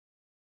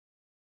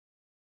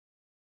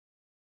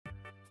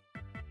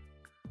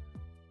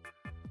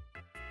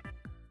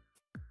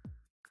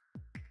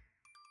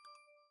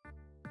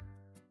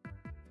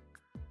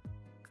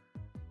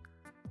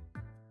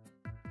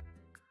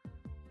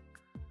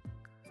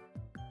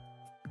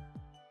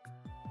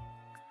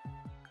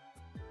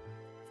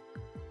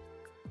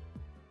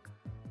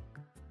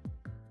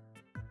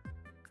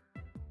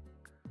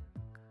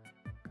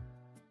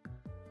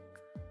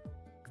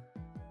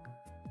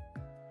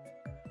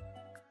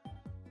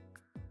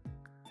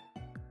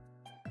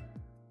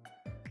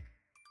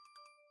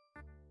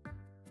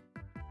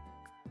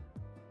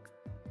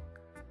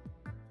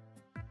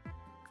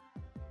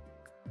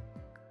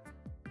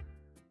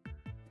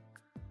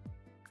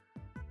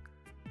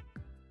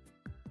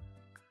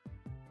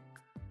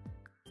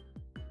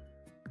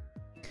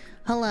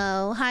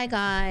Hello. Hi,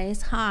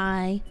 guys.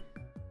 Hi.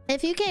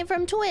 If you came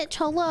from Twitch,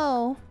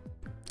 hello.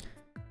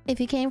 If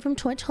you came from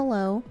Twitch,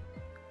 hello.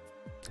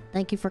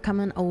 Thank you for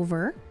coming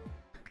over.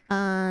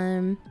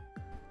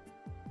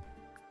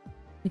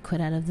 We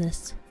quit out of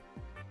this.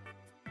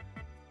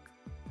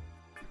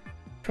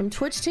 From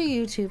Twitch to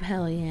YouTube,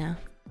 hell yeah.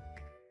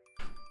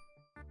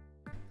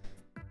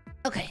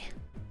 Okay.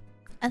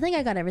 I think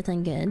I got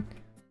everything good.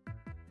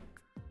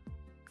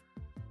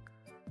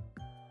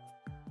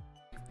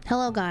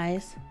 Hello,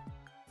 guys.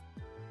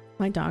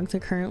 My dogs are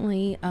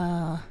currently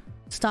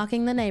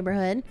stalking the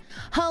neighborhood.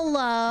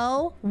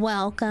 Hello,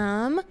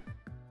 welcome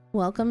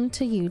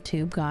to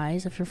YouTube,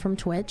 guys. If you're from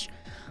Twitch,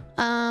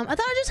 I thought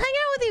I'd just hang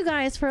out with you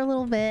guys for a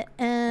little bit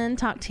and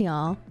talk to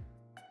y'all.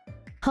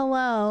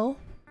 Hello.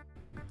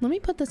 Let me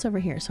put this over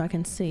here so I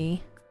can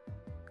see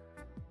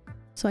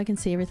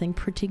everything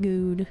pretty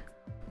good.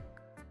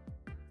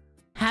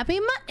 Happy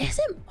is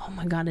it? Oh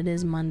my god, it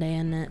is Monday,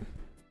 isn't it?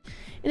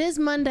 It is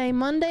Monday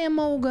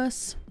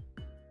Amogus.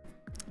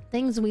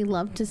 Things we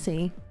love to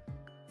see.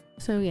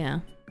 So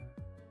yeah.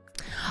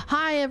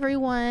 Hi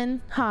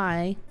everyone.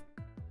 Hi.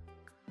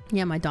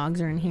 Yeah, my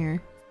dogs are in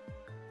here.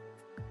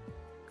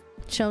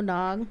 Show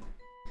dog.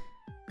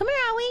 Come here,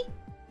 Owie.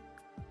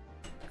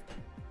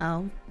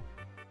 Oh.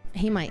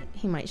 He might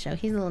show.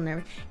 He's a little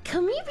nervous.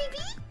 Come here, baby.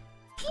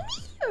 Come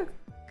here.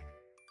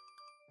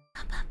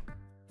 Up, up.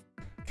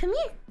 Come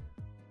here.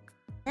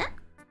 Yeah.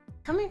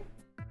 Come here.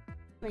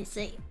 Let me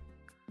see.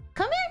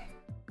 Come here.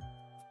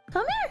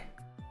 Come here.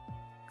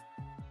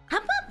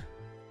 Hop up.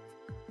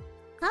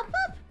 Hop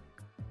up.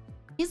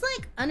 He's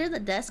like under the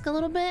desk a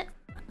little bit.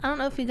 I don't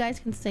know if you guys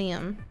can see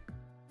him.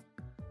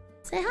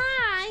 Say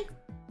hi.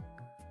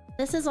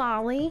 This is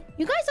Ollie.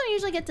 You guys don't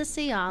usually get to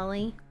see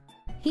Ollie.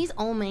 He's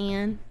old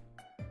man.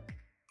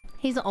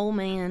 He's an old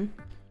man.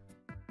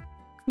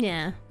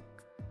 Yeah.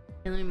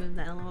 Here, let me move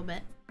that a little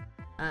bit.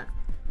 How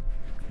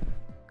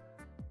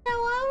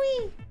are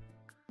we?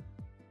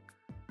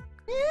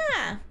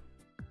 Yeah.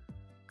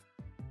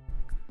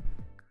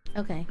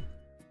 Okay.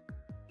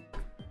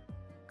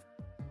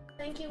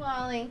 Thank you,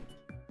 Ollie.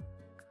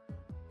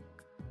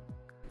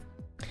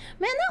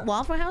 Man, that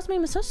Waffle House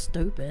meme is so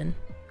stupid.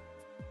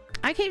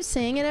 I keep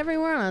seeing it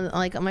everywhere on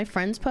like on my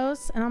friends'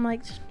 posts, and I'm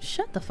like,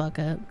 shut the fuck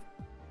up.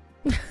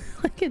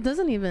 Like, it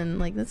doesn't even,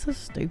 like, that's so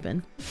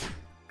stupid.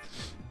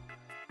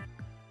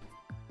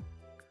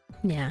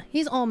 Yeah,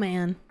 he's old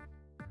man.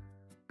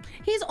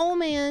 He's old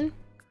man.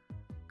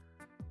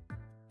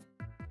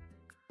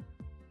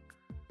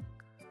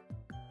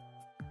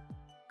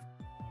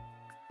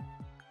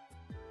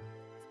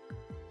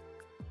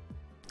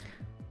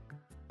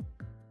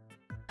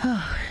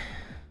 Oh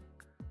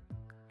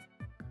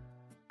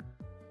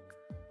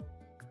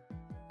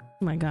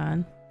my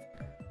god.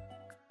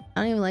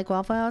 I don't even like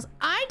Waffle House.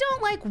 I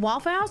don't like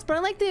Waffle House, but I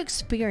like the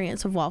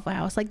experience of Waffle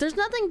House. Like, there's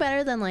nothing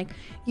better than like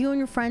you and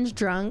your friends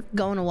drunk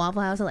going to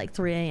Waffle House at like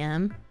 3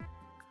 a.m.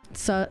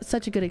 So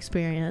such a good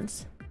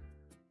experience.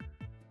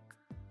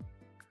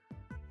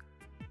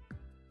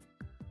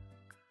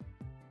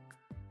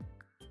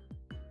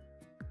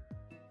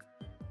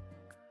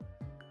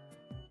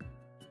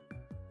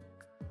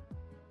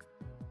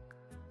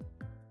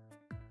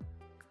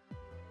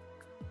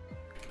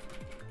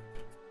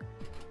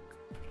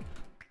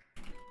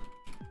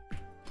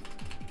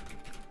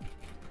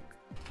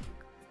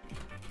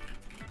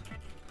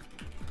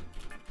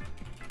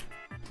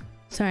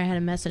 Sorry, I had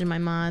a message in my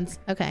mods.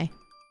 Okay.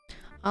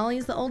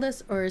 Ollie's the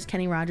oldest, or is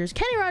Kenny Rogers?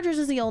 Kenny Rogers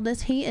is the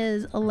oldest. He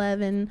is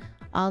 11.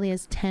 Ollie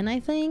is 10, I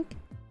think.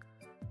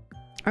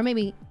 Or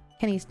maybe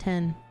Kenny's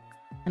 10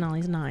 and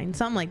Ollie's 9.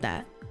 Something like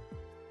that.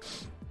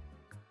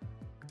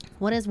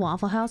 What is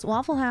Waffle House?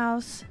 Waffle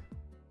House.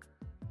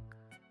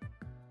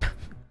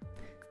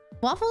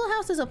 Waffle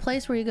House is a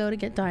place where you go to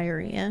get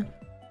diarrhea.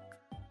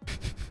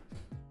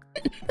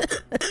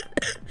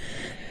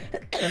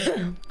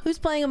 Who's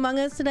playing Among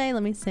Us today?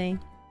 Let me see.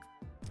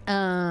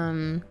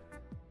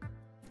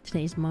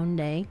 Today's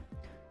Monday.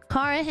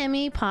 Cara,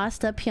 Hemi,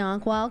 Pasta,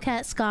 Pionk,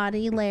 Wildcat,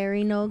 Scotty,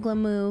 Larry, No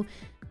Glamoo,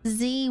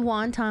 Z,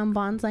 Wonton,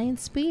 Bonsai, and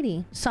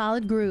Speedy.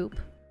 Solid group.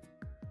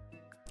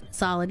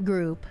 Solid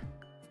group.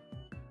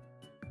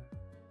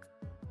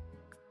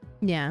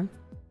 Yeah.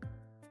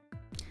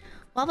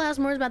 Waffle House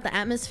more is about the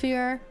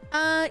atmosphere.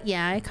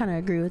 Yeah, I kind of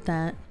agree with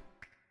that.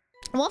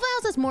 Waffle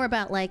House is more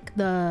about like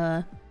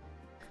the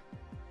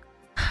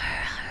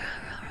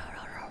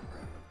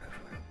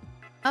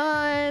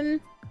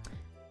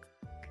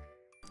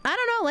I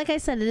don't know, like I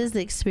said, it is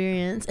the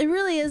experience. It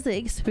really is the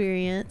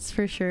experience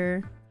for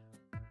sure.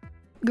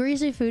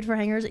 Greasy food for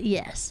hangers,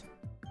 yes.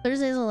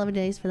 Thursdays 11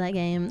 days for that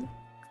game.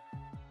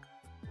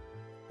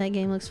 That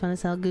game looks fun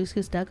as hell. Goose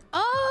Goose Duck.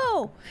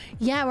 Oh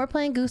yeah, we're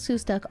playing Goose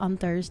Goose Duck on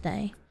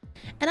Thursday.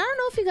 And I don't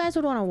know if you guys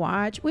would want to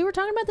watch. We were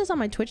talking about this on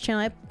my Twitch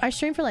channel. I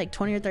streamed for like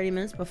 20 or 30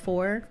 minutes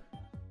before.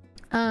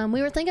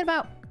 We were thinking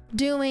about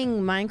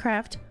doing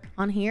Minecraft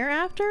on here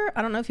after.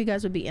 I don't know if you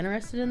guys would be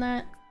interested in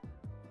that.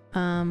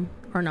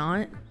 Or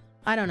not.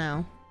 I don't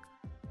know.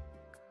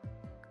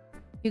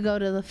 You go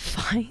to the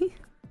fight.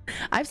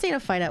 I've seen a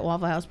fight at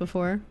Waffle House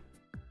before.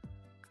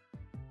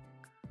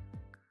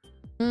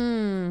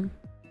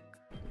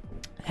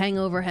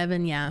 Hangover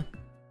heaven, yeah.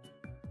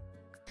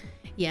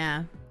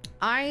 Yeah.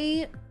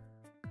 I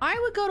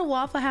would go to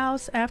Waffle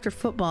House after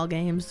football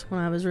games when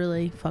I was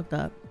really fucked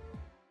up.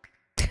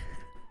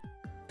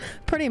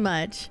 Pretty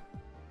much.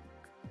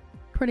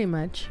 Pretty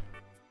much.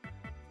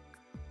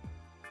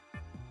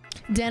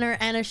 Dinner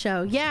and a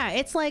show. Yeah,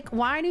 it's like,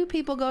 why do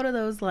people go to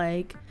those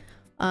like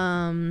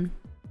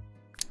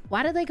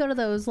why do they go to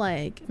those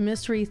like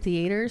mystery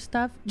theater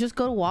stuff? Just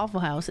go to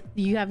Waffle House.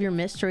 You have your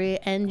mystery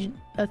and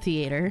a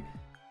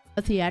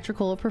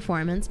theatrical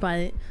performance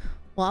by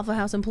Waffle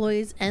House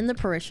employees and the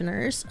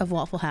parishioners of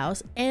Waffle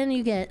House, and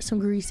you get some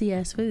greasy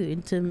ass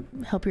food to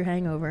help your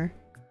hangover.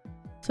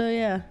 So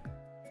yeah.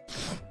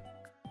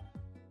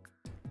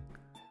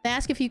 They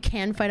ask if you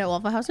can fight at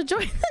Waffle House to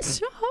join the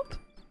shop.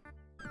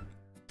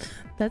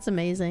 That's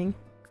amazing.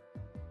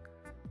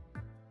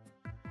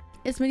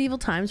 It's medieval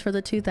times for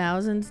the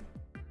 2000s.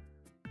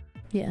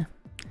 Yeah.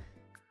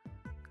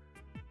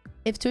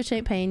 If Twitch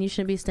ain't paying, you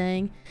shouldn't be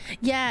staying.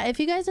 Yeah, if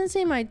you guys didn't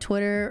see my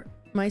Twitter,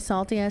 my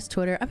salty ass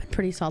Twitter, I've been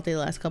pretty salty the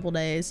last couple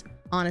days.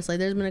 Honestly,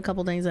 there's been a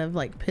couple things that have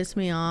like pissed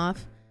me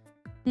off.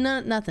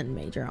 Nothing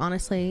major,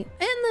 honestly.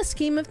 In the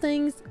scheme of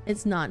things,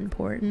 it's not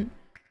important.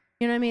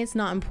 You know what I mean? It's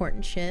not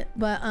important shit.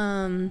 But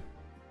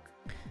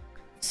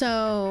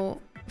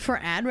so for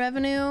ad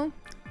revenue,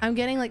 I'm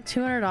getting like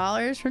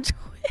 $200 from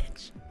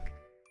Twitch.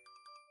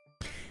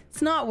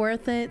 It's not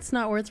worth it. It's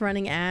not worth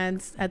running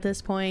ads at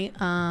this point.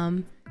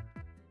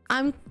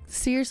 I'm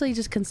seriously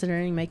just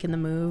considering making the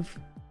move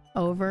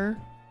over.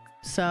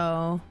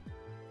 So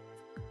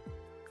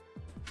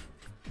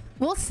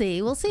we'll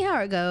see. We'll see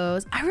how it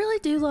goes. I really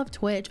do love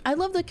Twitch. I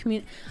love the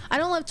community. I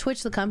don't love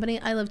Twitch the company.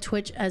 I love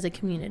Twitch as a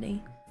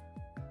community.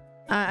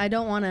 I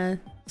don't want to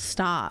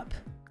stop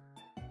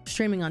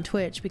streaming on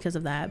Twitch because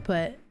of that,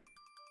 but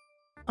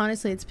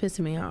honestly, it's pissing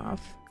me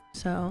off.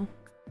 So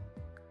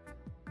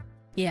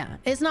yeah,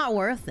 it's not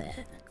worth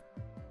it.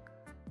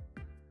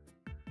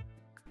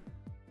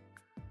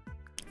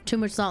 Too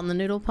much salt in the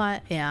noodle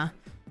pot? Yeah.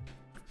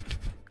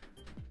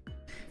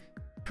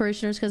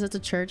 Parishioners because it's a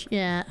church?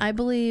 Yeah, I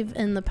believe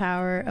in the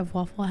power of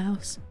Waffle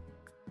House.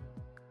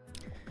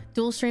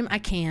 Dual stream? I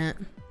can't.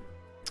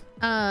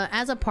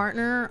 As a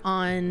partner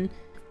on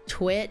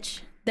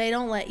Twitch, they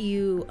don't let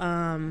you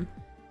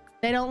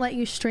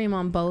stream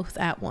on both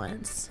at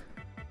once.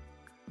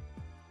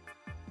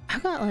 I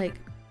got like,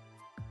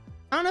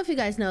 I don't know if you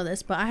guys know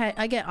this, but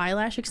I get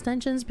eyelash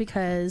extensions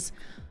because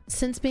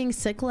since being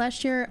sick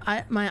last year,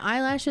 my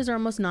eyelashes are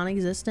almost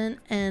non-existent,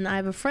 and I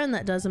have a friend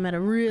that does them at a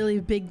really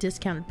big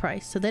discounted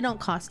price, so they don't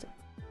cost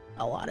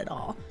a lot at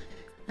all,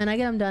 and I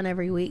get them done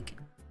every week.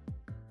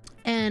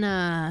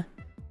 And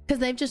because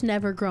they've just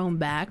never grown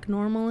back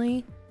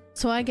normally,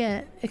 so I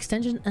get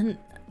extensions, and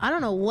I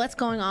don't know what's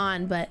going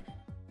on, but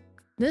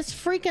this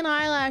freaking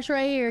eyelash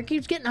right here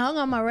keeps getting hung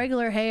on my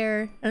regular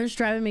hair, and it's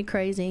driving me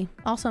crazy.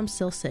 Also, I'm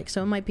still sick,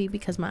 so it might be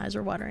because my eyes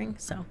are watering.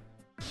 So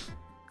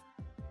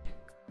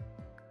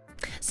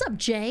what's up,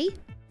 Jay?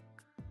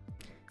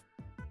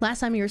 Last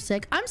time you were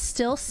sick? I'm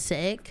still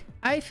sick.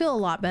 I feel a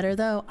lot better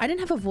though. I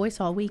didn't have a voice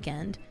all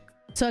weekend,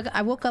 so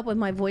I woke up with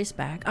my voice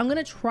back. I'm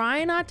gonna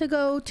try not to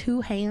go too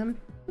ham.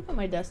 Let me put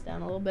my desk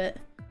down a little bit.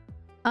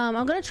 I'm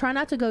gonna try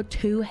not to go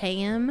too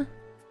ham,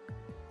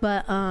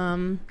 but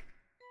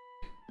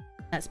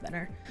that's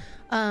better.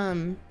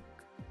 I'm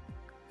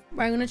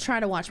gonna try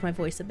to watch my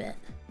voice a bit.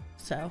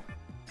 So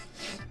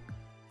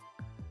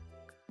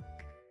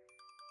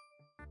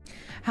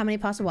how many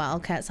possible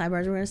Wildcat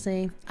sidebars we're gonna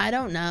see? I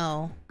don't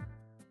know.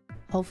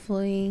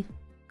 Hopefully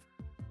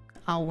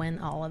I'll win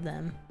all of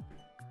them.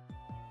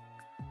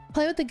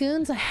 Play with the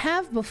goons? I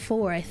have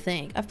before, I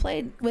think. I've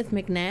played with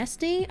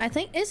McNasty. I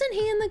think, isn't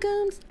he in the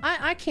goons?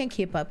 I can't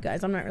keep up,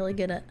 guys. I'm not really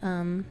good at, I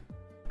don't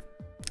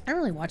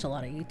really watch a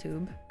lot of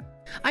YouTube.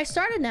 I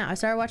started now. I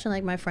started watching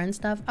like my friend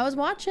stuff. I was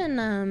watching,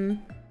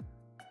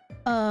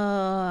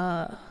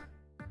 I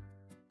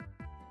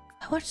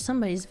watched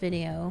somebody's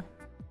video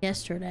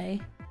yesterday.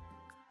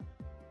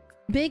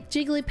 Big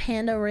Jiggly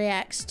Panda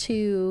reacts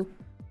to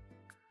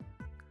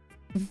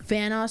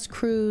Vanos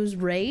Crew's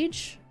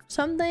Rage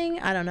something.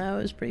 I don't know.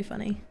 It was pretty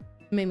funny.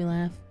 It made me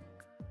laugh.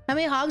 How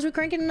many hogs we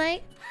cranking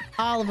tonight?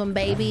 All of them,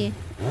 baby.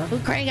 We're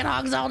cranking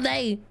hogs all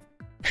day.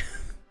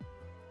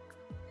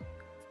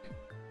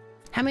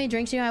 How many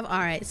drinks do you have? All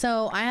right,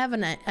 so I have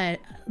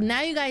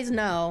now you guys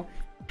know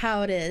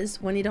how it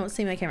is when you don't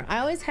see my camera. I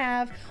always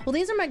have, well,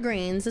 these are my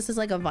greens. This is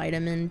like a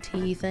vitamin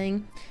tea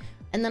thing.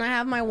 And then I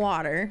have my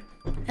water.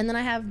 And then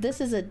I have,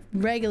 this is a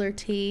regular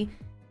tea.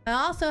 I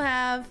also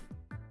have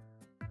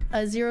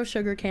a 0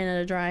 sugar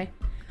Canada Dry.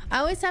 I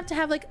always have to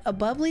have like a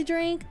bubbly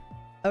drink,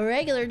 a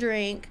regular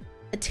drink,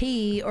 a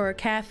tea, or a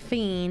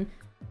caffeine.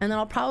 And then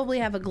I'll probably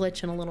have a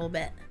glitch in a little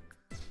bit,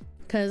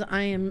 because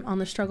I am on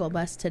the struggle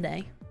bus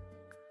today.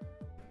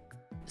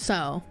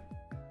 So,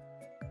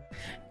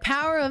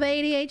 power of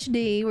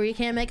ADHD, where you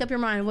can't make up your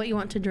mind what you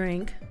want to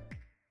drink.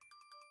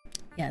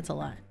 Yeah, it's a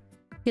lot.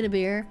 Get a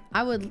beer.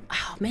 I would,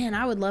 oh man,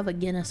 I would love a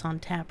Guinness on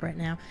tap right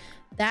now.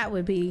 That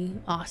would be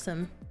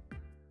awesome.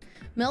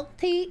 Milk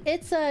tea,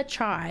 it's a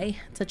chai.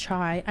 It's a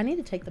chai. I need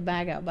to take the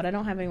bag out, but I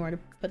don't have anywhere to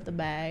put the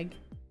bag.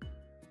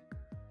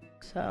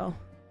 So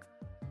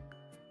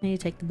I need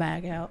to take the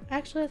bag out.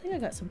 Actually, I think I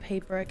got some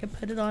paper I could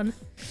put it on.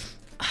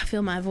 I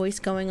feel my voice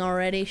going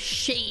already.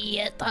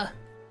 Shit.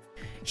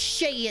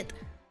 Shit.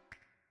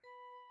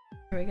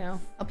 There we go.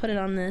 I'll put it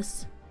on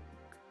this.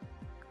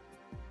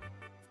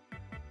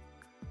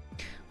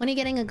 When are you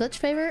getting a glitch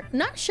flavor?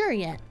 Not sure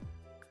yet.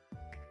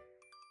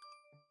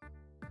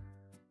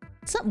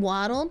 What's up,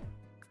 Waddled?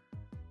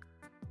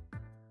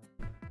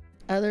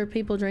 Other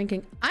people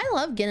drinking. I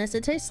love Guinness.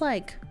 It tastes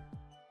like...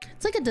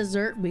 It's like a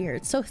dessert beer.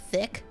 It's so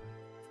thick.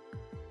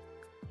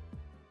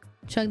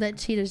 Chug that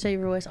tea to save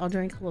your voice. I'll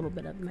drink a little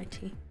bit of my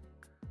tea.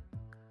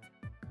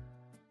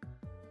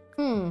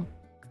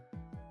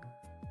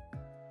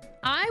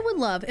 I would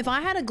love... If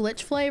I had a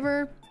glitch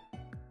flavor,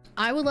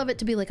 I would love it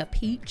to be like a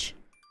peach.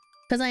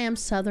 Because I am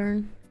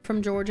Southern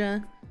from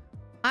Georgia.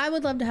 I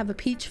would love to have a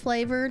peach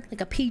flavored,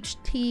 like a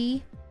peach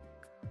tea.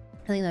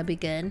 I think that'd be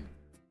good.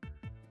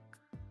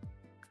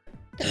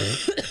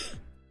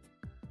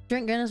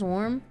 Drink Guinness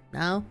warm?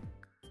 No.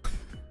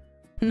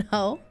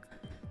 No.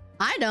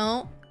 I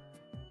don't.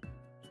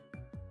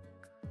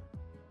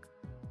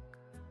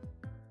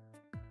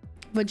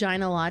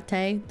 Vagina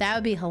latte? That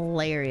would be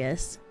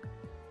hilarious.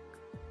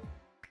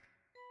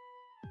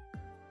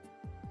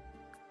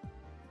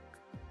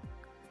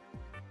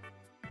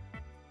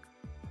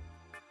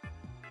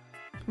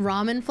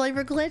 Ramen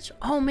flavor glitch?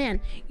 Oh man,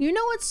 you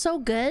know what's so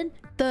good?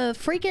 The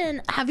freaking...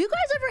 Have you guys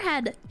ever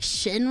had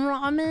Shin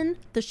ramen?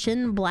 The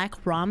Shin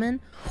black ramen?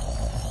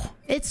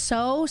 It's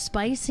so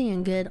spicy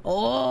and good.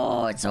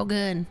 Oh, it's so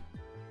good.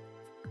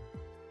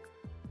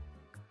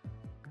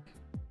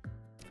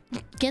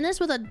 Guinness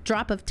with a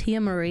drop of Tia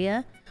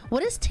Maria.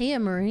 What is Tia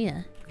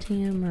Maria?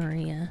 Tia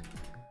Maria.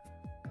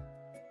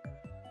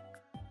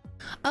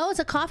 Oh, it's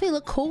a coffee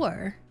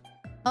liqueur.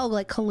 Oh,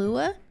 like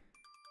Kahlua?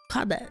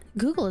 God, that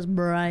Google is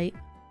bright.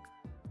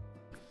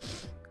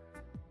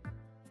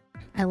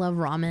 I love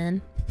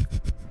ramen.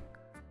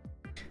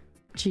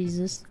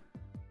 Jesus.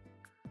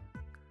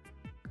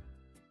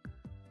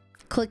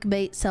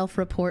 Clickbait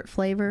self-report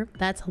flavor.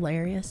 That's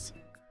hilarious.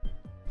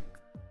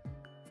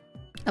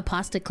 A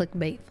pasta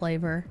clickbait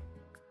flavor.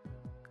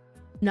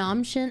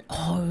 Namshin.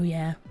 Oh,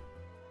 yeah.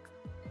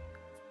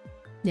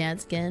 Yeah,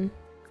 it's good.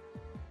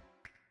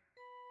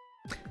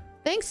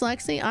 Thanks,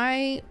 Lexi.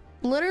 I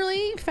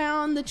literally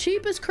found the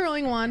cheapest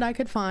curling wand I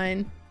could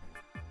find.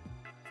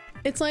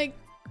 It's like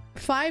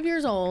 5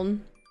 years old,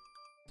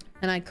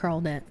 and I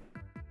curled it.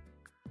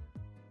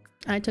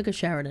 I took a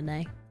shower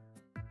today.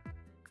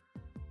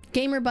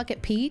 Gamer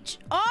bucket peach.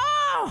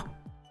 Oh!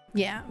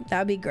 Yeah, that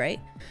would be great.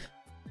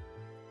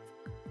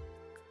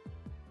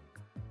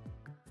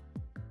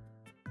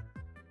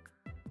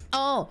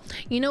 Oh,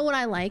 you know what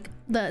I like?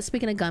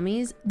 Speaking of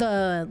gummies,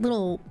 the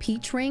little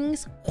peach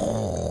rings.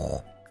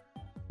 Oh,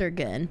 they're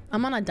good.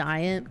 I'm on a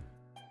diet,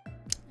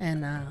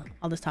 and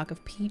all this talk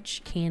of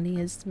peach candy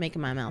is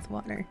making my mouth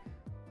water.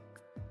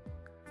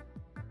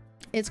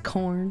 It's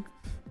corn.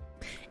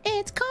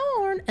 It's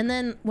corn. And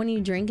then when you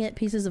drink it,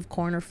 pieces of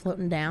corn are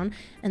floating down.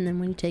 And then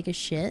when you take a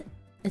shit,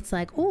 it's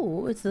like,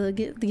 oh, it's the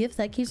gift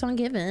that keeps on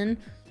giving.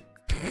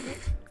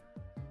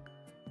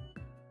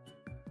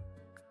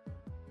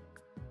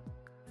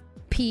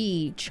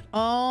 Peach.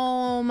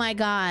 Oh my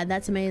God,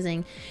 that's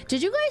amazing.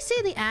 Did you guys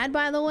see the ad,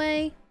 by the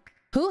way?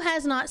 Who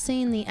has not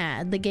seen the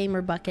ad? The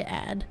Gamer Bucket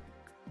ad.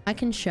 I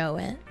can show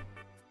it.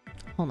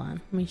 Hold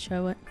on, let me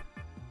show it.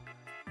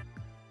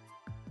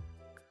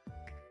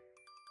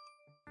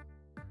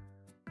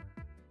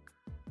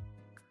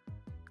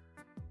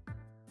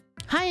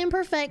 Hi,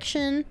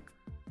 Imperfection.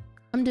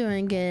 I'm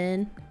doing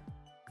good.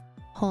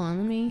 Hold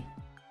on,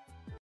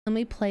 let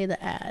me play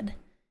the ad.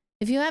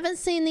 If you haven't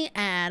seen the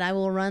ad, I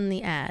will run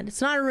the ad.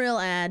 It's not a real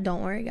ad,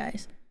 don't worry,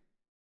 guys.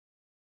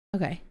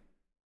 Okay.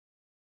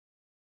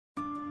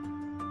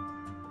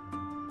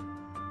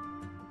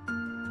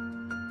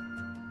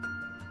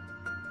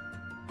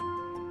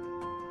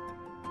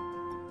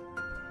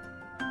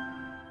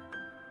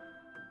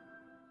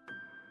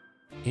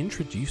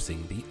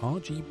 Introducing the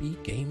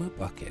RGB Gamer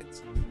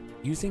Bucket,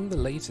 using the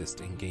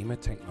latest in gamer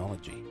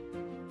technology,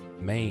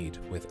 made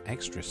with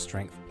extra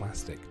strength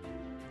plastic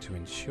to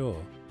ensure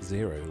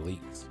zero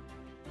leaks,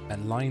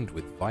 and lined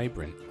with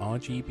vibrant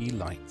RGB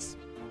lights.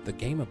 The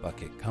Gamer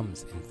Bucket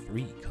comes in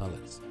 3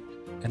 colors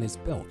and is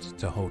built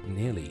to hold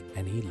nearly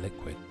any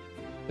liquid.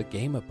 The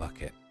Gamer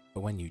Bucket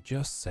for when you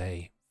just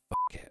say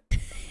fuck it.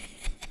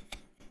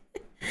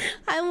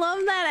 I love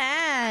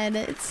that ad.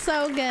 It's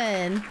so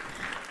good.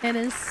 It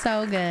is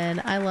so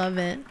good. I love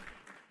it.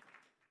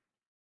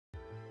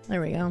 There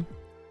we go.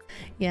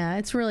 Yeah,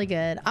 it's really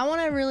good. I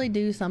want to really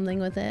do something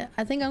with it.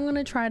 I think I'm going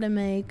to try to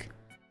make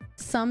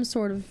some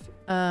sort of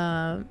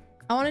I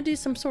want to do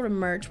some sort of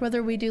merch,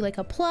 whether we do like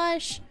a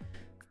plush,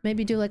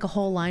 maybe do like a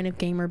whole line of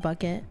Gamer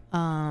Bucket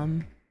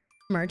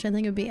merch. I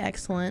think it'd be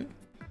excellent.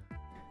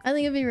 I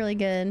think it'd be really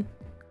good.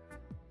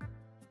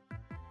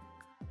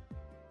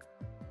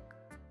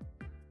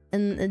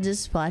 And it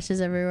just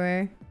splashes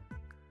everywhere.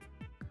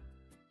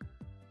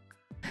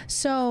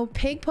 So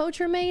Pig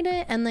Poacher made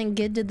it, and then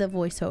Gid did the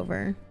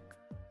voiceover.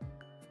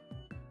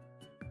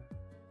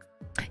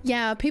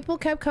 Yeah, people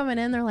kept coming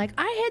in. They're like,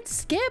 I hit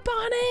skip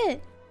on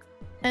it.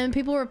 And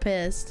people were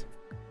pissed.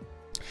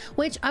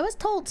 Which I was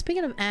told,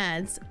 speaking of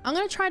ads, I'm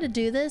going to try to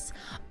do this.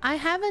 I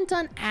haven't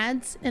done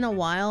ads in a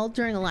while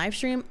during a live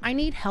stream. I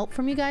need help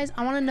from you guys.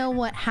 I want to know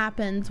what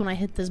happens when I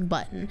hit this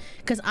button.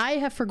 Because I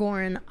have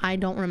forgotten. I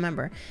don't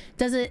remember.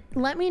 Does it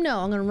let me know?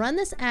 I'm going to run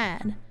this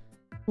ad.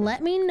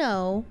 Let me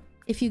know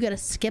if you get a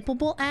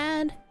skippable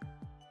ad,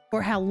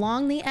 or how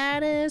long the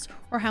ad is,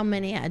 or how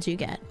many ads you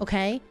get,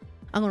 okay?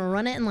 I'm gonna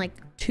run it in like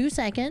 2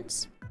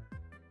 seconds.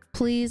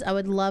 Please, I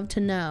would love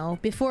to know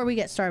before we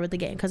get started with the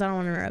game, because I don't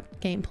want to interrupt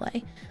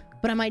gameplay,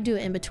 but I might do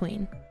it in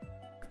between.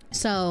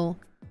 So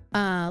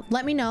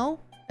let me know.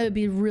 It would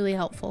be really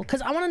helpful,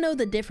 because I want to know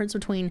the difference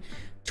between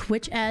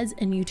Twitch ads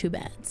and YouTube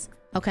ads.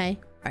 Okay,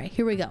 all right,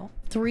 here we go.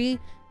 3,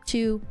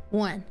 2,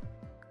 1.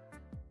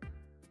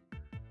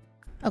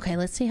 Okay,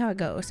 let's see how it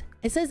goes.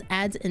 It says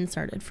ads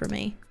inserted for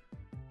me.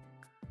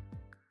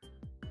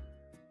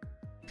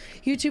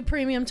 YouTube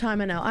premium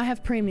time. I know I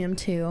have premium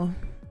too.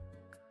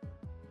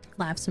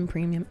 Laughs and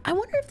premium. I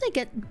wonder if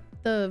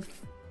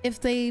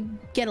they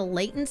get a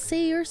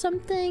latency or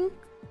something.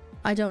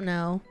 I don't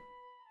know.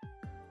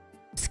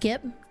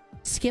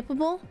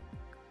 Skippable.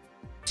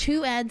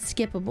 2 ads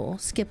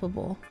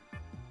skippable.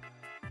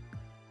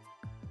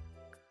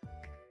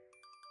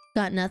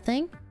 Got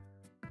nothing.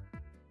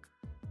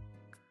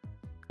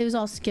 It was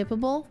all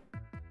skippable.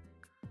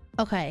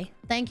 Okay,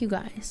 thank you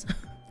guys.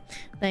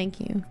 Thank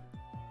you.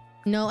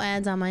 No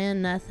ads on my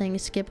end, nothing.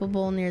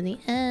 Skippable near the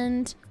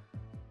end.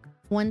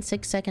 1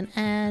 6-second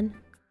ad.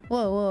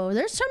 Whoa,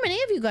 there's so many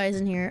of you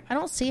guys in here. I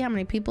don't see how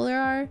many people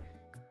there are.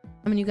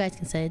 I mean, you guys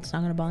can say it's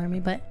not gonna bother me,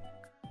 but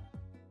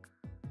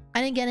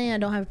I didn't get any. I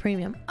don't have a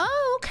premium.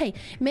 Oh, okay.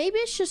 Maybe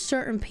it's just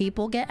certain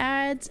people get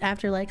ads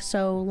after like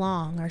so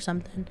long or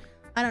something.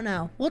 I don't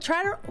know.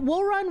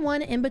 We'll run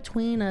one in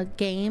between a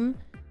game,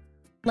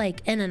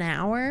 like in an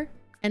hour,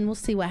 and we'll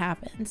see what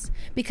happens,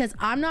 because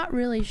I'm not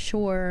really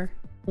sure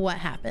what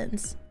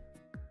happens.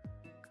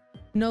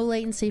 No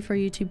latency for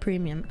YouTube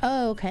premium.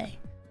 Oh, okay.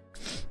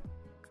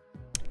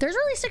 There's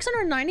only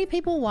 690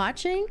 people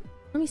watching.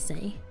 Let me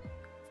see.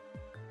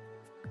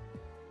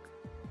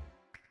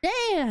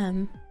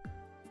 Damn.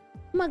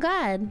 Oh my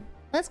god.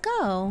 Let's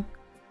go.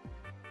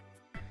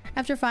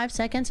 After 5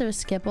 seconds it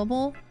was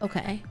skippable.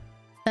 Okay,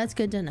 that's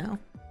good to know.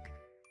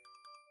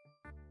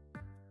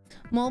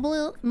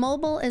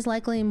 Mobile is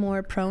likely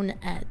more prone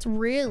to ads.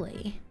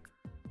 Really?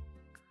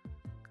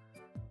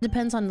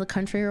 Depends on the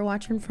country you're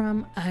watching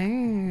from.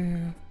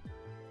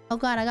 Oh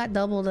god, I got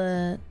double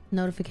the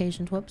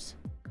notifications. Whoops.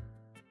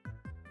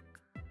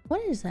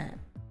 What is that?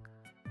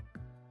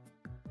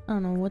 I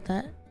don't know what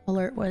that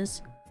alert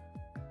was.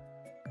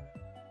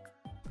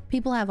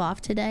 People have off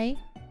today.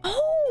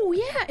 Oh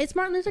yeah, it's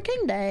Martin Luther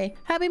King Day.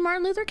 Happy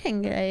Martin Luther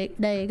King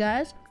Day,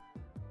 guys.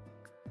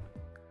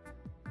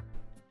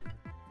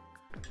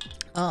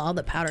 Oh, all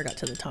the powder got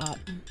to the top.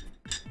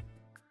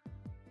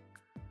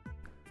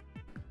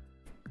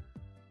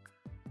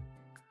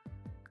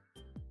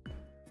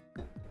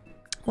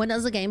 When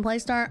does the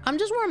gameplay start? I'm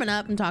just warming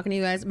up and talking to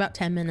you guys about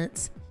 10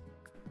 minutes.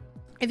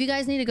 If you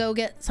guys need to go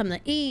get something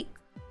to eat,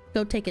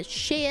 go take a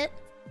shit,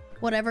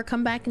 whatever,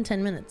 come back in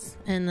 10 minutes.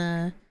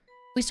 And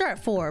we start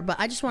at 4, but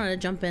I just wanted to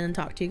jump in and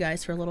talk to you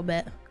guys for a little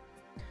bit.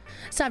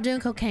 Stop doing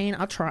cocaine.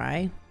 I'll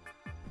try.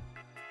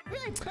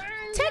 Really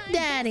Tech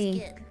Daddy.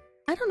 Biscuit.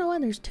 I don't know why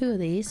there's 2 of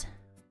these.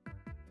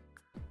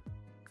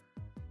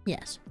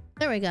 Yes.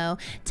 There we go.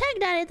 Tech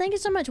Daddy, thank you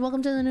so much.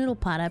 Welcome to the noodle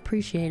pot. I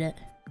appreciate it.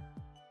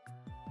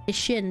 It's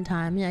shitting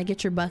time. Yeah,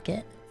 get your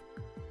bucket.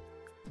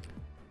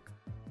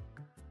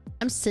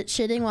 I'm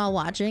shitting while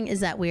watching.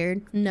 Is that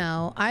weird?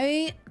 No.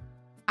 I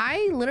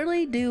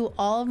literally do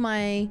all of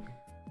my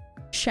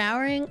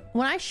showering.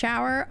 When I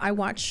shower, I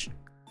watch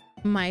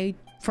my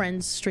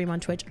friends stream on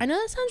Twitch. I know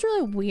that sounds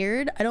really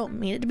weird. I don't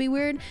mean it to be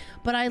weird,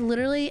 but I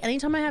literally,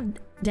 anytime I have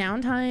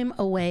downtime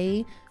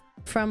away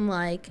from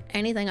like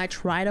anything, I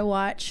try to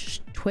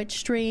watch Twitch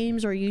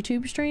streams or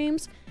YouTube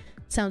streams.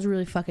 It sounds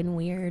really fucking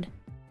weird,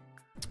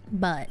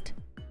 but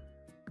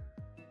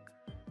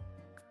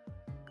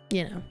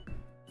you know,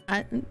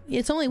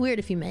 it's only weird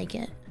if you make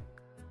it.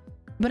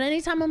 But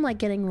anytime I'm like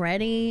getting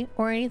ready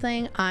or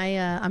anything,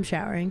 I'm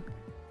showering.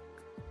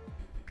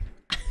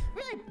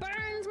 Really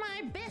burns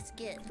my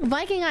biscuit.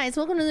 Viking Eyes,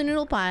 welcome to the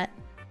noodle pot.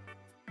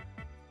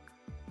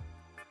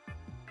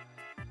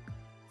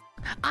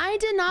 I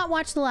did not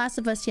watch The Last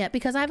of Us yet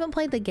because I haven't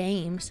played the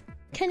games.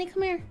 Kenny,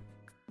 come here.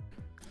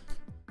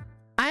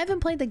 I haven't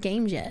played the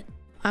games yet.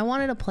 I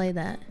wanted to play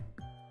that.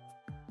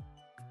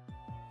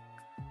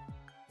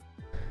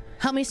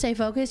 Help me stay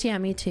focused? Yeah,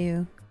 me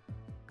too.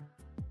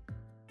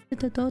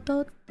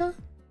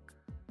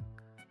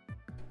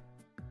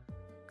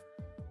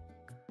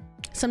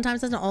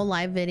 Sometimes it's an old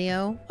live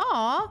video.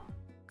 Aw.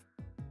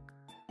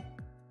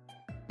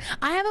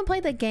 I haven't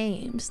played the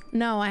games.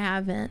 No, I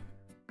haven't.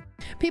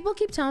 People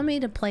keep telling me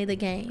to play the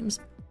games,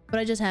 but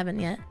I just haven't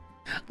yet.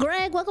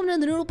 Greg, welcome to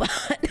the noodle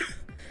pot.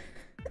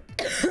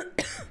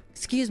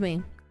 Excuse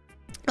me.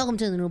 Welcome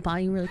to the new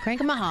pod. You really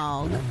cranking my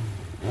hog.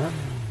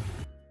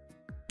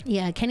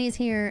 Yeah, Kenny's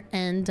here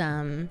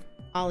and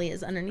Ollie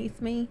is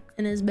underneath me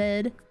in his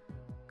bed.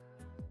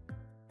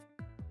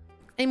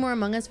 Any more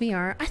Among Us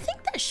VR? I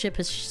think that ship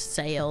has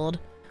sailed.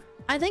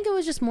 I think it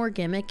was just more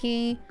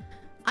gimmicky.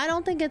 I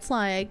don't think it's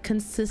like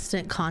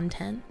consistent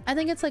content. I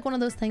think it's like one of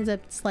those things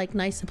that's like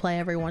nice to play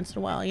every once in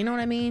a while. You know what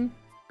I mean?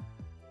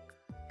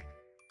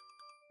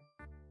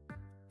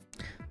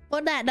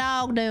 What that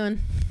dog doing?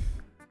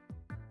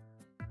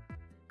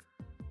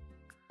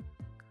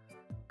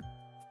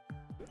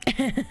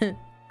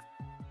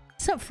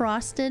 What's up,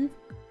 Frosted?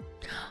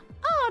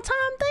 Oh,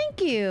 Tom,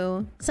 thank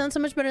you. Sounds so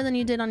much better than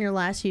you did on your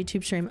last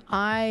YouTube stream.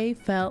 I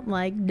felt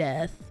like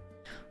death.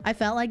 I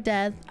felt like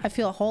death. I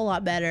feel a whole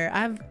lot better.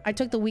 I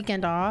took the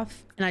weekend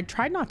off and I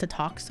tried not to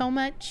talk so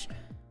much.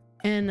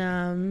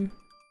 And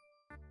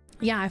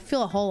yeah, I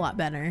feel a whole lot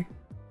better.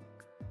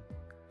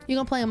 You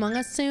gonna play Among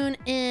Us soon?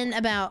 In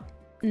about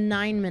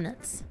 9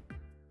 minutes.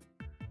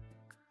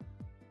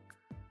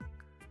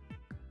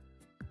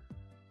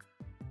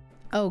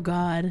 Oh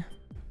God.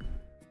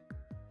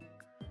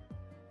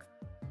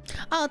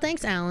 Oh,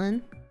 thanks,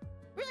 Alan.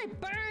 Really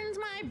burns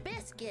my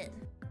biscuit.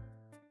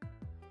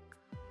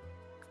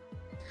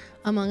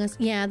 Among Us.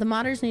 Yeah, the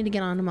modders need to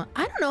get on Among.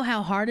 I don't know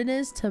how hard it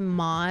is to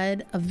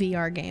mod a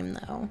VR game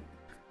though.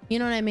 You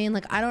know what I mean?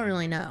 Like, I don't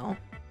really know.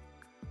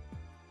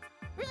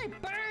 Really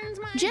burns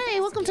my Jay, biscuit.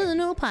 welcome to the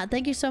noodle pot.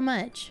 Thank you so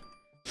much.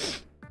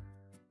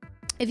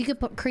 If you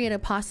could create a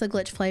pasta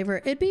glitch flavor,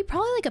 it'd be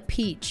probably like a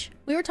peach.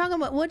 We were talking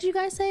about, what did you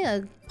guys say?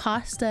 A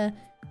pasta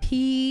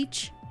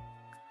peach.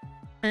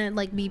 And it'd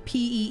like be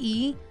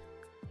P-E-E.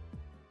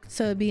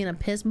 So it'd be in a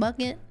piss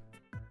bucket.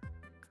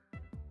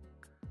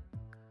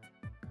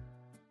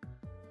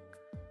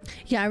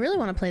 Yeah, I really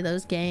want to play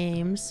those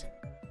games.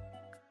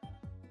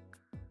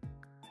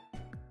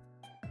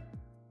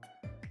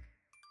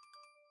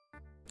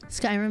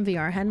 Skyrim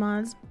VR had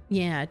mods?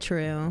 Yeah,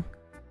 true.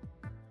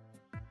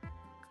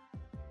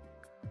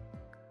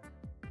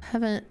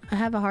 I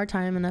have a hard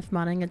time enough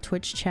modding a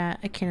Twitch chat.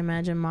 I can't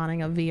imagine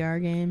modding a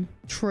VR game.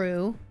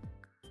 True.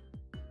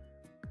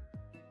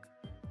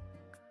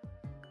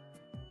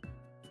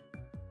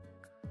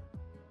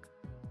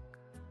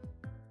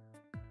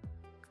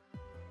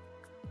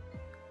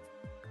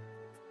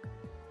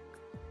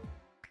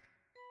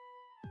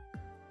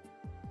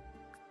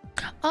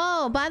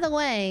 Oh, by the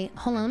way,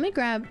 hold on, let me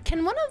grab,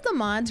 can one of the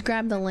mods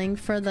grab the link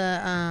for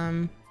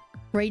the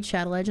Raid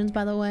Shadow Legends,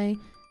 by the way?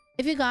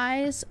 If you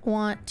guys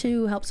want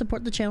to help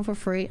support the channel for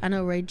free, I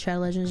know Raid Shadow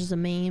Legends is a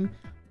meme,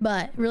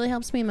 but it really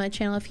helps me and my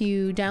channel if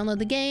you download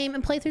the game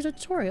and play through the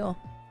tutorial.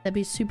 That'd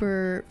be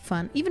super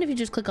fun. Even if you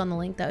just click on the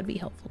link, that would be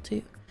helpful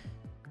too.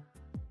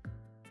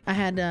 I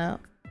had the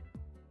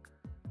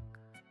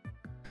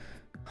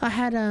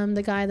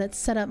guy that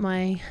set up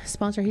my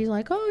sponsor, he's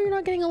like, oh, you're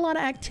not getting a lot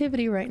of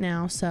activity right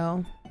now,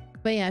 so.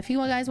 But yeah, if you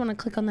guys want to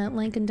click on that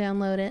link and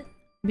download it,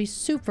 it'd be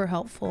super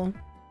helpful.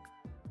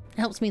 It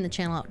helps me and the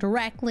channel out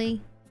directly,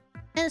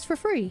 and it's for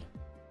free.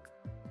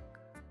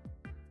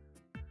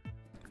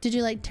 Did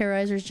you like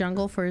Terrorizer's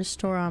Jungle for his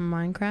store on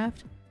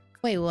Minecraft?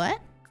 Wait, what?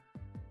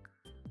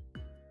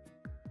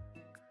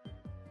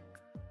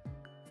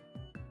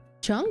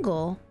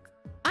 Jungle?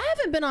 I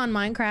haven't been on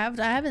Minecraft.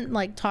 I haven't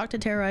like talked to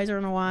Terrorizer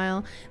in a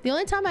while. The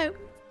only time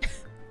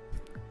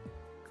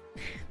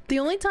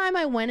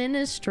I went in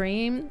his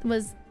stream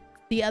was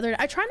the other.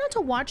 I try not to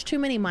watch too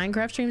many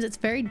Minecraft streams. It's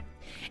very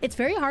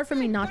hard for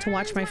me not to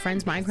watch my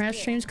friends' Minecraft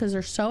streams because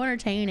they're so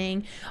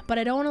entertaining, but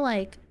I don't want to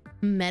like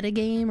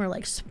metagame or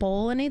like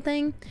spoil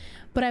anything.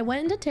 But I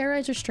went into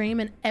Terrorizer's stream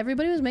and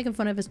everybody was making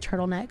fun of his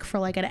turtleneck for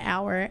like an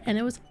hour, and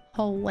it was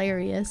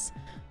hilarious.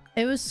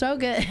 It was so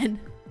good.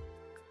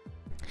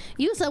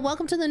 You said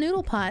welcome to the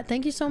noodle pot.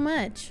 Thank you so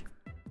much.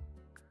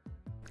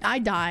 I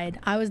died.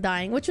 I was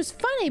dying, which was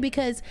funny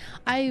because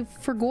I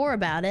forgot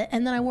about it,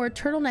 and then I wore a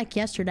turtleneck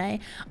yesterday.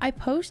 I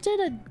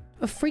posted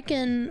a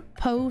freaking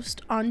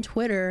post on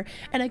Twitter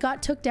and it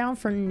got took down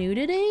for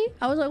nudity.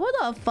 I was like, what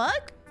the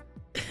fuck?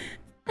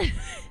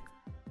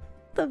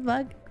 The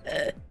fuck?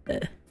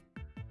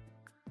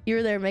 You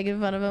were there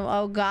making fun of him.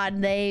 Oh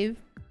God, Dave.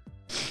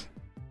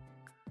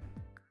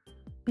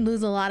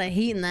 Lose a lot of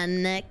heat in that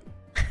neck.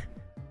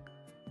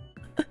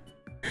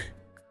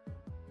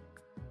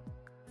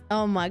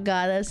 Oh my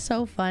God, that's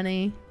so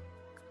funny.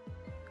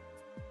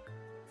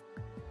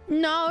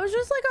 No, it was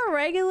just like a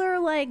regular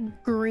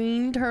like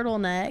green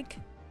turtleneck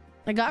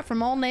I got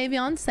from Old Navy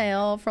on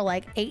sale for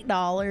like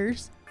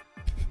 $8.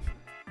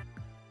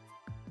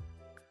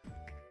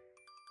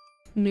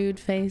 Nude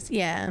face.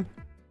 Yeah,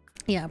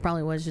 it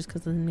probably was just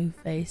because of the nude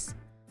face.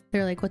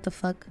 They're like, what the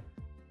fuck?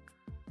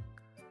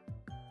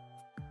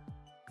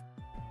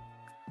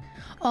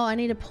 Oh, I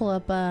need to pull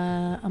up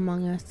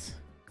Among Us.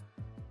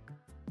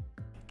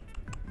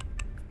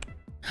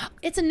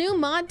 It's a new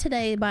mod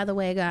today, by the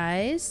way,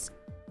 guys.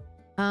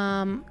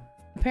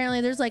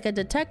 Apparently there's like a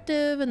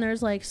detective and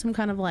there's like some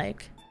kind of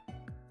like,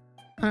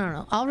 I don't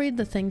know. I'll read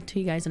the thing to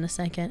you guys in a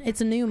second.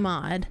 It's a new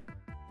mod.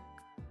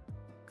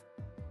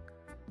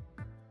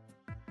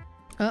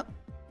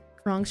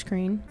 Wrong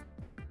screen.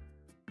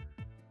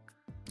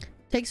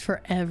 Takes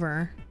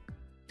forever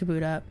to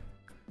boot up.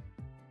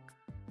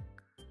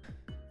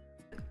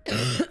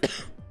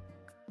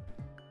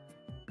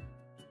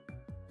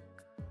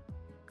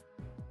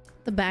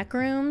 The back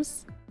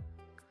rooms.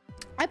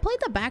 I played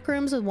the back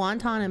rooms with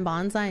Wonton and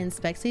Bonsai and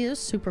Spexy. It was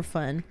super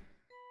fun.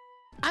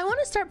 I want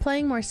to start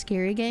playing more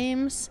scary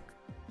games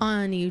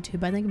on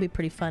YouTube. I think it'd be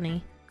pretty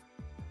funny.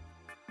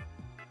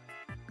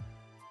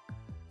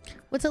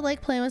 What's it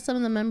like playing with some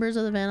of the members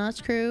of the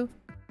Vanoss crew?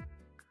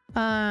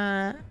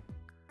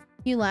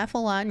 You laugh a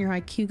lot and your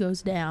IQ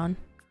goes down.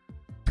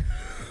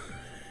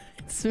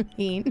 It's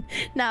mean.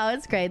 No,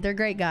 it's great. They're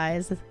great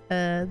guys.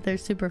 They're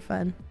super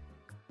fun.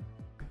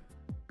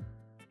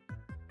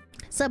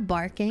 Sub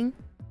barking.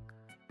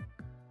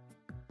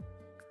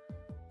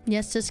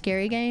 Yes to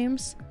scary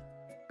games.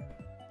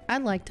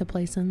 I'd like to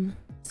play some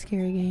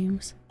scary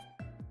games.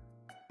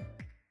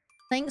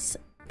 Thanks,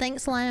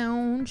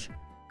 Lounge.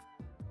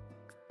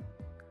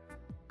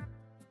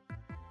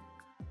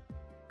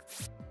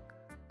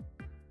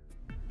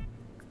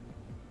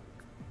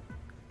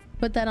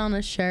 Put that on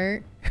a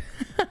shirt.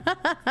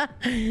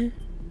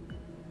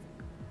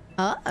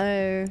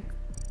 Uh-oh.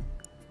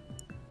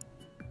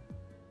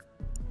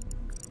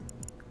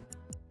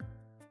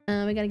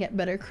 We gotta get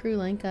better crew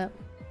link up.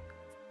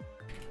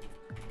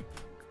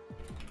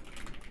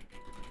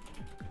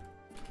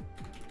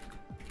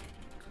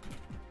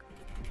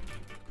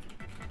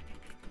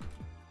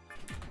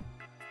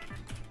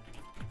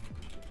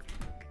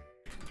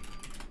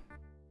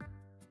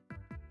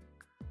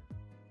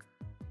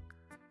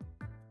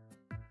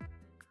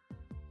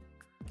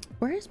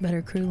 Where is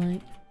better crew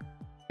link?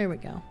 There we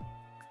go.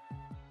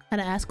 Had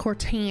to ask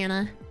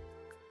Cortana.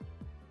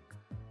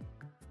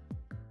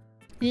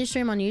 Can you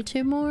stream on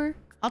YouTube more?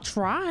 I'll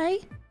try.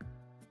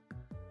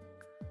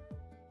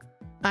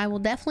 I will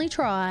definitely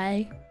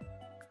try.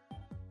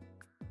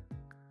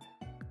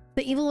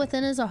 The Evil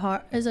Within is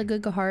a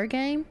good horror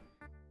game.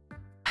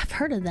 I've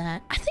heard of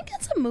that. I think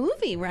it's a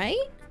movie, right?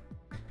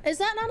 Is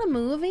that not a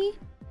movie?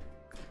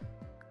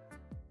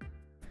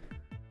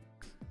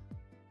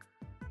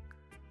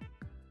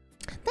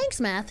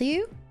 Thanks,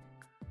 Matthew.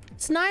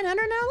 It's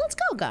 900 now. Let's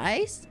go,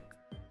 guys.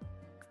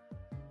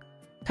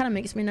 Kind of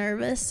makes me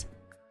nervous.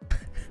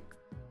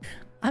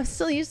 I'm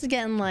still used to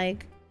getting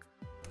like,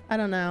 I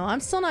don't know. I'm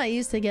still not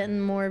used to getting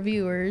more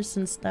viewers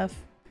and stuff.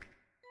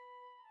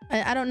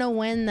 I don't know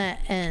when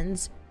that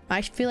ends.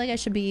 I feel like I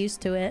should be used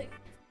to it.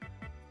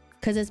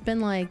 Because it's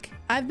been like,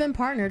 I've been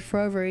partnered for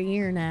over a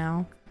year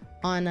now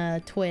on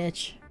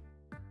Twitch.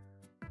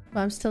 But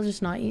I'm still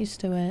just not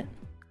used to it.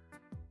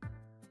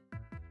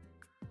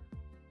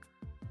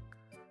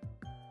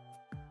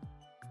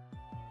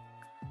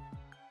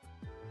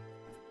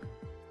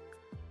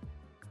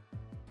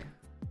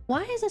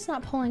 Why is this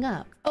not pulling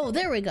up? Oh,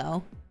 there we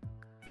go.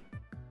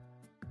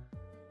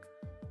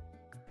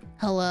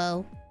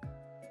 Hello.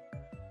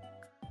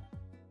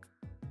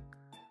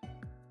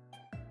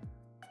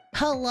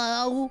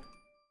 Hello.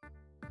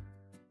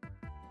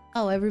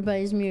 Oh,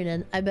 everybody's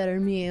muted. I better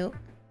mute.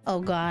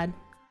 Oh God.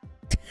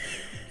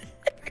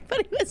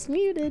 Everybody was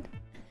muted.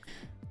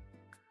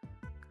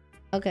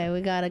 Okay,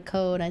 we got a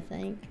code, I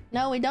think.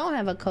 No, we don't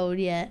have a code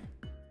yet.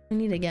 We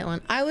need to get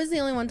one. I was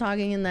the only one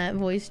talking in that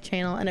voice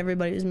channel and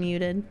everybody was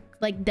muted.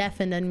 Like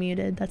deafened and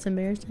muted. That's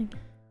embarrassing.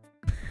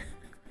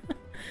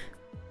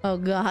 Oh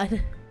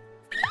God.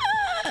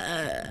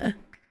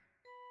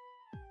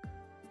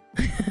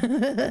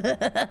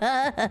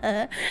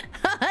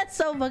 That's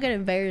so fucking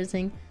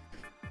embarrassing.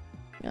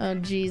 Oh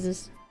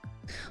Jesus.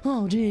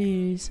 Oh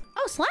jeez.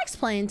 Oh, Slack's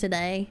playing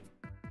today.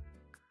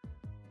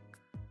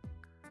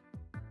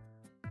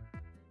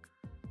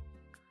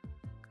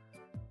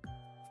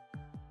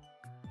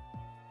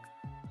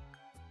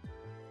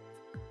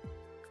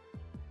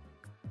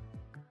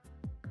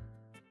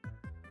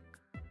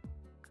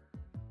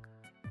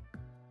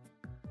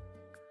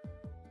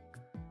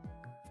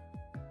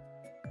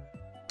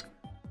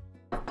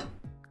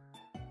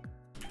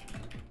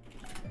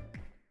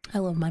 I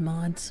love my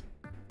mods.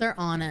 They're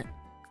on it.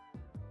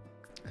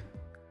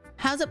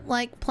 How's it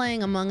like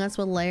playing Among Us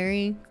with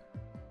Larry?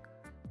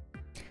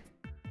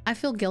 I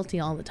feel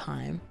guilty all the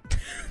time.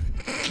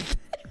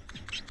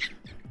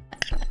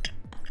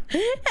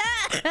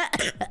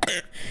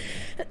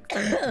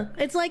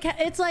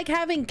 It's like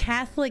having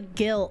Catholic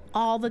guilt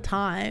all the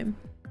time.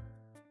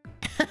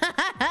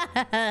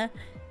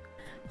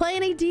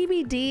 Playing a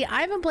DBD.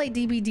 I haven't played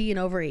DBD in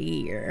over a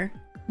year.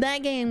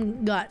 That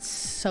game got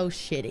so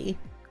shitty.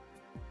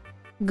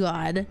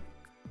 God.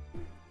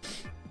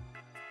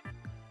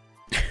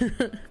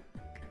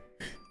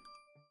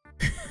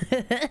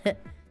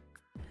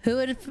 Who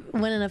would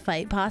win in a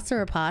fight? Pasta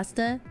or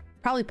pasta?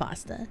 Probably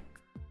pasta.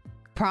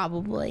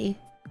 Probably.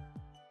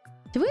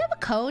 Do we have a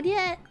code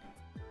yet?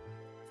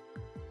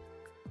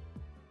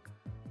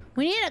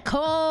 We need a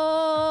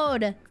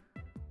code!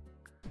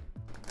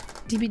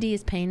 DBD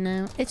is pain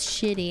now. It's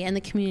shitty and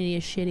the community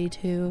is shitty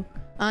too.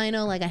 I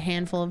know like a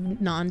handful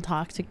of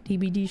non-toxic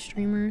DBD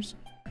streamers.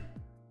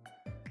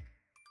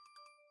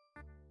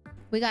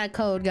 We got a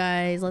code,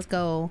 guys. Let's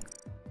go.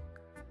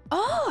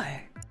 Oh!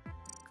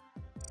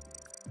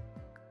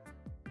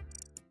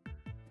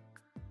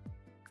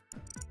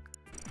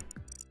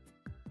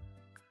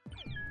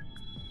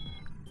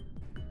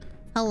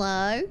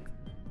 Hello?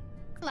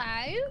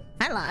 Hello?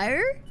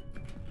 Hello?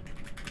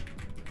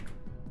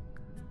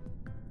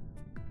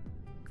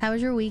 How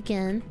was your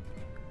weekend?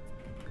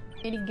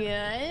 Pretty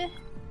good.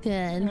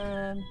 Good.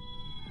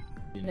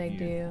 What did I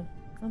do?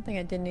 I don't think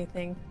I did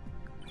anything.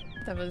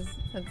 That's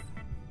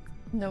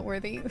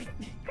noteworthy.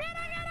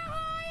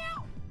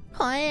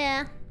 Oh,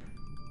 yeah.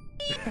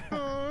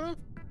 Oh,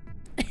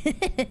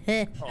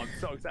 I'm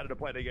so excited to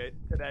play the game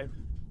today.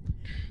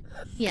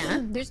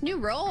 Yeah. There's new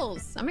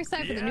roles. I'm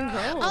excited for the new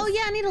roles. Oh,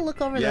 yeah, I need to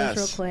look over those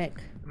real quick.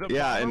 The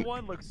and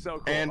one looks so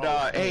cool. And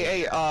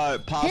hey,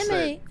 Pasta.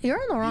 Timmy, you're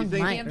on the wrong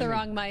think- mic. You have the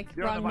wrong mic.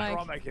 You're Wrong mic.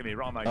 Wrong mic, Kimmy.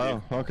 Wrong mic.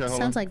 Oh, okay. Hold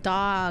Sounds on. like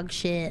dog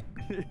shit.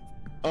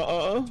 What's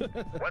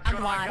going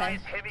on, Why?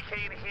 guys? Heavy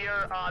Cane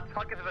here,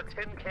 talking to the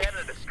tin can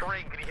and a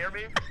string. Can you hear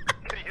me?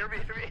 Can you hear me?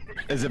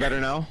 Is it better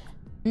now?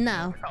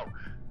 No. Oh.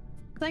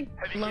 It's like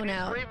Heavy blown Cane,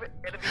 out. scream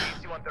enemy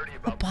DC-130 A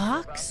above.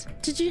 box?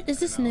 Did you? Is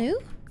this new?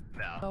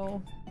 No.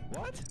 Oh.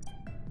 What?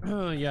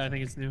 Oh yeah, I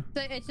think it's new.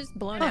 It's just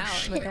blown Oh, out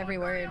shit. with every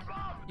word.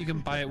 You can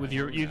buy it with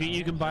your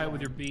you can buy it with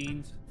your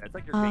beans. That's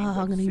like your Oh, veins I'm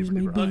look gonna use my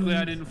super beans. Luckily,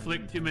 I didn't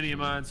flick too many of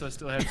mine, so I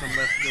still had some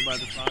left to go by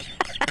the spot.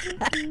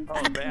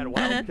 Oh man,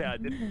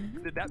 Wildcat.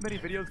 Did that many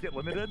videos get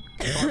limited?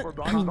 Cardboard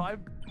box vibe?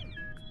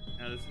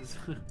 Yeah,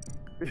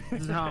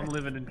 this is how I'm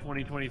living in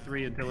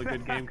 2023 until a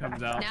good game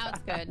comes out. Now it's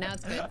good. Now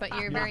it's good. But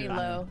you're very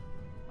low.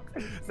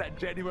 It's that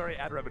January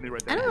ad revenue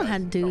right there. I don't know how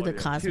to do Oh, the yeah.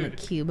 cosmic Dude.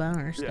 cube. I don't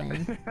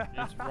understand.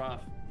 It's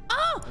rough.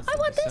 Oh, I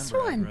want this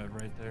one.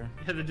 Right there.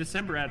 Yeah, the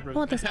December ad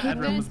want this ad good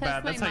run one. was Test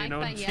bad. my That's how you mic know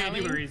by yelling.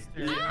 January's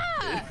terrible.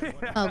 Ah!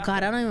 Oh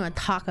god, I don't even want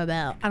to talk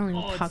about. I don't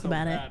even Oh, it's talk so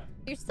about bad.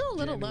 You're still a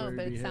little low,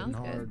 but it sounds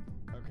good.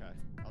 Okay,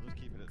 I'll just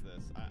keep it at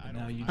this. I Now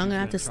don't. you I'm gonna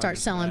have to just start try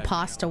selling back.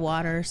 pasta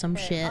water or some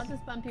Okay, shit. I'll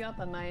just bump you up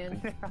on my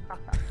end.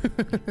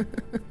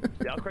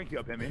 Yeah, I'll crank you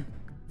up, Himmy.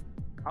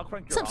 I'll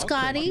crank you What's up, up.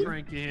 Scotty?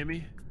 Frank, you hear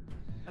me?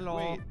 Hello.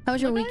 Wait, How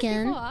was your What are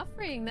weekend? people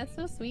offering? That's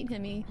so sweet,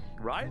 Himmy.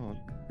 Right? oh,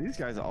 these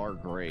guys are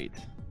great.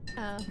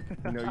 Oh.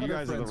 You know, you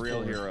guys are the friends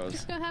real for? heroes.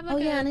 Just go have Oh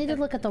like yeah, I need to a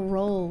look at the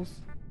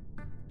rolls.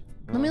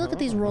 Let me look at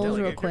these Uh-huh. rolls Yeah, like,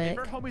 real if quick.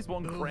 your homies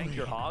won't crank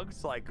your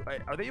hogs, like,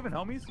 are they even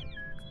homies?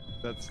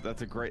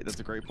 That's a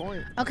great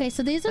point. Okay,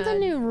 so these are the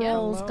new yeah,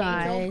 rolls, age-old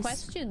guys.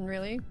 question,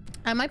 really.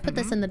 I might put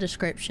this in the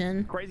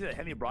description. Crazy that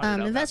Hemi brought it up.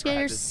 after I had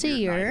Investigator this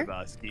weird night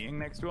Seer. of, skiing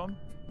next to him.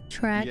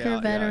 Tracker,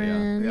 Yeah,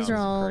 veteran. yeah, These are it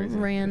was all crazy.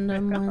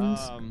 random ones.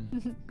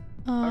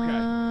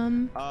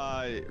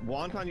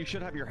 Wonton, you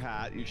should have your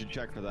hat. You should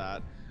check for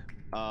that.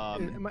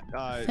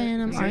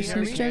 Phantom, Zia had to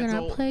Arsonist, Juggernaut,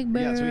 cancel- Plague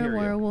Yes, we Bearer, hear you.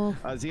 Werewolf.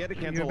 Zia had to You're a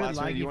cancel bit last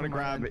minute. laggy You want to from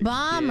my grab end.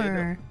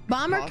 Bomber.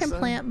 Bomber can Pasta,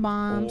 plant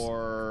bombs.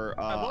 or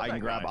love I can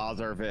that grab guy.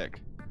 Ozar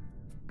Vic.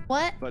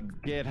 What?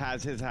 But Gid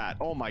has his hat.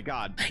 Oh my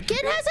god.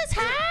 Gid has his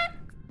hat?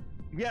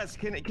 Yes,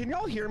 can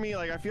y'all hear me?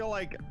 Like I feel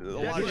like a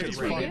lot of Gid shit's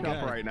can hear fucked you.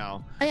 up right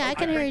now. Oh, yeah, I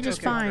can hear you just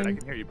Okay, good. I fine.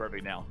 can hear you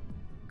perfect now.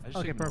 I just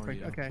Okay, ignore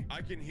perfect. you. Okay.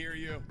 I can hear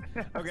you.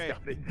 Okay,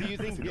 do you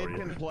think Gid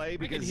can play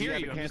because he hear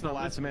had you, to I'm just cancel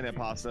not last minute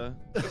Pasta?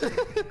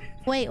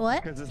 Wait,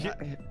 what? Because his hat.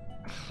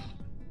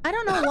 I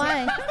don't know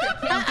why.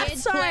 Can I'm Gid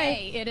sorry.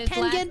 play? It is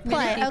Can last Gid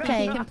play? minute. He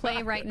Okay. can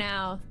play right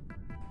now.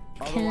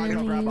 Otherwise,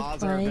 I'll grab he Ozar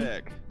play?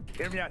 Vic.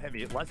 Hear me out,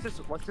 Hemi. Let's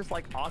just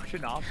like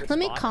auction off this Let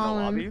me spot in call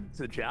the him. lobby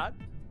to the chat,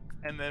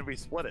 and then we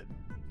split it.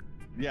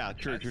 Yeah,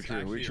 true. That's We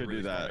actually a should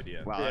really do smart that.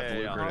 idea. Wow, Yeah, that's yeah,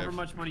 yeah. lucrative. However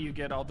much money you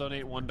get, I'll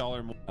donate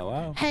 $1 more.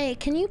 Hello. Hey,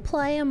 can you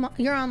play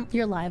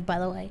you're live, by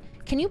the way.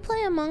 Can you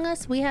play Among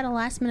Us? We had a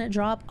last minute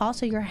drop.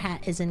 Also, your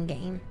hat is in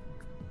game.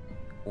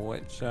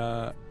 Which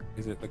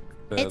is it? The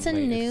It's a latest?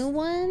 new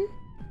one.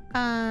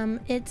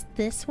 It's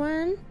this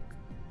one.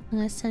 I'm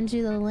gonna send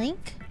you the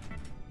link.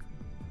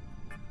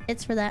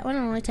 It's for that one.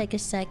 It'll only take a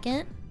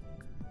second.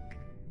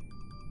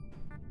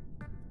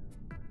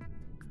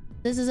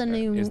 This is a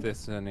new. Is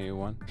this a new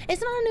one?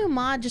 It's not a new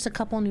mod, just a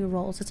couple new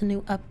roles. It's a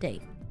new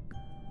update.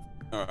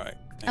 All right.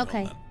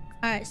 Okay. All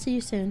right. See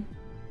you soon.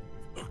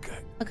 Okay.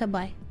 Okay.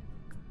 Bye.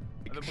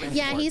 And then please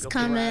Yeah, support he's Guilty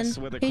coming. Rest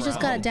with a He's just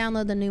gotta crown.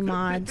 download the new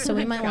mod, so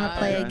we might want to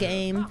play a God.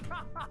 game.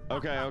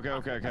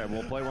 Okay.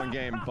 We'll play one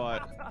game,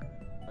 but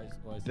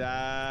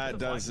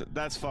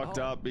that's fucked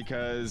up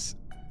because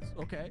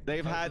Okay.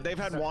 they've had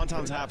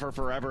Wonton's hat for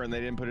forever and they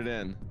didn't put it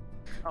in.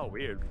 Oh,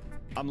 weird.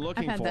 I'm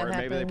looking had for that it.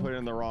 Maybe they happen. put it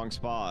in the wrong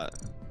spot.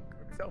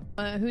 So,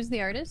 Who's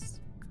the artist?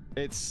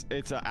 It's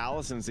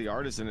Allison's the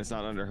artist and it's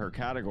not under her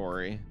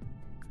category.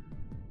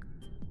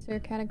 Is there a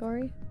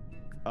category?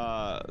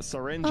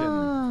 Sarinjan.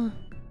 Oh,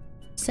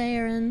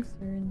 Saren.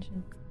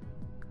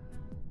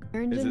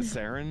 Saringen. Is it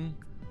Saren?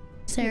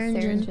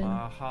 Saringen.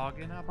 A hog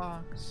in a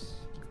box.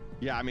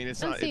 Yeah, I mean it's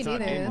Don't not see it's it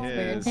not either, in that's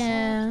weird. his.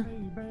 Yeah.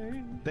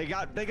 They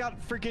got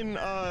freaking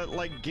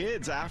like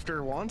Gids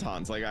after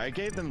Wontons. Like I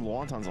gave them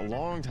Wontons a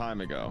long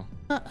time ago.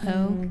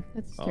 Uh-oh.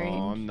 That's Oh, strange.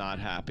 I'm not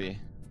happy.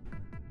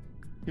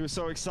 He was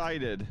so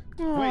excited.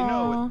 Wait, Aw.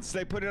 no,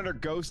 they put it under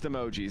ghost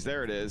emojis.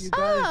 There it is.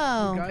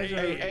 Oh. You guys are,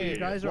 Hey, you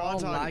guys are all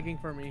Wonton. lagging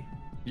for me.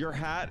 Your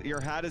hat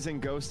is in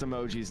ghost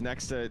emojis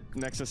next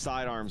to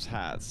sidearms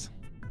hats.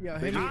 Yeah,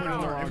 They just put it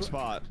in the wrong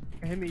spot.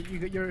 Hemi,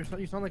 you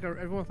sound like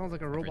everyone sounds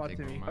like a robot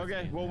to me.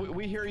 Okay, well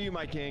we hear you,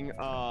 my king.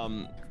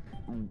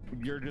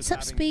 You're just What's up,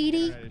 having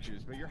Speedy? internet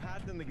issues, but your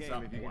hat's in the game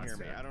if you can hear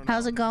me. I don't know.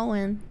 How's it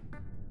going?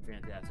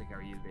 Fantastic. How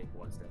are you, Big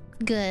Wednesday?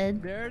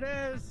 Good. There it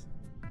is.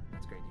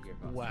 That's great to hear.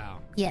 Boss. Wow.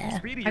 Yeah.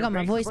 Speedy, I got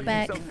your my face is voice looking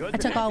back. so good I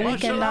took all today.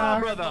 weekend Mashallah,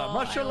 off. brother.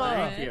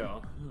 Mashallah.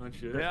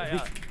 Thank you.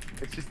 Yeah.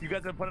 It's just you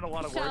guys have put in a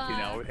lot of work, you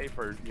know. We'd hate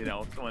for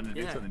someone to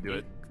do something to do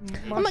it.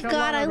 Oh my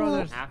God, I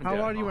love. How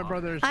are you, my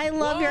brothers? I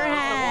love your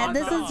hat.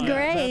 This is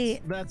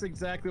great. That's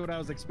exactly what I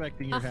was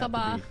expecting your hat to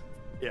Akaba. be.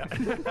 Yeah.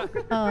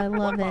 Oh, I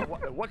love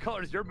it. What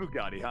color is your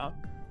Bugatti, huh?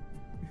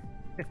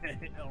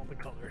 All the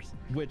colors.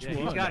 Which Yeah,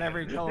 one? he's got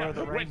every color of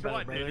the Which rainbow,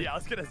 one, brother. dude? Yeah, I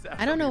was gonna say.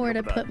 I don't know where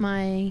to put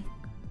my.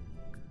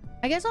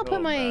 I guess I'll put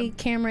Oh, my man.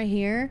 camera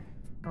here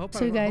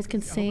so you guys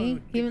can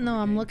see, even though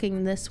I'm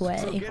looking this So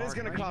way. Get is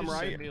gonna come,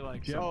 right?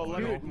 Oh,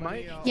 let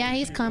me. Yeah,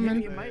 he's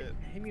coming.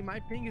 Hemi, my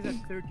ping is at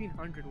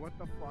 1300. What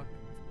the fuck?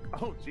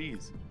 Oh,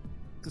 jeez.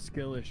 It's a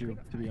skill issue,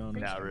 to be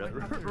honest. Yeah,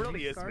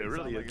 really is. It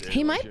really is.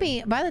 He might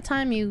be by the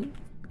time he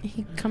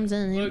comes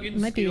in. It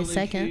might be a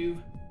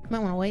second. Might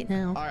want to wait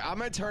now. All right, I'm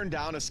gonna turn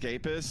down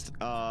escapist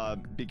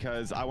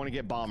because I want to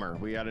get bomber.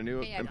 We got a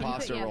new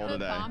imposter roll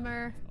today.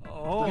 Bomber.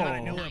 Oh. You got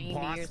a new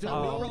imposter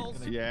roll?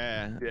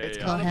 Yeah, it's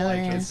yeah. kind Oh, of like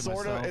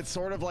hell it's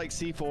sort of like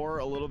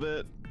C4 a little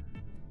bit.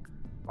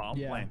 Bomb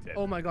Yeah. planted.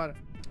 Oh my god.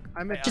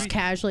 I'm at Just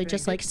casually,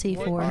 just like Alright,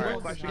 C4.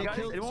 question, It guys.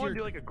 kills Anyone want to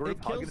your- do like a group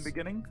it hug in kills- the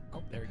beginning?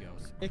 Oh, there he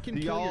goes. It can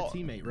Do kill your y'all-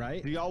 teammate,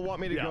 right? Do y'all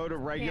want me to Yeah. go to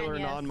regular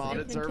Yes, non-modded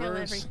it can kill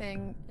servers?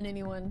 everything and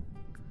anyone.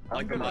 I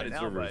like the good right modded now,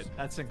 servers. but-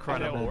 That's Okay,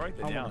 incredible. well, right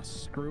then, I yeah. want to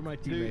screw my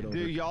Do teammate over.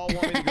 y'all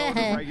want me to go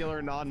to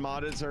regular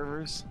non-modded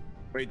servers?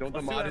 Wait, don't the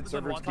Let's see what modded happens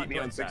servers when keep me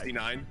on one time goes back.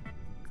 69?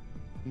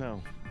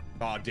 No.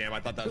 Oh damn, I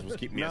thought that was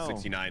keeping me at No.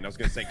 69. I was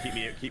gonna say keep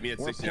me at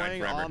We're 69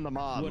 playing forever. on the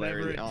mod, Whatever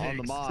Larry. it On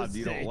the takes mod, to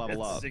you don't stay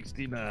level at up.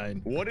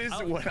 69. What is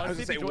I'll- what I I'll was see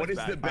gonna if say? he What is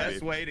joins the back, best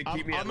maybe. way to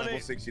keep me at level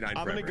 69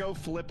 I'm forever? gonna go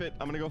flip it.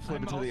 I'm gonna go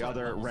flip it to the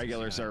other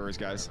regular servers,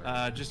 guys.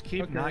 Just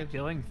keep Okay. not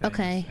killing things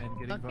Okay. and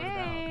getting voted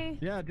out. Okay.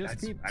 Yeah, just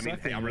That's, keep. I mean,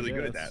 hey, sucking, I'm really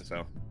good at guess. that.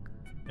 So,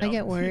 I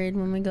get worried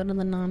when we go to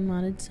the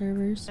non-modded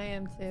servers. I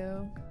am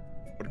too.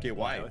 okay,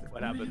 why?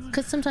 What happens?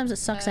 Because sometimes it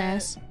sucks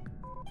ass.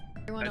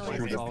 Everyone That's always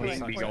true. says The always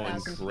ping be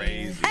 4,000 going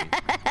crazy.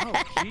 Oh,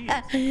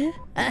 jeez.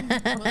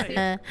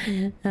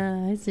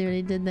 I see what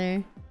he did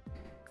there.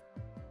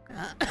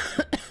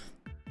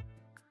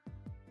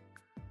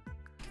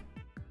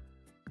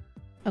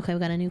 Okay, we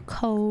got a new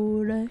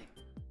code.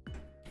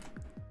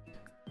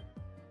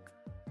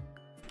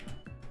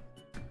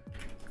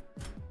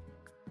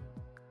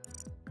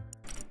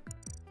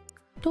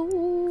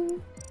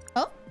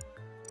 Oh.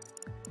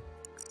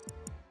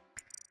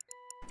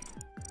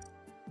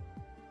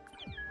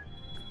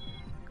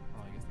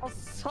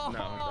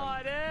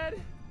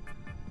 Assaulted.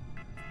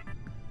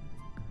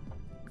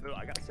 Dude,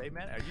 I gotta say,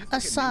 man, are you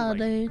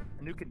Assaulted.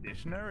 a new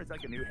conditioner? It's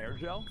like a new hair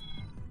gel.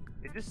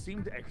 It just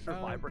seems extra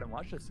vibrant and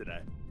luscious today.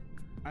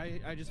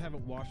 I just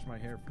haven't washed my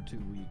hair for 2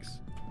 weeks.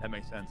 That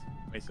makes sense.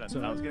 Makes sense.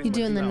 So- I was getting You my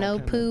doing the smell.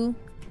 no poo?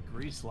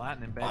 Grease,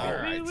 Latin, and All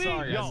right,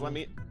 sorry guys. Yo. Let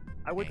me.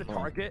 I went to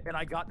Target and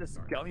I got this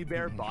gummy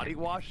bear body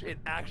wash. It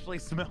actually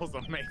smells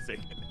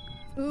amazing.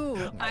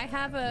 Ooh, I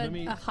have Let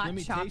me a hot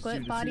taste you to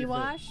chocolate see body if it-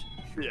 wash,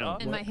 Yeah.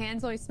 and my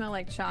hands always smell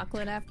like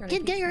chocolate after. and I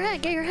Get keep your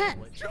hat. smelling Get your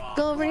hat.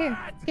 Go over here.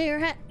 Get your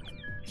hat.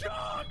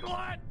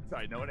 Chocolate.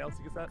 Sorry, no one else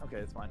gets that. Okay,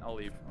 it's fine. I'll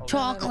leave. I'll leave.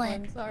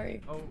 Chocolate.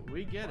 Sorry. Oh,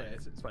 we get it.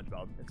 It's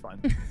SpongeBob. It's fine.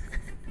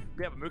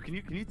 Yeah, but Moo, can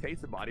you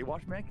taste the body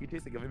wash, man? Can you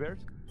taste the gummy bears?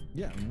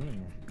 Yeah,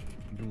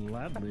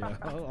 gladly. I'll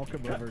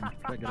come over and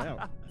check it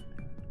out.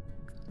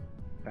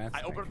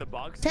 I opened up the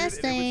box.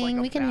 Testing.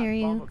 We can hear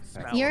you.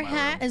 Your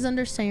hat is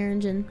under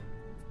Saringen.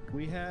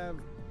 We had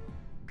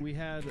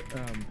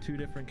 2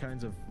 different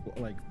kinds of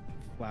like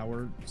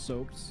flower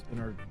soaps in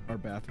our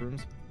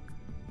bathrooms,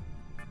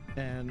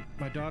 and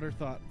my daughter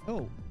thought,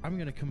 oh, I'm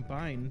gonna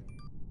combine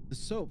the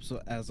soap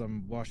so as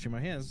I'm washing my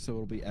hands so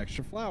it'll be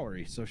extra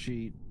flowery. So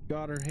she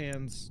got her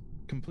hands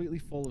completely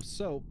full of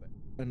soap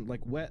and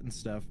like wet and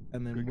stuff,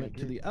 and then went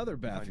to the other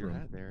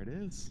bathroom. There it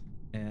is.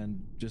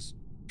 And just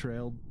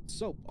trailed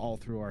soap all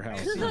through our house.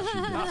 He was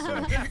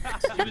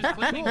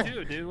cleaning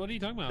too, dude. What are you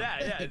talking about?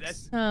 Yeah,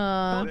 that's.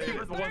 Aw.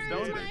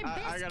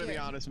 I gotta be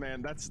honest,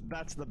 man. That's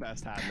the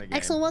best hat in the game.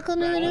 Excellent.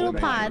 Welcome to the Noodle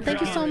Pod. Thank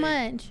you so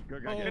much.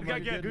 Good guy, Good guy,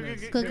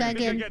 good. Good guy,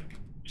 good.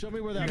 Show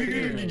me where that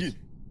is.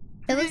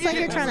 It looks like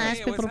you're trying to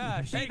ask people to.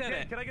 Hey,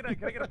 can I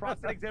get a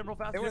prostate exam real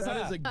fast?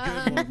 That is a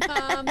good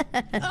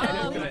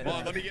one.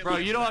 Well, let me get Bro,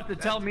 you don't have to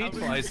tell me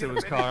twice it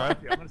was Kara.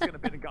 I'm just gonna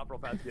bid and cop real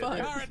fast.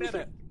 Kara did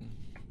it.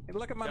 Hey,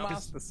 look at my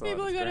master sword.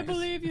 People are gonna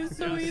believe you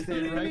so Stay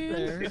easily. right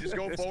there. You just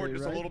go forward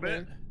just a little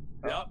bit.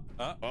 Yep.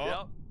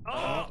 Oh.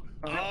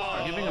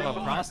 Giving him a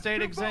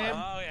prostate exam?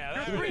 Oh yeah,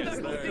 You're there three it is.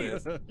 knuckle There it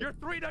is. Steve. You're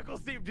 3 knuckle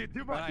Steve, dude.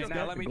 Too much. Alright,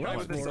 now let me try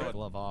with this sword.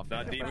 Glove off.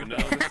 Not deep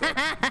enough.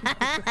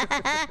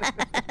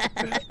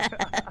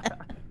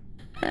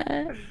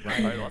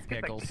 Alright, let's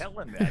get the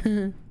killing,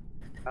 man.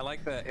 I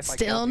like that. If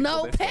Still I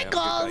no this way, I'm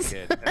pickles. just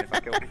like it, and if I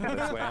kill people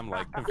this way, I'm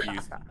like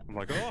confused. I'm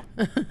like, oh,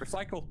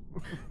 recycle.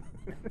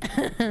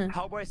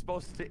 How am I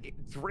supposed to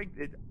drink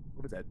it?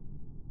 What was that?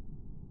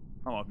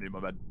 I'm off mute, my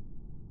bad.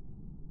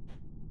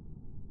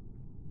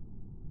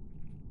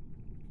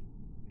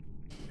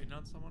 Waiting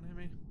on someone,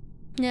 Himmy?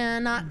 Yeah,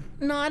 not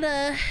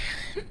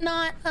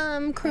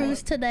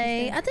Cruz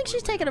today. I think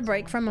she's taking a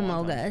break from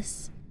Among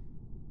Us.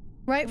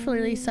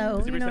 Rightfully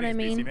so, you know what I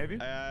mean?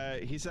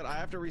 He said, I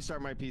have to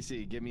restart my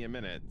PC. Give me a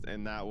minute.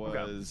 And that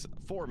was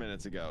 4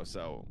 minutes ago.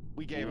 So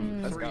we gave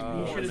him 3 more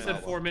You should have minutes.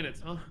 said 4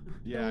 minutes, huh?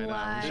 Yeah, I know.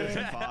 We should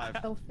have said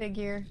 5. Go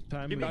figure.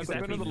 Time Give me to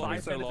exactly be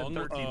 5 so minutes and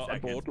long. 13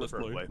 seconds. Bored. Let's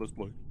play. preferably. Let's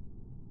play.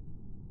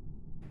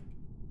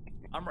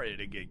 I'm ready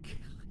to get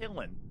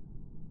killing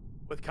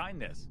with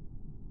kindness.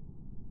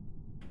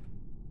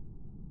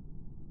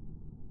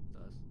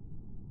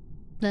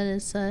 That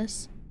is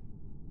sus.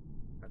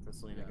 That's a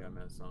Selena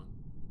Gomez song.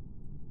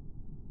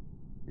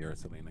 You're a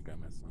Selena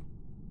Gomez song.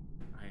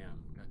 I am.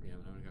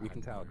 Goddamn, I'm gonna go. We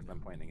can tell because I'm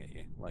pointing at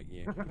you, like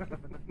you.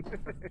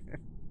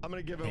 I'm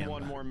gonna give him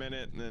 1 more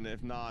minute, and then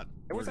if not,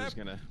 we're just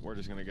gonna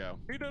go.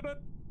 He did it.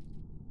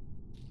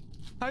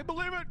 I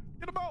believe it.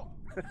 Get him out.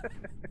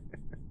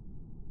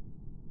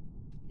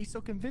 He's so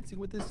convincing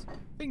with his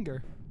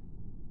finger.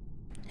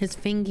 His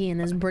fingy and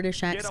his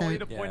British Get only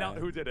accent. to point out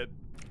who did it.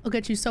 Look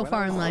at you so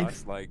far in life.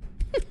 Asked, like,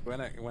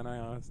 when I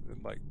asked,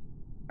 like,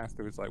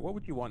 Asta was like, "What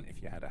would you want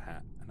if you had a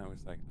hat?" And I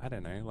was like, "I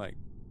don't know, like,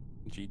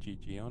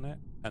 GGG on it."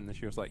 And then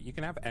she was like, "You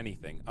can have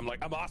anything." I'm like,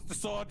 "I'm Asta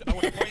Sword. I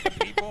want to point at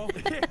people.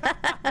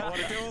 I want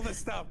to do all this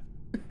stuff."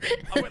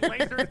 I want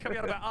lasers coming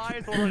out of my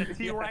eyes. I wanted a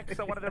T-Rex.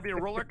 I wanted to be a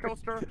roller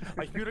coaster,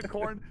 a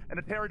unicorn, and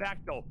a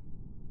pterodactyl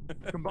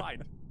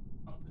combined.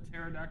 A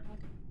pterodactyl?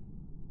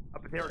 A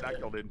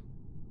pterodactyl, dude.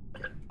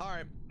 All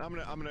right, I'm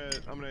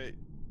gonna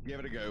give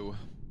it a go.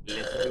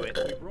 Let's do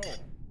it. Roll.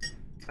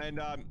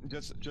 And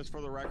just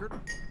for the record,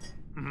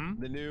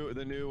 the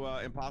new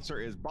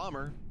imposter is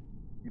Bomber.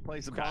 You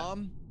place a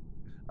bomb.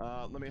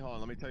 Let me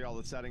tell you all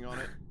the setting on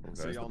it.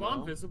 So Is the y'all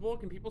bomb know. visible?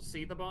 Can people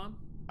see the bomb?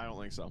 I don't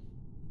think so.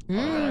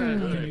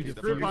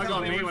 Group hug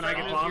on me when I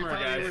get bomber,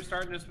 guys. We're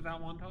starting this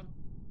without wonton?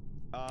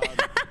 What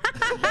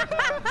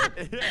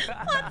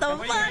the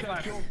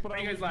fuck? Why are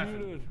you guys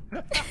laughing?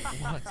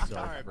 What's so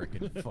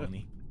freaking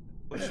funny?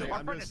 Listen,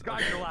 I'm just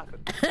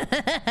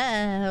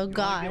Oh Get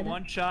god.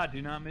 one shot.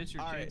 Do not miss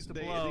your all chance right,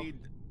 to blow.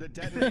 the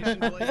detonation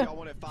delay, y'all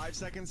want it 5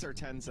 seconds or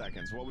 10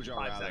 seconds? What would y'all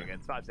 5 rather?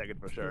 seconds. 5 seconds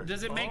for sure.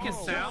 Does it make a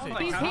sound?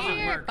 Like, He's how does it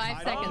here. work?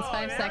 5 seconds.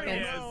 5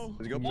 seconds.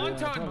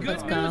 Wonton, good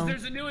Let's news. go.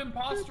 There's a new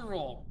imposter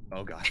role.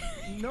 Oh god.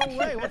 No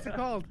way. What's it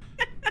called?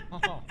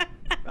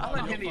 I'll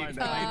let Himmy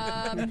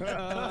explain.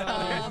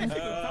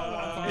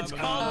 It's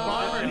called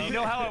Bomber. Do you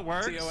know how it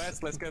works?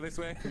 TOS, let's go this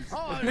way. We're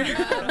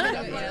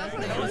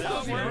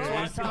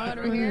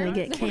gonna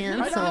get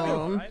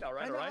canceled. All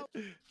right.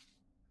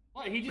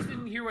 Well, he just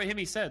didn't hear what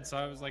Himmy said, so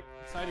I was like,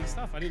 exciting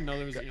stuff. I didn't know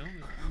there was a,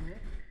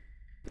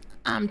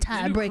 I'm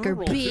There's a new tiebreaker, crew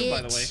role too,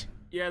 by the way. bitch.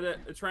 Yeah,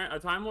 the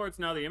Time Lord's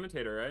now the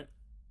imitator, right?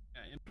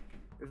 Yeah,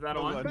 Is that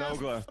on?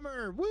 Nogla.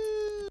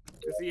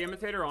 Is the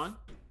imitator on?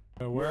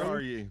 Where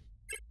are you?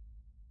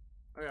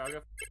 Okay, I'll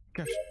go.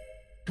 Gosh.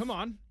 Come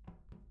on.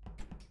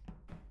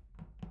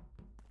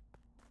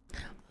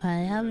 I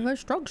have a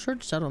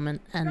structured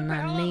settlement and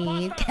I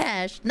need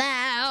cash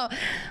now.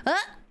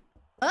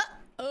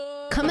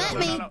 Come at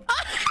me.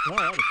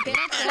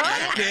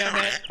 Damn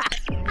it.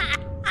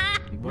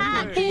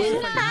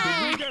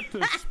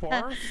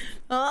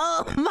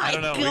 Oh my I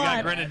don't know. god. We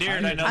got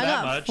Grenadiered. I know I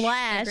that got much.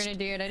 flashed.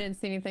 Grenadiered. I didn't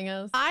see anything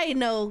else. I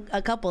know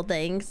a couple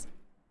things.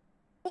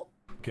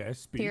 Okay,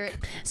 speak. Hear it.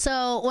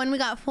 So when we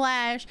got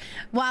flash,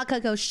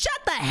 Wildcat goes,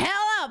 "Shut the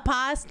hell up,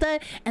 Pasta,"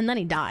 and then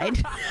he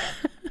died.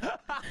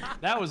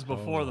 That was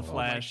before the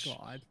flash.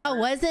 Oh,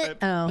 was it?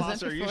 Oh,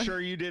 Boss, are you sure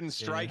you didn't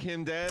strike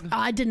him dead?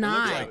 I did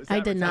not. I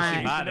did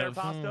not.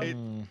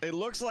 It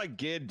looks like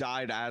Gid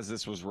died as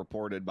this was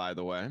reported, by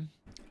the way.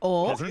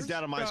 Oh, because he's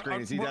down on my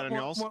screen. Is he down on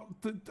yours?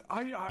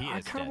 I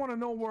kind of want to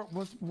know were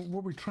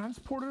we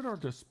transported or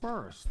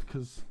dispersed?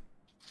 Because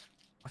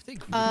I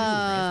think.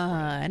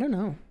 I don't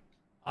know.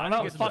 I don't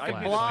know. It's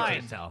fucking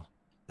blind.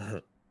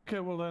 Okay,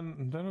 well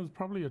then it was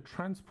probably a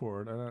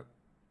transport.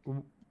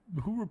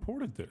 Who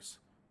reported this?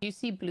 Did you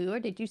see blue or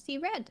did you see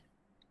red?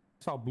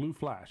 I saw a blue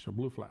flash.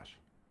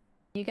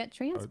 You got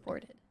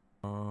transported.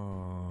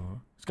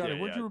 Scotty,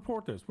 where'd you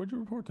report this?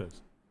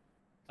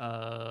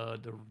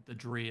 The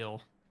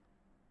drill.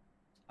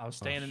 I was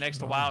standing next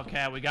to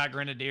Wildcat. We got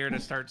Grenadier to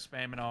start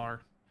spamming R.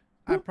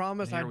 I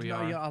promise I Here did we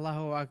not are. yell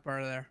Allahu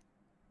Akbar there.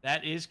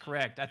 That is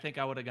correct. I think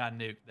I would have got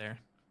nuked there.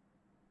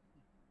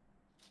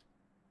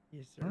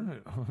 Yes, sir. All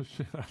right. Oh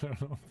shit, I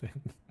don't know.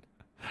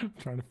 I'm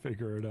trying to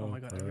figure it out. Oh my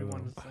god,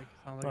 everyone is like,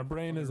 sound my like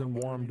brain isn't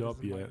warmed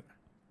up yet.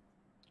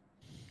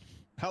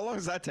 How long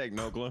does that take,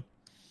 Nogla?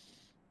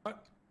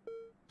 What?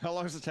 How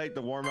long does it take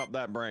to warm up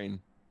that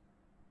brain?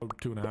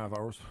 2.5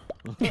 hours.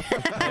 Oh God!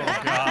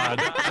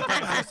 I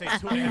was gonna say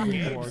 2.5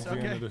 games.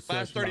 Okay.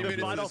 Last 30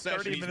 minutes of the session,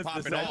 30 he's minutes of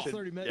popping the off. session.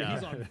 30 minutes, Yeah.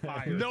 he's on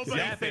fire. Nobody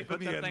Yeah, safe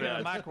put in that the thing in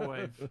the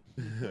microwave.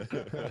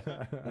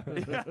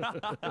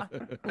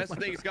 That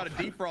thing's got to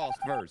defrost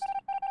first.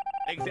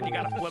 Except you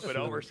gotta flip it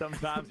over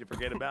sometimes. You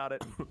forget about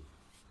it.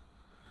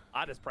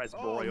 I just press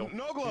broil.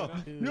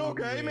 Nogla, you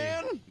okay,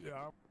 man?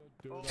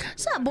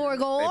 What's up, Hey,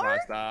 Borgor?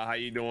 Pasta, how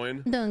you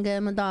doing? Doing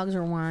good. My dogs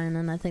are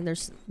whining. I think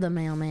there's the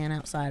mailman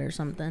outside or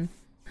something.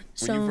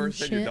 When you first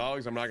said your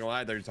dogs, I'm not gonna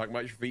lie, they're talking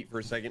about your feet for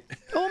a second.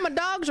 Oh, my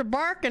dogs are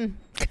barking.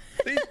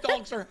 These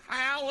dogs are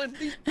howling.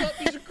 These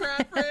puppies are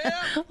crying for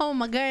help. Oh,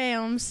 my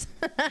gams.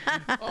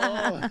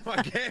 Oh, my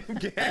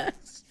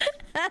gams.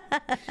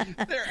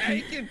 They're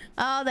aching.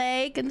 Oh,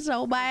 they aching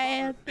so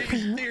bad.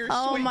 Dear,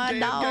 Oh, sweet my damn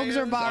dogs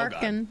are gams.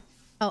 barking.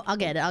 Oh, I'll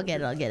get it. I'll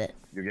get it. I'll get it.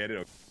 You get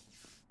it?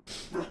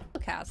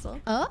 Castle.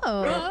 Oh.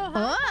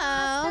 Oh.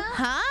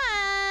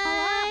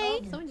 Hi.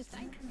 Oh, someone just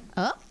died.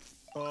 Oh.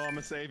 Oh, I'm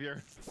a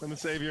savior. I'm a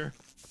savior.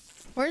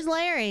 Where's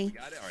Larry?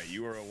 Got it? All right,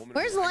 you were a woman.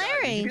 Where's I got it.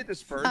 Larry? Did you get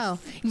dispersed? Oh,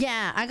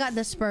 yeah, I got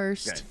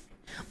dispersed. Okay.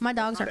 My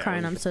dogs are Okay.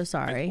 crying. I'm so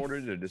sorry.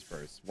 Ordered to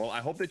disperse. Well, I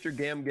hope that your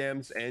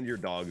gams and your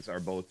dogs are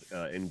both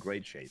in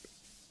great shape.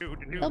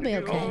 They'll be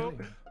okay.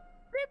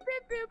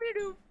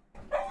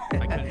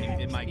 I couldn't even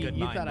in my good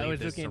You mind thought I leave was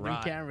this looking to at the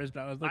ride. cameras, but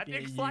I was I looking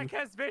think at Slack you.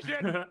 has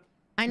vision.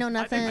 I know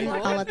nothing.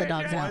 Slack I'll has let the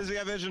dogs vision. Why out. does he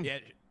have vision? Yeah,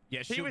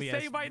 He shoot was me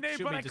saying my name,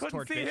 shoot but me I couldn't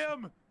torch see fish.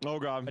 him. Oh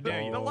god. I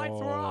dare you. The lights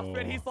were off,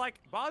 and he's like,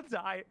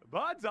 bonsai,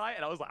 bonsai,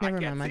 and I was like, Never I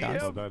can't mind, my see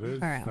dogs. him. That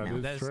is, All right, that now.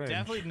 is That's strange.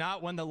 definitely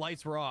not when the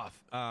lights were off.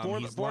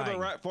 He's For lying.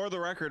 the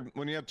record,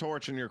 when you have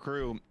torch in your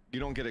crew, you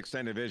don't get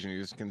extended vision. You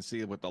just can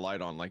see with the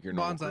light on, like your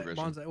normal crew vision.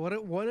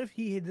 Bonsai. What if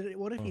he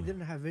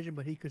didn't have vision,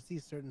 but he could see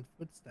certain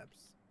footsteps?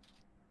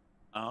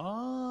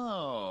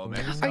 Oh,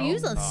 maybe Are you a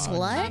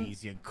slut?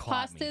 Jeez, you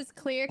caught me. Pasta's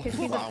clear because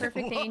he's a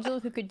perfect angel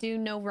who could do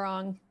no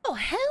wrong. Oh,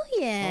 hell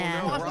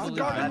yeah. Oh, no,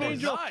 Ross, That is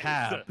angel.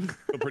 nice.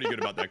 Feel pretty good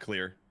about that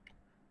clear.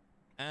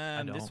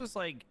 This don't. was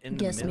like in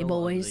Guess the me,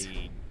 middle boys. of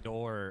the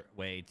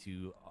doorway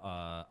to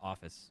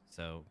office,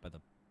 so by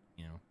the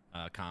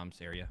comms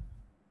area.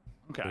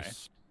 Okay. I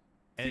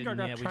think I And, got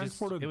yeah, we just-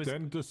 transported it was-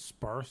 then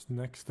dispersed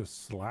next to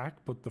Slack,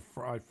 but the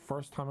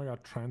first time I got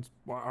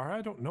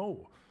I don't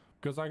know.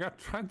 Because I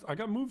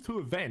got moved to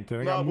event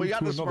and I got No, moved we got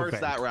to another dispersed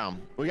event. that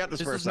round. We got This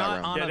dispersed was that not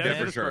round. on Yeah, a there's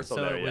event, dispersal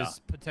so there, it was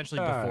potentially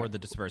Yeah. before the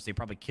disperse. They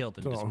probably killed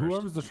the So, dispersed.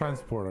 whoever's the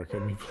transporter,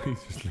 can you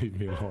please just leave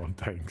me alone?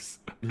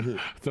 Thanks. I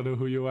don't know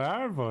who you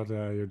are, but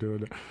you're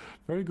doing a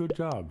very good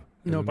job.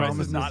 No And problem.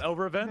 This is not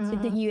over events?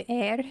 Did you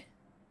air?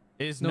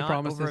 It is No not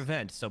promises. over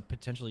event, so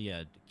potentially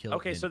kill.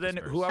 Okay, so then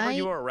disperse. whoever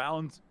you I- were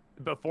around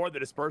before the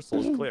dispersal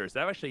is clear. So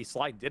actually,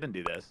 Slack didn't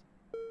do this.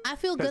 I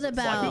feel good Because it's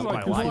like- about I feel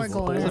like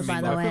this is Borgor,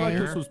 by the I feel like way.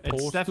 this was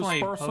It's definitely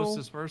post-dispersal.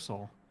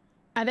 post-dispersal.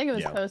 I think it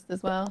was Yeah. post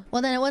as well.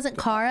 Well, then it wasn't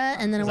Kara,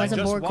 and then it 'Cause I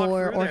wasn't just walked Borgor through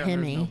or there and there's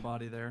Hemi.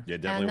 nobody there. Yeah,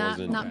 And definitely not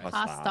wasn't. not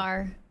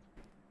Pastar.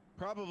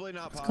 Probably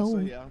not Let's pasta, go.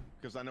 yeah.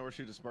 Because I know where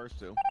she dispersed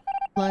to.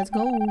 Let's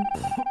go.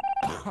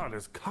 God,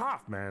 this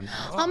cough, man.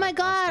 Oh my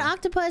god,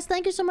 Octopus,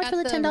 thank you so much At for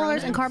the the $10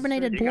 Rona? and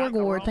carbonated You got the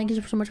Borgor. Rona? Thank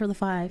you so much for the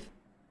 5.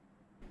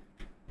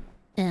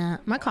 Yeah,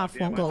 my cough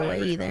yeah, won't my go away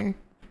favorite either.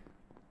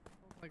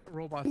 Like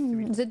robots to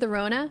me. Is it the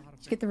Rona? Did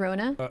you get the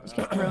Rona? Did you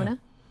get the Rona?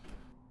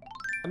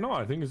 No,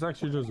 I think it's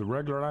actually just a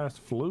regular ass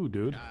flu,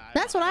 dude.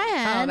 That's what I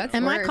had, that's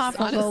and my worse, cough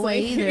won't go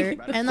away honestly.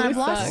 either. And Flu I've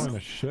lost, sucks. Kind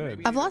of shit.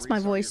 I've lost my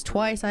voice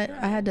twice. I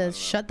had to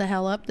shut the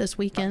hell up this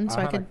weekend so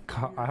I could.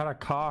 I had a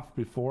cough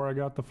before I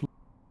got the flu.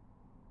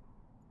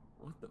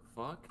 What the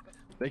fuck?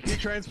 They keep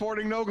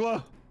transporting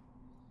Nogla.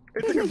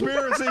 It's a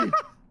conspiracy.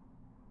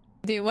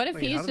 Dude, what if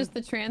Wait, how he's did- just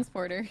the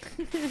transporter?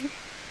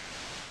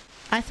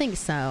 I think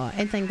so.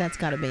 I think that's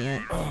got to be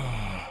it.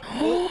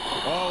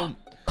 Oh,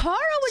 Kara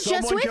was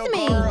just someone with killed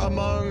me. Kara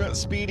among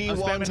Speedy, I'm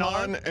spamming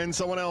Wonton, and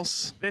someone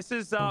else. This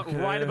is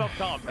right above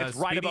comms. It's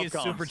right Speedy above is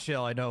comms. super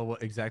chill. I know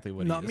exactly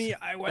what Not it is. me.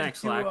 I went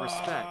Thanks, to Slack.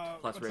 Respect.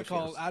 Plus what's it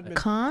called? ratios. Admin.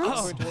 Comms?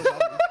 I went towards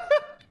admin.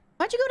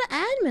 Why'd you go to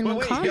admin when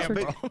wait, comms yeah, were?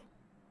 but-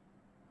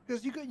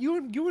 Because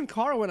you and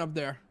Kara went up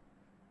there.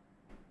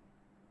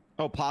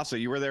 Oh, Pasta,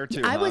 you were there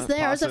too. I was huh?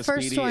 there. I was the Pasta,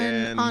 first Speedy, one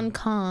and... on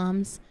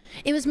comms.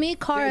 It was me,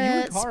 Kara, Yeah,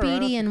 you and Kara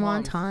Speedy, up and to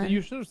comms. Wonton.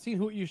 You should have seen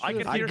who you should I have.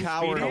 could I hear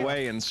cowered Speedy.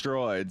 away in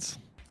steroids.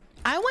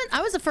 I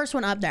was the first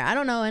one up there. I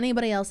don't know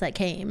anybody else that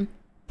came.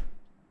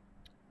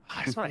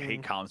 That's why I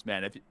hate comms,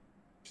 man. If you,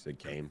 She said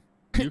came.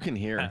 You can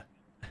hear.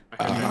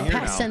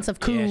 Past sense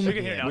of coom. you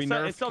can hear now. We So,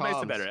 nerfed it still makes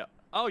it comms. better.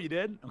 Oh, you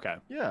did? Okay.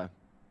 Yeah.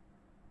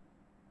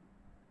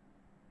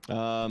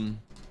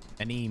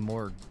 Any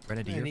more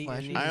grenadier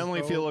flashes? I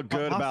only feel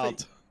good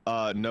Pasta-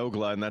 about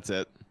Nogla, and that's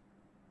it.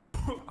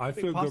 I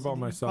feel good about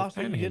myself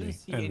Pasta, and you Henny. didn't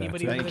see And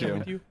anybody that's it. Thank over there you.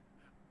 with you.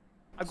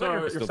 I'm So- glad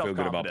you're I still feel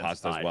good about self-confident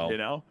Pasta as side, well. You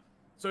know?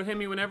 So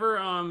Hemi, whenever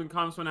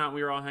comms went out and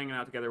we were all hanging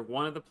out together,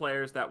 one of the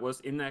players that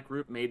was in that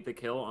group made the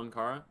kill on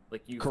Kara.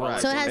 Like you.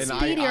 Correct. So it followed has him. and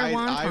Speedy or I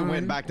Wonton.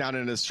 went back down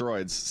into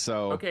steroids,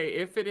 so... Okay,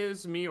 if it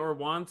is me or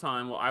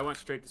Wonton, well, I went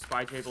straight to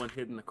spy table and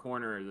hid in the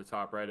corner of the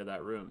top right of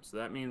that room. So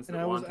that means that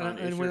And I was, Wonton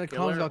and is when your the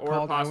killer, comms got or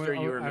called, I Pastor,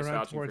 went, you were I ran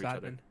misvouching for towards each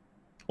other. admin.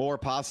 Or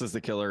Pasta's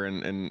the killer,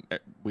 and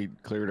we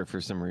cleared her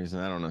for some reason.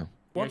 I don't know.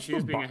 Yeah, she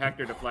is being a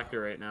Hector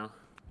deflector right now.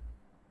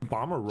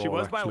 Bomber roll. She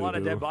was by a lot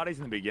of dead bodies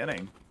in the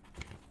beginning.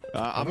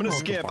 I'm gonna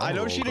skip. I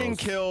know she didn't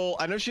kill.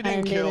 I know she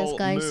didn't kill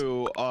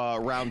Moo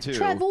round 2.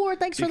 Trevor,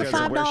 thanks for the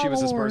 $5. Where she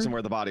was this person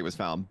where the body was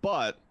found,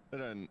 but it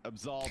didn't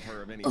absolve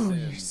her of any Oh,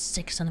 sins. you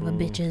sick son of a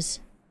bitches.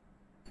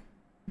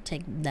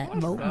 Take that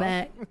vote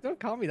back. Don't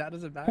call me that.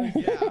 Doesn't matter.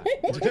 Yeah,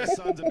 we're just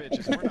sons of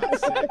bitches. We're not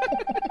sick.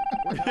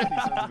 We're healthy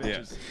sons of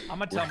bitches. I'm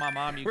gonna tell my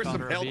mom you We're called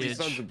some her a healthy bitch.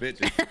 sons of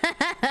bitches.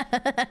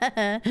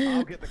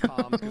 I'll get the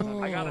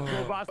comms. I got a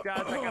toolbox,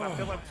 guys. I got a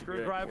Phillips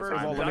screwdriver.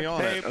 Well, let me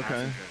on it.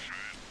 Okay.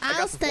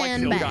 I'll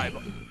stand back.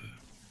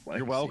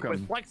 You're welcome.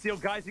 With Flex Seal,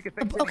 guys, you can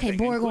fix Okay,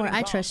 anything, Borgor, including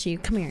I bombs. trust you.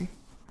 Come here.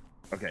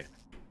 Okay.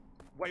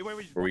 Wait. Where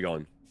are we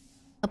going?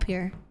 Up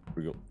here.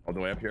 We go all the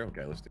way up here.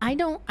 Okay, let's do. I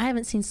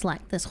haven't seen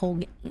Slack this whole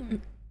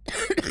game.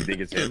 You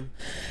think it's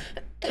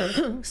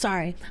him?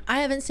 Sorry.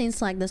 I haven't seen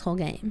Slack this whole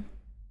game.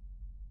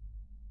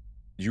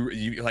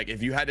 You like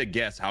if you had to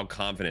guess how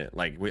confident,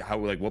 like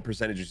what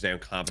percentage you say on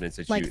confidence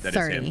that Like you that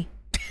 30. is him?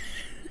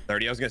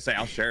 30. I was gonna say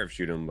I'll sheriff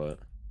shoot him, but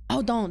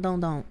Oh, don't.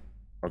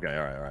 okay,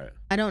 all right.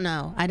 I don't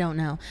know.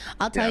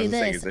 I'll tell you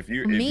this. If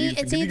you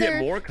get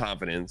more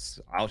confidence,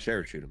 I'll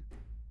sheriff shoot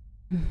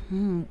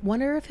him.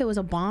 Wonder if it was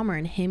a bomber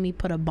and Hemi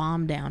put a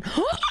bomb down.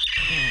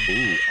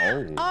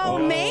 Ooh, Oh,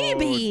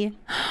 maybe.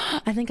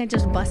 I think I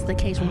just bust the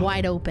case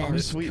wide open.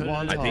 Sweet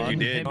one. I think you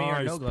did.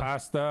 Nice,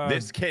 Pasta.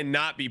 This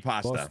cannot be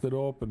Pasta. Busted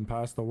open,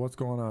 Pasta. What's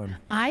going on?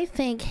 I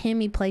think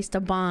Hemi placed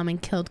a bomb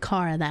and killed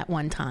Kara that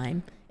one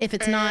time. If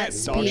it's not Dog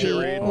shit Speedy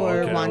raid.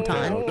 or Okay,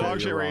 Wonton. okay.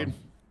 Dog shit raid.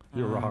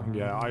 You're wrong.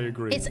 Yeah, I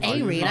agree. It's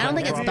a read. I don't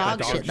think it's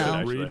dog shit,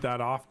 though. Read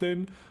that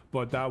often,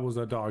 but that was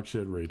a dog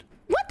shit read.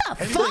 What the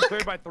He's been fuck?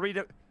 cleared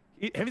by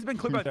He's been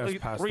cleared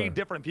by three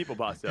different people,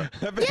 Pasta.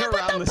 I've been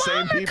around the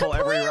same people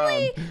every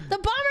round. The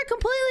bomber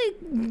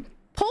completely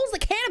pulls the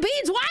can of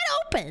beans wide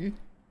open.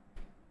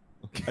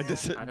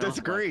 I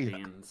disagree.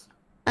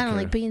 I don't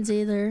like beans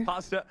either.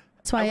 Pasta.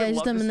 That's why I would use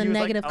love them to in the see you as,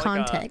 negative like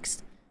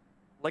context.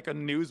 Like a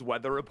news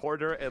weather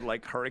reporter and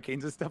like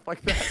hurricanes and stuff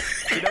like that.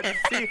 You know, to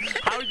see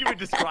how you would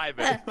describe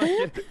it.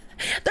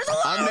 There's a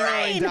lot I'm of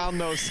narrowing rain. down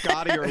those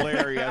Scotty or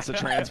Larry as a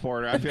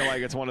transporter. I feel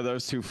like it's one of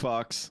those two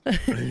fucks.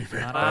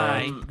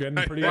 Getting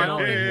pretty I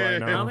don't, annoying right I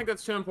now. don't think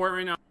that's too important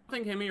right now. I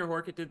don't think Hemi or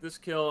Horkit did this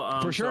kill.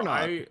 For sure so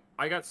not.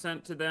 I got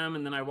sent to them,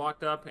 and then I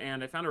walked up,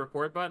 and I found a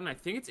report button. I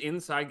think it's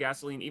inside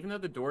gasoline. Even though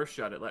the door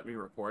shut, it let me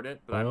report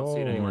it, but I don't see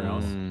it anywhere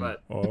else.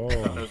 But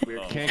that was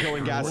weird. Can't go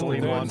in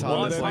gasoline one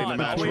time. This late in the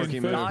match rookie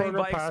move.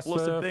 Pasta,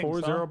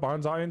 4-0,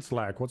 Bonsai, and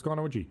Slack. What's going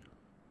on with G?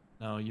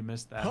 No, you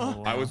missed that.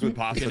 Whole, I was with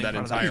Pasta beginning that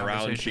part of the entire round.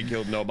 conversation. She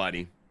killed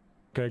nobody.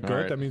 Okay, good. All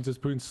right. That means it's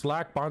between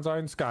Slack, Bonsai,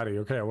 and Scotty.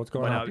 Okay, what's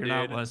going on? You're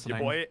not listening.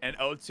 Your boy and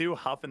O2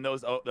 huffing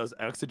those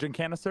oxygen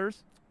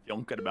canisters.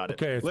 Feeling good about it.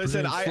 Okay, it's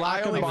Listen, between I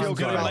Slack only and feel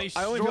good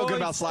Bonsai.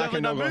 about Slack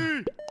and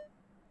Nova.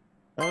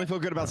 I only feel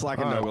good about Slack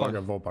and Alright, Nova.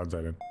 fucking vote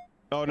Bonsai then.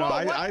 Oh no,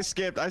 I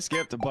skipped,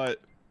 but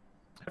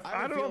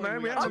I don't know,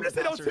 man. We have I'm just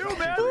in O2,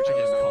 man.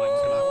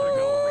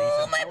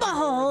 Oh, my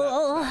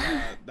ball.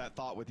 That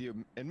thought with you,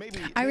 and maybe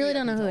I really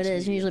don't know who it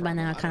is. Usually by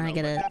now I kind of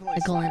get a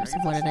glimpse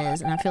of what it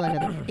is, and I feel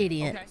like an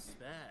idiot.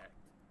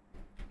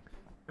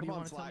 Come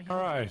on, Slack. All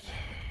right.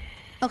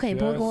 Okay,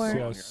 Borgor.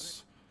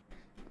 Yes.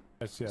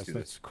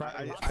 Let's crack.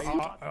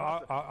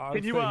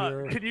 Can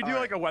you do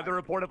like a weather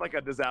report of like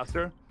a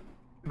disaster,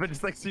 but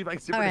just like see like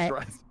super All right.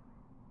 distressed?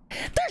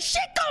 There's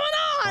shit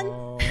going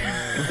on.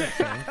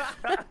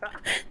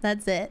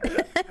 That's it.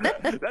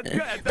 That's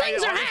good.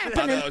 Things are I thought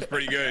happening. that was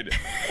pretty good.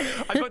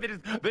 I thought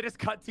they just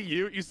cut to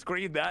you. You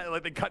scream that, and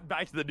like they cut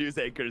back to the news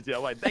anchors. You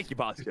know, like thank you,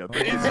 Bosco.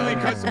 It instantly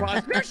cuts to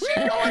Pasta. There's shit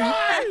going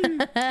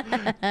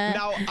on.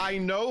 Now I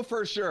know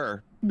for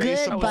sure,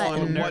 based Good upon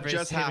button. what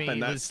just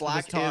happened, that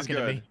Slack is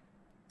good.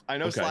 I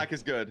know Okay. Slack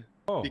is good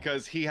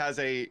because he has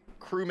a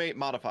crewmate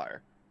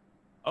modifier.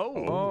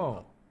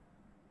 Oh.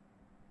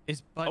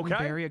 Is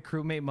Buttonberry a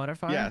crewmate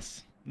modifier?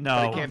 Yes. No.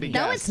 But it can't be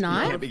No, guessed. it's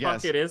not. It can't be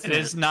guessed. It is. It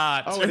is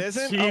not. Oh, it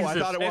isn't? Oh, I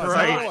thought it was. It's I thought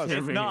right. it was.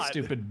 It's not.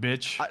 Stupid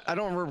bitch. I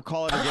don't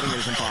recall it getting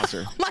his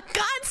imposter. Oh my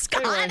God,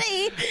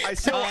 Scotty. I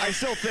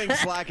still think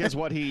Slack is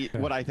what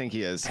I think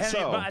he is. Henny,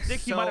 So but I think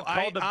he might have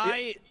called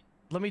the.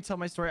 Let me tell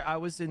my story. I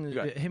was in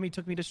him. He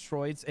took me to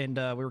Stroids, and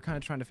we were kind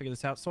of trying to figure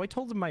this out. So I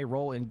told him my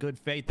role in good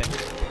faith. That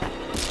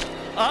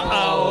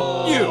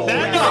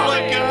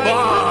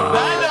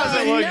That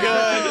doesn't look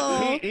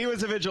good. he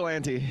was a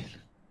vigilante.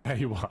 Yeah,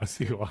 he was.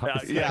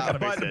 Yeah,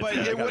 but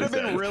it would have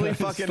been really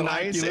fucking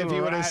nice if he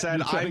would have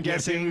said, "I'm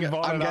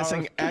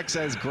guessing X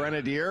as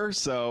Grenadier."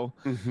 So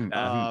he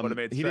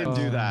didn't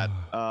do that.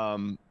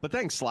 But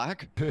thanks,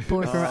 Slack.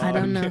 Borgor, I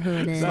don't know who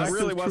it is. That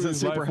really wasn't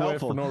super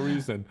helpful. For no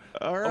reason.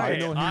 All right.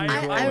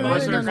 I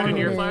Was really there don't know who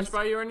Grenadier it flash is.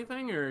 by you or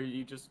anything, or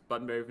you just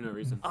button buried for no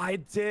reason? I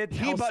did.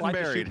 He button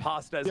buried.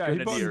 Pasta as Yeah, he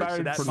Grenadier, button so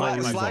buried that's for no why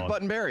reason. Slack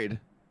button buried.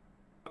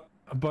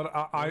 But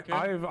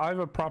I have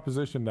a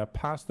proposition that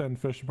Pasta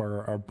and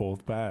Fishburger are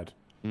both bad.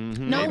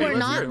 No, we're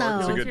not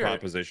That's a though. good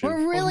proposition.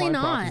 We're really my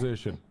not.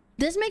 Proposition.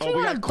 This makes me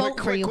we want to got vote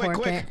for you,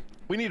 Horkit.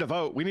 We need a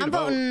vote. We need I'm a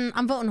vote. voting.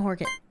 I'm voting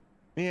Horkit.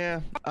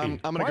 Yeah, I'm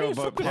gonna go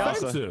vote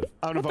Pasta.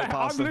 I'm gonna vote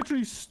Pasta. I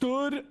literally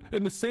stood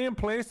in the same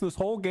place this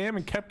whole game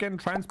and kept getting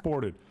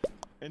transported.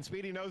 And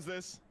Speedy knows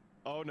this.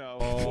 Oh no.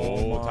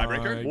 Oh,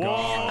 tiebreaker? Whoa,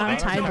 I'm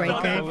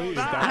tiebreaker.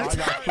 I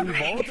got 3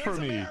 votes for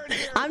me.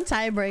 I'm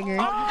tiebreaker.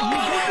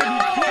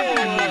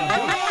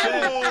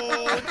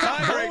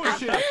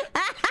 Tiebreaker.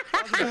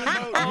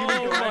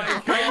 Oh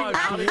my god.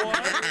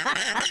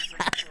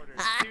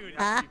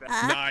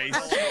 Nice.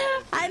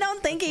 I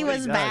don't think he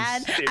was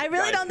bad. I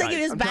really don't think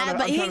he was bad,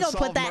 but he ain't gonna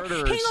put that. He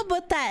ain't gonna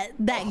put that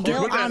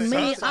guilt on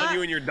me. On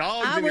you and your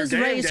dogs I and your was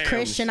raised gams.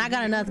 Christian. I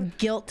got enough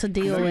guilt to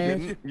deal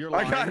with.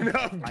 I got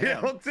enough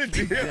guilt to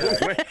deal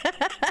with.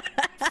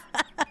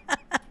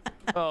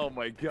 Oh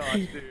my gosh,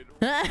 dude.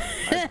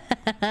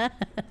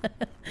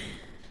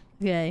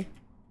 Okay.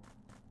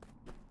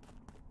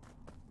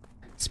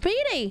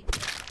 Speedy!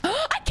 I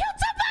killed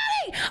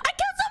somebody!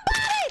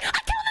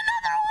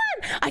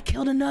 I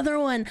killed another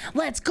one!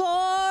 Let's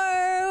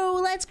go!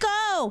 Let's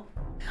go!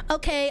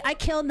 Okay, I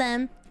killed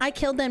them. I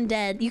killed them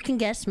dead. You can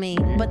guess me,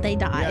 but they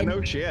died. Yeah,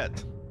 no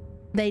shit.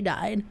 They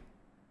died.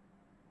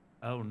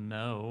 Oh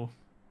no.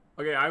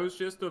 Okay, I was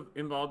just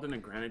involved in a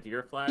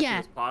Grenadier flash. Yeah. It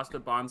was Pasta,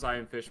 Bonsai,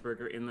 and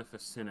Fishburger in the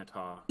vicinity.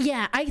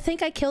 Yeah, I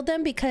think I killed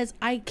them because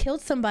I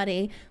killed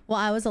somebody while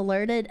I was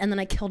alerted, and then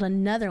I killed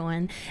another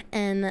one,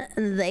 and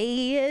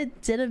they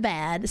did a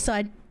bad. So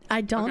I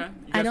don't Okay.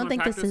 I don't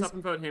think this is. Up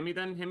and vote Himmy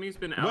then. Himmy's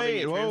been outing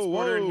Wait, a whoa,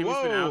 transporter, and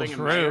Himmy's been outing a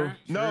mayor.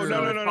 No, So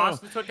no, if no.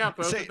 Pasta took out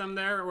both of them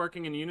there,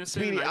 working in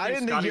unison. Speedy, I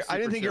didn't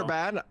think you're chill.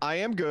 bad. I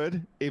am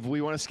good. If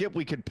we want to skip,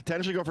 we could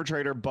potentially go for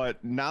Traitor,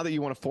 but now that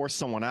you want to force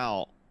someone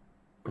out,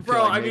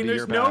 Bro, I mean,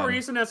 there's no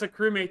reason as a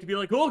crewmate to be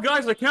like, oh,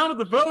 guys, I counted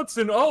the votes,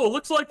 and oh, it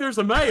looks like there's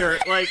a mayor.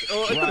 Like,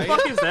 oh, what the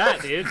fuck is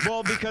that, dude?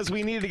 Well, because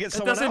we needed to get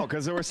someone out,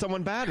 because there was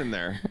someone bad in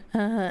there.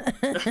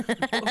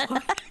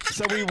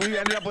 So we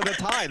ended up with a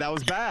tie. That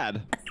was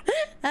bad.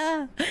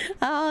 Oh,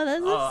 this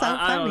is so funny.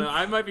 I don't know.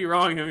 I might be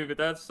wrong, Himmy, but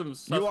that's some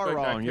suspect You are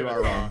wrong. activity. You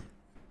are wrong.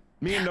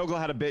 Me and Nogla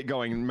had a bit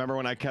going. Remember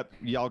when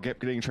y'all kept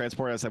getting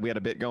transported? I said we had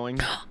a bit going.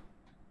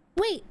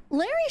 Wait,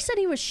 Larry said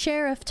he was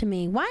sheriff to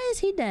me. Why is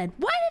he dead?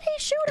 Why did he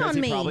shoot on He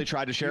me? probably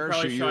tried to sheriff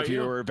shoot you if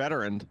you were a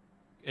veteran.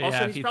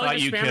 Also, he's probably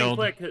just spamming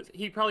click.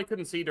 He probably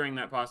couldn't see during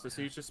that pasta,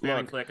 so he's just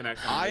spamming click and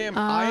accidentally.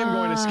 I am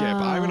going to skip.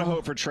 I'm going to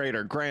vote for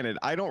Traitor. Granted,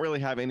 I don't really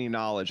have any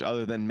knowledge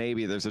other than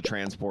maybe there's a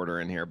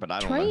transporter in here, but I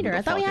don't know who Traitor. the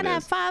I thought we fuck had it to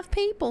have is. 5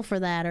 people for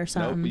that or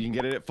something. Nope, you can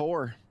get it at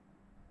 4.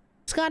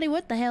 Scotty,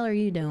 what the hell are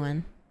you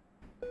doing?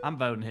 I'm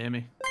voting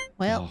Himmy.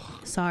 Well,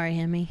 sorry,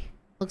 Himmy.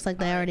 Looks like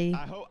they already.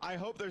 I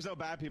hope there's no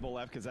bad people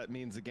left because that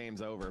means the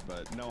game's over.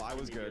 But no, I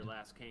was good.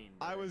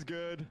 I was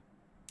good.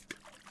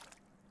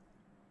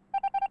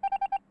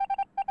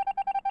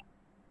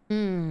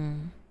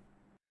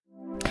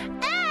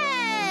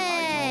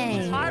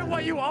 Hey! I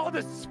want you all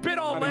to spit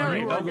on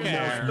Larry. That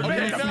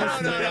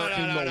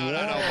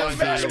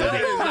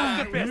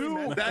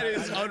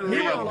is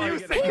unreal.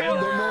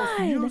 The most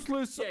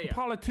useless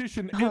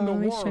politician in the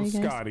world,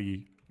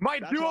 Scotty. My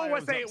duel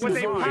was a passive.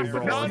 No. I was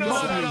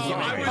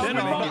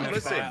wrong.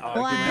 Listen.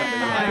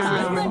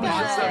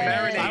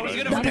 Larry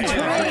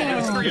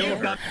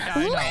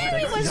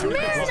was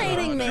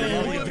marinating me.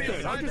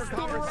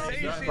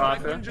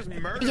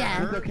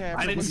 Yeah.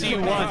 I didn't see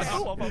you once. I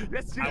was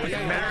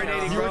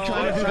marinating. You were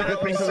trying to do the good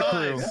thing for the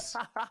crew.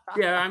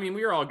 Yeah, I mean,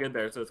 we were all good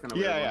there, so it's kind of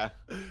Yeah.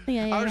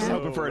 I was just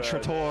hoping for a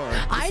Traitor.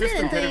 I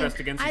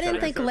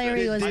didn't think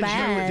Larry was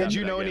bad. Did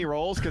you know any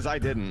roles? Because I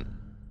didn't.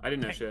 I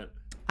didn't know shit.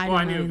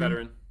 I knew a know.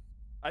 veteran.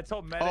 I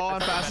told Medic. Oh,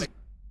 I'm fast.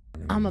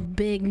 I'm a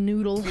big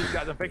noodle. You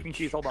guys are faking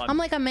cheese. Hold on. I'm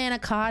like a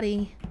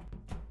manicotti.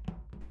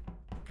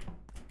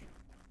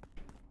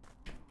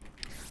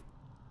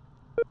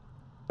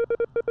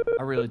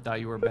 I really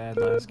thought you were bad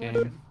last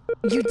game.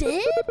 You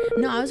did?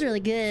 No, I was really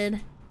good.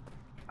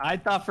 I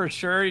thought for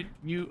sure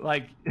you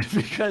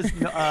because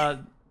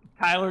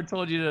Tyler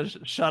told you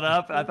to shut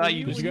up. I thought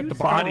you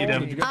bodied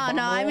him. Oh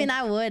no, I mean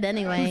I would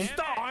anyway.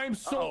 Stop! I'm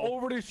so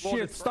over this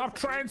shit. Stop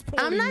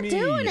transporting I'm not me.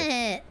 doing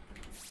it.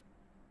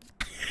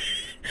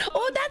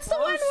 Oh, that's the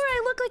one where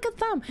I look like a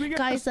thumb.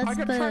 Guys, that's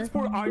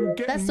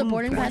the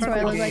boarding pass where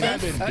I look like a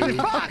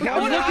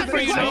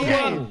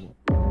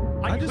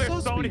I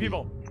cleared so many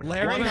people.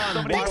 Larry,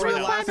 thanks for the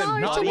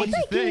 $5.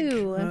 Thank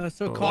you.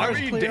 Why were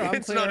you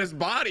dancing on his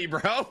body,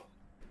 bro?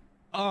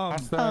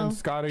 Pasta and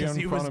Scotty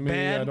in front of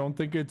me. I don't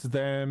think it's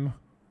them.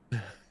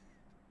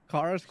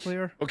 Kara's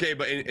clear. Okay,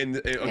 but in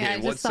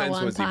what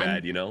sense was he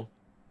bad? You know.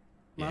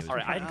 All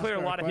right, I cleared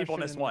a lot of people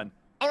in this one.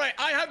 All right,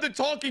 I have the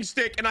talking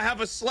stick and I have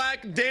a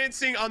Slack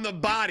dancing on the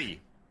body.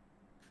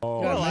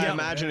 Oh, well, I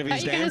imagine if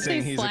he's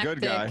dancing, he's a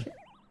good guy.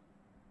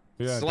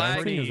 Yeah,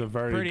 dancing is a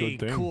very good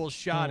thing. Cool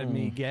shot at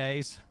me,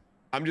 guys.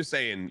 I'm just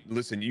saying.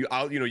 Listen, you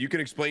can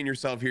explain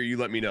yourself here. You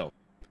let me know.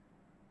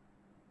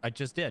 I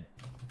just did.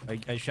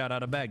 I shot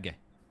out a bad guy.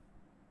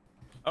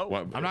 Oh,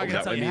 I'm not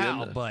gonna tell you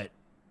how, but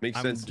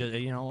makes sense. Just,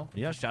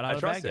 shot out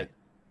a bad guy.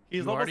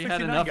 He's you already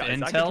had enough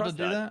intel to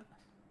do that.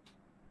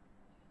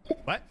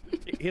 What?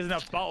 He has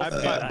enough balls.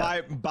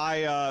 By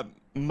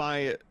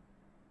my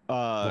Go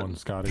on,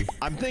 Scotty.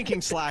 I'm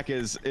thinking Slack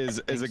is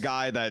a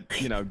guy that,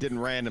 you know, didn't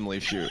randomly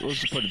shoot. Let's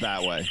just put it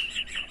that way.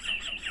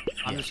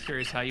 I'm just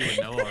curious how you would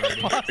know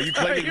already. Are you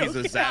claiming he's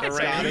a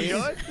Zatarang?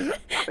 I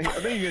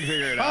think you can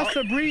figure it out.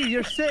 Pastor Bree,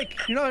 you're sick.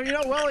 You're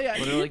not well yet.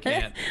 Literally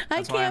can't.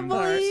 I can't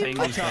believe.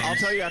 I'll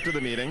tell you after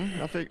the meeting.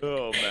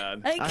 Oh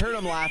man. I heard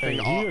him laughing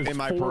in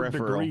my 4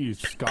 peripheral. degrees,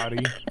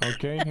 Scotty.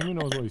 Okay, who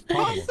knows what he's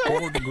talking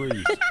about? 4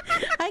 degrees.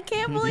 I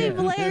can't believe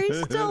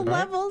Larry's still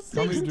level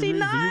How many degrees do you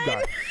 69.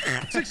 got?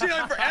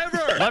 69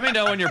 forever. Let me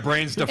know when your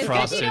brain's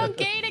defrosted. You don't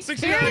gain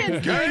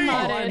experience being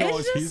modded.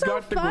 It's just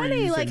so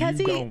funny. Like, has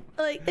he?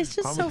 Like, it's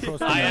just so funny.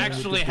 I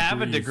actually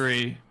have a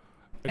degree.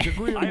 A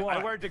degree in what?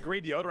 I wear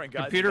degree deodorant,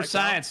 guys. Computer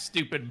science,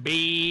 stupid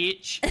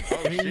bitch.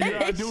 Oh,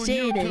 yeah, doing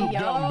YouTube,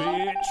 dumb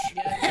bitch.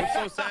 What's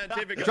so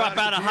scientific? Drop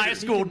out of high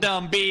school,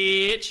 dumb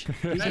bitch.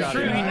 That's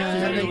true.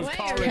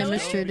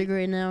 Chemistry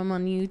degree. Now I'm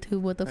on YouTube.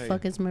 What the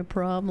fuck is my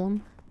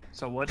problem?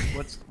 So what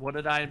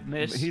did I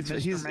miss?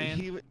 Mr.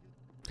 Man?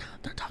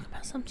 They're talking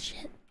about some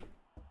shit.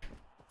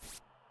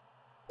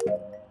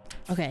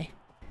 Okay.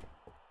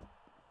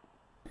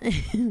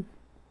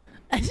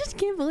 I just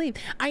can't believe.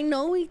 I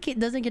know he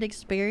doesn't get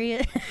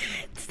experience.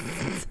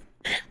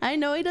 I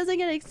know he doesn't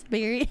get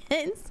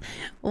experience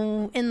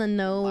in the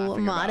no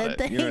modded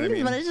things, you know what I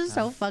mean? But it's just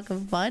so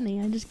fucking funny.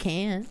 I just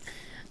can't.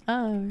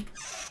 I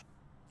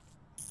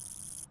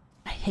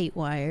hate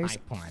wires.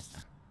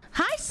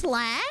 Hi,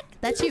 Slack.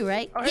 That's you,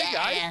 right? Oh, hey,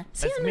 yeah. guys.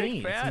 See, I'm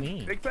Big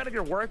fan. Big fan of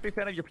your work. Big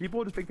fan of your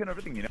people. Just big fan of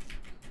everything, you know.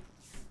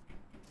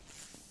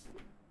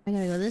 I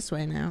gotta go this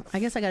way now. I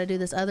guess I gotta do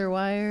this other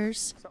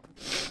wires.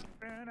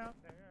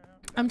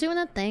 I'm doing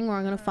a thing where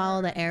I'm gonna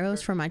follow the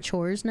arrows for my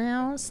chores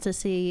now to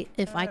see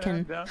if I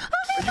can. Are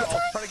you also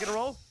trying to get a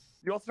roll?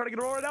 You also trying to get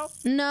a roll right now?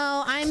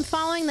 No, I'm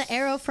following the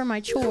arrow for my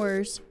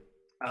chores.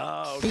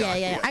 Oh.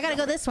 Yeah. I gotta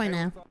go this way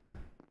now.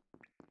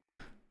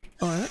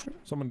 Or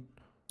someone.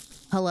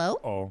 Hello?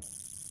 Oh.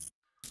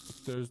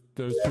 There's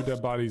 2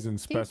 dead bodies in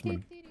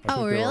specimen.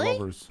 Oh, really?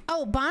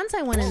 Oh,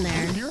 Bonsai went in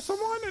there. You hear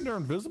someone and they're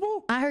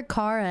invisible? I heard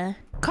Kara.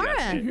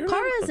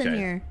 Kara's in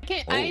here.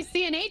 Okay, I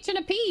see an H and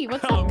a P.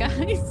 What's up,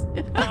 guys?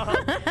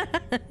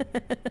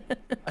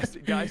 I see,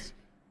 guys.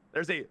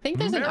 There's a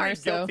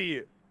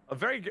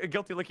very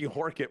guilty looking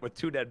Horkit with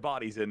 2 dead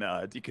bodies in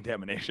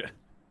decontamination.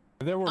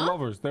 They were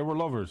lovers. They were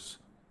lovers.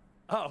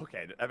 Oh,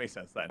 okay, that makes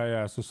sense then.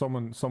 Yeah, so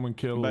someone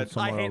killed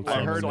someone else.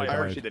 I heard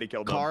that he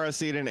killed them. Kara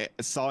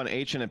saw an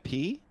H and a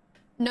P?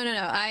 No.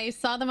 I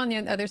saw them on the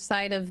other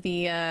side of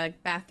the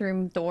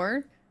bathroom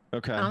door.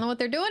 Okay. I don't know what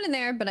they're doing in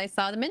there, but I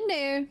saw them in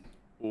there.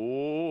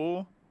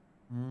 Ooh.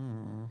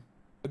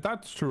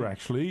 That's true,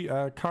 actually.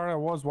 Kara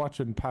was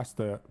watching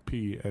Pasta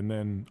P, and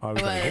then I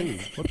was like,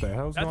 hey, what the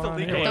hell's going on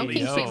here? Don't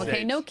kink shame,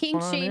 okay? No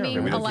kink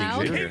shaming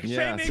allowed.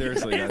 Yeah,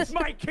 seriously, guys. It's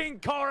my king,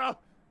 Kara.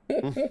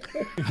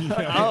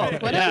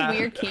 What a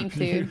weird kink,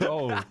 dude.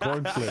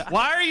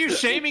 Why are you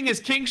shaming his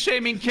king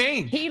shaming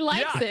king? He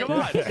likes it.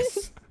 Come on.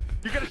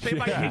 You're gonna shave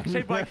my king,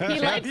 shave my king.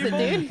 He likes it,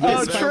 dude.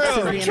 Oh,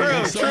 true.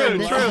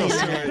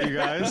 You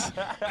guys.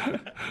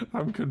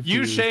 I'm confused.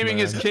 You shaming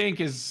man. his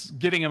kink is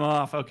getting him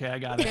off. Okay, I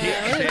got it.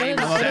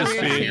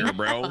 Here,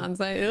 bro.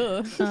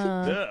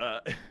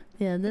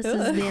 Yeah, this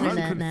is the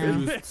internet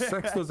now.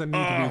 Sex doesn't need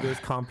to be this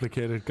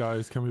complicated,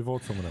 guys. Can we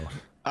vote someone out?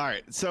 All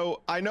right,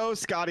 so I know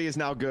Scotty is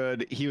now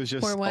good. He was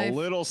just a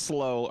little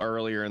slow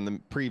earlier in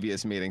the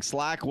previous meeting.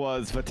 Slack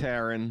was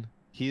Veteran.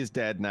 He is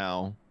dead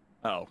now.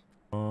 Oh.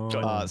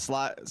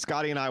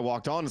 Scotty and I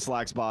walked on to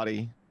Slack's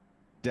body,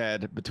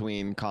 dead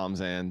between comms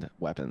and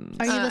weapons.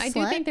 Are you the I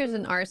do think there's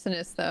an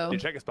arsonist, though. Did you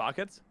check his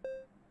pockets?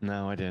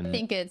 No, I didn't. I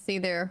think it's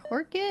either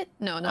Horkit.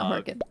 No, not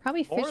Horkit.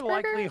 Probably Fishburger. More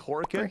likely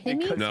Horkit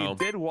because he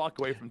did walk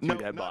away from 2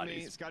 dead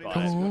bodies. Scotty, what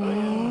the fuck?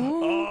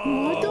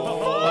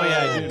 Oh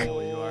yeah, I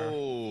do.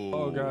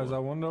 Oh, guys, I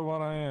wonder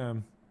what I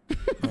am.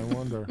 I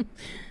wonder.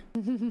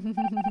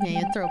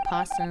 Yeah, you throw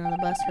pasta under the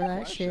bus for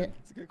that shit.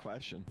 It's a good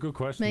question. Good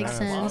question. Makes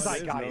sense.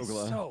 That guy is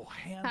so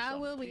handsome. How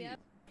will we? It's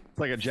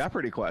like a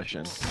Jeopardy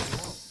question.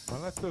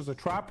 Unless there's a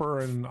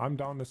trapper and I'm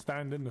down to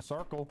stand in the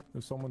circle.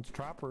 If someone's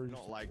trapper, I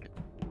don't like it.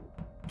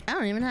 I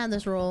don't even have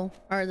this role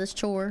or this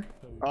chore.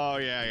 Oh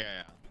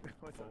yeah.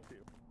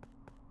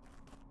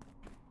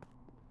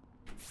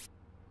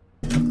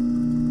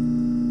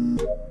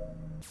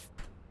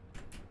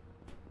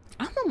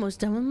 I'm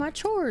almost done with my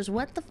chores.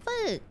 What the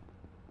fuck?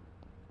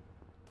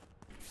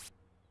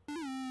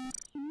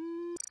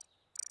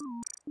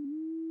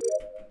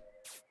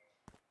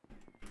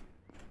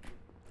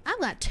 I've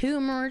got 2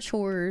 more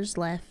chores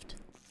left.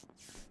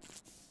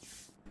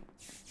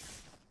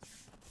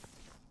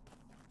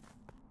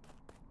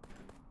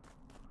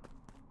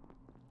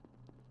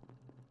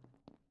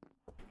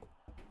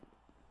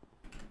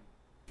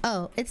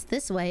 Oh, it's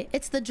this way.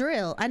 It's the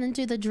drill. I didn't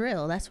do the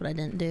drill. That's what I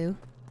didn't do.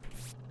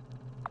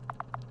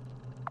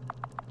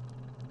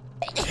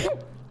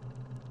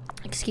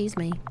 Excuse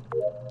me.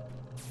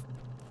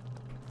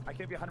 I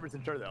can't be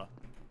 100% sure though.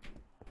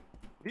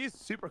 He's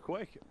super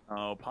quick.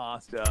 Oh,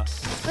 Pasta.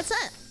 What's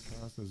that?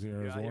 Pasta's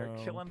here You as out here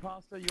well. killing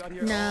Pasta? You out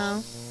here?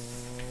 No.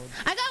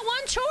 I got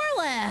 1 chore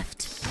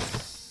left.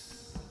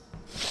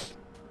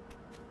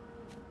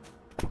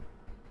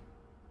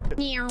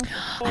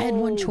 I had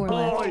one chore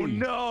left. Oh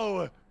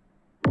no!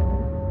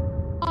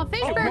 Oh, fish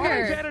Oh,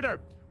 burger. janitor!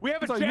 We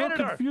have a You're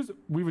janitor! confused.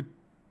 We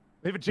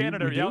have a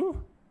janitor, we yep.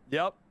 do?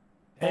 Yep.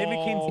 Amy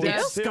Keen's dead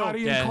It's too.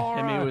 Scotty and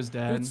Cara. Amy was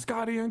dead. It's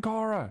Scotty and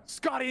Cara.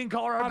 Scotty and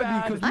Cara are Gotta be,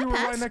 bad. because we were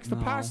right next to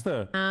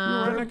Pasta. We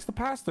were right next to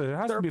Pasta. It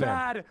has They're to be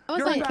bad. I was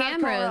You're on bad, Cara.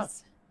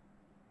 cameras.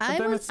 I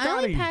then was. it's I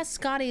only Scotty. passed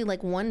Scotty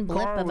like one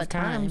blip Cara of a was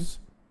time. cams.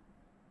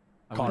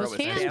 Cara was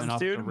cams. cams,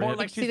 dude. More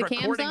like See she's the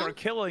cams recording on? or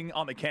killing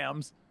on the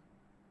cams.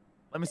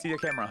 Let me see your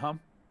camera, huh?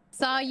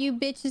 Saw you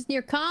bitches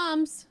near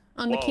comms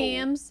on the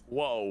cams.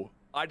 Whoa.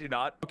 I do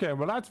not. Okay,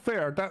 well that's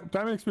fair.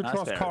 That makes me That's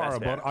trust fair, Cara,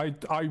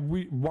 that's but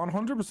we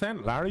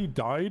 100% Larry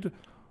died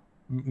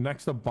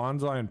next to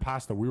Bonsai and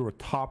Pasta. We were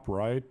top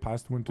right.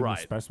 Pasta went to the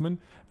specimen,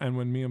 and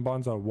when me and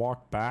Bonsai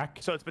walked back,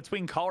 So it's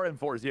between Cara and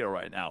 4-0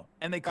 right now.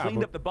 And they cleaned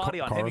but up the body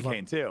on Cara's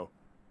Himikane too.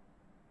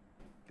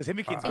 Because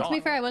Himicane's To gone. be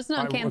fair, I wasn't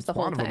on cams it's the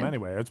whole one of them time.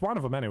 anyway. It's one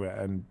of them anyway,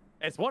 and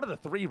It's one of the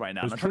three right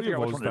now. there's I'm trying to three figure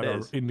of out which us one that it are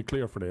is. in the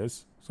clear for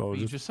this. So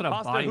You just said a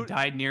Pasta, body who-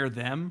 died near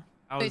them.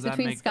 How Wait, does that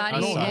between make Scotty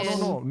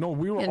No,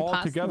 we were and all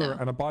Pasta? together, No.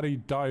 and a body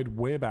died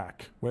way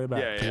back. Yeah,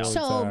 yeah. towards,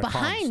 So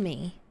behind comms.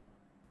 me.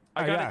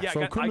 I got it. Yeah,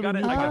 so I it couldn't got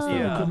have it. been I you, got Pasta. the.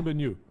 It couldn't have been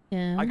you.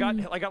 Yeah. I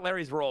got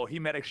Larry's roll. He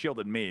medic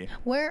shielded me.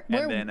 Where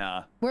And then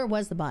where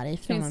was the body?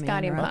 If you don't mind me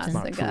Scotty and interrupting.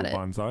 Pasta. Not got true, it.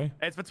 Bonsai.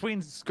 it's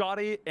between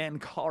Scotty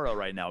and Cara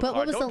right now. But Cara,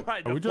 what was don't the-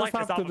 try to We just flex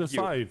have this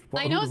to off of you. decide.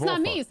 I know it's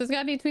not me, so it's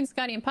gotta be between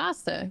Scotty and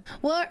Pasta.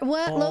 What Oh,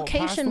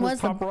 location Pasta was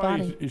the top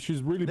body? right.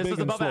 She's really This big is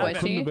and above slow. admin. It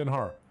couldn't have Was been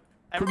her.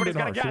 Everybody's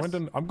got to She guess. went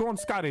in, I'm going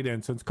Scotty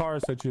then, since Cara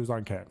said she was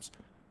on cams.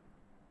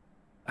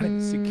 I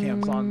didn't see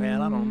cams on,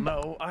 man. I don't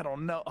know.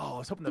 Oh, I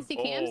was hoping You to see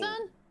cams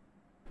on?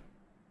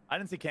 I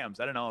didn't see cams.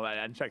 I don't know. I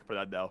didn't check for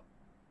that though.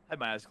 I had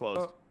my eyes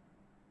closed.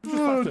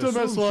 Oh,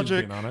 dumbass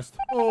logic. Honest.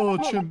 Oh,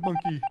 chimp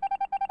monkey.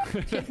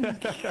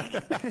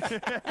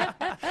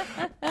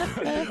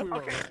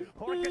 Okay,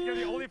 Horkin, you're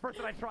the only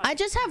person I trust. I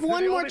just have You're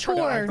one the more only person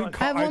chore.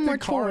 trust. I have one more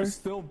chore. Cara's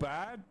still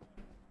bad.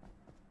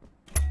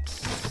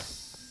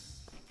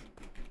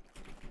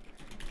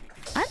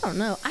 I don't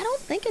know. I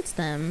don't think it's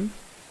them.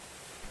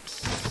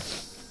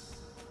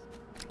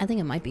 I think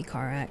it might be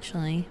Cara,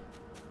 actually.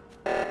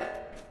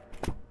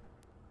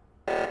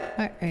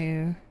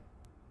 Uh-oh.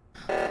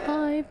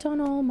 I've done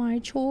all my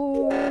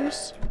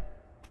chores.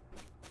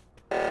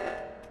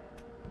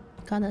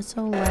 God, that's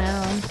so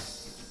loud.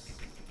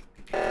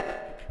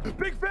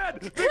 Big fan!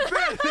 Big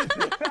fan!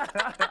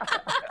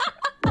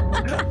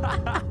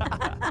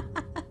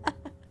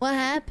 What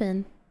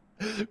happened?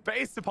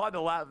 Based upon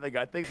the last thing,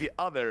 I think the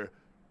other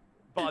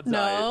Bonsai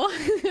No.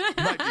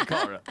 might be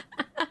Cara.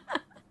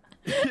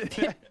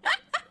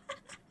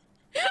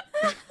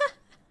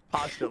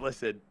 Pasta,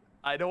 listen.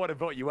 I don't want to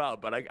vote you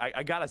out, but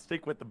I gotta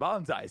stick with the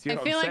Bonsais. You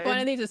know I feel what I'm like one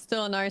of saying? these is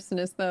still an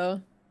arsonist,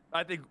 though.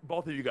 I think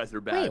both of you guys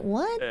are bad. Wait,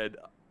 what? And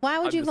Why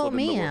would I'm you just vote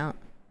living the me world. out?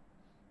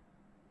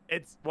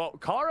 It's well,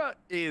 Cara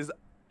is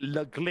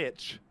the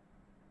glitch.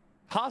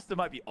 Pasta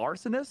might be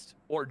arsonist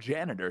or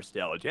janitor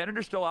still.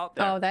 Janitor's still out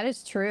there. Oh, that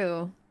is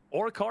true.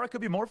 Or Cara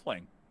could be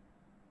morphling.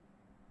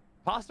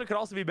 Pasta could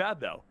also be bad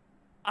though.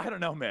 I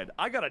don't know, man.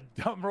 I got a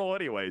dumb roll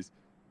anyways.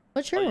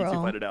 What's your I'll let you two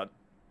role? fight it out.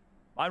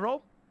 My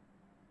roll?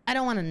 I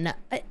don't want to know.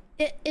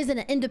 Is it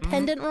an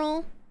independent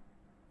role?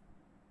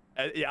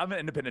 Yeah, I'm an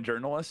independent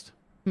journalist.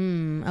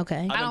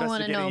 Okay. I don't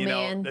wanna know, investigating,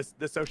 man. the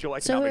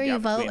socioeconomic So who are you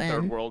gap between voting?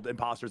 third world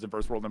imposters and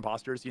first world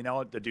imposters. You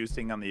know,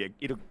 deducing on the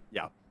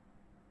yeah.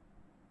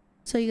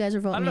 So you guys are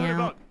I voting don't me know who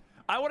to out. vote.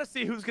 I want to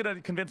see who's gonna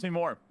convince me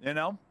more. You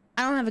know.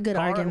 I don't have a good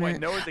Cara, argument. wait,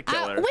 no is the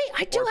killer, Wait,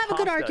 I do or have a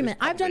good Pasta is argument.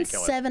 I've done probably a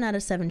killer. 7 out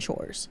of 7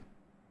 chores.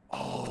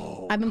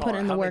 Oh. I've been Cara,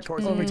 putting in the how many work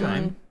chores have you done?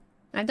 overtime.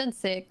 I've done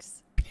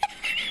 6.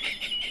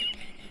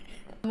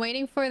 I'm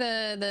waiting for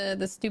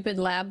the stupid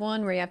lab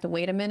one where you have to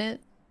wait a minute.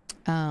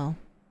 Oh.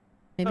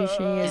 Maybe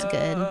she is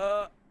good.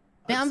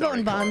 Yeah, I'm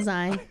voting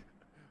Bonsai.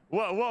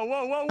 Whoa, whoa,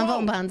 whoa, whoa, whoa! I'm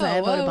voting Bonsai.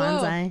 I voted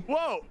Bonsai.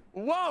 Whoa,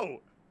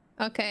 whoa!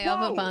 Okay, I'll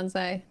vote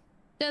Bonsai.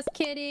 Just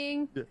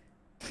kidding.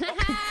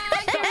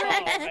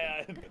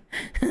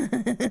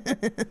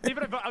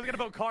 Even if I was gonna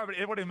vote Cara, but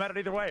it wouldn't matter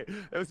either way.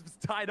 It was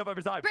tied up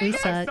every time. We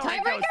suck.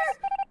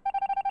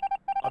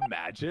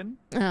 Imagine.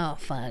 Oh,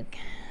 fuck.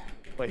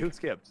 Wait, who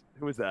skipped?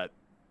 Who was that?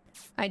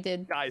 I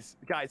did. Guys,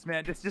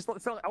 man, just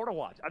so I want to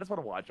watch. I just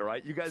want to watch. All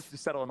right, you guys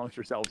just settle amongst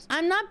yourselves.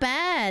 I'm not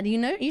bad. You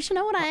know, you should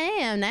know what I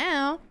am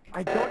now.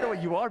 I don't know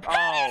what you are.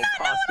 Oh,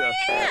 Pasta.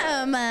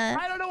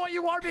 I don't know what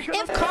you are because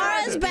if I'm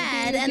Cara's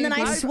bad, and then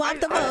I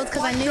swapped the votes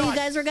because I knew you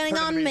guys were getting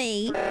on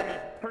me.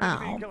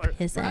 Oh,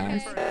 piss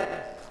ass.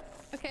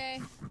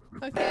 Okay.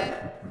 Okay.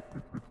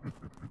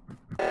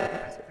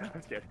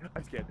 I'm scared.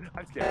 I'm scared.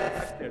 I'm scared.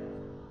 I'm scared.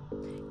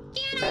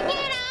 Can I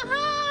get a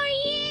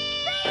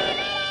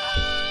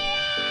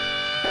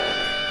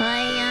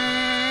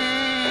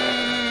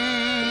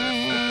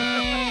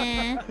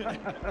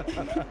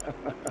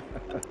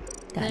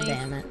God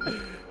damn it.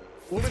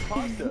 What is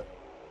Pasta?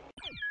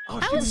 Oh,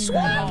 I was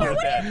swapping.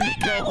 What do you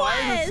think I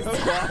was?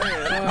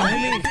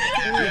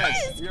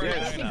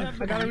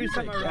 Yes. I gotta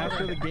reset my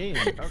after the game.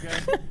 Okay.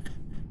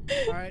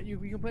 All right, you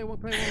can play one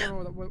more.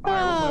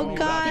 Oh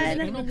God,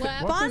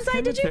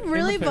 Bonsai, did you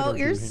really vote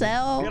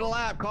yourself? Get a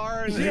lap,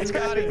 car, and it's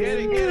got it. Get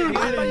it.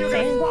 I thought you were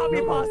gonna swap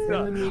me,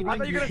 Pasta. I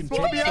thought you were gonna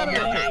swap me out of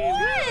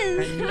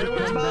it.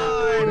 It was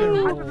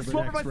mine. I thought the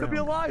swap might still be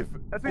alive.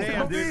 That's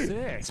Damn,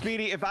 dude.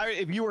 Speedy,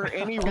 if you were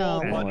any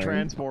role but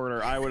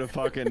transporter, I would have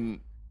fucking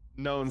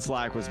known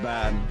Slack was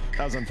bad.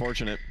 That was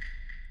unfortunate.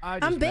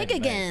 I'm big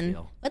again.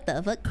 What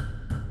the fuck?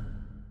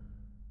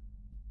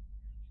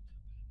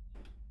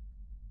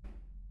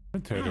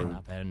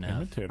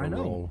 Imitator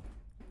role.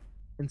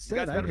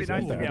 Instead, I be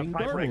nice to be a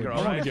pipe breaker, I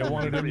want to get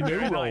one of them new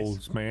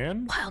roles,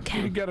 man.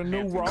 Wildcat. You get a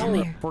new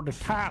role for the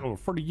title,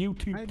 for the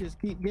YouTube. I just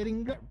keep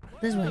getting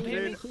this way.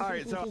 Dude, all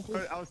right, so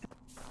I was.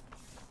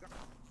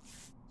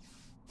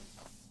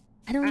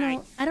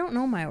 I don't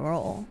know my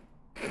role.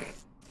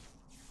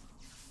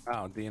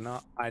 Oh, do you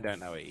not? I don't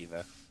know it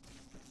either.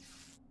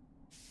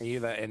 Are you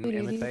the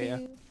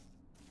imitator?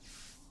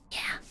 Yeah.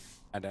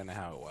 I don't know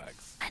how it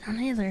works. I don't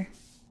either.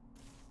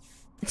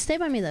 Stay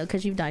by me though,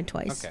 because you've died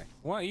twice. Okay.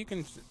 Well, you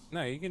can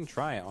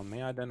try it on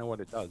me. I don't know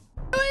what it does.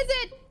 Who is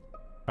it?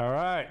 All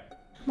right.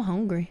 I'm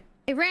hungry.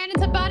 It ran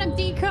into bottom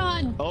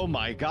decon. Oh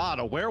my God,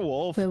 a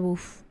werewolf.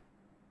 Werewolf.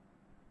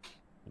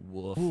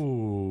 Woof.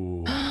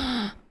 Ooh.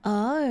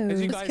 Oh.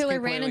 As you This guys killer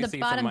can ran clearly into see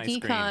from bottom my screen,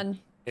 decon.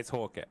 It's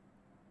Hawkett.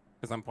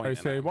 Because I'm I pointing.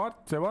 say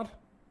what? Say what?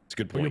 It's a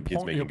good point.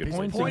 He's making good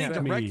points. Pointing at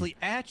directly me.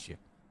 at you.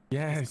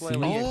 Yes, he's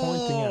clearly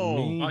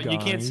pointing at me. You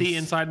can't guys. see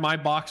inside my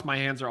box. My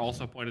hands are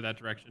also pointed that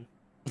direction.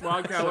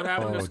 Wildcat, what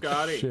happened to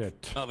Scotty?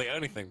 Shit. Oh, the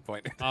only thing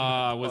pointing.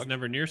 Was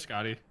never near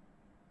Scotty.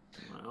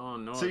 Oh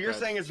no. So you're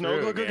saying it's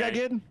no good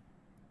kid?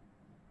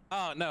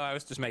 Oh no, I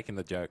was just making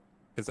the joke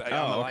because I'm okay.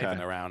 alive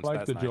and around. Like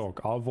That's the nice.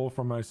 joke. I'll vote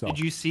for myself.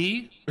 Did you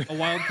see a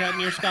wildcat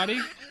near Scotty?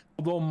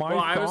 Although my Well,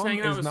 I was thumb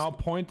hanging out is with- now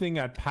pointing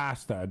at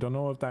Pasta. I don't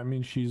know if that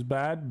means she's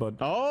bad, but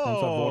once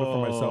I voted for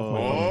myself, my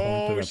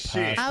thumb pointed at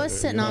shit. Pasta. I was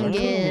sitting You on know,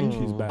 Gid.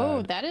 she's bad.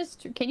 Oh, that is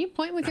true. Can you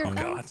point with your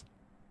thumb? God.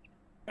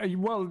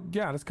 Well,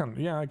 yeah, that's kind of,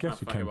 yeah, I guess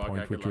you fuck can it, point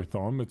Wildcat, with good your luck.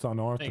 thumb. It's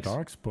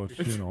unorthodox, but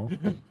you know.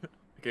 I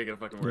can't get a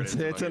fucking word.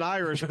 It's an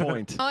Irish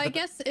point. Oh, I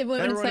guess it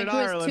when it's Everyone like in who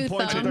has Ireland two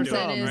points with their thumbs, it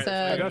thumb, is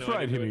Yeah, that's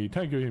right, Himmy.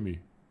 Thank you, Himmy.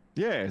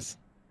 Yes.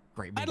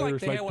 Great. I'd Players like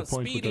to like hear to what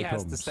point with Speedy their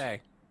has to thumbs.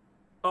 say.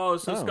 Oh,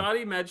 so Oh.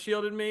 Scotty med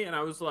shielded me, and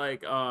I was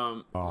like,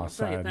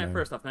 sad, man.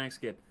 first off, thanks,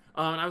 kid.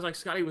 And I was like,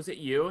 Scotty, was it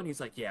you? And he's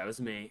like, yeah, it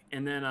was me.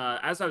 And then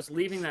as I was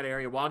leaving that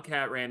area,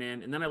 Wildcat ran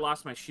in, and then I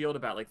lost my shield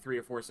about like 3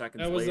 or 4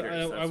 seconds later.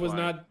 So I was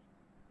not.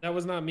 That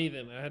was not me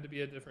then. I had to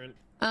be a different.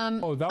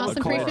 Oh, that was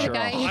also pray for the Carl.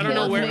 guy who I don't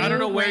know killed where. I don't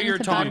know Moo, where ran you're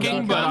into bottom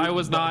talking, decon. but I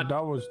was not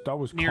That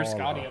was near Carl.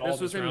 Scotty at all. This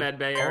was in round. Med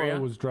Bay Carl area.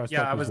 was dressed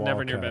Yeah, up I was as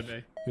never near Wildcat.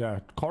 Med Bay. Yeah,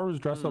 Carl was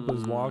dressed up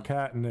as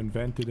Wildcat and then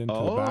vented into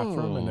the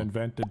bathroom and then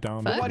vented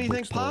down. But to why the do you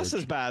think brick storage.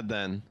 Pasta's bad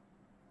then?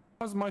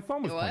 Because my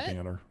thumb was What? pointing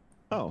at her.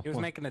 Oh. He was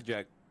making a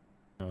joke.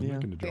 I was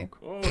making a joke.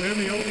 Oh,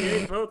 Himmy only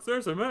 8 votes.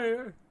 There's a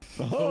mayor.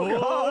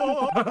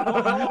 Oh,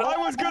 I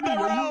was good that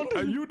round.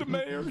 Are you the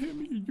mayor,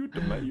 Himmy? Are you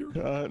the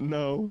mayor?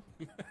 No.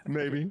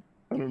 Maybe.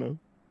 I don't know.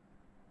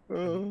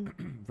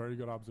 Very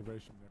good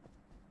observation there.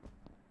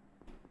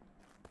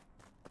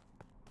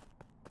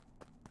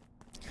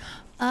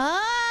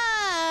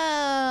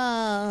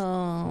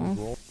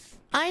 Oh.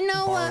 I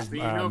know what.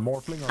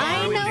 Morphling or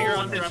I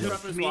know. Dressed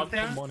up as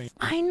Wildcat? money.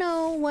 I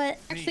know what.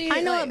 Actually,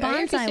 I know like, what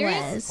are you Bonsai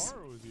serious?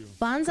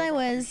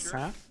 was.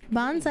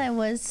 Bonsai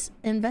was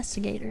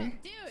investigator.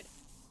 Dude,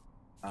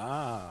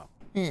 Ah.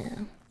 Yeah.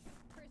 person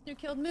who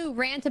killed Moo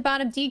ran to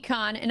bottom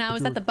decon, and I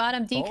was at the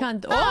bottom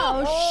decon.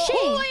 Oh, shit.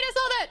 Oh, wait, I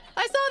saw that.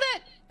 I saw that.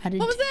 How did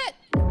What was that?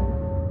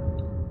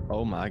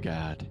 Oh my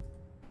God.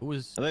 Who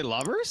was? Are they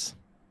lovers?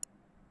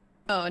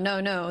 Oh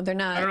no, they're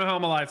not. I don't know how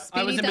I'm alive.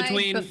 I was in Speedy died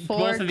between before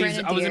both of these.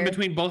 I was in Grenadier.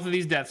 between both of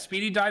these deaths.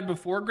 Speedy died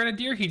before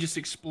Grenadier. He just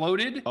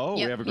exploded. Oh,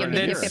 Yep, we have a yep, And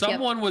then grenadier.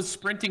 someone was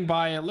sprinting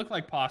by. It looked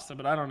like Pasta,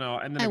 but I don't know.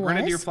 And then I a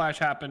Grenadier was? flash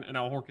happened, and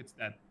now Horket's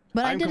dead.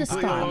 But I I'm did a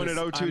completely spot. alone at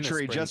O2 I'm the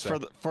tree, just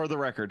sprinter. for the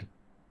record.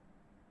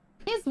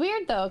 It's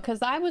weird though,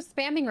 because I was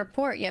spamming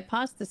report, yet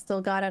Pasta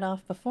still got it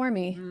off before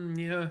me.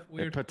 Yeah, A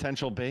weird.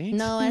 potential bait?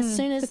 No, as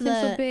soon as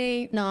Potential the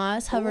bait. no, I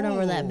was hovered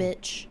over that Ooh.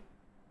 bitch.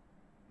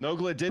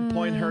 Nogla did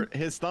point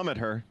his thumb at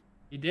her.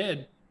 He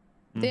did.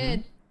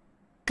 Did.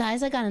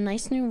 Guys, I got a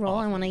nice new roll.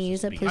 I want to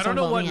use it. Please I don't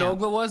know vote what me out.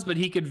 Nogla was, but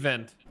he could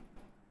vent.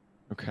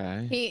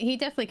 Okay. He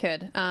definitely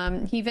could.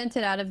 He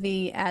vented out of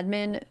the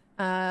admin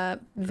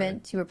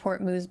vent to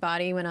report Moo's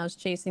body when I was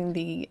chasing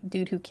the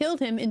dude who killed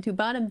him into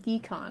bottom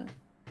decon.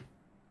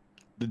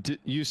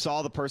 You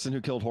saw the person who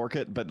killed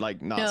Horket, but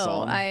like not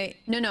saw him?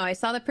 No, I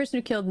saw the person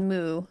who killed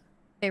Moo.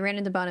 They ran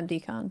into bottom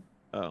decon.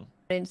 Oh.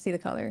 I didn't see the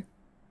color.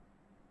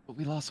 But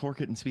we lost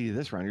Horket and Speedy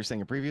this round. You're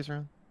saying a previous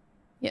round?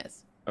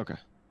 Yes. Okay.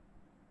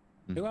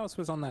 Who else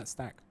was on that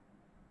stack?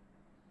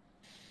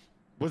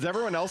 Was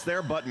everyone else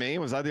there but me?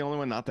 Was I the only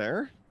one not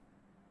there?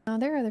 Oh,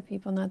 there are other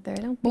people not there.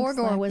 I don't think Borgor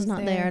Slack was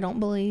not there. I don't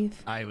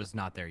believe. I was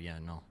not there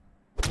yet. No.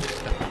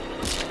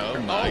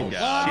 Oh my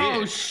God.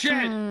 Oh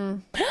shit!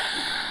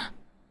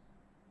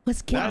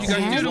 What's That getting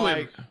seems do to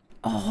like.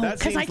 Oh, that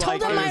because I seems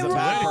told like him it my was a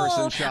bad person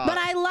role, shot. but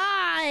I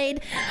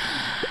lied.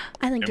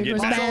 I think I'm it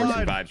was getting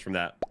bad. vibes from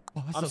that.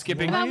 I'm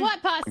skipping. About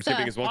what pasta? I'm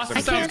skipping as well.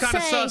 Pasta sounds kind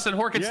of sus, and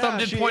Horkett Stump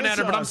did point at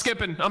her, but I'm sus.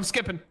 skipping. I'm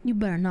skipping. You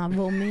better not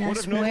vote me. I What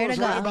if swear Noah to was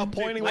right God. about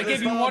pointing I with gave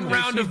his you one thumb?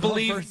 round of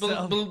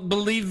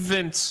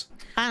believance.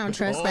 I don't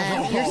trust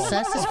that. You're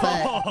sus as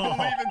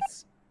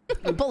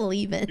fuck.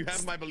 Believe it. You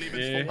have my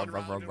believance.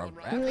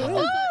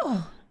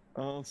 Oh.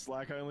 Oh,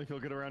 Slack, I only feel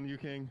good around you,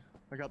 King.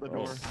 I got the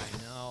door.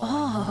 I know.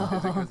 Oh.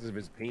 Is it because of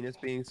his penis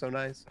being so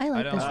nice? I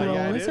like this Yeah, role.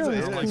 it It's is, really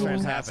it is cool.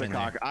 fantastic,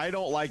 Cock. I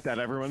don't like that.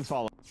 Everyone's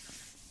following.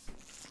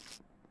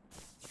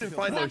 I didn't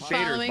find those Stopped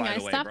shaders, following. by I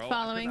the way, stopped bro.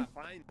 following.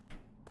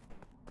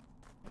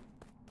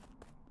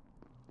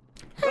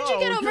 How'd you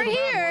get over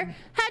here?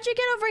 How'd you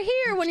get over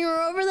here when you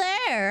were over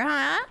there,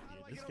 huh?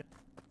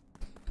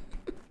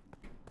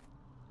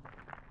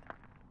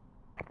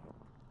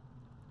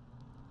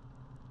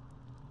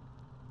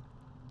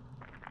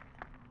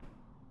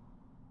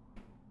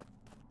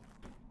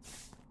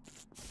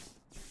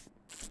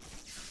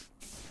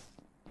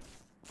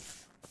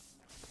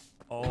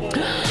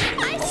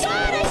 I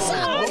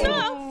saw it!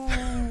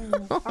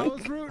 No! I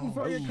was rooting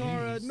for you,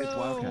 Cara. No.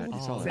 I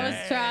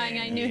was trying.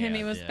 I knew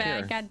Himmy was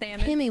back. God damn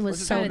it. Himmy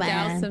was so Trying to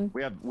douse bad. him.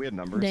 We had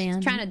numbers.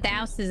 Damn. Trying to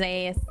douse his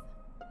ass.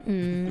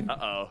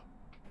 Uh-oh.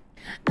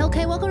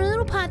 Okay, welcome to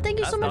Little Pot. Thank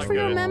you so That's much not for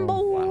your good.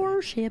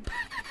 membership.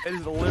 It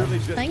is literally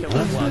just Thank killing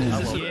you. blood. I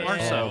This love is it.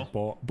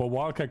 Arso. But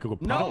Wildcat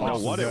could No, pop no,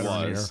 off what it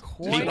down was. here.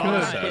 Quite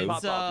could.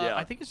 It's, Yeah.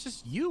 I think it's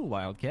just you,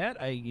 Wildcat.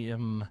 I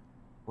am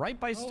right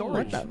by What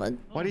storage. the fuck?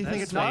 Why do you think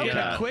That's it's not a,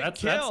 cat? quick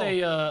that's kill.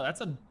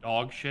 a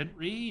dog shit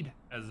read,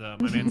 as my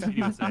man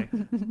Steve would say.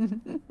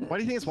 Why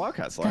do you think it's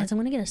Wildcat, Slack? Guys, I'm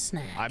gonna get a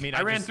snack. I mean,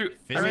 I ran just through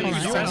physically You and I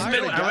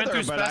specimen. were I went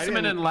through together, but I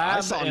specimen didn't- and lab.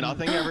 I saw and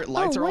nothing.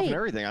 Lights are off wait. and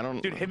everything. I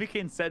don't. Dude, Himmy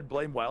Kane said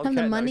blame On Wildcat.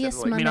 the and I said, Moneyest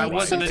like, Monday. I So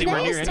wasn't anywhere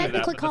today near is any of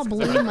that, technically but called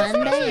that's- Blue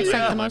Monday. It's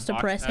like Yeah, the my most box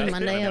depressing tag.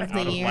 Monday of I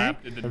the was year.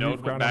 lapped in the Have note, you went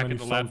forgotten back how in many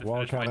the lab songs to finish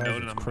my Wildcat note, has?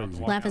 and It's I'm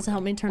crazy. Laugh has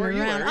helped me turn Where it are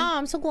you around. wearing? Oh,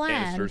 I'm so glad.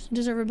 Canisters. You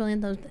deserve a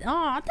billion of those.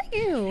 Oh, thank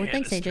you.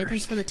 Thanks, AJ.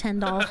 Thanks for the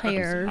 $10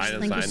 hairs.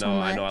 Thank you so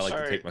much. I know. I like to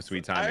Alright. take my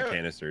sweet time with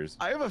canisters.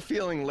 I have a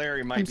feeling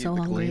Larry might I'm be so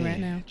the hungry glitch. right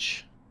now. I'm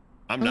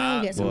I'm gonna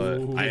not, get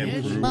some. but I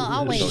am. Well,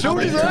 I'll wait. So I'll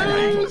wait is that.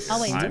 until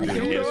I'll wait I'm until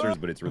doing the canisters,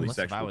 but it's really Unless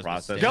if I sexual was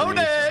process. mistaken, for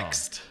me.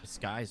 it's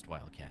disguised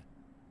Wildcat.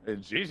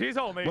 She's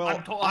told me. Well,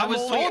 I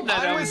was told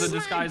that I was a with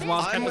disguised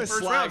Wildcat in the with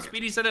first Slack. round.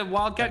 Speedy said a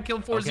Wildcat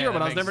killed 4-0,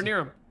 but I was never near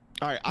him.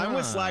 All right, I'm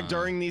with Slack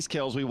during these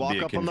kills. We walk Be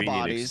a up on the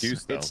convenient bodies.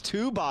 excuse, though. It's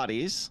 2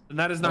 bodies. And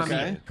that is not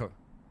Okay. me.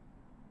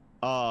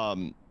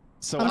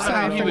 So I'm I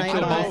sorry don't for know if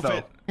Nightbot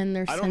it- and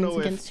their I don't sins know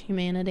if against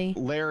humanity.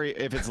 Larry,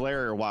 if it's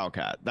Larry or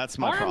Wildcat. That's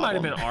my Or it problem. might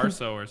have been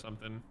Arso or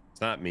something.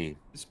 It's not me.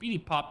 Speedy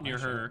popped near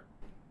her.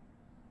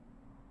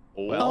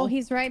 Oh,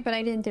 he's right, but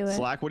I didn't do it.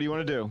 Slack, what do you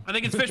want to do? I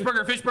think it's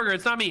Fishburger. Fishburger.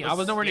 It's not me. I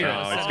was nowhere near.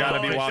 No, it's got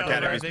to be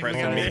Wildcat if he's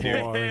pressing me here.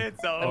 It's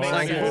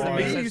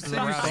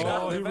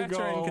Oh, here we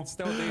go. Can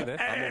still do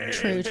this.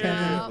 True,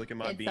 Trevor. Look at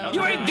my It's beat. over.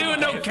 You ain't doing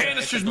no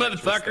canisters,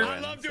 motherfucker. I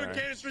love doing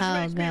canisters. Oh,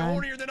 It makes me God.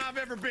 hornier than I've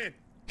ever been.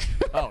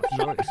 Oh,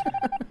 my.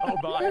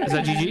 Is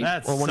that GG?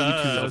 That's Or one of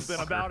you two? It's been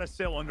about a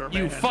cylinder,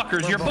 You man.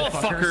 fuckers. You're both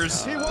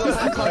fuckers. He was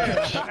the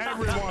glitch.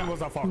 Everyone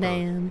was a fucker.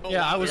 Damn.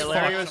 Yeah, I was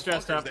Larry fucked. was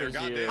dressed up as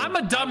you. I'm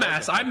a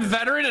dumbass. I'm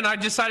veteran, and I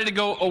decided to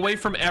go away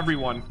from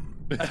everyone.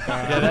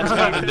 Yeah, that's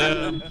kind of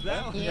dumb.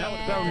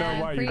 Yeah. Don't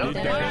know why you pretty did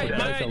dumb. that. My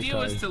That's idea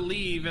was okay. to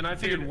leave, and I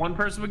figured one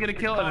person would get a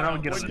kill, and then I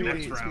would get on the Speedy,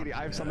 next round. Speedy,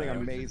 I have something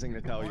amazing to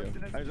tell you.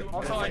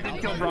 Also, I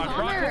did kill Brock. Brock,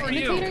 Connor, who are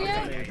you? imitator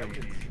yet?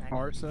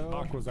 Arso.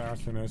 Doc was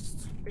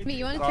arsonist. Me,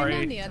 you want to turn Sorry.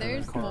 down the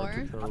others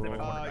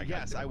more?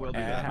 Yes, I will do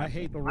that. I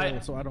hate the rule,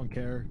 so I don't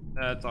care.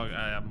 That's all.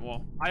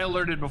 Well, I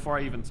alerted before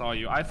I even saw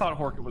you. I thought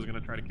Horkett was gonna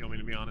try to kill me,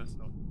 to be honest.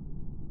 So.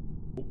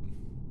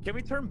 Can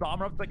we turn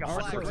bomber up to like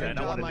 100%?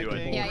 I want to do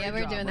it. Yeah,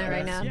 we're doing that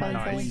right now. Nice,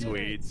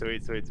 Thankfully.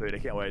 sweet. I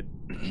can't wait.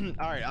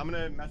 All right, I'm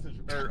gonna message.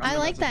 I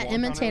like that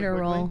imitator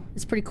role.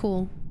 It's pretty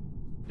cool.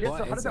 Yeah,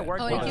 so how does that work?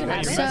 Oh, did you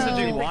have it? So-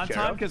 Messaging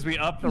Wonton because we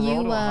upped the roll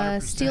You to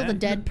 100%. steal the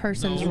dead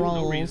person's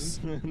roles.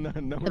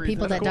 The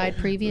people that died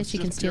previous, you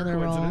can steal their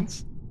role.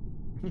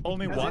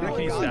 Only one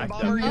can you stack them.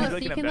 Oh, Oh, He's so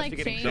like you an can like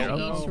investigating change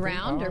journal. each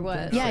round or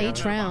what? Yeah,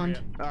 each round.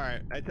 All right,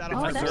 that'll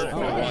Oh, that's preserve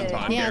good.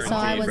 one Yeah, so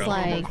I was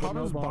like How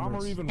does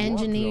bomber even work,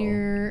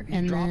 engineer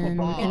and drop a then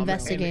bomb, and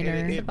investigator.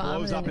 it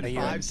blows up in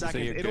So 5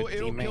 seconds. you're a It'll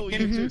good kill teammate.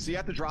 you too, so you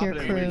have to drop Your it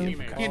in.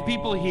 crew. Can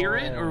people hear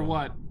it or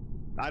what?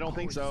 I don't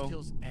think so.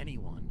 Kills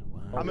anyone.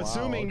 I'm wow,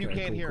 assuming you okay,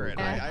 can't cool, hear it.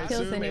 cool, cool. I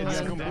Kills assume it's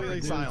anyone.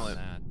 completely silent.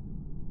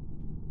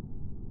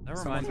 That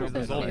reminds me of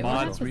those Someone old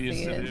says mods it. we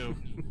used to Yeah. do.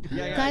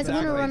 Guys, I'm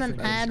gonna run an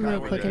ad real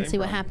quick and see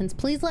what happens.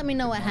 Please let me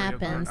know what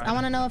happens. I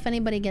want to know if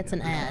anybody gets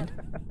an ad.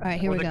 All right,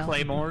 here Or we the go.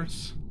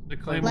 Claymores. The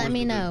Claymores Let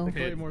me with the know. The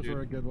pits, Claymores dude.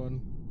 were a good one.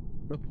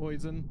 The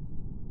poison.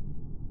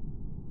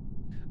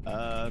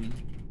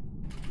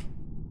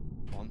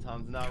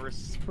 Wonton's not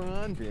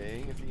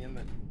responding. Is he in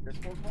the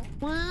Discord call?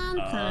 One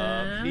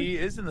time. He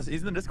is in this.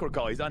 He's in the Discord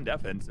call. He's on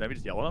deafened. So maybe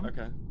just yell at him.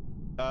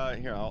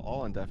 Okay. Here, I'll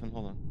undeafen.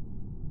 Hold on.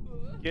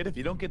 Kid, if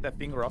you don't get that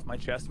finger off my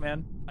chest,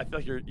 man, I feel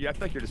like you're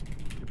just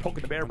you're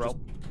poking the bear, bro.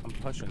 I'm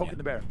pushing Poking you.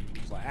 the bear.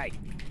 It's like, hey,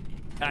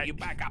 you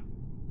back up.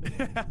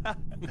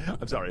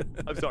 I'm sorry.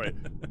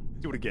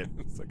 Do it again.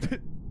 Okay.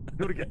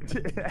 Do it again.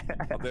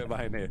 I'll do it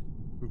behind here.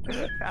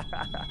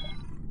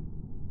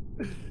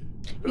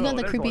 You got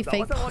the creepy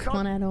fake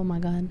Pokemon ad. Oh my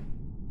god.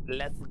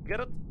 Let's get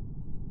it.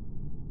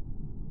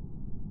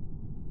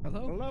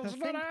 Hello?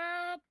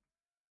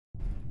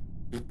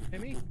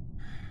 Amy?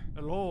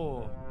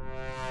 Hello.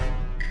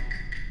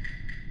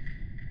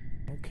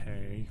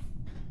 Okay.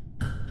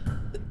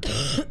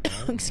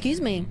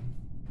 Excuse me.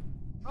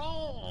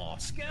 Oh,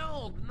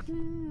 skilled.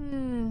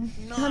 I'm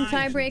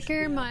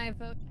tiebreaker. My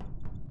vote.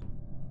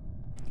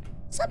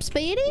 What's up,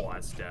 Speedy?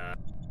 Puesta.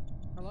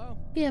 Hello?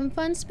 You having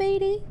fun,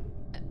 Speedy?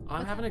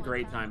 I'm having a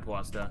great time,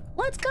 Puesta.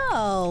 Let's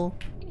go.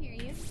 I can hear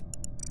you.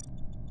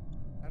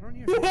 I don't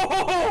hear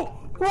Whoa!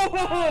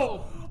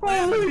 Whoa!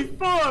 Holy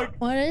fuck!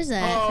 What is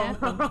that?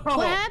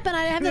 What happened?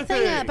 I have the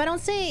thing up. I don't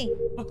see.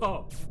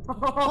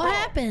 What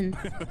happened?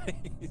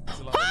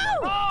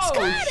 Oh,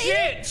 Scotty!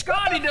 shit!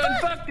 Scotty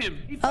done fucked him.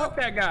 He fucked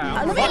that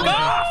guy. let me Fuck look.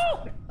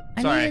 off!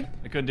 Sorry, needed-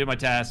 I couldn't do my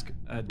task.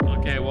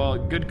 Okay, well,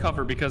 good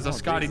cover because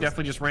Scotty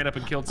definitely just ran up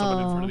and killed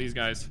someone in front of these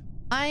guys.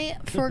 I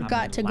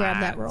forgot to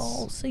grab that Relax.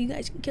 roll, so you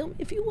guys can kill me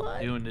if you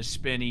want. Doing the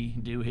spinny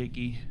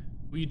doohickey.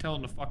 Who you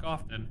telling to fuck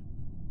off then?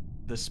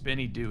 The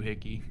spinny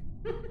doohickey.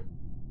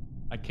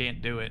 I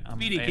can't do it. I'm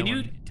Speedy, can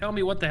you tell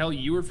me what the hell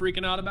you were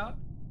freaking out about?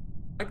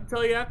 I can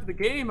tell you after the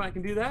game. I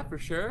can do that for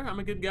sure. I'm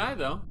a good guy,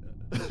 though.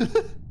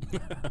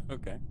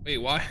 Okay. Wait,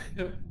 why?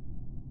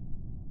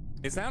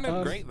 It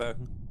sounded great though.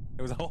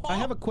 It was a I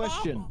have a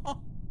question.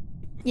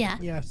 Yeah.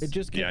 Yes. It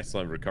just Yeah, I still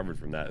haven't recovered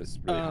from that. It was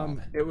really hot.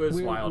 It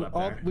was wild up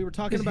there. We were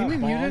talking Is about Huey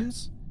muted?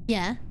 bombs.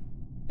 Yeah.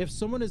 If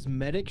someone is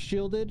medic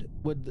shielded,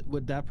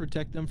 would that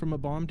protect them from a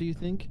bomb? Do you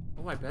think?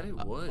 Oh, I bet it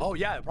would. Oh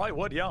yeah, it probably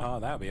would. Yeah. Oh,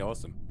 that would be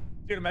awesome.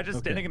 Dude, imagine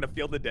standing in the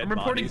field of dead I'm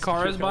reporting bodies.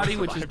 Kara's body,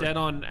 which is dead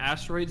on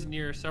asteroids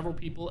near several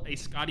people. A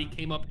Scotty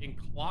came up and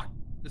clocked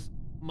this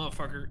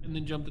motherfucker and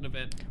then jumped an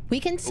event. We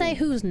can say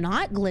who's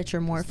not Glitch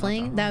or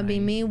Morphling. That would be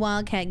me,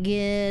 Wildcat,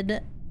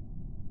 Gid.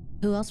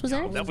 Who else was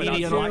there?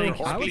 Speedy, I don't think.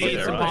 Speedy,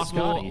 it's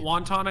impossible.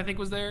 Wonton, I think,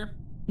 was there.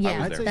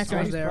 Yeah, I'd say that's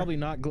Scotty's right. probably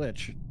not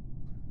Glitch.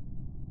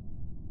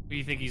 But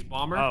you think he's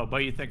Bomber? Oh,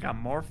 but you think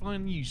I'm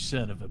Morphling? You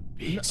son of a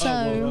bitch. So-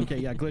 Oh, well, okay,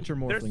 yeah, Glitch or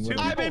Morphling.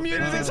 whatever. I've been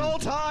muted this whole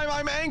time.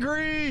 I'm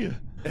angry.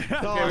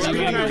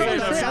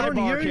 I don't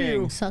hear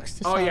you. Sucks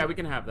to Oh suck. yeah, we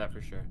can have that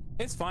for sure.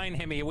 It's fine,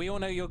 Himmy. We all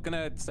know you're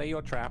gonna say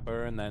you're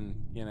Trapper and then,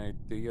 you know,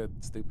 do your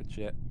stupid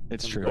shit.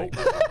 It's true. Oh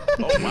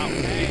wow.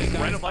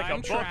 Read it like a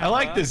book. I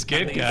like this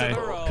kid guy.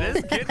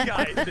 This kid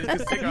guy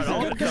is sticking out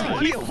all the time.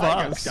 What do you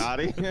like,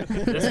 Scotty?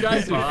 This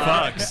guy's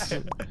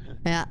fucks.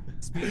 Yeah.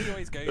 Speedy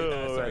always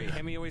goes. Sorry,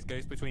 Himmy always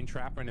goes between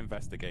Trapper and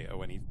Investigator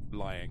when he's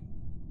lying.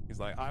 He's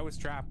like, I was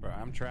Trapper.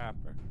 I'm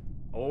Trapper.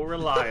 Oh,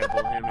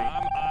 reliable, Henry.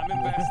 I'm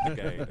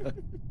Investigator.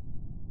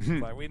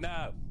 It's like we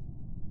know.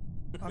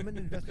 I'm an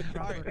investigator.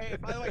 Alright, hey,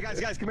 by the way,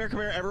 guys, come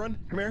here, everyone.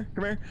 Come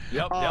here.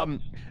 Yep.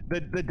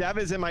 The dev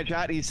is in my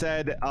chat. He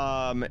said,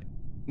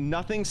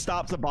 nothing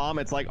stops a bomb.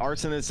 It's like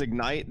arsonist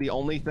ignite. The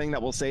only thing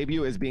that will save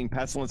you is being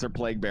pestilence or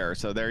plague bearer.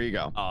 So there you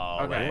go. Oh,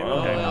 Okay.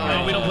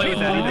 No, we don't play with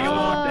that.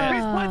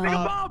 He's Either. planting a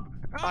bomb.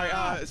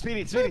 Alright,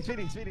 Speedy.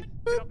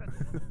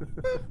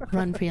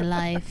 Run for your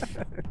life.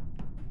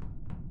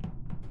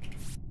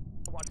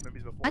 Watch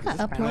movies before. I got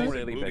Panel's uploaded.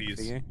 really big for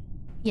Movies. you.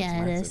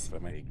 Yeah, it Massive is. for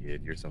me. Hey,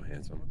 kid, you're so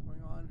handsome.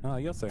 Oh,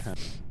 you're so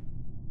handsome.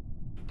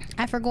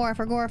 I forgot.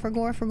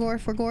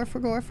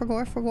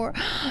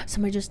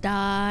 Somebody just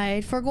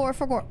died.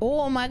 Forgore.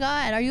 Oh my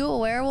god. Are you a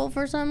werewolf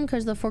or something?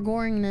 Because the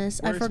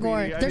forgoringness. I Where's forgot.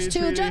 Speedy? I There's need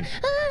two. Speedy.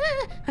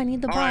 I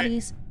need the All right.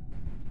 bodies.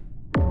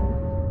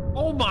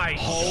 Oh my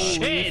Holy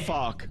shit!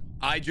 fuck.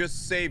 I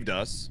just saved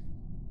us.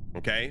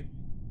 Okay?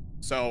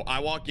 So I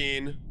walk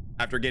in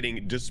after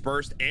getting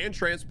dispersed and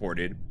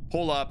transported,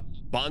 pull up,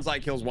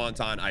 Bonsai kills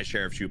Wonton, I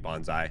sheriff shoot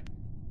Bonsai.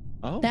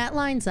 Oh. That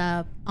lines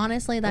up.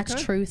 Honestly, that's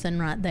Okay. truth and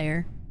right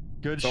there.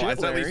 Good So shit,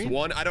 that's at Larry. least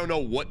one. I don't know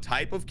what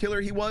type of killer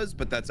he was,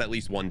 but that's at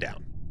least one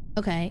down.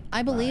 Okay,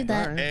 I believe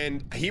that. Alright.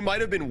 And he might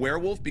have been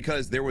werewolf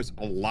because there was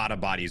a lot of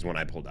bodies when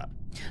I pulled up.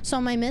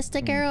 So my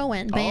mystic arrow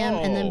went bam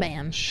and then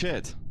bam.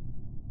 Shit.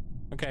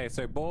 Okay,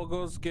 so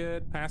Borgle's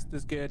good,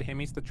 Pasta's good,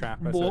 Himmy's the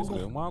Trapper, so it's Borgle.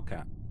 Lou and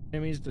Wildcat.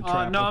 Jimmy's the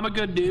trapper. No, I'm a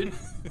good dude.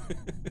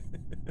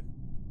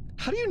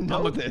 How do you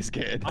know this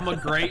kid? I'm a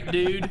great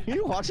dude. Are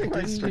you watching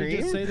my Didn't stream? you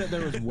just say that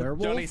there was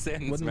werewolf? Johnny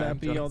Sins, Wouldn't man,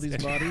 that be Johnny all these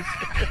Sins. bodies?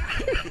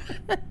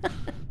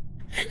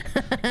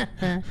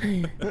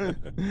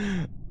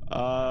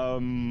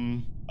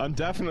 I'm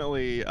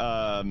definitely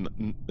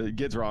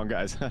Gid's wrong,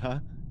 guys.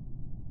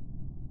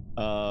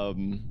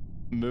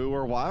 Moo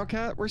or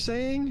Wildcat, we're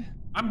saying?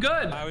 I'm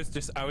good. I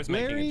was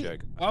Larry? making a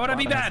joke. Why would I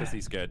be bad?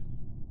 He's good.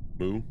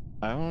 Moo?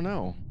 I don't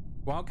know.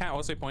 Wildcat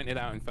also pointed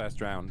out in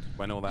first round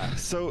when all that.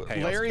 So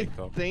chaos Larry kicked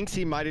off. thinks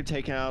he might have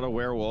taken out a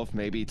werewolf.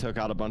 Maybe he took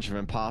out a bunch of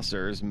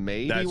imposters.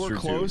 Maybe That's we're true,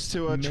 too. close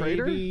to a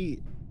traitor.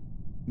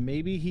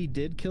 Maybe he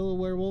did kill a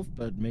werewolf,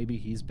 but maybe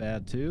he's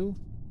bad too.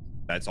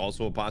 That's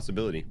also a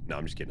possibility. No,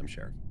 I'm just kidding. I'm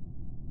sheriff.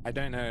 I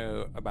don't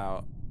know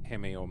about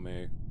Himmy or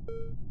Moo.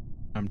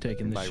 I'm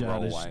taking the Like shot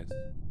role as wise.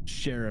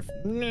 sheriff.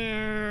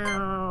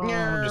 No,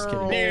 I'm just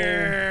kidding.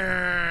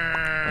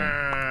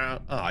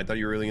 Oh, I thought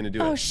you were really gonna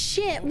do it. Oh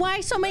shit! Why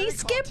so many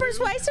skippers?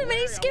 Why so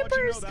many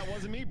skippers? That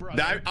wasn't me,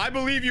 brother. I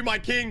believe you, my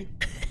king.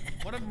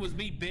 One of them was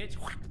me, bitch.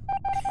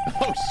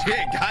 Oh shit!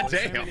 So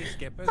Goddamn. many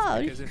skippers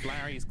because if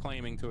Larry's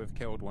claiming to have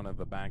killed one of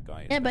the bad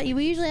guys. Yeah, but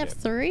we usually have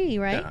 3,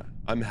 right?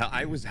 Yeah,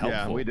 I was helpful.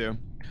 Yeah, we do.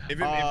 If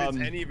it's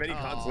any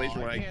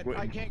consolation,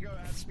 I can't go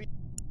at speed.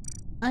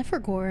 I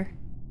forgot.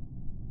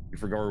 You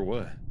forgot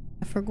what?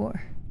 I forgot.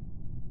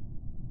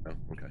 Oh,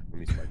 okay. Let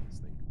me spike this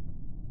thing.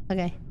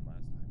 Okay.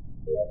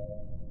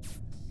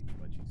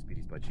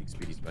 Speedy's butt cheeks,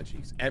 Speedy's butt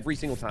cheeks. Every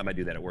single time I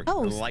do that, it works.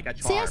 Oh, like a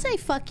charm. see, I say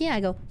fuck yeah. I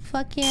go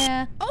fuck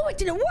yeah. Oh, it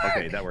didn't work.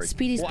 Okay, that works.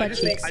 Speedy's butt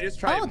cheeks. I just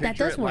try oh, to that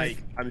picture does it work.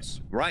 like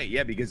right,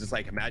 yeah, because it's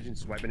like imagine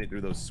swiping it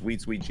through those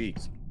sweet, sweet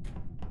cheeks.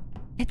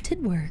 It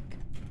did work.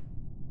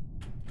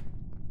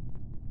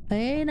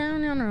 Way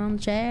down yonder on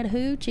the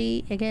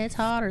Chattahoochee, it gets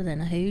hotter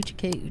than a hoochie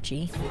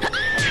coochie.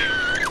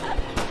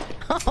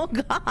 Oh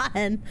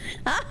god!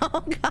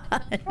 Oh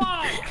god!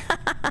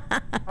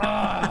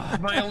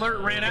 My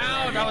alert ran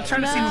out. I was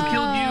trying to see who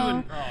killed you,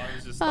 and it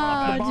was just.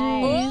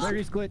 jeez.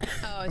 Larry's glitch.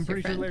 I'm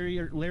pretty sure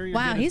Larry.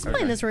 Wow, he's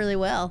playing this really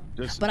well.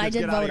 But I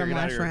did vote him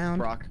last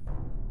round.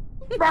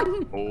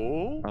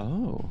 Oh.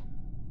 Oh.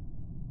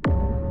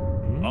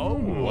 Oh.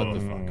 What the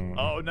fuck?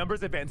 Oh,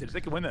 numbers advantage.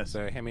 They can win this.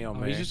 So hit me on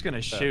me. He's just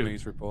gonna shoot.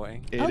 He's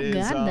reporting. It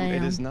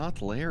is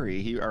not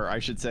Larry. Or I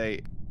should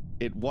say,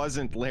 it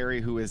wasn't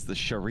Larry who is the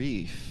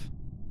sheriff.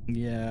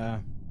 Yeah.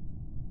 What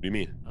do you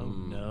mean? Oh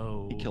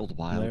no. He killed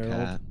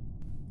Wildcat.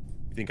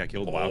 You think I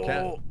killed the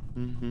Wildcat?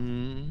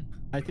 Mm-hmm.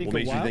 I think What a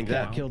makes you think that?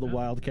 Wildcat killed a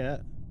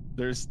Wildcat.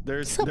 There's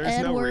Sup, no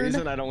Edward?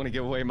 reason. I don't want to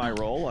give away my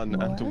role on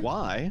to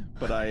why,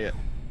 but I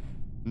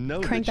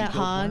know Crank that that you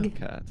killed hog.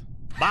 Wildcat.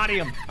 Body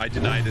him. I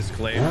deny this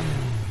claim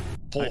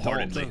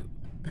wholeheartedly.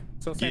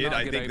 So Kid,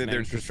 I think that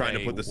they're just trying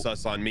to put the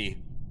sus on me.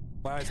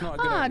 Well, it's not a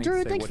good Ah, opening to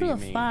Drew, say, thanks what for do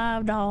the you mean?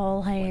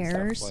 $5 When stuff's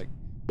hairs. like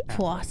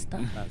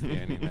Pasta. That's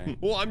the only thing.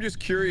 Well, I'm just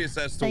curious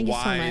as to Thank you so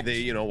why much.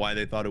 they, why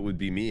they thought it would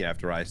be me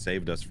after I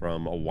saved us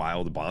from a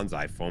wild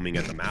bonsai foaming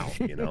at the mouth.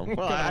 You know.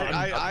 Well,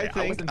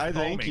 I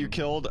think you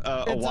killed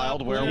a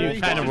wild werewolf.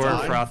 You kind of were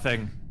bonsai.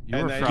 frothing. You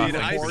And were then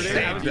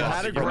frothing. you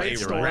had a great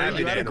story.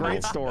 You had a great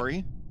animal.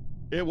 story.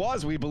 It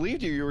was. We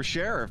believed you. You were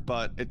sheriff,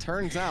 but it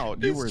turns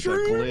out you It's were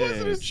true, the it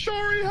wasn't a glitch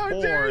story, how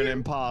or dare an you.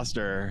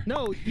 imposter.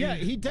 No, yeah,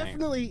 he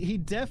definitely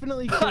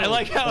I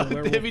like how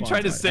killed Timmy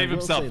tried to bonsai. save I will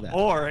himself say that.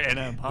 or an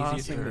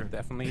He's using the imposter.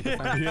 definitely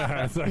defense.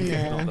 Yeah, it's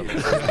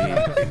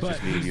like, But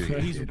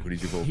Who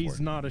did you vote he's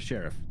for? not a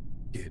sheriff.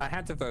 I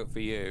had to vote for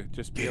you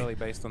just purely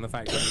based on the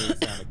fact that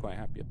you sounded quite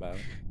happy about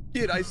it.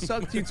 Kid, I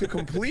sucked you to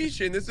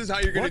completion. This is how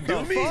you're gonna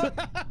do me?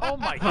 Oh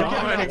my Oh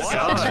my god.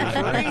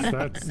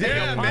 God.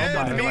 Yeah,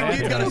 man. Me and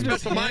Keith got a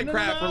special No.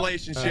 Minecraft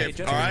relationship.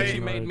 Just All because right.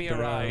 you made me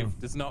arrive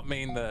does not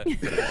mean that I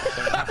don't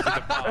have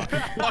to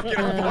depart.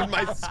 Fucking report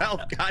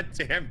myself. God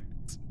damn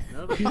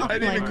it. I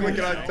didn't even click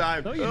it on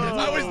time. No, you didn't.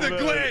 I was the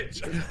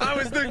glitch. I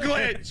was the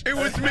glitch. It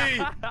was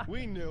me.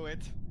 We knew it.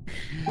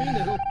 We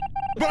knew.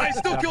 But I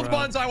still killed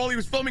Bonsai while he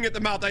was foaming at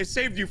the mouth. I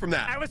saved you from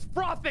that. I was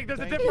frothing. There's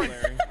a Thank you,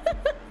 difference.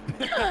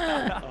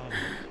 Larry.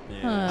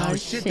 Oh,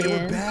 shit, they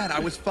were bad. I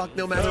was fucked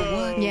no matter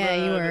what. Yeah,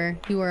 you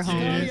were Scotty,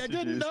 homeless. I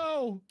didn't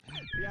know.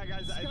 Yeah,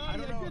 guys, I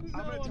don't know. I'm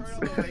gonna turn I'm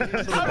up the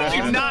radio. How did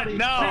you not Dude,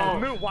 know?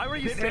 Moo, why were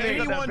you Did saying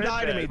anyone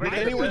die to me? Did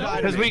anyone die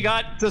to Because me? we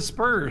got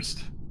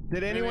dispersed.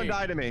 Did anyone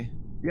die to me?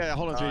 Yeah,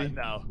 hold on, Judy.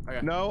 No.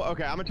 No?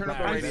 Okay, I'm gonna turn up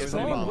the I radio.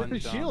 saw him with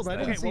his shield. I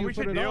didn't see you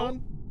put it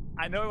on.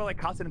 I know it like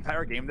cost an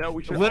entire game though.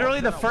 We should Literally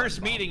all the turn on first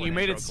one meeting, software you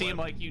made intro it seem clip.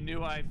 like you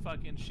knew I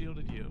fucking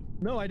shielded you.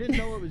 No, I didn't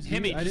know it was you.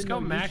 Himmy, I just didn't go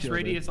know you max shielded.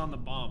 radius on the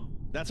bomb.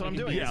 That's what I'm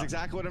doing. Yeah. That's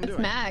exactly what I'm That's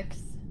doing. Max.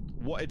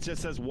 What, it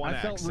just says 1x.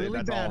 I felt really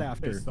that's bad all.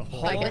 after. I guess we'll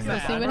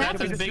see what That's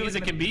happens. as big as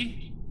it can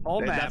be. All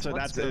That's maps. what,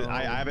 Let's that's it. go.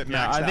 I have it maxed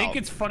Yeah, I think out.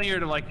 it's funnier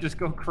to like just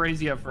go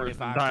crazy at first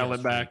and dial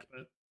it back.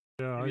 But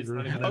Yeah, I maybe it's not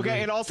agree. even that Okay,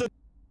 big. and also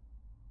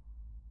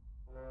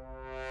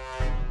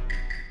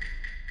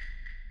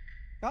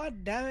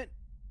God damn it.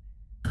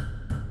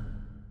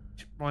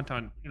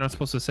 Wonton, you're not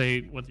supposed to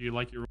say whether you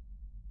like your.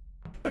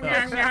 Oh, by the way,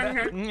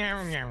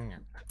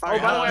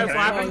 I was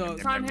laughing at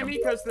the time, Himmy,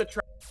 because the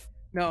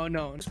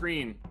No.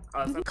 screen.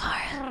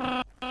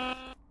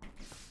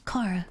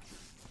 Cara,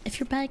 if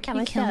you're bad, can Yeah,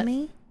 you what's kill that?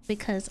 me?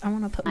 Because I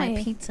want to put my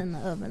Hi. pizza in the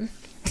oven.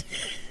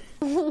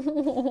 I'm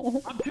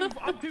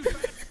too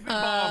fast.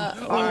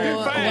 Well,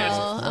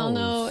 I don't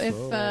know if,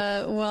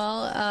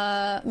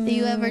 Do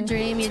you ever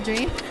dream you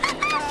dream?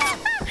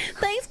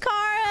 Thanks,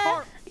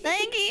 Cara.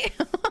 Thank you.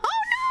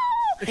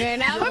 Oh no! You're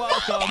now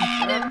welcome.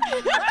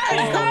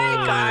 Sorry,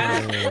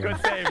 Cara. Good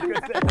save. Good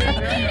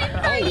save.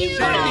 Thank you,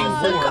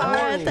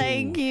 Cara.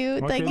 Thank you.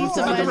 Thank you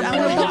so much. I'm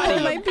gonna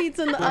put my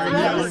pizza in the oven.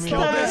 I'm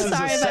kill this as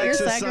sorry a about your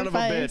sexist son of a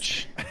sacrifice.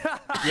 bitch.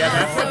 Yeah,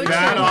 that's So a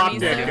bad true.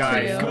 optic, So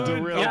guys. true. It's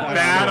a real Yeah,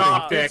 Bad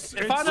optics.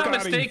 If I'm not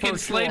mistaken,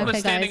 Slade was Okay,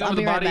 standing guys, I'll over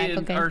the be right body, back, and,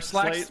 okay? or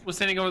Slacks was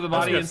standing over the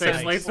body and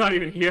said, Slade's not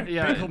even here.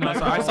 "Yeah, no,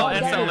 sorry, I saw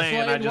SLA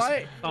and I just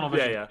tunnel Yeah,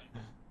 vision." yeah.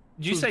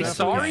 Did you say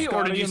sorry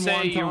or did you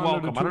say you're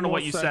welcome? I don't know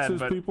what you said,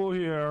 but people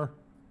here.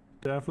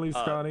 Definitely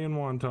Scotty and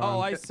Wonton. Oh,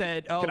 I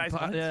said. Oh, Can I-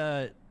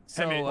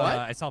 So Himmy,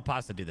 I saw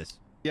Pasta do this.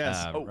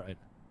 Yes. Right.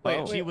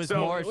 Wait, she was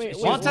more.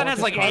 Wonton has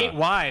like 8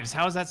 wives.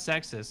 How is that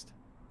sexist?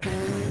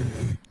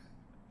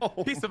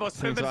 He's the most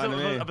famous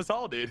of us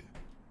all, dude.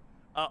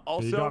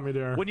 Also, you got me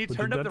there. when you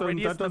turned up the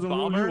radius that of the doesn't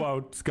rule bomber, you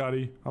out,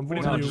 Scotty. I'm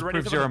when voting you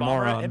you. you're a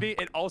moron.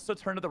 It also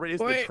turned up the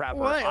radius of the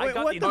trapper. I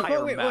got the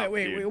entire map,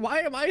 dude. Why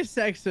am I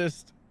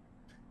sexist?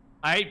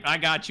 I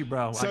got you,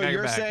 bro. So I got you're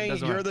your back. saying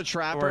you're the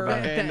trapper,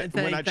 and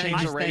when I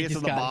change the radius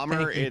of the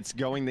bomber, it's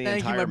going the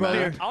entire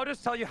map. I'll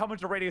just tell you how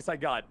much of radius I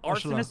got.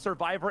 Arsonist,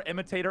 survivor,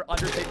 imitator,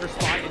 undertaker,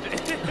 spy.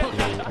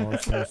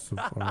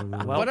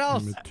 What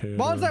else?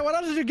 Bonsai, what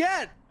else did you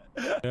get?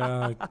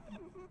 Yeah.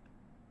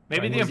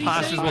 Maybe the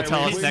imposters will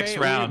tell us next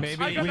round. Maybe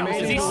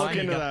look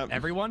into that.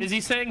 Everyone? Is he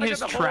saying his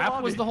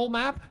trap was the whole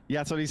map? Yeah,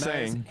 that's what he's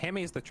saying.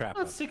 Hemi's the trap.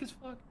 That's sick as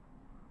fuck.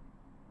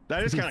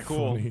 That is kind of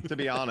cool, to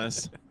be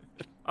honest.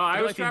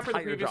 I was trapper the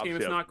previous game.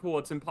 It's not cool.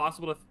 It's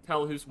impossible to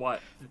tell who's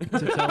what.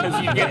 Because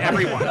you get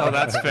everyone. Oh,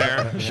 that's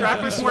fair.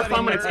 Trapper's more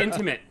fun when it's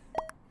intimate.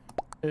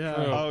 Yeah.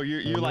 Oh,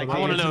 you like? I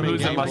want to know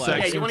who's in my section.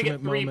 Yeah, you want to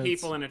get 3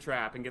 people in a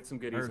trap and get some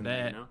goodies in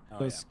there, you know?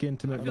 Those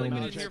intimate I moments.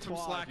 didn't hear from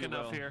Slack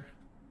enough here.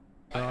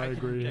 I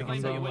agree. I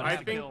think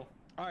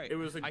it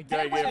was a good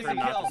idea for him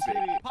not to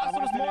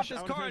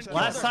speak.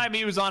 Last time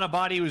he was on a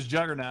body, he was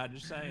Juggernaut.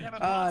 Just saying.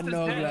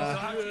 No,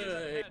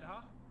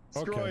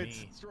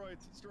 Steroids.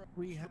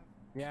 We have.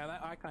 Yeah,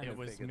 I kind of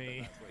was figured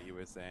me. that's what you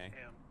were saying.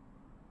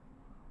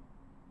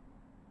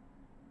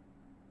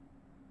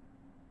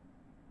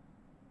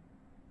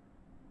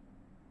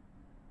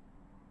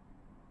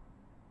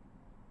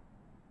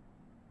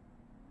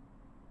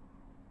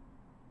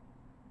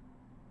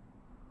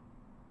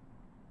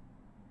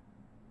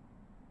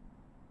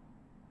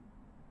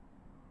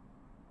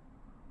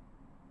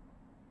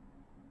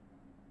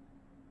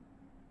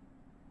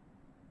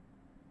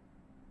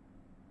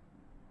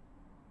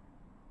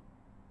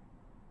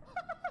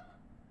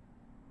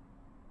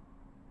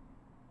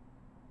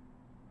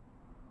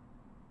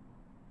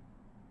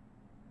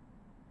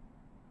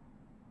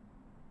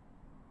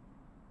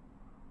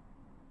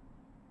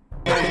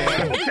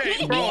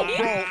 Okay,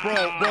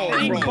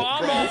 bro.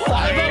 Bomb on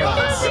 5 of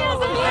us. Bomb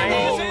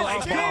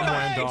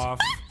went off.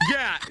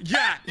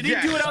 Yeah. Did he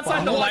do it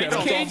outside the lights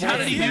cage? How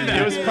did he do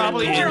that? It was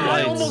probably in lights.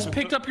 I almost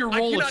picked up your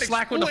roll of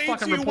Slack when the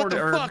fucking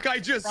reporter. What the fuck I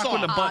just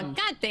saw? God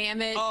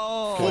damn it.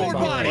 Oh, 4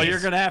 bodies. Well, you're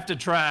gonna have to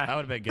try. That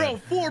would have been good. Bro,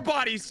 4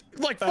 bodies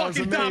like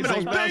fucking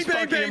dominoes. Bang,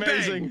 bang, bang,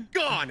 bang.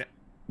 Gone.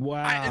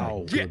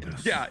 Wow.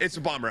 Yeah, it's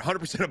a bomber.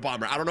 100% a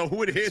bomber. I don't know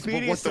who it is, but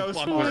what the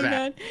fuck Oh was my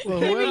that? God. Well,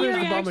 whoever is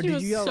the bomber, reaction did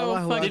was you yell? so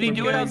funny. Did he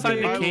do it outside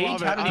the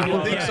cage? How did he do I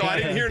don't think it? so. I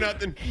didn't hear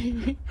nothing.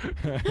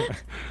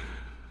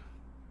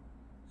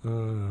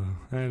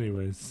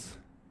 Anyways,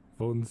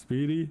 voting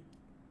Speedy.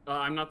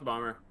 I'm not the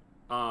bomber.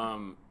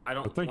 I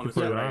don't thank want you to for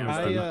say your that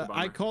honesty.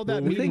 I called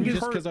that We meeting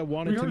just heard- because I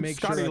wanted we to heard make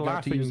Scotty sure I got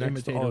to laughing use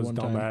next to imitator us one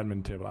dumb time.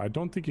 admin table. I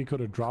don't think he could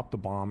have dropped the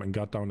bomb and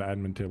got down to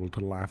admin table to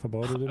laugh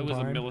about it in I was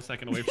a time.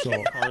 millisecond away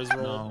from Cara's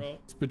roll, bro.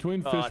 It's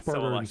between Oh, Fishburger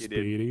so and lucky, dude.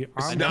 Speedy. It's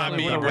I'm not gonna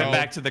me, go- Went bro.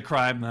 back to the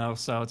crime though,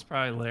 so it's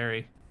probably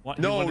Larry.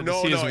 No, work.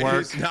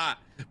 it's not.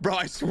 Bro,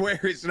 I swear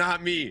it's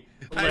not me.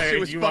 That Larry, shit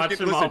was you watch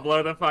fucking. them all Listen,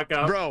 blow the fuck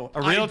up. bro,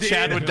 A real I did.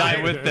 Chad would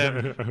die with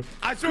them.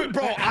 I swear,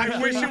 bro, I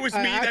wish it was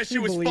me. That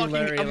shit was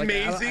fucking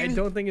amazing. I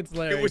don't think it's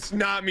Larry. It was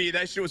not me.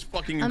 That shit was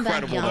fucking I'm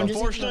back, incredible. y'all. I'm just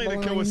Unfortunately,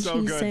 the kill was so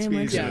cheese good.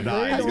 Speedy's sandwich. gonna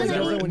die. I was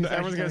gonna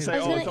Everyone's gonna say, I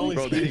was "Oh, it's gonna only eat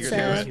Speedy."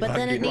 pizza, but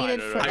then it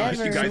needed I wish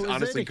you guys forever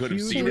honestly could have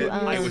to, seen it. It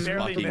was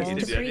barely fucking made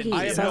it. to preheat.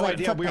 I have So I no was like,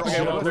 idea. fuck We were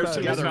that all shit. working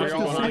together. We were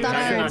all I thought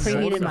I had Nice.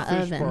 preheated my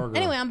Fish oven. burger.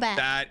 Anyway, I'm back.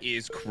 That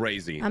is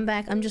crazy. I'm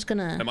back. I'm just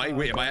gonna Am I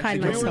hide actually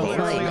myself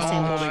while I eat a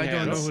sandwich. I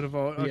don't know who to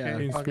vote. Okay.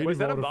 Yeah. fuck it. Was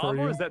that a bomb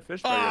or was that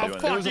fish burger Oh, doing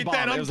fuck that? it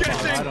then. I'm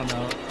guessing. I don't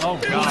know. Oh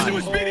It god.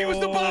 was Speedy. It was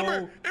the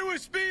bomber. It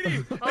was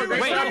Speedy. Oh,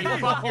 great job.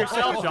 Fuck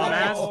yourself,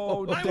 dumbass.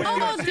 Oh,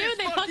 dude,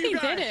 they fucking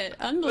did it.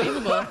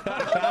 Unbelievable.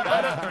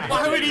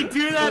 Why would he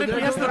do that if he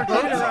has the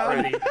votes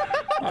already?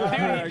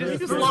 Dude, he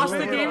just lost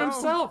the game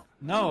himself.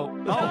 No.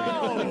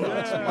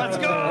 Let's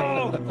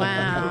go.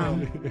 Wow.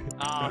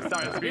 Oh,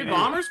 sorry. Speed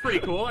Bomber's pretty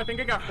cool. I think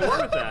I got 4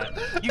 with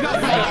that. You got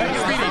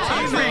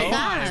Oh my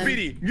God.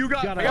 Speedy, you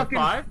got I got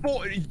 5.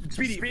 4.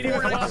 Speedy, Speedy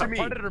 4 was hits to a me.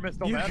 predator,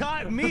 Mr. You Man.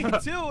 got me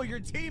too, your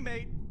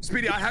teammate.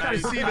 Speedy, I have to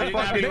see the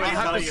fucking. I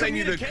have to send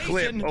you the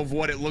clip of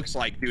what it looks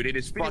like, dude. It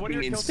is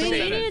fucking insane.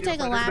 Speedy, you need to take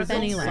a lap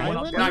anyway.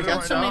 We've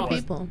got so many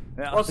people.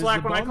 Well,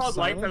 Slack, when I called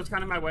life, that was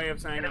kind of my way of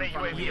saying I'm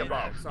from the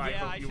above, so I Yeah,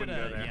 hope I you wouldn't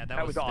should go there. have. Yeah,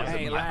 That was awesome.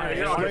 Hey, Larry.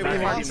 We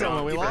lost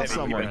someone. We lost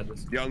someone.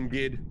 Young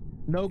Gid.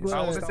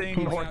 Nogla, saying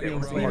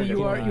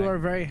you are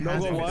very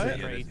Nogla what?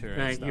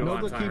 Thank you,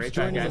 Nogla Anton. keeps Right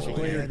joining back us at you.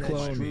 player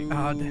clone.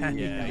 Oh, damn.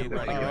 Yeah, you're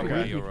right. Oh, You're right.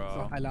 okay. You're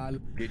wrong. Halal.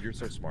 Gid, you're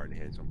so smart and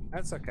handsome.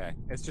 That's okay.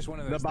 It's just one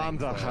of The those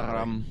bombs are things where,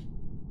 haram.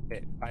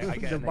 I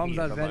get The in bombs heat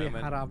are of the very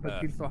moment, haram,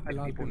 but feel so if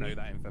halal people to me. know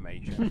that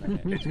information.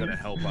 then It's gonna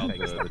help out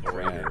takes the them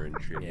trainer and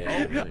shit.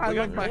 Yeah. I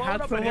like my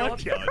hat so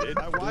much.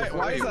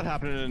 Why is that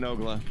happening in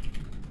Nogla?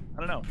 I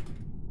don't know.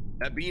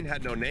 That bean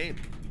had no name.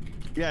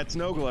 Yeah, it's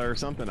Nogla or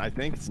something. I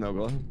think it's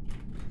Nogla.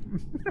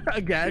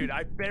 Again? Dude,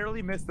 I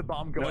barely missed the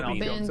bomb going off.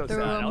 I'm so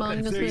sad.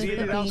 I'll see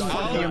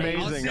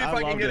if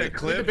I can get a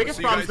clip. The biggest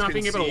problem is not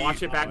being able to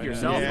watch it back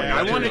yourself. Like,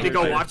 I wanted to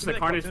go watch the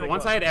carnage, but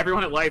once I had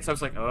everyone at lights, I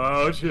was like,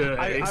 oh shit.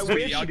 I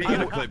wish I'll get you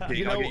the clip,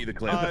 King. I'll get you the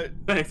clip.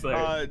 Thanks,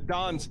 Larry.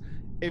 Dons,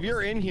 if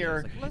you're in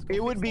here,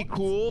 it would be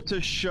cool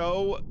to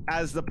show,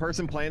 as the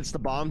person plants the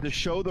bomb, to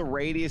show the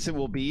radius it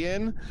will be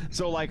in.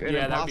 So like an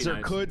imposter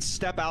could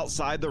step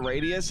outside the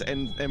radius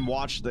and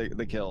watch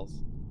the kills.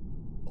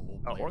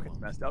 Oh, or it's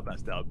messed up.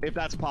 If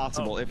that's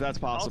possible,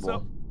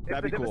 Also,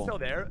 that'd be if cool. Still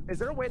there, is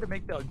there a way to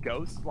make the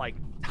ghosts like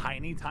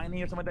tiny or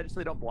something like that, just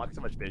so they don't block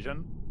so much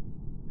vision?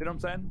 You know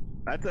what I'm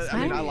saying? I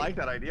mean, I like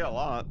that idea a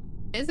lot.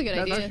 It's a good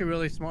idea. That's actually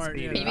really smart.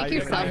 You make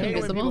yourself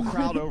invisible.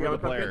 Crowd over the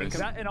players.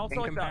 And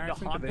also like the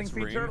haunting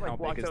feature like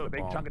blocks out a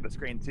big chunk of the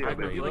screen too.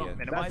 But if you like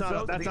minimize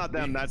those, that's not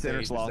them. That's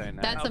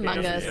Innersloth. That's Among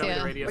Us,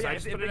 yeah. I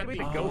just put it at the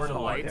door to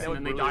lights, and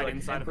then they died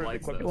inside of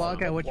lights. Well,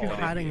 okay, what you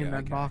hiding in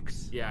that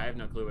box? Yeah, I have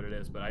no clue what it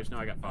is, but I just know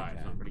I got 5,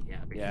 so I'm pretty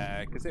happy.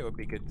 Yeah, because it would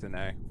be good to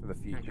know for the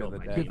future of the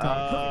day. Dude,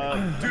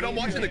 I'm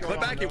watching the clip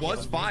back. It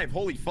was 5.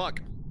 Holy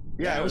fuck.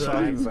 Yeah, it was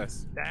 5.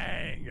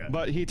 Dang.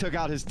 But he took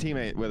out his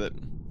teammate with it.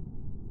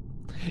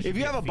 If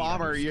you have a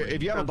bomber, too,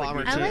 take out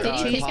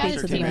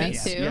his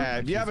teammate too. Yeah,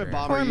 if you have a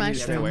bomber, you need to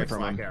stay away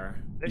from him.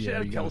 They should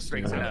have kill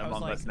streaks in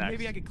Among Us next.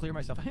 Maybe I could clear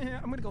myself.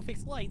 I'm gonna go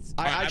fix lights.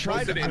 I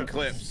tried it in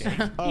clips.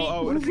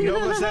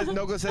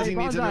 Nogo says he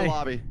needs a new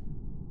lobby.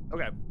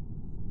 Okay.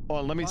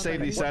 Hold on, let me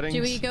save these settings.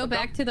 Do we go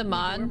back to the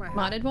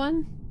modded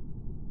one?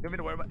 You want me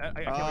to wear my?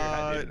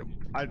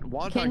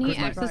 Can he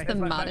access the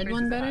modded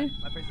one better?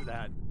 My face is a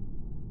hat.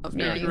 Oh,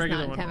 yeah, he's not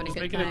having a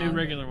good Make it time. a new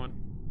regular one.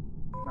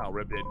 Oh,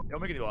 ripped it.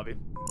 Don't make a new lobby.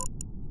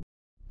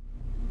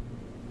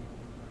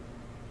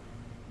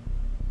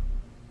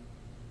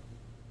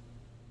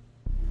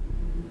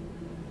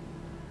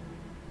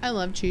 I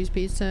love cheese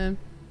pizza.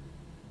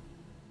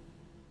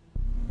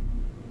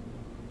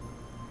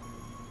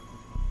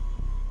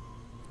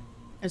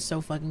 It's so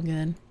fucking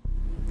good.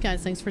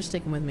 Guys, thanks for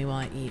sticking with me while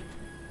I eat.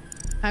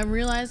 I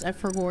realized I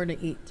forgot to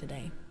eat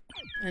today.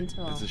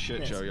 Until It's a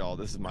shit show, y'all.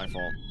 This is my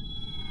fault.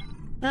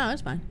 No,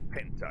 it's fine.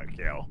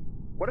 Pentakill.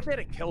 What if they had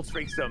a kill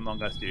streak to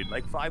Among Us, dude?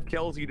 Like 5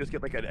 kills, you just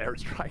get like an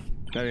airstrike.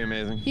 That'd be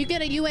amazing. You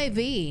get a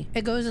UAV.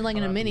 It goes in like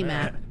in a mini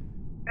map.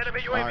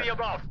 Enemy UAV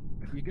above.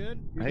 You good?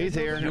 He's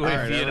here.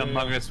 UAV in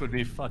Among Us would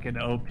be fucking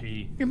OP.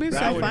 It'd be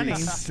so funny.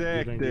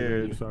 Sick,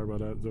 dude. Sorry about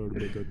that. That would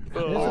be good.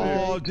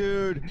 Oh,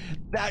 dude,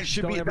 that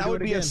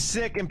would be a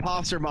sick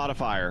imposter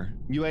modifier.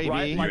 UAV.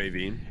 Right?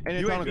 UAV. And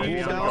it's on a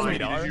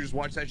cooldown. Did you just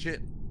watch that shit?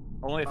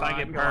 Only if I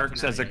get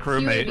perks as a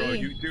crewmate. Bro,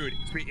 dude,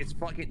 it's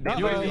fucking.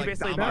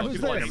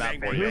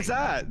 Who's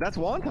that? That's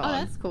Wonton. Oh,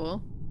 that's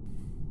cool.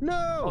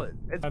 No,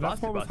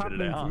 that's what was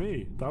happening to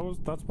me.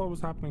 That's what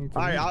was happening to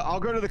me. All right, I'll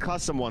go to the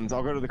custom ones.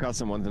 And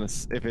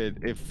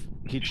if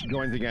he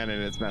joins again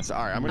and it's messed up.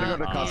 All right, I'm gonna go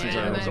to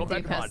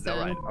the custom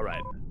server. All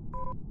right.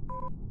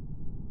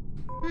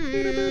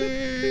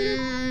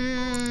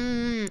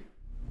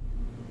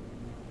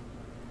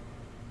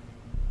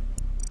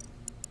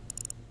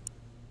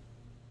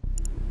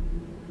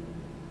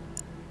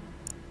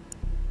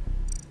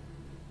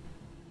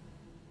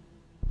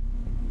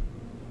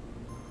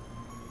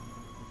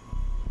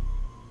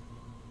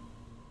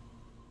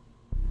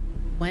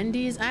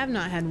 Wendy's? I have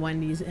not had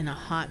Wendy's in a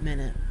hot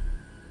minute.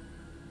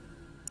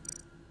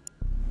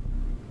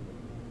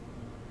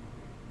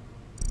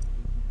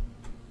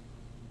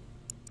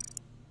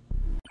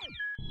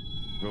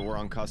 But we're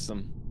on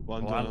custom. I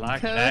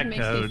like code that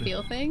makes code. you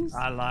feel things.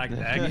 I like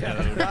that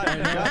code.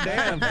 God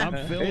damn,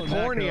 I'm feeling it's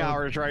that horny code.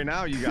 hours right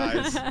now, you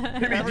guys.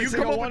 Every you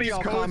single come up one with of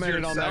y'all these codes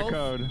commented on that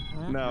yourself? code.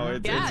 No,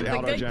 it's Yeah, it's a good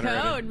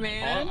auto-generated. code,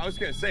 man. I was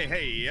gonna say,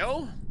 hey,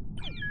 yo.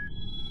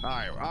 All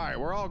right,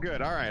 we're all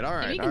good. All right.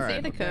 Maybe you can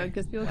say the code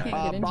because people can't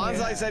get into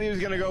Bonsai it. said he was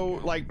gonna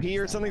go like pee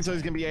or something, so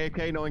he's gonna be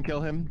AFK. No one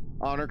kill him.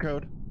 Honor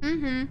code.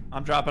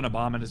 I'm dropping a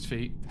bomb at his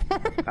feet.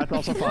 That's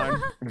also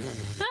fine.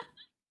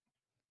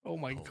 Oh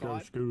my Let's go,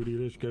 god. Scooty.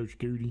 Let's go,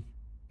 Scooty.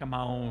 Come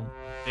on.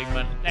 Big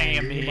man. Damn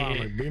Give me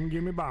bomber. it.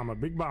 Give me bomber.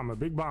 Big bomber.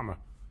 Big bomber.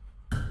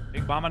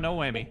 Big bomber, no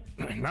whammy.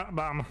 Not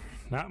bomber.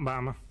 Not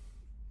bomber.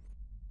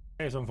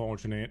 It's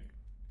unfortunate.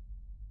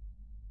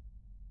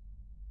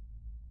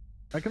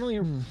 I can only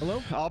hear.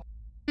 Hello?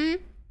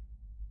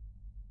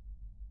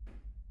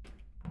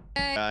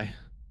 Guy.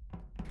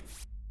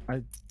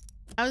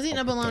 I was eating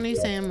a bologna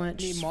sandwich.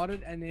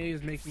 Modded NA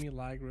is making me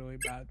lag really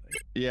badly.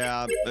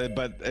 Yeah,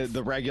 but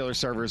the regular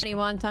servers Any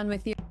wonton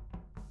with you?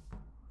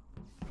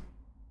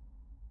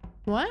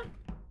 What?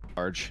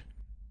 large.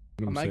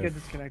 I might get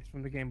disconnected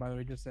from the game, by the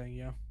way, just saying,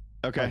 yeah.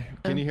 Okay,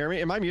 can you hear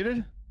me? Am I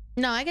muted?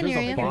 No, I can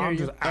hear you.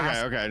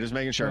 Okay, just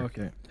making sure.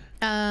 Okay.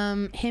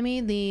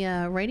 Himmy,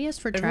 the radius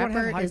for Everyone have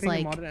Trapper high is ping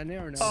like modded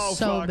NA or no? Oh,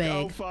 so fuck,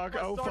 big.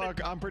 Oh fuck!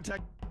 I'm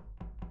protected.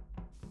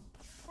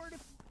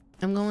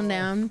 I'm going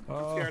down.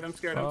 I'm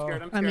scared.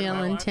 I'm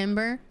yelling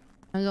timber.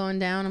 I'm going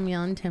down. I'm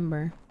yelling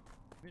timber.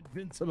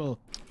 Invincible.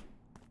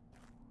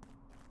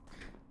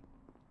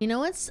 You know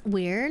what's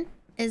weird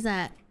is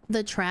that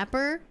the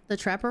trapper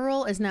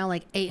roll is now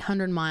like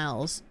 800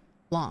 miles.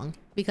 long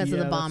because of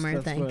the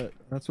bomber thing.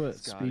 That's what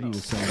Speedy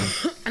was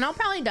saying. And I'll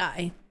probably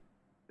die.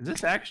 Is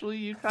this actually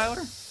you, Tyler?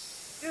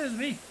 Yeah, it's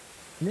me.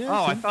 Yeah,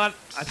 oh, I thought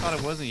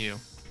it wasn't you.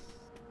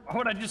 Why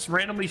would I just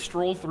randomly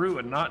stroll through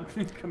and not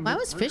come? Why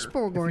was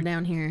Fishburger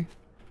down here?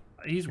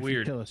 He's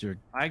weird. Kill us,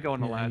 I go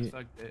in the last.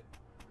 Fuck it.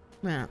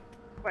 Yeah.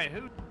 Wait,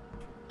 who?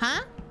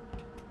 Huh?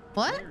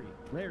 What?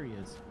 Larry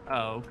is.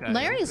 Oh, okay.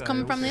 Larry is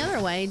coming from the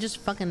other way, just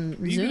fucking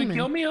Are you zooming. gonna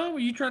kill me, huh? Were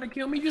you trying to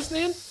kill me just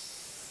then?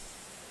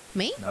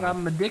 Me? But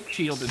I'm a dick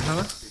shielded,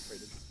 huh?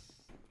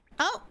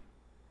 Oh.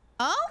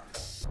 Oh?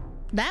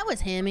 That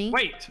was Hemi.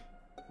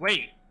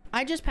 Wait.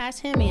 I just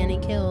passed Hemi and he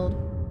killed.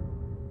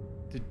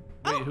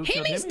 Who killed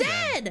Hemi's Hemi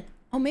dead! then?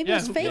 Oh, maybe it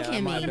was fake It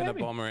Hemi. might have been a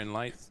bomber in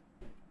lights.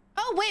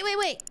 Oh,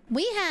 wait.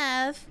 We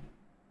have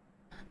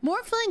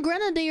Morphling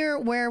Grenadier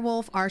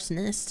Werewolf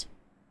Arsonist.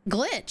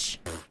 Glitch.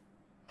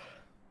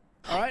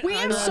 All right, We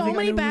have so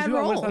many bad I'm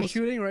rolls.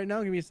 shooting right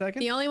now. Give me a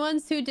second. The only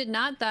ones who did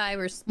not die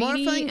were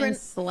Speedy and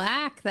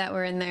Slack that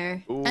were in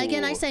there.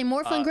 Again, I say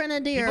Morphling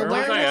Grenadier where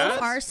was I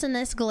Werewolf at?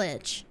 Arsonist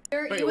Glitch.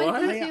 You went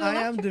I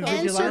am the And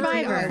vigilante.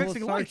 Survivor. I will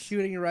start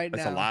shooting right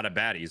That's now. a lot of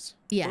baddies.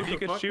 Yeah. You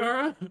can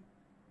shoot.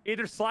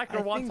 Either Slack or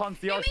Wonton's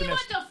the arsonist.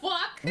 What the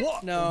fuck?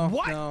 What? No.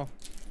 What? No.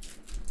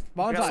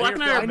 Yeah, Bonsai, Slack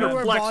and I are know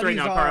where flexed right bodies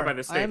now, are. Kara, by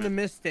this I am the statement.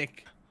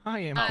 mystic. I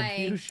am I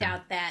confusion.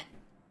 doubt that.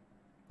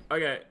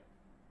 Okay.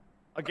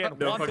 Again,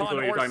 No fucking clue what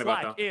Wonton you're or talking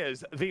about, Slack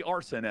is the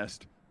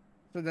arsonist.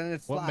 So then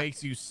it's What Slack.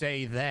 makes you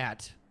say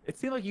that? It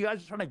seemed like you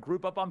guys were trying to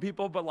group up on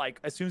people, but like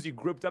as soon as you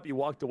grouped up, you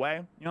walked away.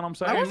 You know what I'm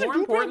saying? I wasn't More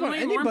grouping up on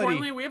importantly,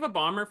 anybody. we have a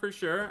bomber for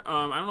sure.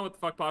 I don't know what the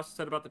fuck Pasta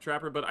said about the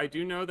trapper, but I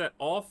do know that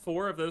all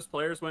 4 of those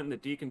players went in the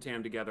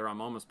decontam together. I'm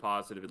almost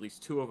positive. At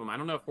least 2 of them. I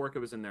don't know if Horka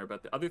was in there,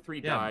 but the other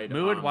 3 Yeah, died.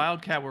 Moo and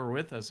Wildcat were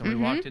with us, and we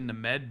walked into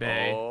med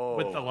bay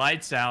with the Oh.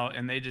 lights out,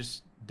 and they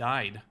just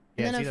died.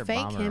 And Yeah, then it's a either fake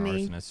bomber or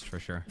Hemi. arsonist for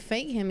sure.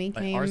 Fake Hemi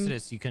Like came.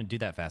 arsonist, you couldn't do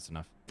that fast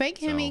enough. Fake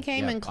Hemi So,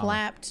 came yeah, and bomber.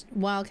 clapped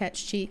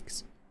Wildcat's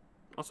cheeks.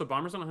 Also,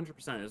 bomber's on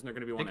 100%. Isn't there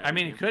going to be one? I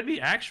mean, it could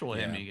be actual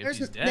Hemi if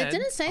he's They dead.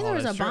 didn't say there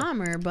was a that's true.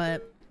 bomber,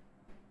 but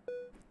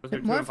Was there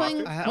 2 Morphling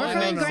imposters?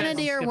 Morphling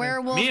Grenadier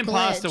Werewolf Me and Glitch.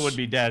 Pasta would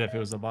be dead if it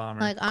was a bomber.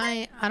 Like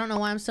I don't know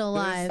why I'm still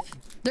alive.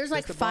 There's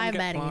like Does the bomb 5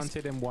 get baddies.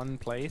 planted in one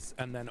place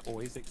and then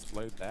always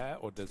explode there,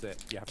 or does it?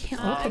 You have to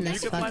Can't try open it?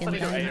 this you can plant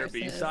fucking on either thing. A or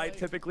B side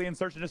typically in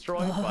Search and Destroy,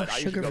 Oh, but I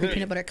usually sugar go free B.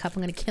 peanut butter cup!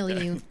 I'm gonna kill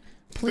you.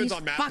 Please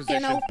on map fucking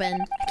position. open!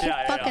 I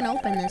can't fucking yeah.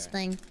 open this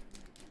thing.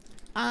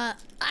 I'm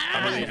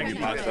leaving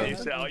Pasta,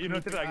 so you know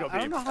typically I go B. I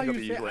don't know how I go you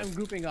B say usually. I'm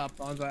grouping up.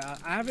 I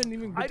haven't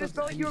even. I just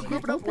felt like you were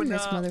grouping up Open when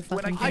this when I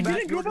motherfucking came thing. I back,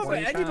 didn't you were group up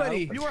with just-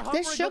 anybody. You were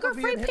This hovering sugar over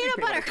me free and hitting peanut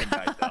me butter at the same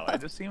time, though.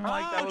 It just seemed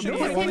like that would be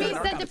Hemi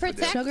said to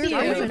protect Sugar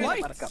you.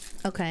 free.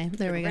 Okay,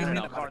 there we in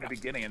the go. car in the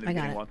beginning, and the I got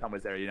beginning it. one time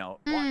was there, you know.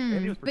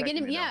 Mm. He was But get protecting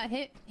him, me,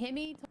 yeah,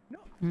 Hemi.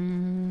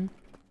 Mm.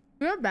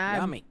 You're bad.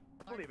 Yummy.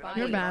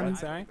 You're bad.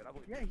 Sorry?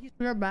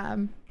 You're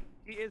bad.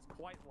 He is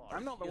quite large.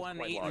 I'm not the He is one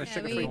quite eating large. the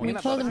sugar we- free we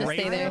peanut told him butter. to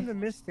stay I there. am the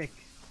mystic.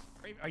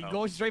 Are you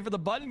going straight for the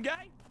button,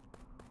 guy?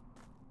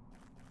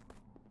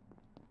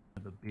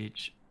 The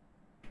beach.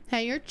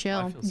 Hey, you're I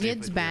chill. feel safe Gid's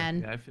with you.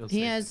 bad. Yeah, I feel He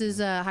safe has with his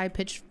high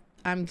pitched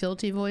I'm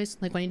guilty voice.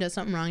 Like when he does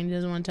something wrong, he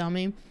doesn't want to tell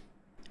me.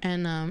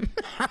 And Yeah,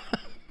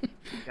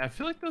 I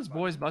feel like those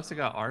boys must have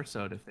got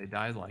arsoed if they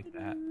died like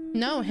that.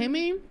 no,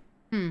 Hemi.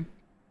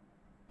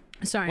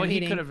 Sorry, Well, I'm he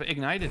eating. could have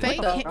ignited Fake,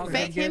 it.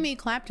 fake Hemi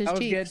clapped his That was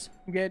cheeks.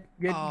 good.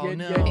 Oh,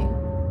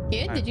 no.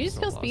 Gid, did you just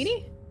so kill lost.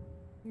 Speedy?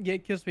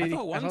 Get kill Speedy. I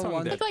thought one saw time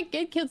one. did. Looked like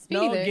Gid killed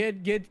Speedy No, there.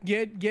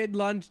 get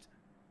lunged.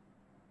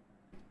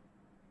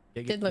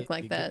 Did look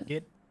like that.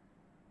 Gid.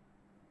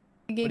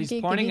 Gid, But he's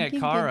Gid, pointing Gid, at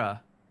Gid,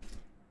 Kara.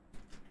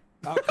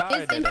 Oh, Kara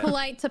It's did it.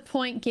 impolite to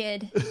point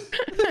Gid.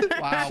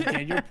 Wow,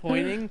 man, you're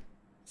pointing.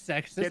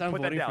 Sexist. Kid, I'm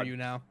put that voting for down. you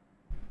now.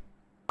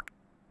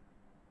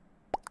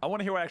 I want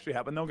to hear what actually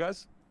happened, though,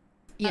 guys.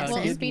 Yes,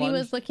 Well, Gid Speedy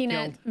was lunged, looking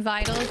killed. at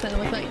vitals and it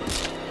looked like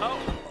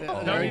Oh,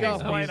 There no, you you go.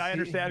 explained. I He-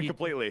 understand he-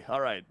 completely. All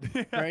right.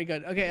 Very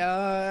good. Okay.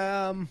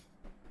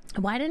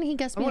 Why didn't he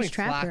guess me I'm as voting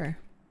Slack. Trapper?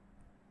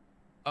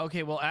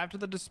 Okay, well, after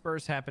the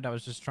disperse happened, I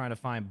was just trying to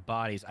find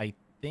bodies. I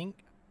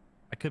think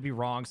I could be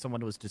wrong.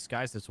 Someone was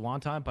disguised as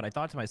Wonton, but I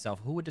thought to myself,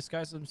 who would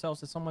disguise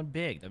themselves as someone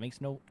big? That makes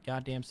no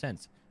goddamn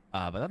sense.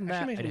 But other than that,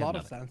 Actually I makes a didn't lot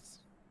have of nothing. sense.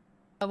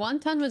 a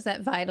wonton was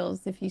at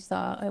vitals if you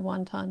saw a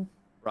wonton.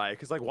 Right,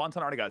 because like Wonton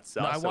already got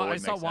sus. No, so it I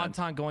wouldn't saw make sense.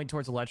 Wonton going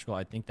towards electrical.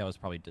 I think that was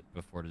probably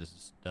before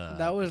this.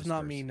 That was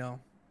not disperse. me. No.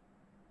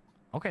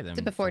 Okay, then. Is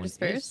it before someone is-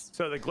 disperse?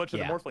 So the glitch of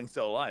Yeah. the Morphling's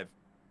still alive.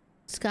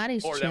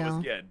 Scotty's Or chill. that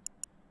was good.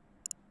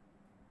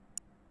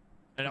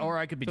 Or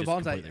I could be So just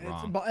Bonsai. completely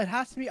wrong. It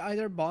has to be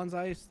either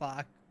Bonsai,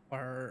 Slack,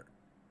 or.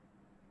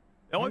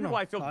 The only I don't people know,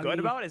 I feel good Scotty.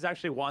 about is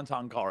actually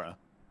Wonton Kara.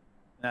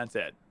 And that's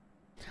it.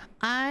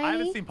 I I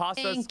haven't seen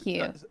Pasta Thank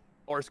you.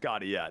 or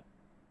Scotty yet.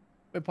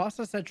 But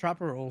Pasta said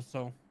Trapper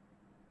also.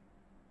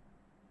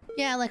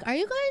 Yeah, like, are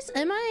you guys?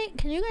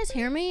 Can you guys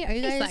hear me? Are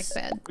you Hey, guys? Slack's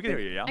bad. We can hear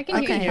you, yeah? I can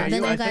hear Okay, you.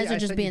 then I you said- guys I are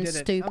just said being you did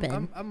it.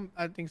 stupid.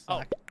 I think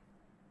Slack.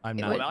 I'm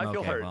It not. would- Now I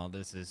feel okay, hurt. well,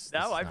 this is. Now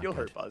this is I not feel good.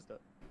 hurt, Pasta.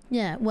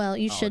 Yeah, well,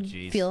 you Oh, should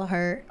jeez. feel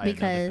hurt I have no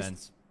because.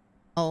 defense.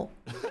 Oh,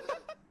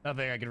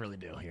 Nothing I can really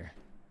do here.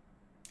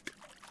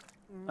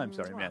 I'm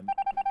sorry, man.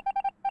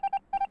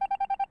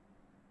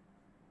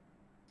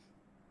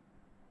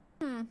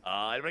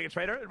 Anybody get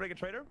trader? Anybody get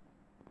trader?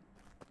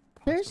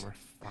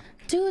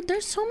 Dude,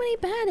 there's so many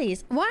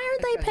baddies. Why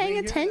aren't they paying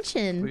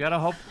attention? We gotta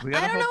hope.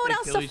 I don't know what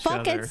else to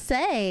fucking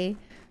say.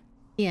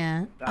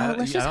 Yeah.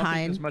 Let's just I don't hide.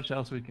 think there's much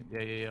else we can.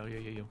 Yeah.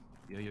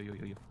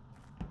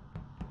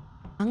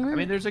 I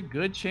mean, there's a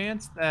good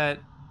chance that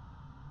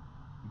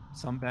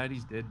some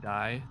baddies did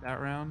die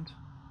that round.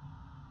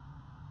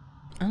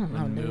 I don't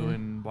know, when Moo dude.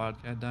 and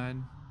Wildcat died,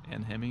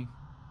 and Hemi.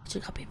 So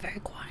you gotta be very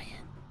quiet.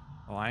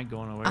 Oh, I ain't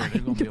going nowhere.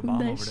 There's gonna be a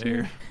bomb over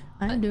there.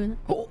 I'm doing it.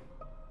 Oh.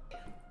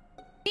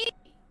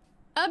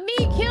 Me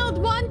killed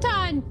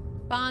Wonton!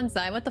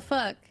 Bonsai, what the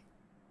fuck?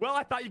 Well,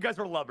 I thought you guys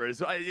were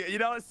lovers. You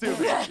know, assuming.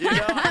 You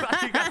know, I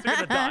thought you guys were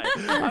gonna die.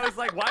 I was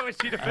like, why would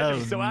she defend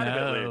me so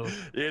adamantly?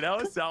 You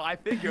know, so I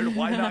figured,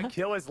 why not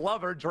kill his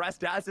lover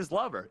dressed as his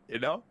lover? You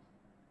know?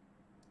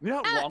 You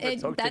know how long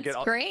it took to get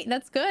That's great.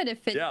 That's good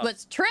if it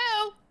was true.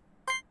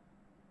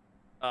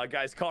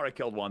 Guys, Kara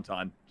killed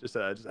Wonton. Just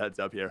a heads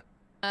up here.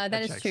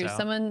 That is true.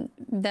 Someone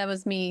that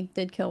was me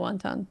did kill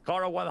Wonton.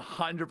 Kara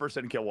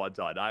 100% killed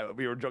Wonton.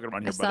 We were joking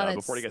around here, I saw that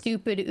before he gets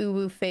stupid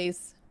uwu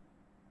face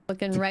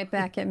looking right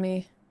back at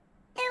me.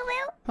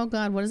 Oh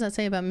God, what does that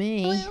say about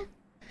me?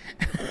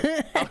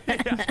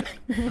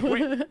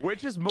 Wait,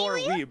 which is more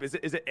weeb? Is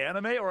it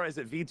anime or is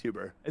it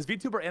VTuber? Is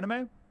VTuber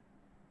anime?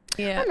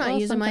 Yeah. I'm not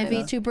using my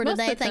VTuber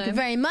today. Thank you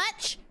very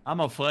much. I'm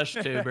a flesh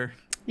tuber.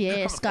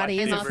 Yeah, Scotty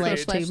is a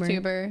flesh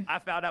tuber. I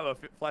found out a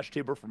flesh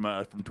tuber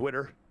from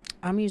Twitter.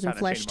 I'm using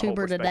flesh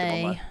tuber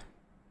today.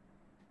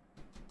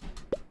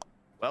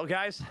 Well,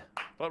 guys,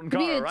 voting Could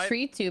be Kara, a right?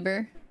 tree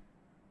tuber.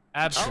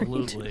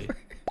 Absolutely.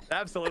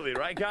 Absolutely,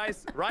 right,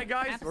 guys? Right,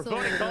 guys? Absolutely.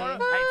 We're voting Kara.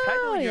 Hey,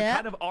 technically, you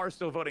kind of are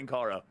still voting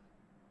Kara.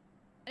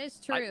 That is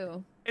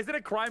true. Is it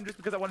a crime just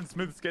because I wanted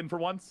smooth skin for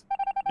once?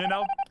 You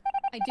know?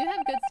 I do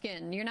have good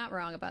skin. You're not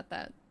wrong about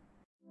that.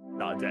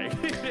 Nah, dang.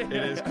 It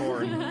is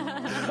corn.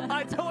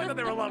 I totally thought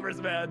they were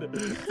lovers, man.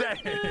 Dang.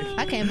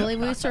 I can't believe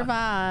we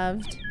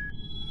survived.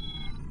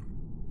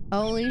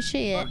 Holy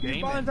shit. I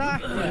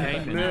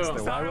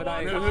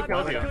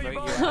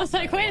was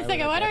like, wait a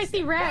second, why do I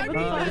see red?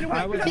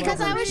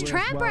 Because I was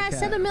Trapper, I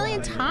said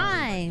 1,000,000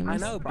 times. I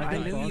know, but I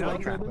knew you were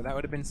Trapper. That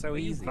would have been so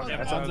easy.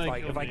 That's why I was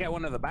like, if I get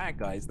one of the bad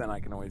guys, then I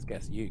can always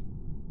guess you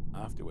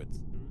afterwards.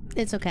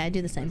 It's okay, I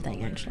do the same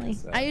thing actually.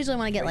 I usually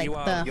want to get like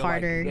you're the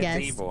harder like, guess.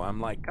 Evil. I'm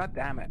like, God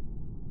damn it.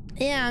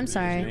 Yeah, I'm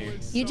sorry.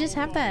 You just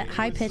have that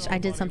high pitched I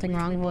did something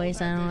wrong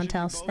voice. I don't want to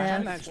tell I Steph.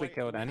 haven't actually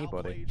killed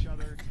anybody.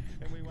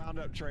 And we wound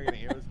up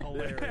trading. It was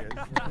hilarious.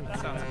 That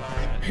sounds about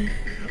right.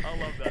 I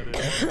love that.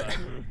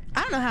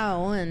 I don't know how I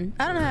won.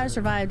 I don't know how I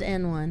survived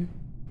and won.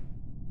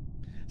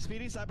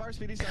 Speedy sidebar,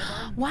 speedy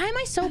sidebar. Why am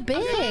I so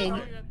big?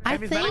 I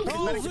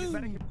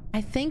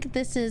think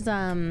this is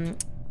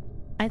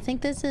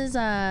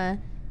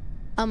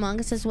Among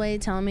Us's way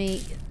of telling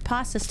me,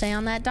 Pasta, stay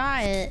on that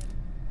diet.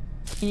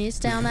 You need to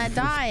stay on that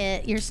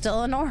diet. You're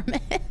still enormous.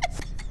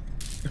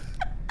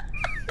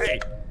 Hey,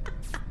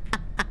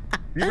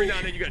 every now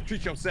and then you gotta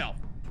treat yourself.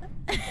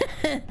 Oh,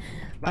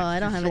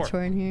 I don't have a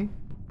chore in here.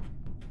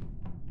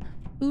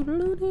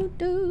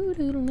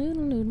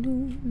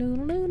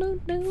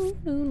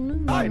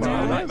 Nice.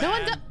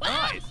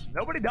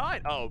 Nobody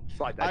died. Oh,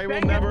 Slack. I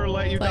will never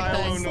let you die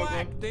alone,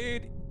 Slack,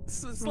 dude.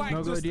 Slack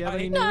No, just, do you have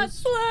any Not news?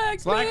 Slack,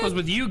 Slack was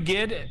with you,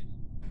 Gid.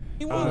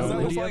 He was. do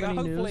I was you like, have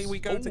any hopefully news? we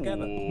go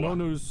together. No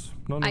news.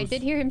 No news. I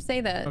did hear him say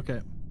that.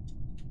 Okay.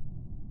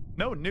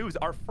 No news.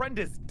 Our friend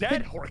is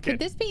dead, Horkin. Could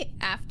this be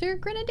after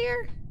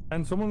Grenadier?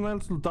 And someone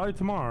else will die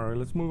tomorrow.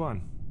 Let's move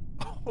on.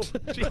 Oh,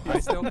 I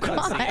still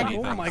can't see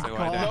anything. Oh my so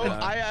God. I don't know.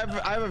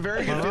 I have a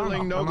very good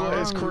feeling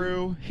Nogla is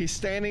crew. He's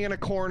standing in a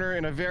corner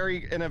in a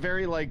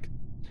very like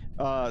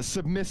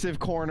submissive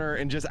corner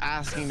and just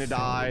asking to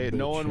die.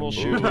 No one will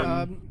shoot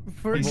him.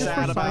 He's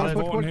sad about it.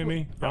 I'm voting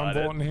Hemi. I'm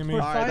voting Hemi. All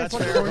right, that's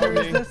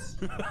fair.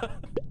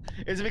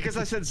 Is it because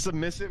I said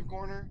submissive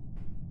corner?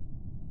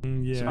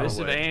 Yeah.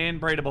 Submissive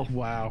and braidable.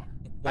 Wow.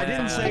 I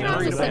didn't say You're not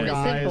braidable, submissive,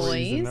 guys.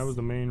 boys. That was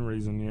the main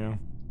reason, yeah.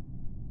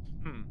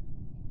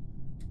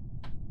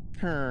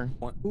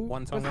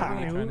 One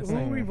time, Who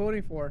are we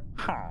voting for?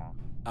 Oh,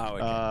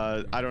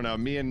 okay. I don't know.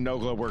 Me and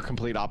Nogla were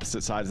complete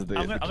opposite sides of the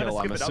I'm gonna kill, skip I'm it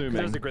up because assuming.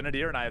 there's a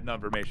Grenadier and I have no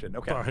information.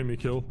 Okay. Sorry, Hemi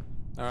kill.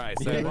 All right,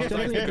 so Yeah,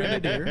 definitely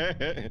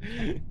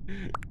Grenadier.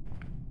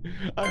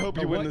 I hope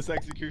you Oh, win what? this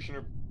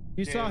executioner.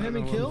 You saw him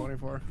and kill?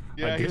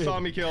 Yeah, he saw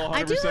me kill 100%,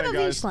 I do have a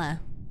guys. Vizsla.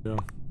 Yeah.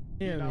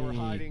 You and I were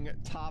hiding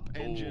top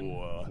engine.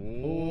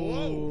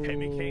 Oh,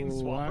 Hemi Kane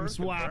swapper. I'm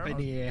swapping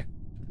here.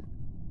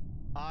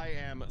 I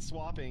am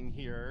swapping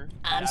here.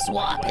 I'm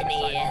swapping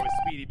here. With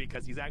Speedy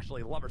because he's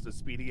actually lovers with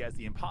Speedy as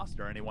the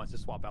imposter and he wants to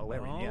swap out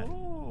Larry in the end.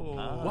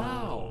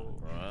 Wow.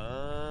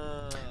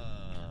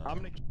 I'm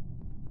gonna.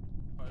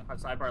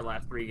 Sidebar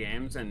last 3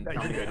 games and Yeah,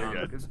 tell me you're good, you're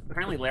good. because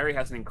apparently Larry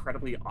has an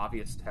incredibly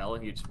obvious tell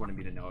and he just wanted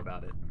me to know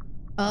about it.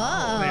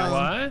 Oh. Wait,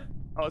 what?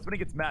 Oh, it's when he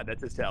gets mad.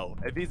 That's his tell.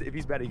 If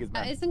he's bad, he gets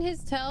mad. Isn't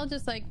his tell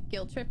just like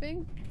guilt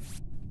tripping?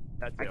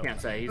 I can't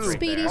say. He's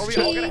Speedy's right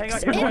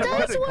cheeks. It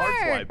does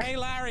work. Hey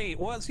Larry,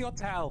 what's your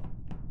tell?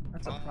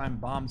 That's a prime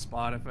bomb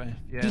spot if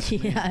you ask me.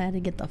 Yeah, I had to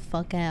get the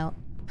fuck out.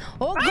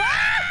 Oh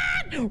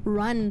God!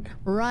 Run,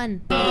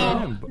 run.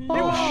 Oh.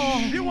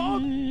 You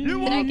won't.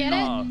 Did I get it?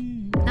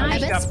 I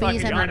bet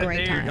Speedy's having a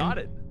great time. Got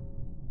it.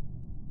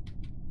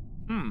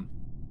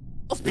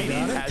 Speedy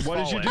has What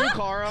did you do,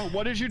 Kara?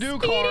 What did you do,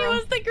 Speedy Kara?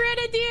 was the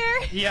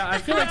grenadier. Yeah, I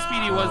feel like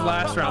Speedy was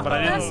last round, but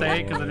I didn't say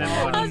it because I didn't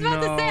want to. I was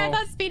about to say I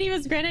thought Speedy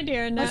was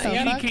grenadier. No,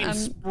 Speedy came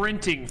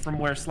sprinting from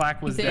where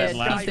Slack was dead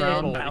last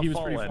round, but he was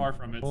pretty far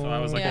from it, so I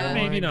was like, Yeah.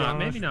 maybe not,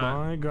 maybe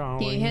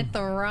not. He hit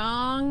the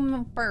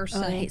wrong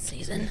person. Oh, I hate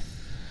season.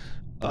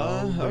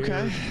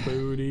 Okay.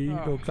 Booty.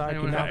 Looks like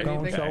you're not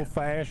going so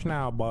fast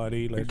now,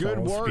 buddy. Let's Good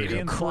all work, speed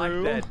up.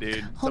 crew. Dead,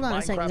 dude. Hold on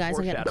a second, guys.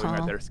 I got a call.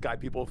 Right there. Sky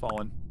people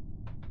falling.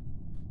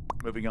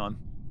 Moving on.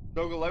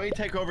 Doga, let me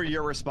take over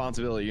your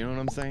responsibility. You know what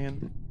I'm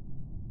saying?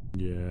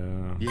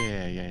 Yeah.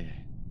 Yeah.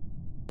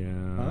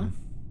 Huh?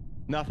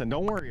 Nothing.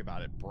 Don't worry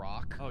about it,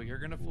 Brock. Oh, you're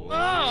gonna fool.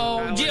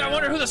 Oh, gee, I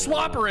wonder who the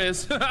swapper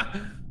is.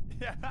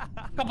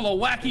 Couple of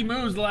wacky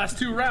moves the last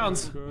 2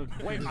 rounds.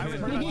 Wait, I was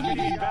really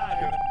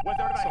bad. What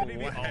they're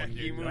about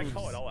Hemi? Did I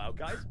call it all out,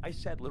 guys? I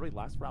said literally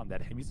last round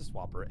that Hemi's the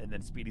swapper and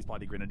then Speedy's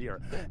body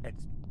grenadier. And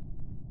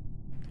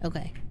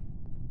Okay.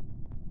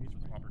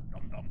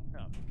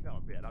 No,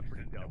 man, I'm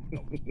pretty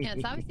dumb. Yeah,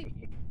 it's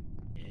obviously.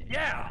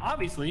 Yeah,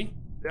 obviously.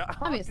 Yeah.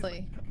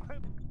 Obviously.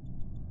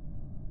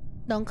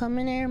 Don't come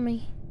near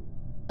me.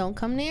 Don't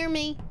come near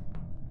me.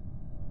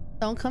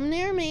 Don't come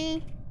near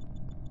me.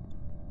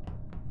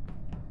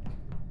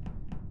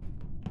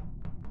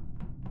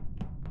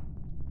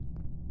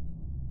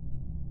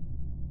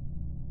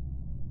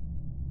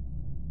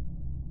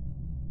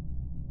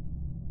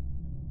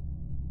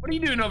 What are you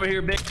doing over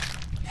here, big?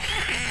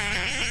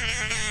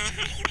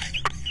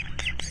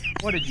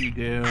 What did you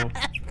do?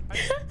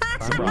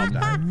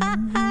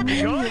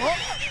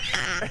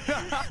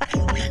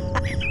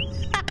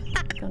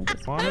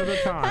 One at a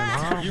time,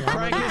 huh? You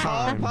crank his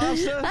hog,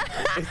 Pasta?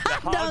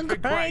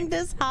 Don't crank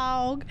this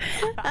hog.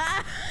 Oh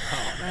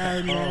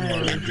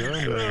my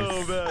goodness.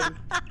 Oh, man.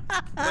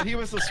 But he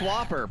was the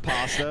swapper,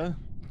 Pasta.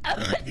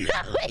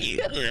 Yeah. Wait,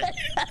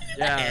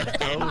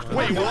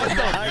 what the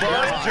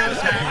fuck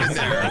just happened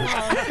there?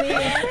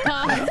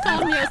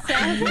 Calm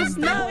yourself.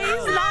 No,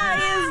 he's not.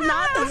 He is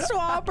not the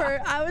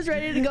swapper. I was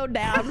ready to go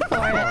down for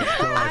it.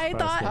 I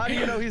thought. How do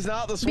you know he's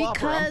not the swapper?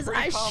 Because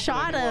I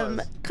shot him.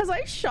 Because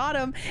I shot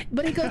him.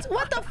 But he goes,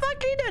 "What the fuck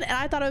are you doing?" And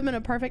I thought it would have been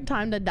a perfect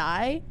time to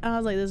die. And I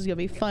was like, "This is gonna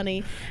be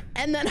funny."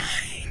 And then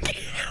I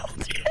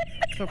killed him.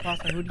 Oh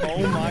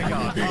my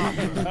god.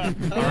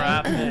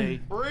 R.I.P.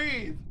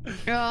 Breathe.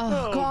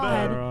 Oh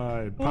God.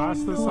 All right,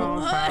 Pasta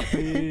sounds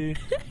happy.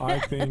 I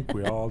think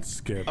we all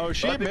skip. Oh,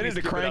 she admitted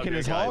to cranking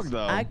his hog,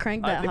 though. I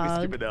cranked that I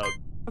hog. think we skip it out.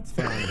 That's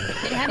fine.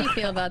 Hey, how do you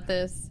feel about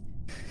this?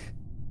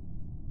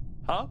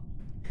 Huh?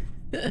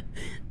 You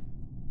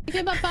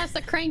feel about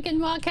Pasta cranking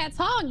Wildcat's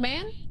hog,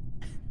 man?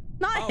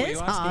 Not his you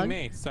asking hog.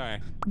 me? Sorry.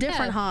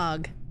 Different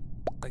hog.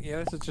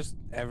 Yeah, this is just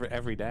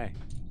every day.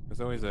 There's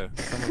always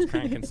someone's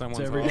cranking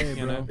someone's every hog, day,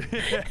 you know?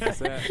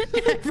 That's it.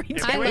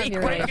 I love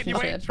your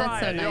relationship. That's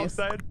so nice.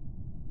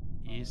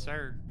 Yes,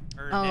 sir.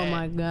 Oh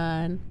my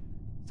God.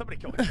 Somebody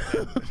kill him.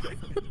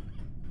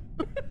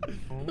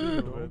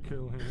 Don't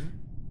kill him.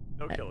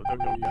 Don't kill him.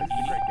 Don't kill him, guys.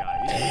 He's a great guy.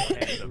 He's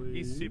handsome.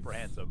 He's super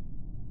handsome.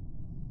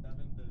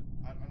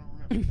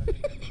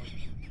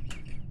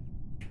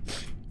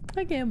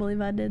 I can't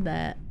believe I did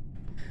that.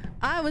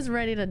 I was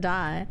ready to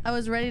die. I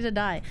was ready to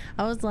die.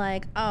 I was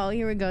like, oh,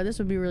 here we go. This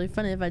would be really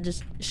funny if I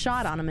just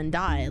shot on him and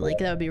died. Like,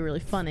 that would be really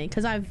funny.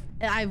 Because I've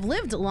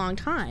lived a long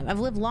time.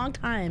 I've lived long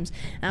times.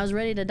 And I was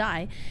ready to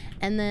die.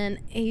 And then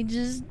he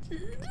just...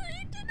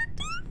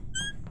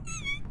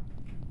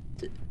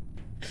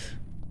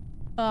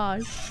 Oh,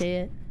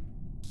 shit.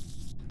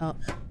 Oh.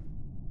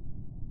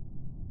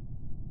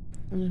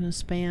 I'm just gonna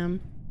spam.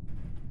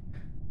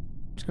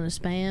 Just gonna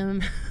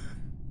spam.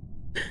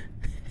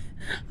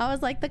 I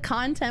was like, the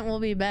content will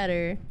be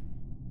better.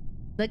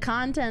 The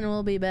content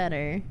will be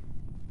better.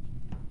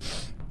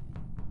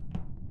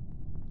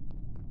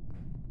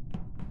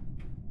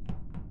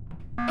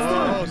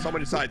 Oh,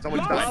 someone inside.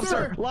 Someone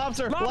inside.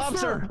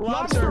 Lobster.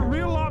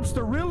 Real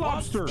lobster. Real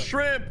lobster.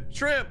 Shrimp.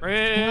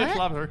 What?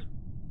 Lobster.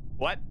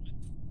 What?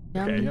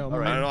 Yummy. Okay. All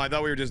right. I don't know. I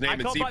thought we were just naming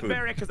I called seafood.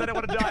 barbaric because I didn't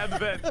want to die on the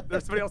vent.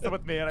 There's somebody else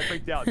with me and I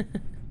freaked out.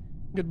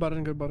 Good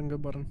button.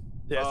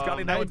 Yeah,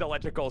 Scotty, that was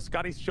electrical.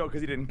 Scotty's show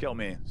because he didn't kill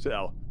me,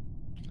 so.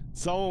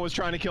 Someone was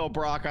trying to kill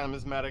Brock. I'm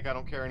his medic. I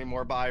don't care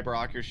anymore. Bye,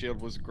 Brock. Your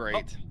shield was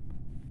great.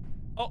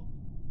 Oh.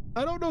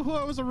 I don't know who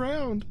I was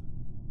around.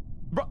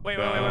 Bro, wait.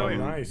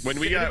 Nice. When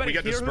we got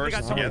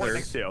dispersed together,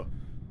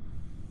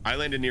 I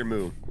landed near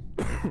Moo.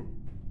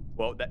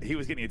 Well, he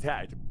was getting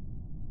attacked.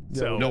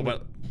 So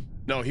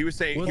no, he was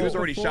saying he was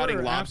already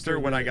shouting lobster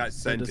when I got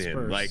sent to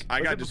him. Like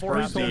I got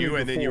dispersed to you,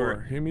 and then you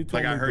were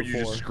like I heard you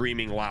just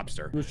screaming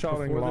lobster. You were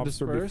shouting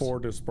lobster before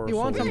dispersal. You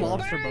want some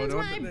lobster, Bodo?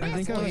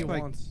 I think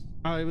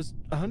I was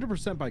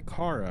 100% by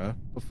Kara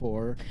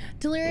before.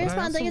 Delirious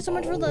Man, thank you so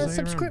much for the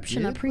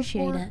subscription. I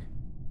appreciate it.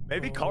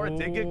 Maybe Kara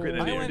did get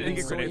grenade. I went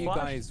and saw you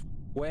guys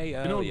way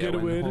earlier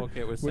when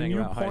Hawkett was saying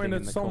about hiding in the corner. When you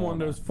point at someone,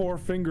 there's 4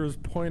 fingers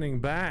pointing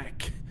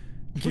back.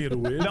 Get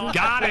away. No,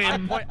 got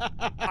him.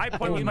 I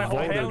point with my whole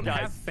hand,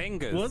 guys.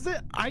 Fingers. Was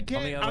it? I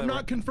can't. I'm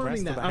not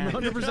confirming that. I'm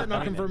 100%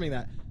 not confirming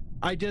that.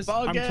 I'm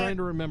trying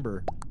to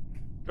remember.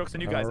 Jokes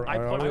on you guys. I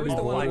was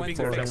the one who went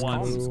to fix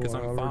comms because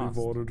I'm already fast.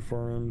 voted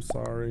for him.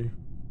 Sorry.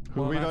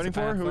 Who are we voting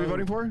for? Who are we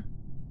voting for?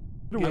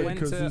 I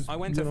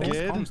went to fix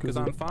comms because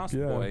I'm fast,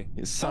 boy.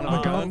 Son of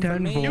a gun.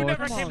 10 votes. You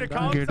never came to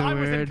comms. I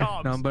was in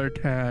comms. Number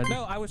 10.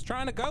 No, I was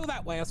trying to go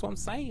that way. That's what I'm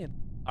saying.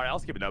 All right, I'll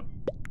skip it up.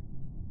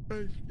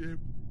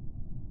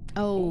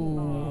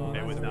 Oh.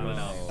 It was not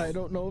enough. I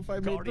don't know if I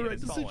made the right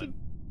decision.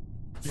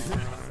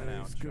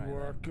 Nice. Good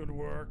work. Good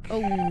work.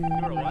 Oh.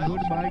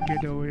 Goodbye,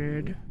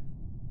 Getaway.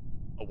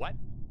 A what?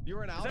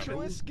 You're an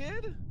altruist,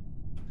 Skid?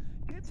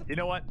 You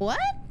know what? What?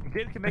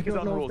 Skid can make his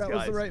own rules, guys. That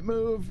was the right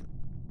move.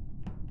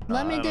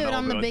 Let me do it.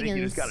 I'm the big biggins.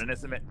 You just got an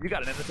innocent man. You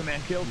got an innocent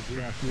man killed.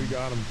 Yeah, we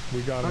got him.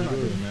 We got him.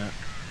 doing that.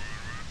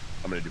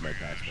 I'm gonna do my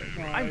task.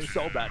 I'm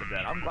so bad at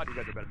that. I'm glad you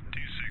guys are better than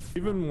me.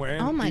 Even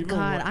when. Oh my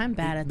god, I'm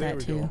bad at that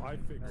too. I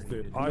fixed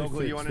it.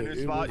 Nogla, you want a new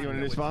spot? You want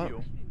a new spot?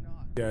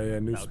 Yeah,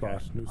 new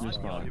spot. New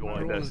spot.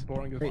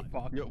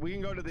 Yo, we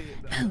can go to the.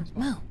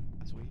 Whoa.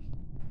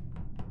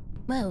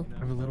 Whoa. I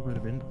have a little bit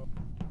of in.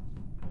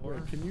 Are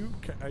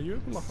you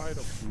able to hide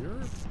up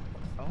here?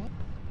 I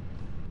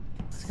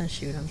was gonna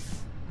shoot him.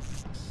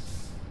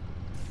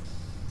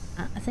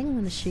 I think I'm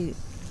gonna shoot.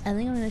 I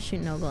think I'm gonna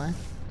shoot Nogla.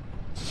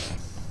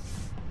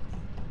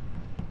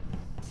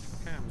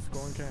 Cams,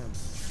 going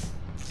cams.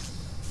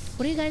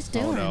 What are you guys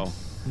doing? Oh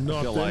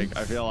no. Nothing.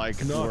 I feel like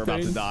we're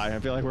about to die. I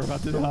feel like we're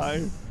about to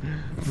die.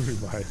 We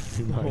might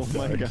Oh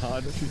my die.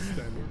 god. She's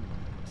standing.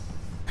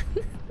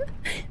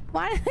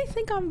 Why do they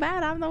think I'm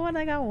bad? I'm the one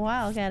that got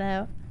Wildcat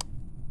out.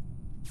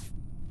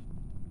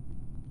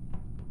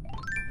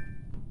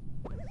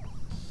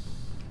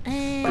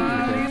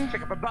 And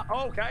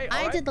okay.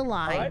 I did the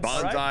lie.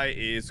 Bonsai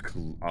is.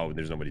 Oh,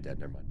 there's nobody dead.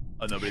 Never mind.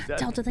 Oh, nobody's dead.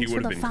 Delta, thanks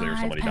for the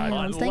 5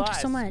 pounds. Thank you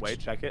so much. Wait,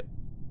 check it.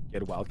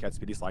 Get a Wildcat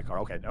Speedy Slide car.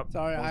 Okay, nope.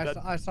 Sorry,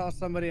 I saw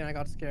somebody and I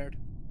got scared.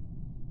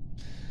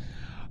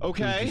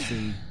 Okay.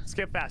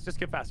 Skip fast. Just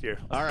skip fast here.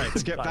 All right.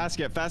 Skip fast.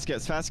 Skip fast.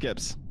 Skips. Fast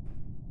skips.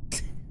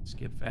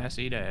 Skip fast.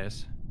 Eat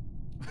ass.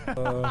 How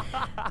am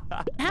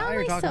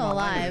I still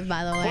alive,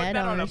 by the way? I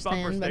don't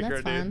understand, but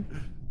that's fine.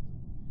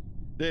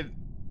 Dude,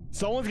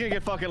 someone's gonna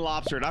get fucking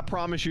lobstered. I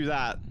promise you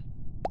that.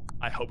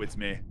 I hope it's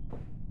me.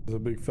 There's a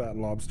big fat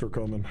lobster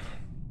coming.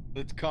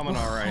 It's coming,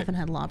 all right. I haven't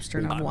had lobster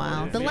in a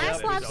while. The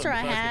last lobster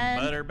I had.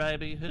 Butter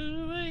baby.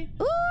 Ooh,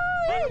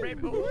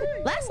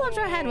 last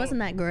lobster I had wasn't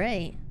that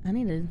great. I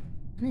need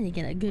to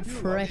get a good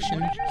freshen.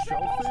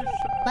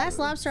 Last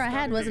lobster I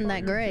had wasn't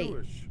that great.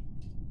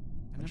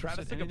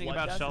 Travis, anything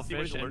about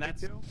shellfish, and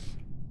that's. Shellfish.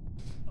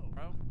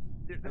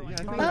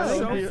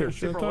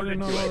 I thought you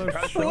know What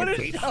does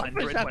shellfish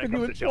have to do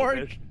with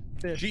pork?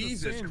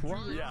 Jesus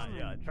Christ.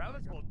 Yeah.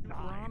 Travis will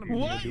die.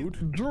 What?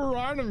 Dude.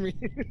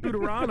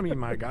 Deuteronomy,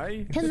 my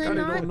guy. Can they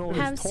not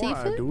have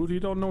seafood? Dude, he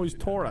don't know his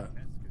Torah.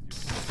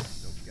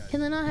 Can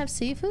they not have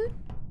seafood?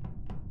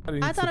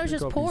 I thought it was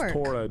just pork.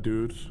 Torah,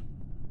 dude.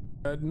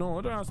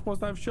 No, they're not supposed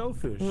to have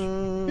shellfish.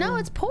 No,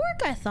 it's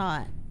pork, I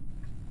thought.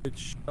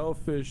 It's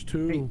shellfish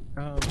too.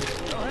 Oh.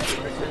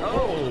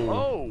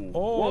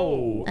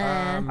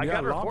 I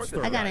got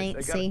lobster. I got an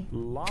 8. See.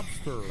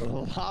 Lobster.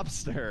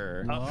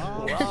 Lobster.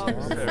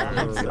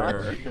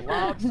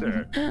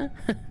 Lobster.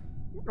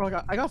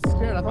 Oh, I got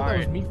scared. I thought that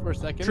was me for a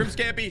second. Shrimp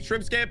scampi.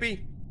 Shrimp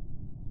scampi.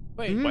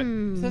 Wait, what?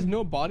 It says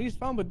no bodies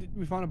found, but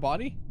we found a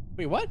body?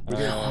 Wait, what?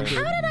 How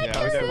did I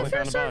get the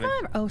first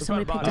survivor? Oh,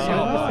 somebody picked us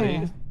up.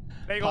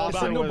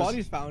 No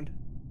bodies found.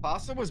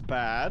 Pasta was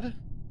bad.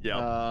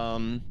 Yeah.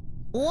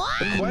 What?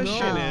 The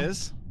question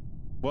is,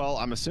 well,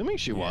 I'm assuming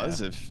she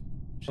was. If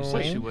she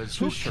said she was.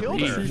 Who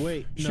killed her?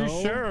 Wait, she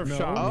sheriff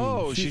shot me.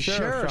 Oh, she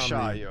sheriff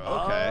shot you.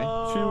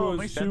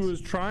 Okay. She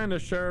was trying to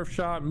sheriff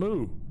shot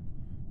Moo.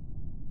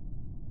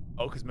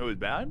 Oh, because Moo was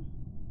bad?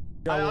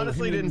 Yeah, I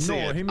honestly didn't see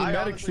it. He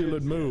medic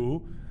shielded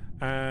Moo,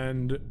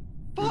 and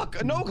fuck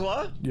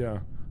Nogla. Yeah.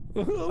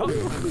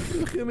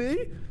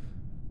 Me?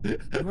 You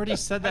already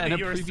said that in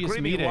a previous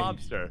meeting.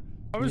 Lobster.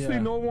 Obviously,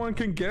 no one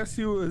can guess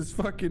you as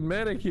fucking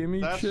medic.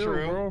 That's chill,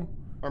 true. Bro.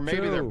 Or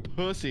maybe they're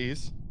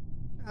pussies.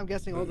 I'm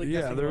guessing all the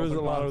Yeah, there is a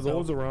lot of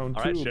those around too.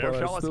 All right, Sheriff,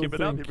 but I let's still keep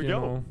it up. think, Here we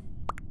go.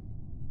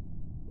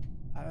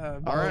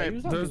 All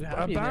right, there's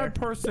a bad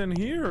person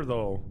here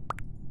though.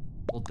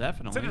 Well,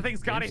 definitely. Say the thing,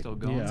 Scotty. Say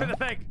the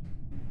thing.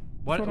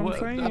 What I'm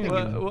saying.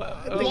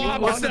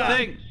 What's the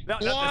thing?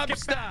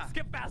 Lobster.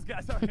 Skip fast,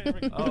 guys. Sorry.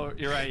 Oh,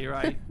 you're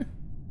right.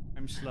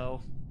 I'm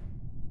slow.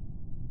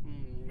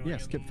 Yeah,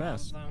 skip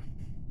fast.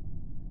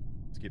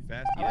 Skip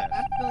fast. I have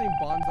a feeling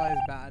Bonsai is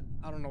bad.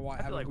 I don't know why.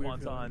 I feel like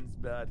Wonton's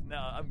bad. No,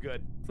 I'm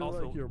good. I feel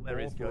Also, like you're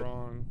Larry's both good.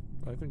 wrong.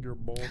 I think you're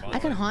both. I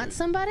can haunt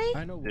somebody?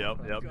 I know. Yep.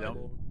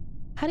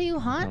 How do you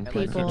haunt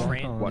people?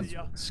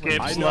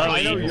 Skip slow,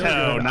 eat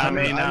tone. I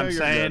mean, I'm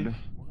saying.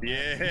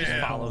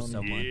 Yeah. Follow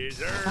someone.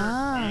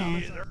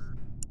 Oh.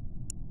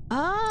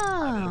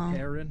 Oh.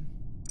 Aaron.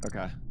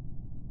 Okay.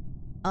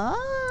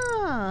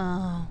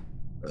 Oh.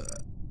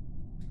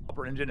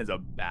 Upper engine is a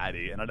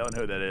baddie, and I don't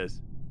know who that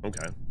is.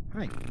 Okay.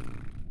 Hi.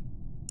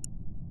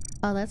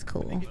 Oh, that's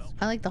cool.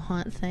 I like the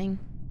haunt thing.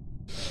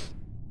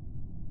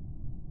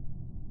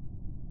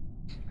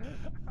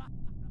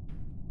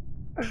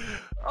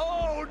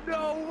 Oh,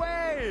 no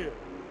way!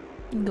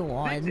 Go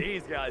on.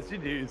 GG's, guys.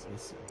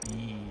 GG's.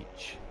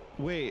 Beach.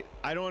 Wait,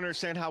 I don't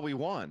understand how we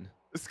won.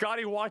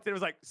 Scotty walked in and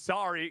was like,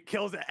 sorry,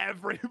 kills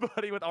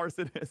everybody with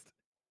arsonist.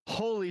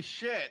 Holy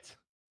shit.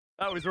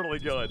 That was really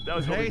good. That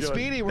was really Hey, good.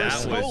 Speedy, we're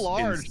so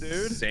large,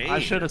 dude. I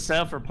should have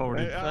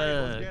self-reported. Hey,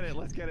 all right,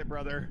 let's get it,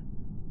 brother.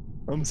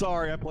 I'm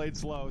sorry, I played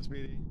slow,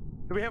 Speedy.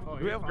 Do we have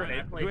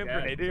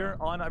grenade here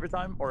on every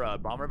time, or a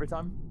bomber every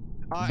time?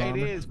 It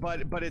is,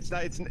 but it's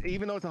not. It's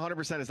even though it's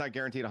 100%, it's not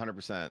guaranteed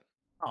 100%.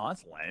 Oh,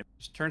 that's lame.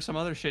 Just turn some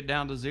other shit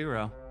down to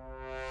 0.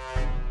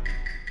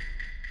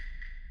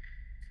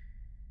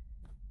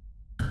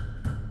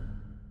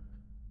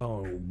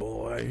 Oh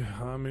boy,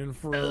 I'm in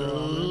for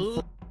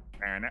a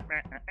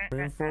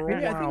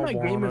Maybe I think my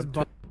game is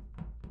bugged.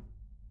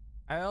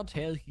 I'll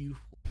tell you.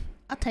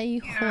 I'll tell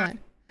you what.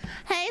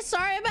 Hey,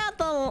 sorry about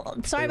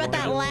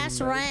that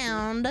last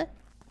round.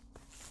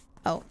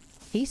 Oh,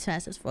 he's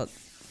fast as fuck.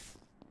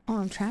 Oh,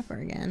 I'm Trapper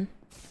again.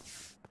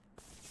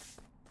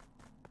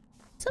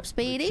 What's up,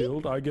 Speedy?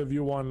 Shield, I give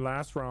you one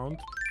last round.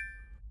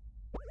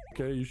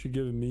 Okay, you should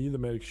get a knee, the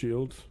medic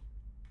shield.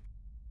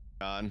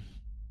 Gone.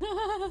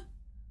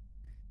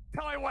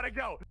 Tell me where to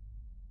go.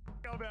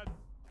 Go, man.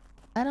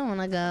 I don't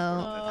want to go.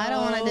 I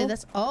don't want to do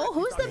this. Oh,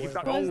 who's that?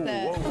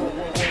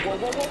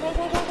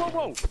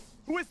 Whoa,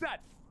 who is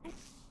that?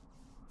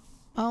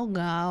 Oh,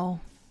 go.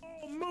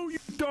 Oh, Moo, you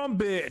dumb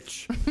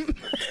bitch.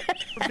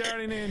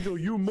 Guardian Angel,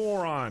 you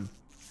moron.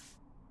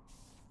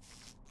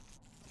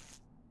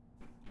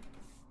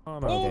 Oh,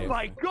 no, oh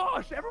my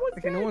gosh, everyone's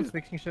Okay, no one's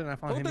fixing shit, and I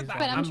found him.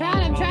 But I'm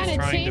trying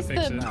to chase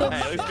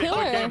the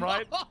killer.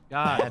 Right?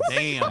 God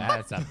damn,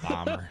 that's a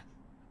bomber.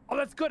 Oh,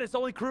 that's good. It's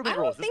only crewmate I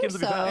rules. don't think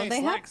so.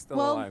 They have,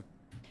 well,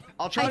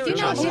 I'll try to I think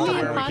adjust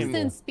Pasta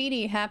and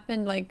Speedy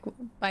happened like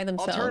by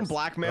themselves. I'll turn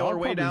blackmailer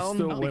way down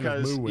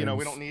because we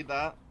don't need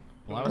that.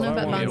 Well, I don't know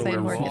about Bonsai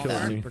and Hornet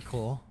though. Super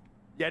cool.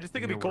 Yeah, I just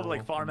think it'd be cool to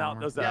like farm out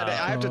those. Yeah,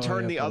 I have to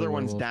turn the other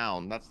ones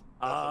down. That's.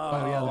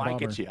 Oh, yeah, I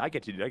get you. I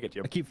get you, dude. I get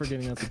you. I keep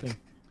forgetting that's the thing.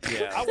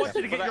 Yeah, I want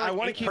you to get your I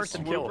want to keep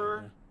person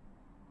kill.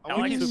 I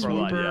want to keep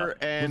Swooper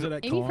and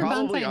Maybe for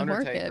probably Bonsai and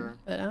Undertaker. Hornet,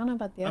 but I don't know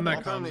about the I'm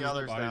others. not I'll turn the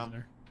others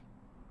down.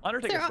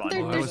 Undertaker's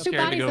fun. There's two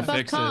bodies above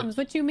comms.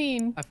 What you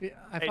mean? I Hey,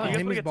 found do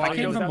you Himmy's guys body.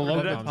 get Came from tacos below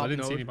after comms. that? I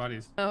didn't see any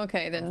bodies. Oh,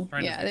 okay, then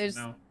yeah, fix it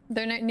now.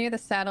 they're near the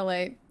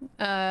satellite.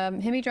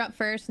 Himmy dropped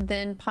first,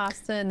 then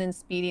Pasta, and then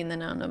Speedy, and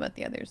then I don't know about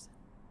the others.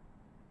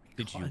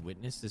 Did you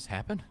witness this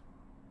happen?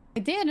 I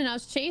did, and I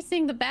was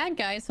chasing the bad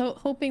guys,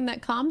 hoping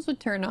that comms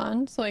would turn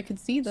on so I could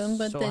see them.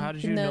 But So then, how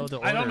did you know the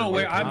I don't know order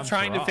where I'm comms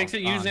trying were to fix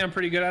it. on? Usually I'm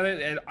pretty good at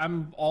it, and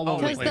I'm all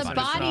over the because place. the I'm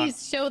just not-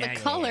 bodies show the Yeah,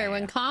 color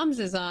when comms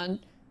is on.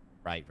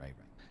 Right.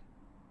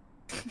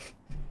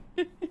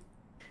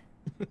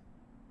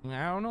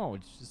 I don't know.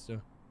 It's just a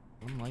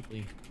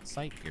unlikely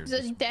sight here.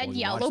 There's a dead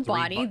yellow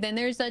body, then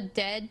there's a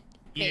dead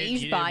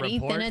beige body,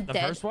 then a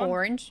dead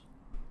orange.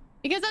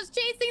 Because I was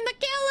chasing the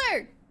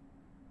killer!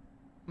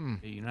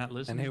 You're not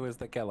listening. And who was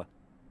the killer?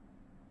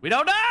 We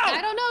don't know!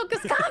 I don't know,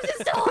 because comms is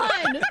still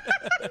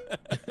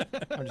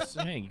on! I'm just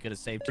saying, you could have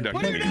saved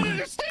What two do you people. not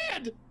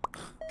understand?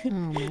 Oh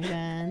my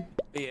god.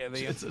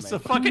 It's a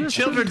fucking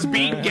children's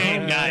beat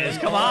game, guys.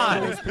 Come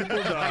on. Those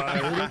people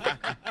died.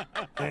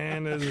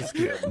 And it is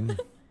good.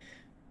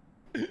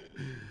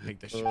 Make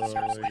the shit. Oh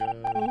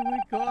my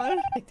god.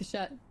 Take the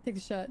shot. Take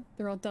the shot.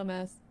 They're all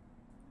dumbass.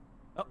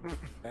 Oh,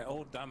 they're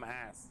all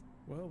dumbass.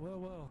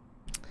 Well.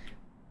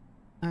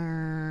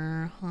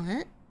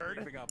 What?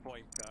 Big up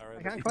point, Cara.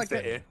 I can't click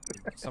it.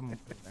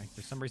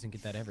 For some reason,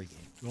 get that every game.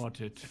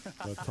 Want it?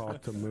 Let's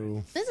talk to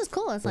Moo. This is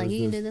cool. It's like Where's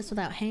you can this? do this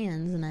without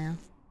hands now.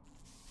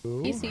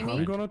 Moo, You see me?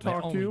 I'm gonna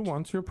talk to you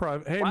once you're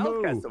private. Hey,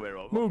 Wildcat's Moo. the way to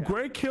roll. Moo, Okay.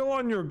 great kill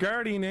on your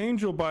guardian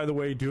angel, by the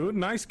way, dude.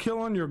 Nice kill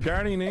on your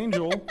guardian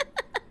angel.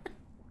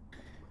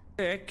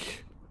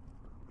 Dick.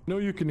 No,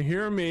 you can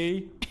hear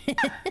me.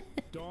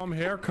 Dumb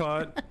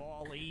haircut.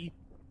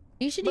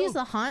 You should use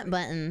the haunt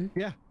button.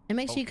 Yeah. It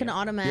makes you can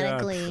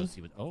automatically.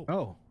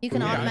 Oh. You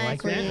can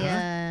automatically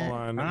Hold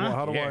on. Well,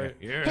 how do I?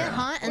 hit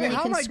haunt and then you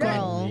can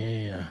scroll.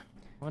 Yeah.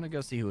 I want to go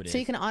see who it is. So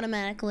you can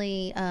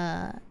automatically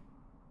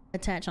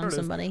attach on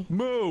somebody.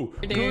 Moo,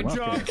 good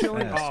job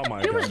killing. Oh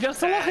my He was god.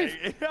 just alive.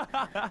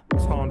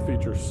 This haunt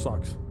feature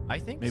sucks. I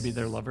think Maybe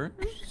they're lovers.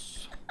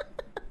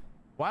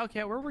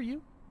 Wildcat, where were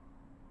you?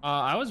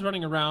 I was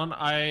running around.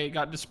 I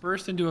got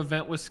dispersed into a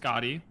vent with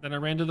Scotty. Then I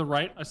ran to the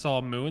right. I saw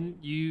Moo and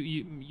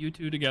you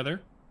two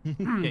together.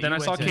 Then I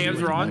saw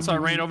cams were on, so I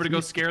ran over to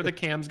go scare the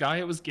cams guy.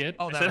 It was Git.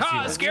 Oh, I that said, was "Ha!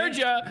 you. I scared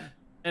ya!"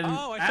 And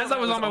as I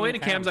was on my way to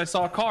cams, I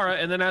saw Kara.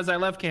 And then as I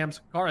left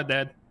cams, Kara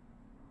dead.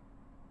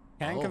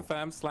 Can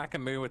confirm Slack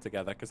and Moo were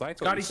together because I thought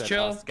Scotty's you said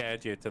chill. I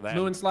scared you to them.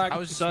 Moo and Slack. I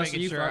was just sus,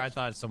 making you sure. fuck. I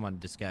thought someone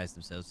disguised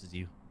themselves as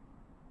you.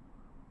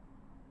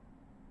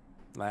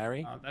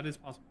 Larry? That is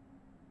possible.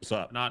 What's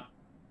up? Not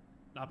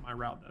my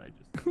route that I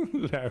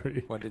just.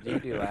 Larry. What did you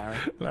do, Larry?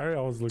 Larry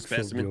always looks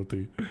Specimen. so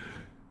guilty.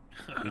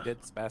 You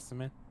did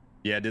specimen?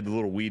 Yeah, I did the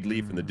little weed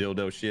leaf and the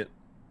dildo shit.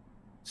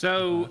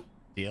 So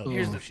Dildo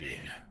here's the shit. thing.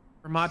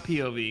 From my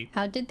POV,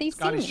 How did they see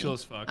Scotty's me? chill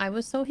as fuck. I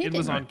was so hidden. It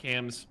was on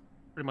cams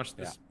pretty much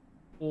this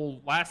whole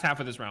last half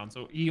of this round,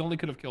 so he only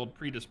could have killed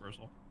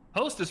pre-dispersal.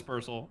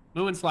 Post-dispersal,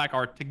 Moo and Slack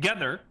are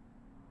together.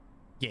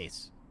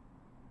 Yes.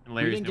 And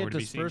We Larry's didn't nowhere get to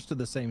be seen. dispersed to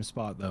the same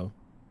spot though.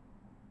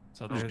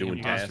 So Just there's doing the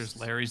imposters. tasks.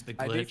 Larry's the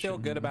glitch. I do feel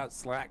good about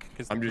Slack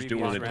because I'm just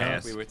doing the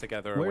task. we were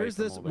together. Where away is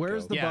from this? all the Where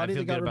is kills. the Yeah, I body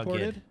feel that got good about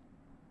reported? Gid.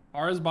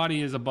 Ara's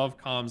body is above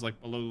comms, like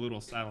below the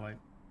little satellite.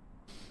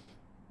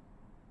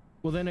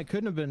 Well, then it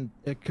couldn't have been.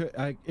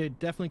 It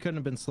definitely couldn't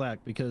have been Slack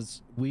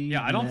because we.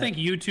 Yeah, I don't met- think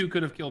you two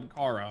could have killed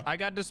Kara. I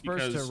got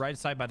dispersed Because- to right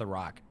side by the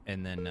rock,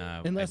 and then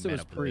Unless I it met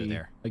was up with her pre,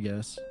 there. I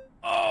guess.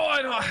 Oh,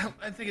 I know.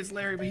 I think it's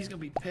Larry, but he's gonna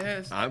be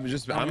pissed. I'm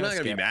not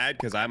gonna be mad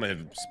because I'm a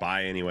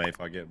spy anyway.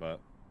 Fuck it, but.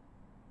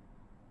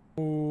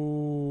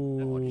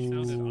 She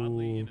sounded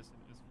oddly innocent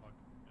as fuck.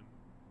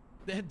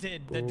 That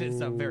did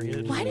sound very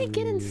interesting. Why did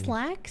Get in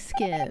Slack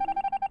skip?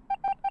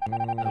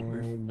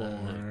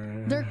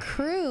 Their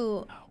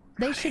crew,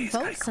 they should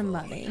vote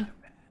somebody.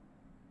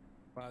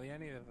 Well, the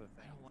only other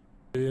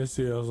thing. Yes,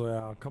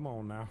 yeah. Come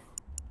on now.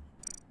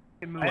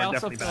 I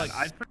also feel like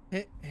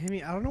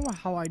Himmy, I don't know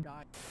how I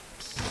died.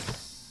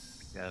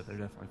 yeah, they're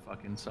definitely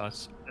fucking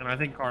sus. And I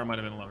think Kara might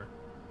have been lower.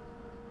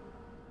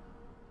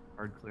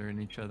 Hard clearing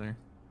each other.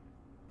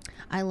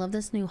 I love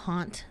this new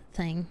haunt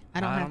thing.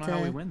 I don't have know how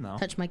we to win, though.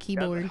 touch my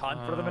keyboard.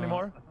 Hunt for them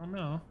anymore? I don't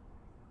know.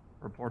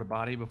 Report a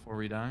body before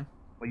we die.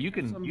 Well, you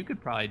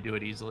could probably do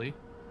it easily.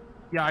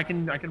 Yeah, I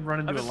can run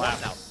into a lap.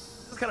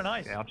 This is kind of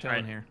nice. Okay, I'll chill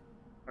in here.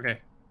 Okay.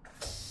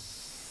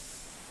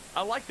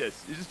 I like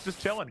this. You're just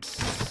chilling.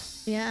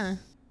 Yeah.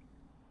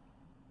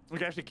 We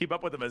can actually keep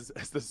up with him as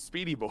the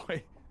speedy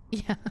boy.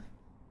 Yeah.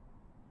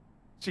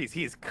 Jeez,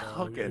 he's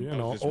cooking. You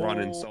know, Just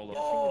running solo.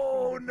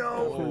 Oh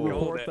no!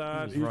 report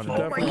that. You should Oh my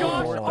definitely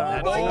gosh! report Oh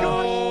that. my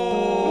gosh!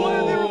 What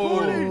are they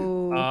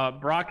reporting?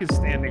 Brock is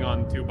standing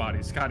on 2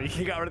 bodies. Scotty,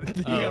 He got rid of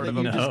the.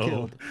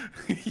 No.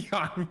 he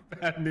got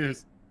bad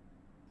news.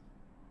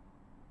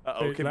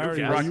 Uh-oh, Hey, can Larry,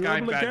 you are guess? you guy,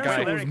 able to bad guess, guy. or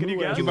was Larry, can you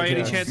Moo guess? Do you by any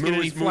able to chance guess? get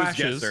any Moose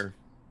flashes? guesser.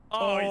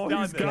 Oh, he's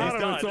done. he's got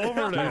He's him. It's done.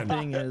 over The then.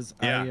 thing is,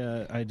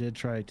 Yeah. I did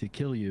try to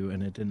kill you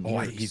and it didn't Oh,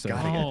 work. he's so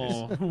got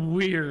it. Oh,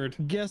 weird.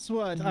 Guess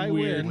what? I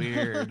Weird. win.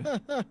 Weird. Do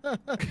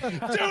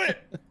it!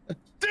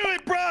 Do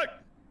it, Brock!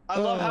 I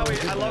love how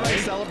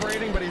he's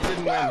celebrating, but he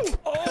didn't win.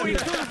 Oh,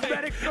 he's doing the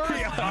medic first.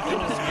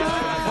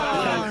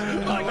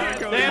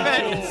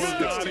 Damn it!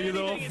 Scotty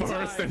though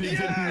first, and he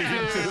didn't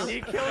need to.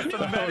 He kills the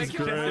That medic was just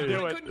to great.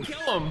 do I it. couldn't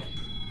kill him.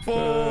 4.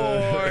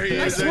 I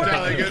He's a swear I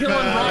jolly could good kill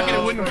him, Brock, and it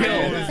man. wouldn't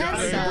kill. That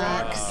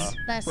sucks.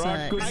 That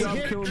Brock, good sucks. job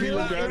killing me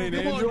with Guardian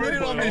Come on, Angel. get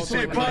it on but me, also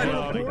sweet good bud.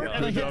 job. And I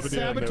Good hit job at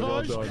the end there.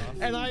 Well sabotage,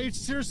 done. and I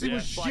seriously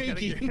was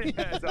shaking.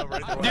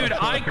 Dude,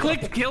 I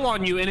clicked kill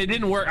on you and it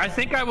didn't work. I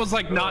think I was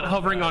like not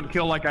hovering on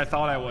kill like I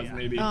thought I was,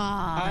 maybe.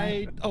 Aw.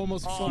 I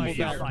almost fumbled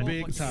yeah. that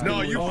big time.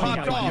 No, you Oh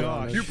popped my off.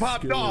 gosh. You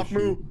popped off,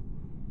 Moo.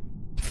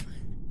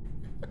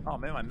 Oh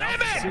man, my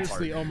mouth is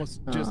Seriously,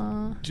 almost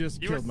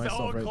just You were killed myself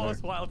so right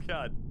close, there.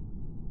 Wildcat.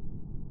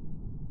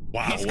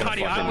 Wow, what a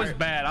Scotty, I fucking was night.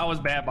 bad. I was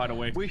bad, by the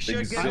way. We should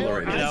get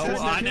Exhilarating. more. You know,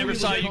 I never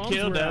saw you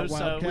kill though, those,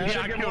 so Wildcat.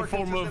 yeah, I killed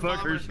 4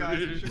 motherfuckers.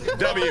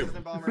 W.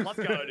 Let's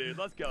go, dude.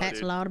 Let's go, That's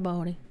a dude. lot of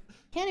body.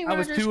 Kenny I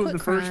was Rogers, 2 of quit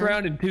the first crying.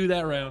 round and 2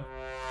 that round.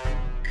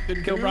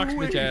 Couldn't kill Brock's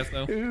bitch ass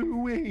though.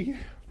 Ooh-wee.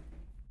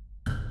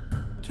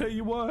 Tell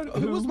you what.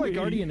 Who was my ooh-wee.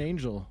 guardian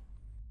angel?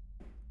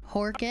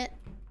 Hork it.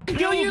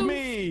 Killed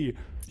me.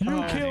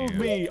 You killed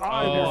me.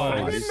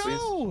 I I didn't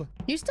know.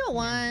 You still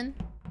won.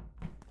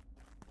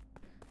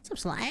 Some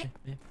slack.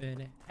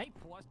 Hey,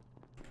 plus.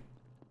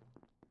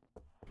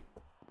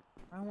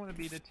 I want to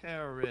be the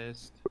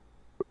terrorist.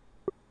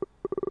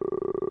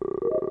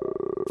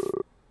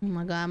 Oh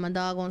my god, my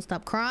dog won't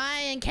stop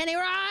crying. Kenny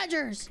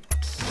Rogers.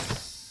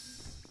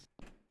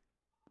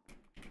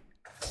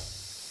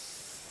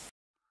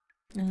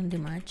 I'm gonna do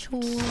my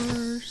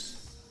chores.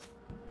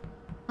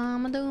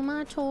 I'ma do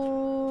my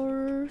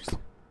chores.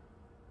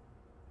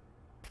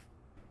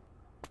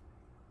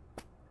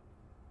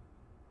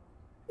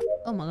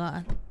 Oh my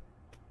god.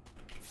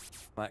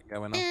 That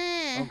going on.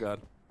 Eh. Oh god.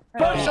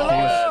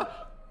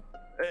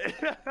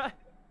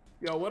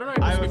 Yo, what did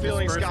I have a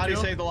feeling Scotty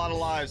saved a lot of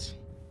lives.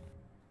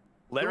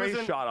 Larry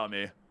shot on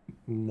me.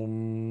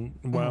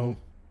 Well,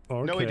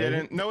 okay. No, he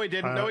didn't. No, he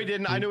didn't. No, he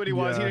didn't. I knew what he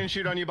was. He yeah. didn't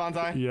shoot on you,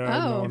 Bonsai.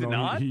 Yeah, Oh.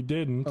 no, he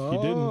didn't. He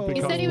didn't. He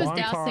Because said he was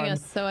Wonton, dousing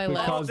us, so I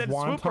left. Because Then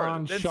Swooper,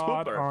 Wonton then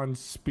shot Swooper. on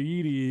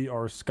Speedy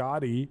or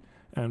Scotty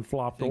and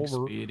flopped over.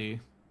 Speedy.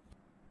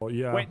 Well,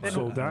 yeah, Wait, then-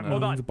 so that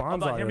hold on, means hold on,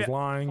 Bonsai hear me is out.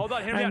 lying. Hold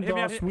on, hear me and out, hear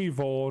me out, thus hear- we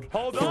vote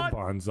Hold for on.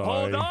 Bonsai.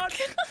 Hold on.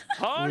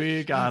 Hush.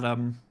 We got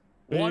him.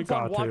 We Once I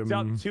got walked him.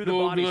 out to the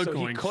body, so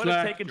he could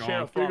have taken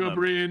care of from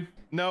him.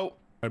 No.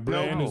 My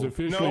brain is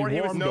officially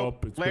warmed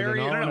up. It's Larry,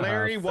 been an hour and a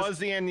Larry half. was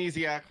the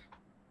amnesiac.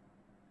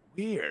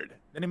 Weird.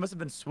 Then he must have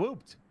been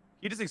swooped.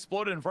 He just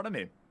exploded in front of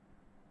me.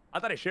 I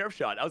thought a sheriff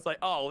shot. I was like,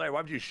 oh, Larry,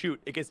 why would you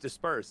shoot? It gets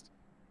dispersed.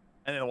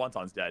 And then the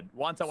Wonton's dead.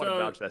 Wonton wanted to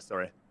vouch that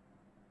story.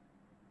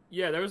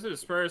 Yeah, there was a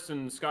disperse,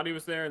 and Scotty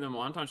was there, and then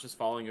Wonton's just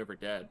falling over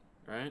dead,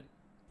 right?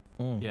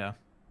 Yeah.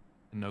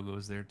 And Nogo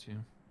was there too.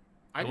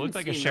 I It looked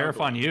like a see sheriff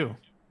Nogla. on you.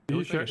 It He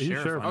looked like a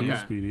sheriff on you, you.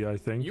 Speedy, I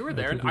think. You were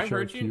there, and think I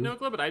heard sheriffed you,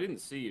 Nogla, but I didn't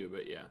see you,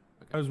 but yeah.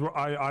 I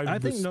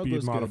think the speed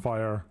Nogla's good.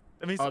 modifier.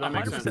 That means Oh, that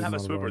makes 100% sense. have a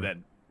swooper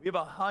then. We have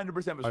 100% of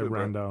a swooper. I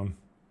ran down.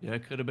 Yeah,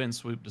 it could have been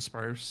swoop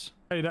disperse.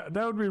 Hey, that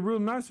would be real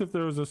nice if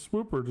there was a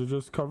swooper to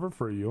just cover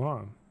for you, huh?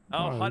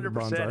 Oh,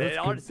 100%. It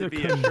ought to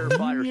be a convenient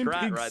surefire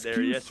strat right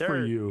there. Yes, excuse sir.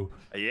 For you.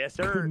 Yes,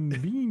 sir.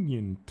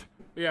 Convenient.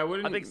 Yeah,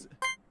 wouldn't I think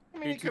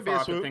be too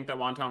far to think that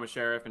Wonton was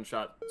sheriff and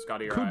shot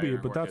Scotty or Could be, or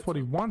but that's what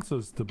he wants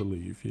us to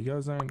believe. You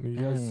guys aren't. You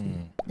guys.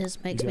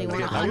 This makes me guys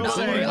want to I will hot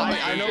dog say, real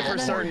I know for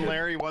bad. certain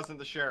Larry wasn't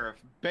the sheriff,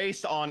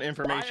 based on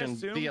information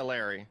assumed- via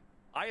Larry.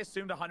 I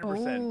assumed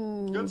 100%.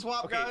 Ooh. Good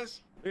swap, Okay.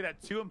 guys. Look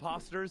at that. 2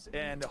 imposters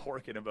and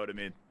Horkin voted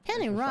me.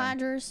 Kenny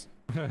Rogers.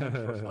 Not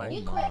an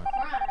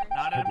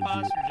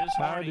imposter, just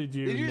How horny. did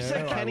you Did you know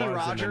say I Kenny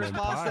wasn't an Rogers,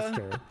 Pasta?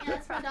 imposter?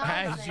 That's my dog.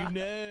 As you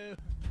know.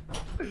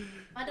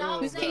 My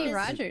dog Who's Kenny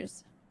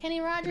Rogers? Kenny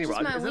Rogers Kenny is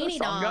my Rogers? Is that a weenie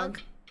song dog.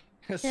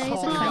 guy? A Yeah, he's a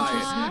song country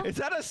guy. singer. Is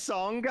that a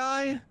song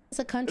guy? It's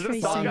a Is country it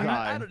a song singer.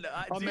 guy? I don't know.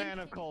 A Dude, man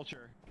of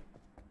culture.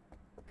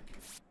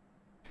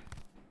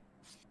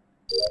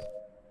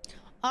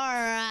 All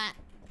right.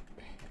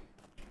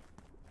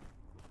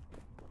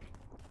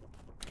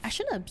 I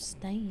should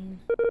abstain.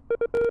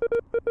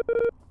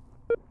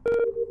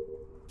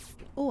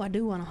 Oh, I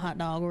do want a hot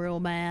dog real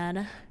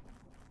bad.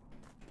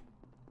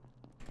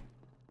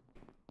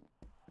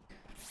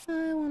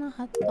 I want a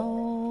hot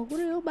dog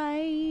real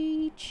bad.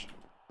 You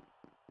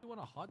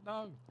want a hot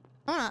dog?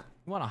 You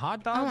want a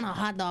hot dog? I want a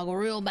hot dog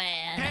real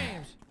bad.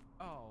 Cams.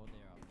 Oh,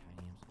 they're on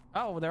cams.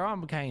 Oh, they're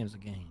on cams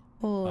again.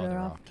 Oh, they're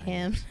off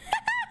cams.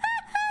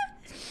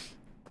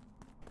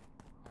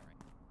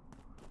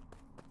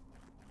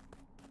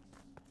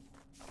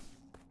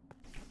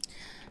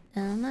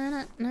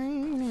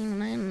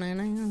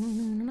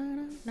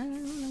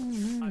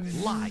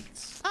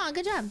 Lights. Oh,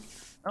 good job.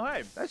 Oh,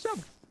 hey, nice job.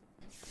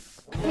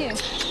 Here.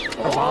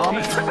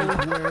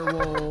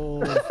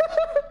 Werewolf.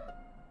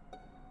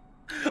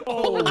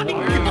 Oh, my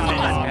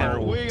God.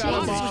 We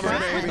got a bomber,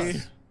 baby.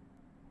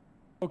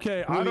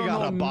 Okay, We I don't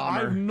got a know. I bomber.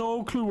 have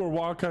no clue where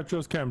Wildcat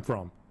just came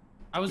from.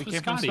 I was We with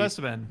came from Scotty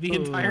Specimen. the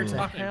entire What the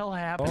time. hell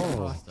happened to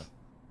Pasta?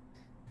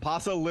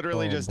 Pasta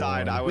literally Oh, just boy.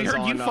 died. I was We heard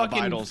on you fucking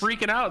vitals.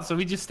 freaking out, so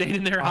we just stayed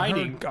in there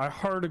hiding. I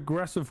heard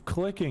aggressive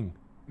clicking.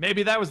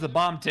 Maybe that was the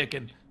bomb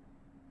ticking.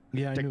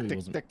 Yeah, I Tick, knew he tick,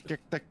 wasn't. tick, tick,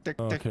 tick, tick,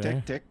 tick, Okay.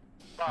 tick, tick.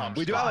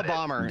 We do have a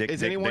bomber. Dick, Is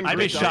dick, anyone dick, I'd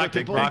be grouped up with shocked if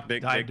people? Brock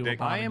Dick, died dick, to a dick.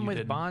 bomb I and am you with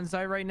didn't.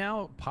 Bonsai right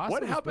now. Pasta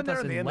What was happened with there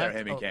us in the and end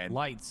there, left, Hemi Kane?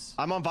 lights.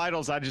 I'm on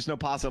vitals. I just know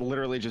Pasta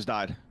literally just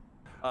died.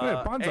 Wait,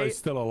 Bonsai's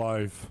still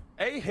alive.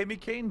 Hemi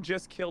Kane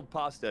just killed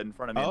Pasta in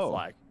front of me in Oh.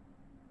 Slack.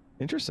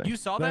 Interesting. You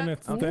saw Then that?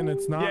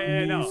 it's not Yeah,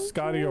 me, no.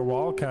 Scotty, or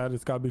Wildcat.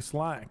 It's got to be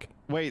Slack.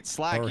 Wait,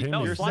 Slack. Or him. You're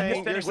No, Slack is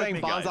saying standing with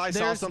me, guys. Bonsai saw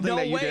There's something no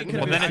that you way it didn't.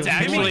 could've Well, then it's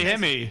actually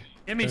Hemi.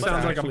 Hemi It's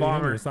sounds like a actually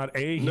bomber. Hemi. It's not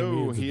a Hemi.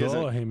 No, it's he the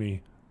isn't.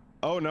 Hemi.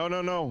 Oh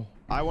no.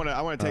 I want to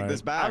take Alright.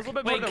 this I back. was a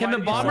little bit Wait, more can the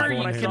right bomber?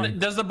 when I saw it.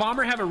 Does the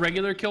bomber have a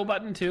regular kill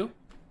button too?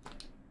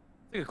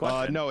 Good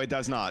question. No, it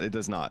does not. It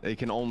does not. It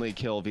can only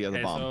kill via the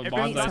Okay, bomb. so If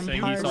Bonsai you're-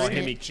 saying he saw Hard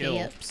Hemi hit kill.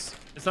 chips.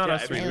 It's not Yeah,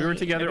 us if three. you're- We were if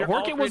together. you're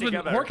all Horkin three was with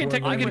together, Horkin.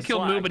 Technically I'm could with kill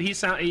Moo, Slack.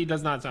 but he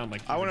does not sound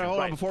like. I want to hold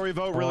on before we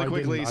vote Oh, really I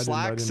quickly. didn't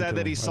Slack kill said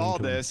that he him. I saw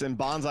didn't kill him. this and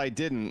Bonsai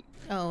didn't.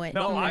 Oh wait.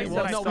 No, I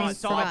said I no, saw we it.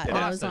 saw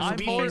Forgot. I was Pasta. on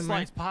So camera. before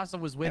Lights, Pasta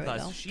was with There we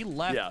us. go. She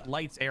left Yeah.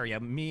 Lights area.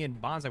 Me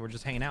and Bonsai were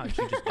just hanging out, and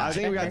she just. I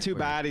think we got Okay. two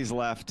baddies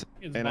left,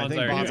 It's and I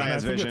think Bonsai. Bonsai Yeah,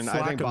 has vision.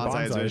 I think Bonsai has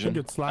I think vision.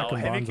 it's Slack Oh,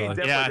 and Hemi Kane Bonsai.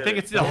 definitely Yeah, I did think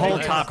it. it's the whole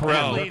They're top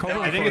row.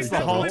 covering I think it's each the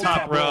other. whole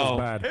top row.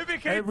 Bad. Hemi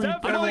Kane Every-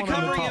 definitely I'm only everyone on the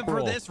covering him top for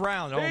roll. this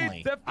round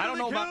only. I don't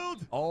know about.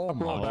 Killed. Oh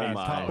my. roll bad.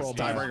 my. Top roll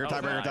bad. Tiebreaker,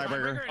 tiebreaker, Oh,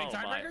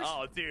 tiebreaker. my.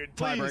 Oh, dude.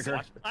 Tiebreaker.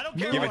 Please. I don't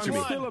No, care Give it which to me.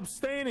 I'm one. still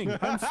abstaining.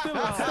 I'm still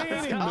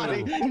abstaining,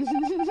 Scotty. Moo.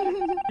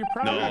 You're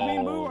proud of me,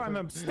 No. Moo? I'm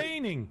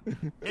abstaining.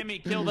 Hemi,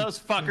 kill those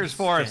fuckers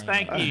for us.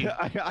 Thank you.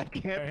 I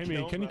can't. Hemi,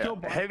 kill can you them. kill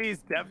Bonsai, Heavy's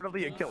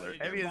definitely a killer.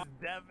 Heavy is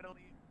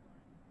definitely.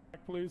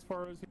 please,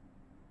 for us?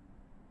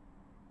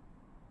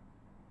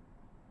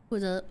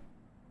 What's up?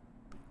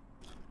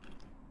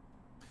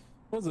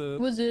 What's it?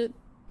 Was it?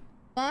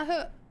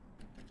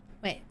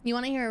 Wait, you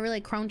want to hear a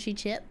really crunchy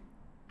chip?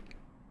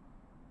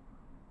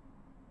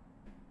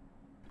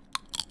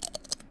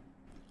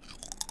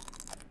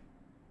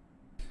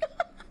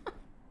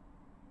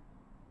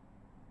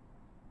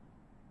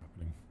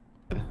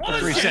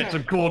 Let's reset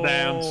some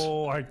cooldowns.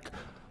 Oh,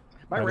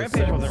 My I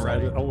rampage wasn't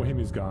ready. Oh,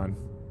 Hemi's gone.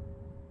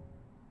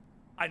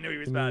 I knew he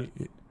was bad.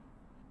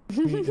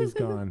 Hemi is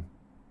gone.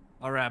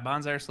 All right,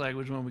 Bonsai or Slag,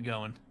 which one are we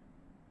going?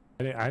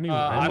 I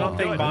don't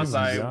think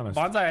Bonsai.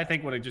 Bonsai, I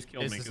think would have just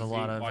killed This me. is 'cause a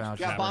lot he of watched vouchers.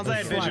 the Yeah, camera. Bonsai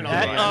had vision on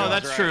That- the oh, right.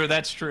 that's true.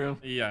 That's true.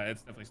 Yeah,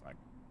 it's definitely Slack.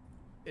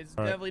 It's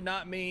All right. definitely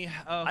not me.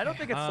 I don't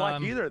think it's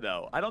Slack either,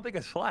 though. I don't think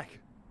it's Slack.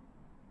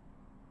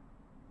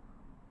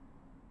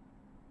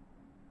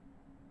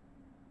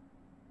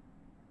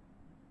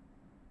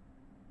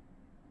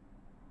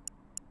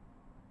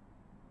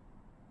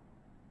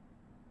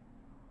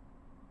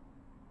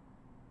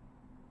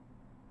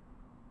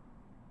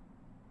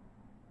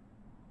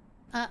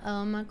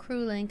 Uh-oh, my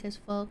crew link is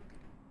fucked.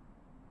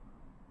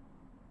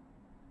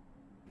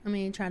 Let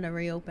me try to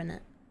reopen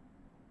it.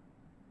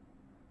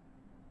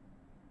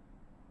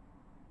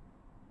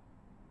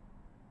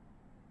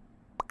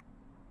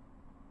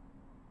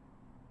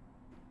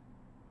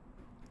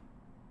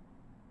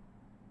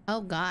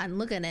 Oh god,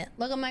 look at it.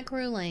 Look at my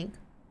crew link.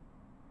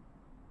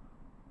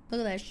 Look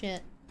at that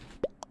shit.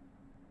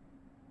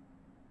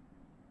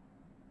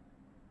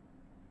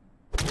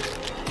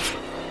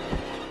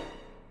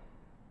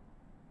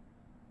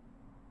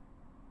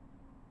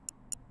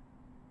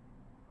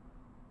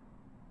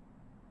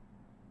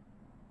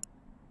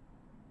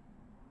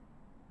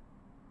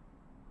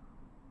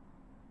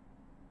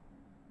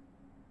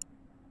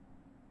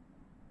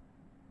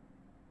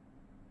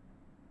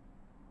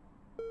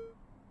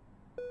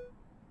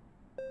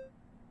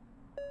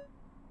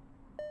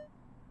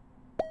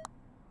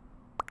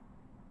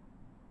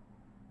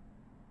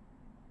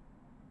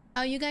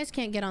 Oh, you guys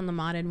can't get on the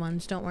modded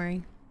ones, don't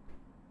worry.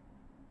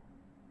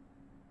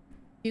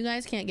 You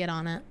guys can't get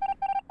on it.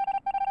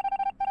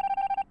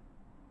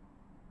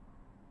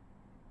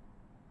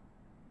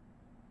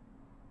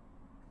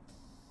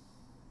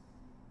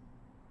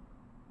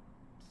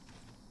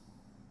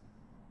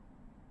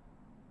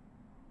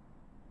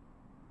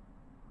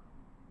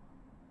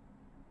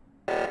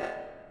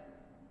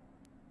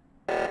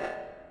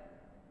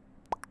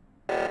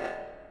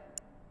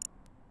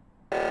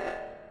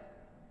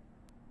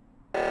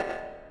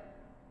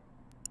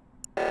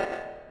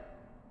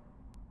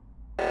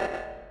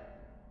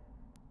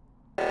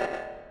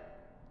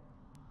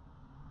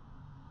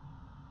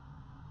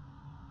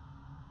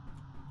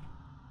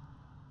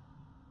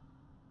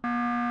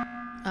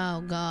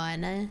 Oh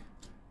god.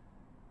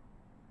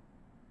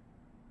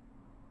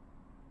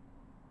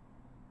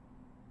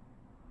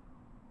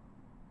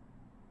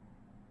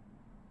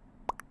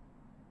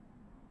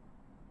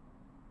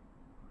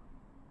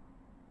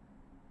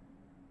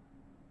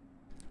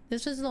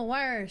 This is the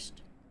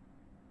worst.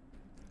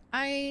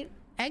 I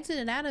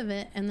exited out of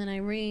it and then I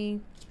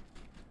re-entered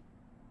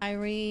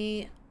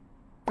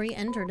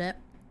it.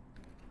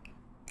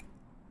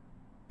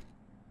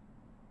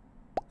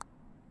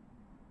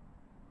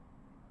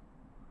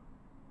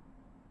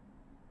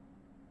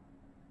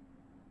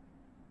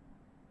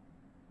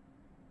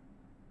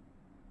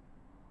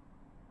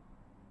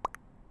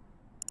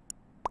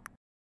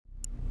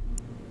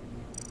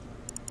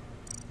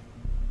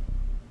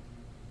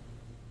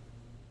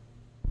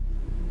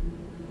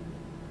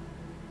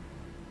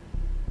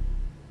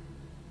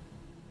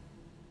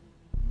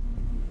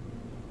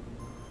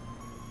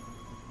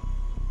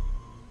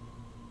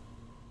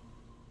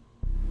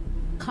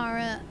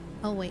 Kara,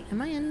 oh wait,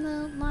 am I in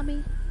the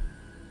lobby?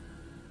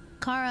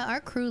 Kara,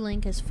 our crew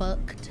link is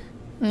fucked.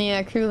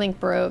 Yeah, crew link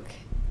broke.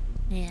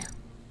 Yeah.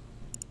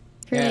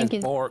 Crew link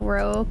is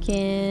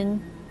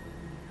broken.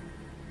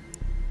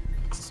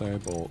 So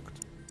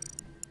balked.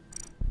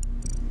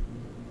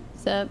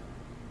 What's up?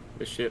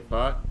 This shit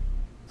fucked.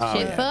 Oh,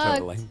 Shit yeah, fucked.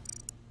 totally.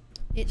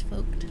 It's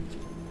fucked.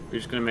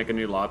 You're just gonna make a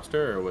new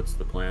lobster, or what's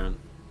the plan?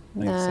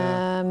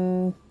 I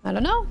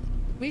don't know.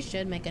 We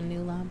should make a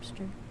new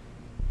lobster.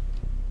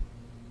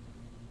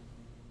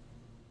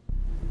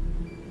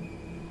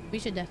 We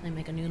should definitely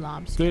make a new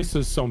lobster. This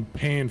is some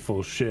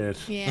painful shit.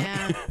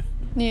 Yeah.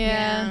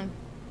 Yeah.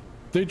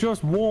 They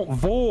just won't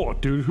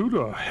vote, dude. Who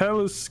the hell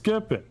is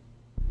skipping?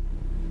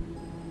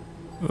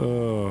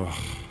 Ugh.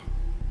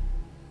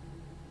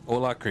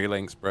 All our crew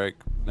links broke,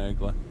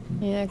 Nogla.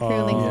 Yeah,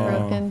 crew link's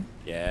broken.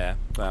 Yeah,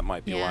 that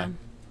might be why.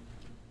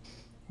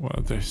 Well,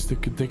 they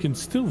can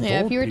still vote.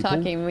 Yeah, if you were people.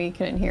 talking, we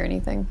couldn't hear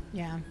anything.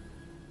 Yeah.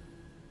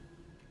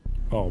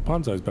 Oh,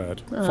 Bonsai's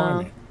bad. Oh.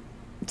 Finally.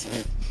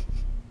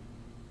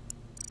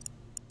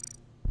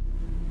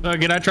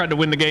 Again, I tried to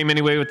win the game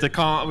anyway with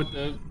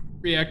the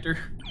reactor.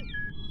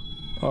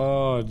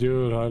 Oh,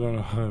 dude, I don't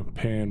know.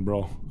 Pain, bro.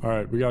 All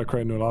right, we gotta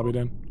create a new lobby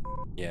then.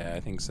 Yeah, I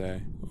think so.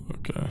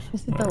 Okay.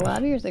 Is it the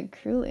lobby or is it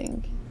crew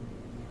link?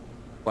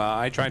 Well,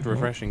 I tried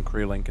refreshing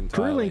crew link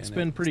entirely. Crew link's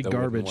been pretty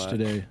garbage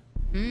today.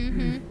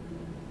 Mm-hmm.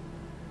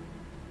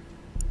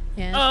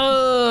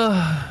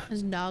 Yeah.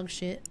 It's dog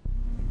shit.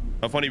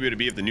 How funny would it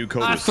be if the new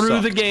code I was threw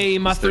sucked the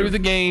game. I threw the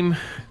game.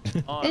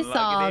 It's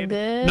all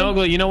good.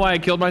 Nogla, you know why I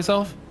killed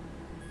myself?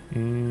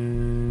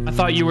 I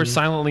thought you were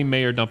silently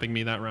mayor dumping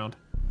me that round.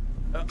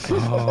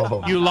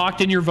 Oh. You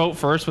locked in your vote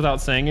first without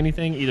saying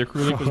anything. Either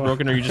crew link was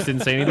broken or you just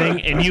didn't say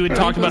anything. And you had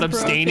talked about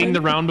abstaining the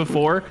round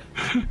before.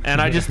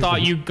 And I just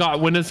thought you got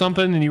wind of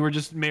something and you were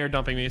just mayor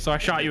dumping me. So I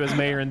shot you as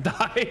mayor and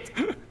died.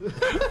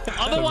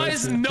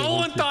 Otherwise, no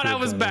one thought I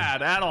was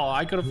bad at all.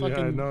 I could have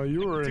fucking... Yeah, no,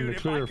 you were in the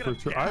clear for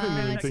sure. I didn't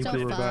even think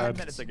you were bad.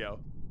 Minutes ago.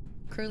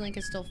 Crew link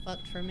is still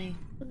fucked for me.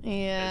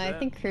 Yeah, I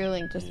think crew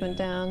link just went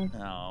down.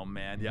 Oh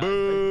man, yeah.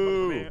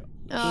 Boo.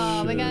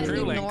 Oh, we gotta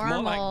do Link,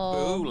 normal. more like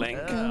boo link.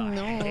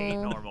 No. I hate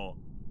normal.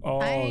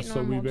 Oh, so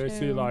we normal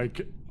basically too.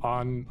 like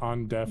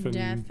on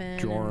deafen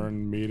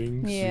join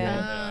meetings.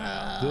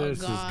 Yeah. This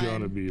is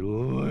gonna be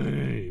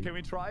lame. Can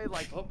we try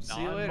like see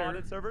you later.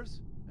 non-modded servers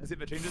and see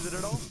if it changes it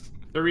at all?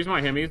 The reason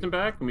why Hemi isn't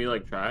back? Can we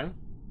like try?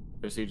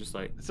 Or is he just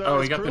like? So oh,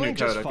 is he got the new crewing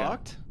just code. Okay.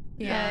 fucked?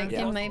 Yeah,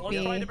 it might Let's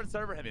be. try a different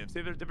server, Hemi. See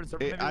if there's a different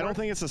server. I don't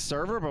think it's a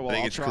server, but well,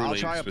 I'll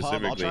try a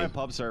pub. I'll try a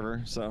pub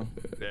server. So.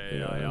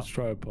 Yeah, let's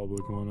try a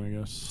public one, I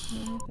guess.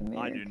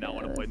 I do not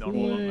want to play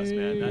normal on this,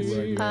 man.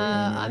 That's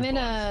I'm in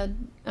the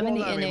I mean,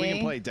 NA. we can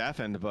play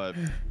deafened, but.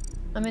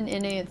 I'm in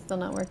NA. It's still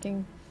not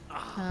working.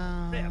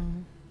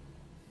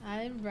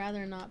 I'd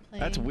rather not play.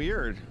 That's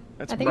weird.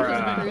 That's I think it's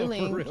just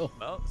grueling.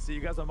 Well, see you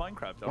guys on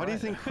Minecraft. Why do you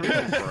think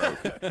crewing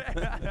broke?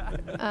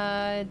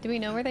 Do we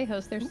know where they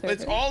host their servers?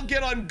 Let's all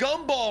get on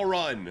Gumball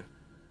Run.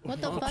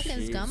 What the fuck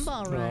is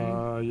Gumball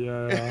Run?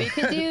 Yeah. We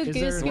could do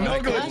Goose Goose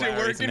No, Duck. is it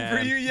working for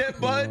you yet,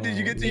 bud? Did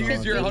you get to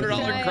use your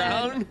 $100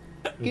 crown?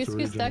 Goose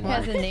Goose Duck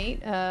has a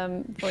Nate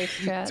voice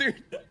chat.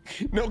 Dude,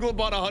 Nogla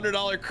bought a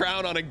 $100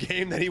 crown on a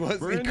game that he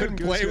couldn't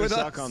play with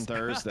us. on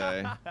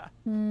Thursday.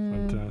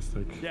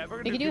 Fantastic. Yeah, we're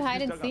We gonna could do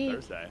hide and seek.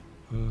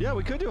 Yeah,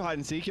 we could do hide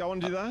and seek. Y'all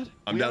want to do that?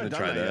 I'm down to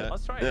try that.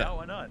 Let's try it out.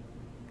 Why not?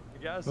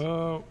 You guys?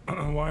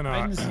 Why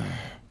not?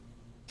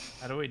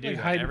 How do we do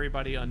that? hide-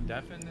 Everybody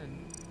undeafened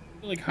and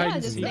Like hide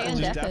and just seek. stay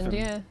undeafened,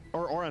 yeah.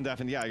 Or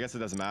undeafened. Yeah, I guess it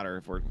doesn't matter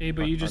if we're. Hey,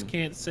 but you just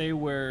can't say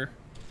where.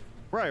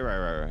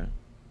 Right.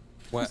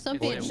 Just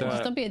don't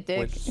be a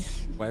dick.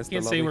 Where's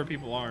Can't the say lobby? where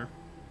people are.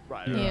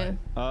 Right. Yeah.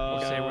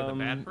 say where the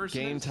bad person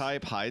Game is?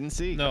 type hide and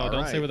seek. No, All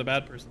don't right. say where the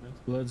bad person is.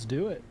 Let's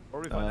do it.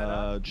 Where do we find that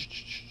out?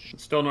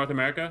 Still North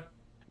America.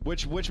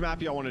 Which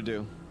map y'all want to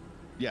do?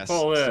 Yes.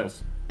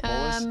 Polis.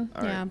 Polis? All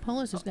right. Yeah,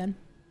 Polis is good.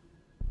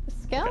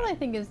 Scald I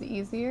think is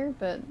easier,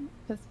 but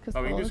because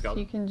Oh, we can do Polis Scald.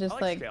 you can just I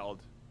like Scald.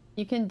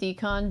 you can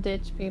decon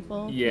ditch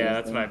people. Yeah,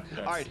 that's easily. what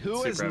I. All right.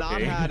 Who has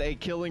not had a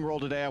killing roll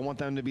today? I want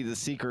them to be the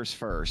seekers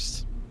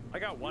first. I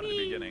got one at the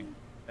beginning.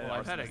 and Well,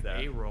 I've had Arson's a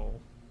there. roll.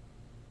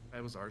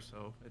 That was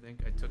Arso. I think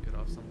I took it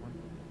off someone.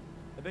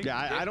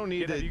 Yeah, I don't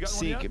need have you to gotten one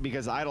seek yet?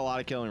 because I had a lot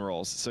of killing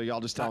rolls. So y'all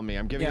just tell me.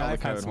 I'm giving Yeah, y'all the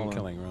I've had code. some Hold on.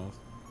 killing rolls.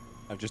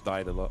 I've just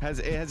died a lot. Has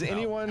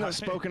anyone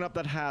spoken up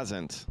that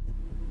hasn't?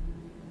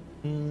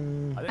 I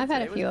think I've had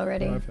today a was- few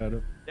already. I've had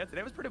it. Yeah,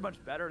 today was pretty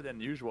much better than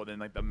usual than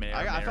like the mayor.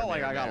 I felt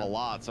like I got a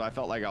lot, so I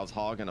felt like I was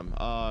hogging them.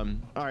 All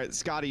right,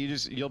 Scotty,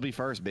 you'll be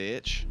first,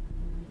 bitch.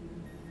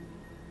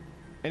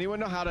 Anyone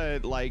know how to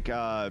like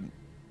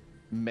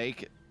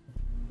make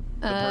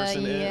the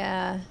person in?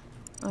 Yeah.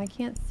 Oh, I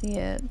can't see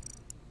it.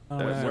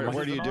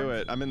 Where do you do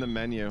it? I'm in the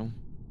menu.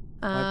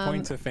 My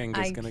pointer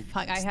finger's gonna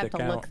I have stick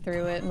to out. look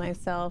through it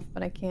myself,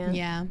 but I can't.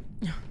 Yeah.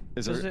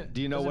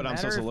 Do you know what I'm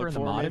supposed to look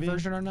for? Maybe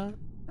version or not?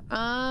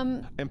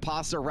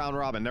 imposter round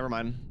robin. Never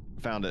mind.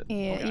 Found it.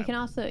 Yeah, Okay. you can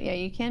also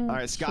you can. All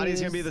right, Scotty's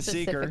gonna choose be the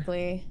seeker.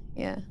 specifically.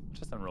 Yeah.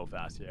 Just on real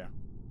fast here.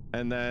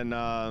 And then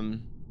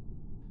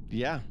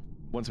yeah.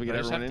 Once we get I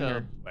just everyone in have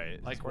here. to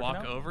Wait, like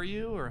walk over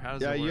you, or how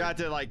does Yeah, it work? you have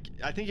to like.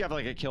 I think you have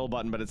like a kill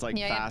button, but it's like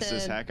Yeah, you have fast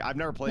as to- heck. I've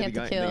never played you the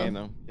have to game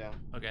kill. though.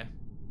 Yeah. Okay.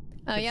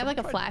 You have like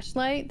a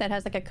flashlight that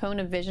has like a cone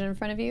of vision in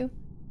front of you,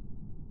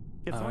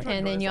 Can someone and try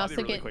to then join you this also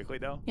lobby really get quickly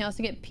though. you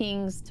also get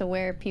pings to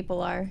where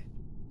people are.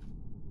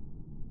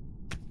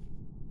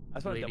 I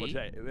just want to double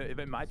check. If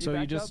it might be So you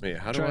backed just up. Wait,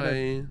 how do try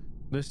to- I?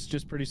 This is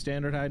just pretty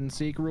standard hide and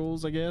seek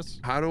rules, I guess.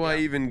 How do I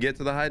even get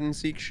to the hide and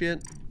seek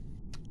shit?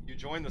 You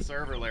join the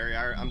server, Larry.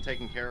 I'm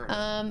taking care of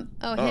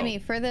it. Hemi,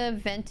 for the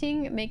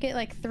venting, make it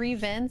like 3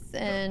 vents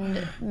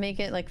and make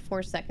it like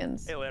 4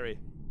 seconds. Hey Larry.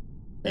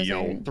 Those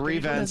are- 3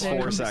 vents,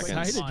 4 those are-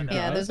 settings.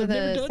 Yeah, those are I've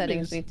never the done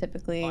settings this. we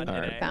typically On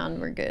NA. found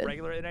were good.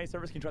 Regular NA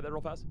service. Can you try that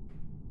real fast?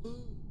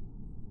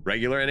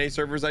 Regular NA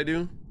servers, I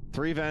do.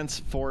 3 vents,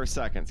 4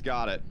 seconds.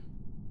 Got it.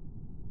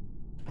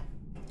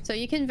 So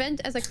you can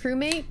vent as a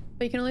crewmate,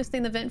 but you can only stay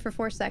in the vent for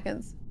 4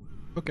 seconds.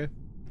 Okay.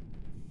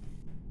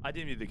 I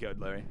didn't need the code,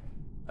 Larry.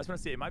 I just want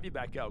to see. It might be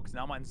back out because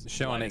now mine's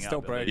Sean, lighting it's still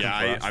up. broken.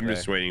 Yeah, I'm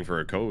just waiting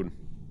for a code.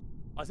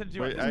 I'll send it to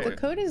you. Wait, on Discord.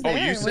 The code is Oh, there.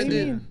 you What do sent you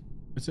it? mean?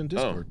 It's in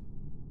Discord.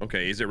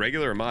 Okay, is it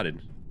regular or modded?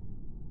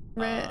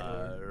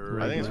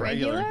 I think it's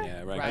regular.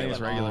 Yeah, I think it's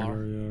regular.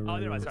 Oh,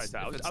 never mind.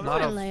 Sorry. I was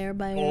not a layer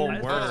by full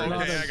layer. word.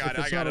 Oh, okay, a- I got if it.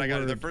 I it's got not it. a I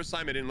got it. The word. first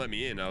time it didn't let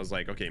me in. I was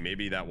like, okay,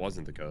 maybe that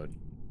wasn't the code.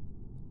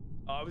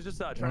 I was just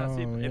trying to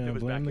see if Oh, it yeah,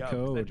 was blame back the up.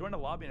 'Cause I code. joined the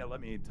lobby and it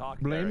let me talk.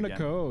 Blame there the again.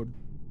 code.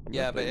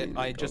 Yeah, but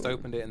I just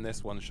opened it in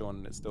this one, Sean,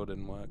 and it still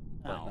didn't work.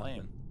 Oh, Like lame.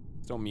 nothing.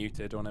 Still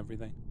muted on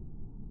everything.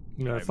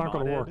 Yeah, it's not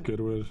gonna modded. work,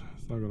 Goodwood.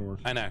 It's not gonna work.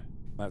 I know.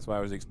 That's why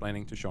I was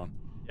explaining to Sean.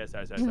 Yeah,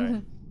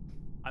 sorry.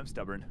 I'm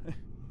stubborn.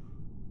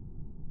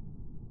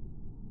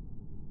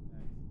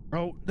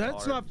 Oh,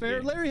 that's not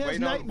fair. Larry has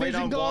night wait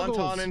vision on goggles.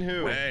 Wonton and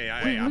who? Hey,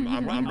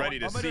 I'm ready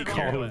to see.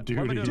 Call of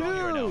Duty.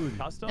 Dude.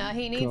 Custom? No,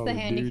 he needs Call the of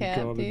Duty, handicap,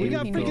 Call of dude. We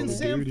got He freaking needs it.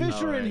 Sam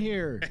Fisher in Alright.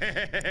 here.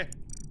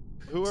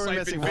 Who are we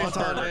missing? Siphon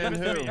Wonton Fishburger.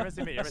 and You're who?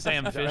 missing me. You're missing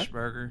Sam me.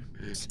 Fishburger.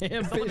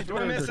 Sam Someone Fisher.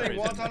 join We're us. missing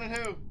Wonton and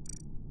who?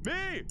 Me!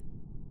 Yeah, It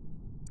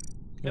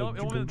you won't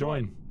can join.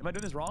 join. Am I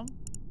doing this wrong?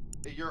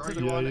 Are you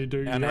Yeah, on you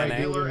do. NA.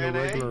 regular The NA?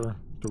 regular.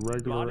 The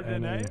regular Modded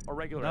NA NA. or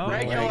regular No. NA?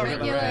 Regular.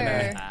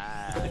 Regular.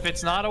 Ah. If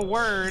it's not a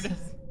word,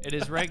 it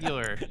is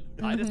regular.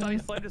 I just thought he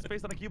slammed his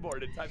face on the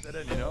keyboard and typed that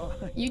in, you know?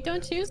 You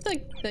don't choose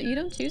you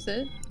don't choose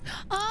it.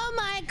 Oh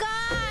my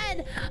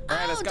god!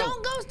 Oh,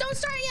 don't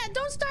start yet.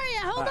 Don't start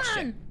yet. Hold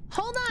on.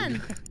 Hold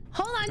on.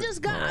 Hold on,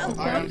 just go.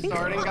 I'm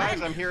starting,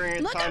 guys. I'm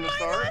hearing it's time to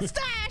start. Look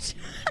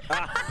at my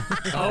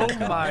mustache. Oh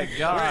my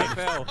god.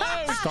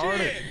 Oh, Start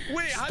shit. it.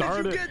 Wait, how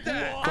Start did you it. get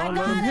that? Don't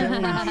let him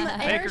finish.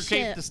 Make her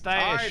keep the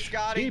stash. All right,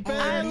 Scotty.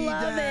 I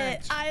love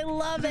it. I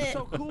love it.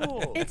 So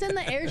cool. It's in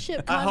the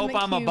airship. I hope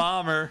I'm a cube.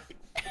 bomber.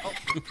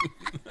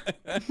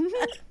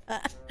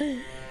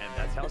 And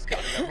that's how Scott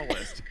got on the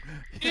list.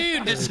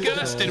 Dude,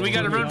 disgusting. We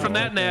got to run from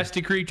that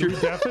nasty creature. Do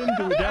we deafen?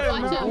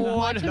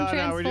 Watch him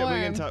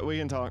transform. we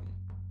can talk.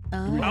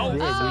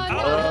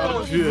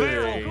 Oh,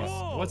 shit.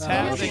 What's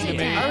happening to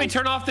me? How do we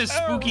turn off this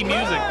spooky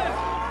music?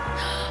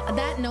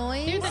 That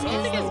noise. Dude, the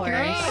music is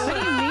great.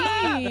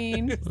 What do you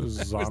mean?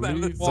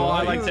 Zombie? Well,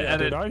 I like to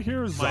edit Did I hear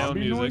my own zombie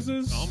music.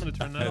 noises? So I'm gonna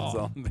turn that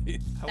off.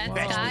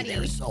 That's Scotty.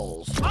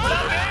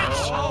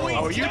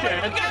 Oh, you did.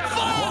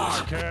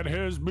 Cat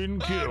has been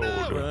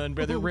killed. Run,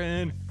 brother,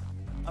 run.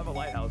 I have a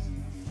lighthouse.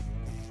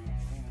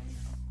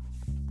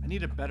 I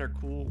need a better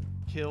cool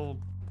kill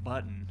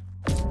button.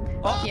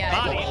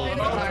 Yeah.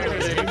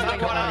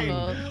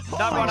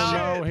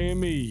 No,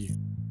 Hemi.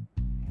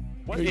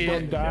 He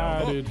done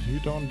died. He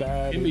done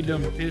died. Him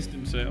done pissed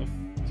himself.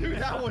 Dude,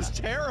 that was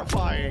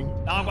terrifying.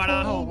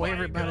 Oh,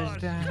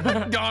 everybody's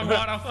dying. Dog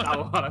water.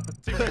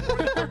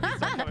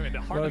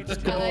 Let's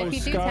go, He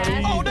do Scotty.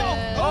 tasks. Oh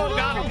no! Oh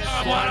god!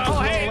 Oh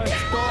hey! Let's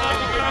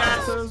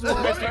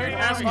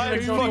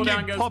go.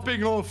 Fucking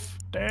Popping off.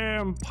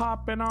 Damn,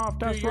 popping off.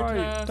 That's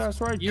right.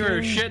 That's right. You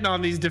were King. shitting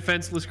on these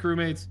defenseless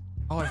crewmates.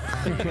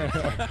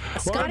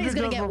 Scotty's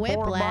gonna get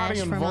whiplash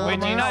from all Wait,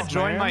 do you not this.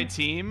 join my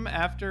team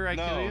after I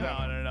kill you?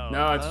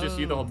 No, it's just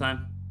you the whole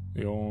time.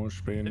 You'll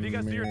spin If you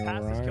guys do your me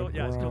task, just kill-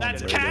 yeah, just kill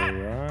That's Yeah, cat!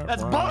 right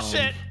That's round.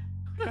 bullshit!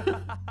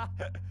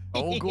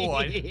 Oh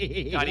god.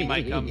 Scotty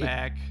might come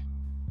back.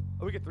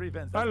 Oh, we get 3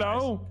 vents. That's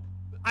Hello.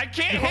 I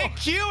can't hit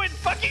Q and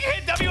fucking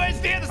hit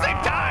WSD at the same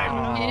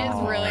time! It is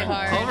really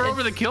hard. Hover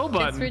over the kill It's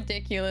button.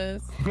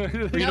 ridiculous. You but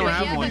don't you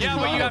have have one. the Yeah,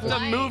 but you have to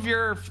light. move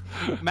your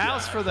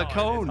mouse for the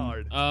cone.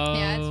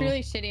 Yeah, it's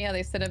really shitty how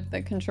they set up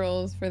the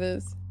controls for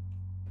this.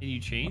 Can you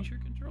change your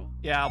control?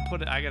 Yeah, I'll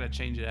put it. I gotta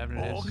change it after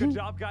Oh, this. good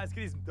job, guys.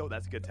 Get these. Oh,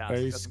 that's a good task.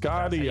 Hey, That's a good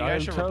task. Scotty, You I'll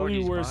guys should tell report you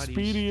these where bodies.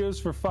 Speedy is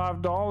for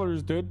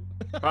 $5, dude.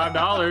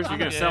 $5? You're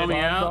gonna sell me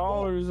out?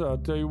 $5. I'll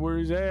tell you where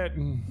he's at.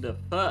 The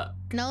fuck?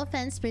 No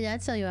offense, but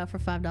I'd sell you out for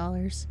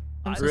 $5.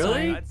 I'm so Really?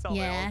 sorry. I'd sell my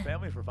Yeah. own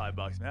family for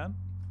 $5, man.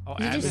 Oh,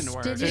 Did admin you,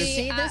 works. did you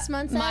see this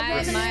month's my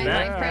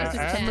admin? price is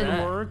 10.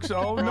 admin works.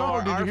 Oh no! Our,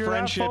 Did you our hear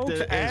friendship that, folks?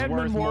 is Admin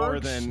worth more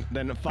works. than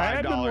 $5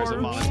 Admin of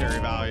works.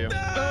 monetary value.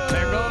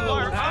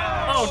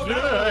 Oh,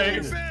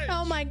 nice.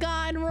 Oh my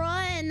god,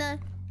 run! That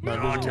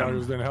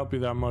 $1 didn't help you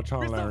that much, huh,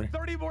 We still Larry? have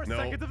 30 more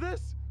seconds of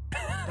this?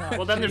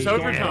 Well, then there's You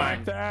can't overtime.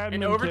 hack the admin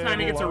In overtime,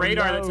 he gets a table.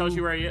 radar Oh, that tells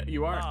you no. where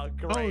you are. Oh,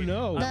 great. Oh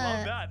no. I love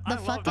that. I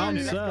the love that. fucking-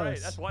 That's great.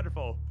 Sus. That's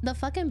wonderful. The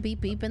fucking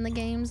beep beep in the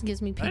games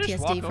gives me Did I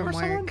just PTSD walk from over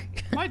someone? work.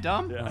 Am I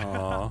dumb?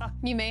 Aw.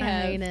 You may I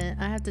have. hate it.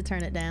 I have to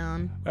turn it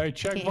down. Hey,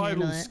 check Can't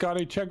handle vitals, it.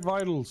 Scotty. Check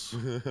vitals.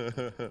 Yeah,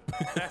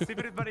 see if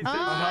anybody's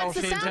Oh, it's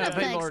the seems sound that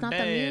people effects, are not the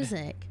dead.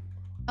 music.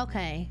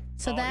 Okay,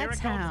 so here that's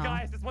it comes, how.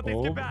 guys. That's what they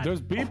Oh, did back.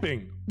 there's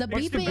beeping. The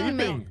What's the beeping.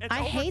 beeping? It's I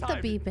hate the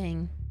overtime.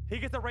 beeping. He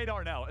gets a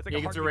radar now. It's like He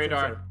a gets a heartbeat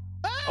radar. sensor.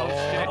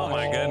 Oh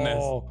my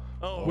goodness.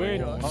 Oh, Wait,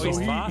 my God. Oh, so he's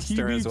he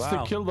faster as needs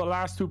well. to kill the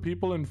last 2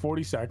 people in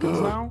 40 seconds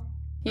now?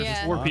 There's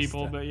just Yeah. 4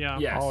 people, but yeah.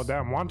 Yes. Oh,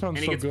 damn. And Wonton's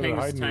he so gets good at pings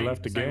hiding he saying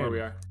left the where we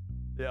game. are.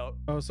 Yeah.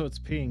 Oh, so it's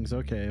pings.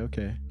 Okay,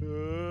 okay.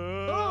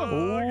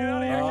 Oh, get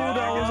out of here.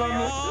 that was on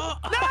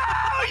No!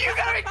 You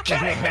gotta be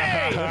kidding me!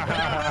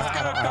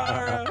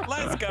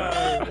 Let's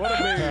go. What a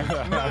Did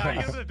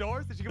you give him the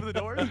doors? Did you give him the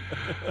doors?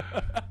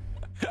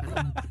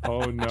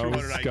 Oh no,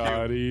 200 IQ.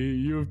 Scotty.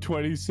 You have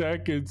 20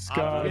 seconds,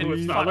 Scotty.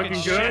 It's not looking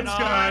Fucking good, shit on.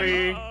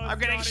 Scotty. I'm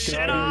getting shit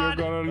Scotty, on!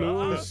 you're gonna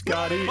lose,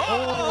 Scotty.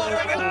 Oh,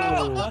 there we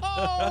go!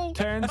 Oh,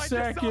 10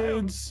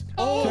 seconds.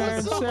 Oh,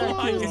 10 so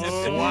seconds.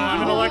 Oh,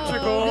 I'm an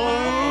electrical.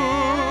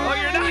 oh,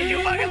 you're not,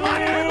 you fucking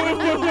liar!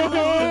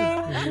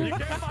 You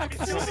can't find me,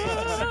 Scotty. You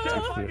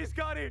can't find me,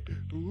 Scotty.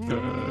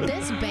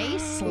 This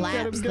bass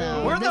slaps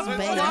though. Where this the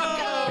bass.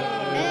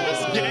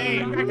 fuck?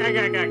 Game.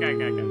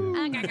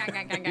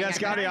 Yeah,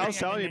 Scotty, I was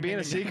telling you, being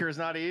a seeker is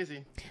not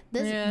easy.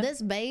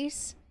 This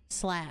bass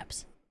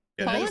slaps.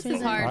 Polish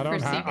is hard I for don't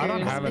seekers. I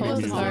don't have any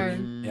Polish is music. hard.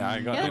 Yeah, I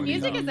got Yeah, the him.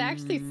 music is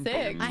actually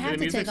sick. I have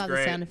The to take music's all the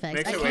great. sound effects.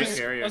 Makes I it way can't.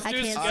 scarier. I Let's can't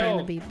do stand skill.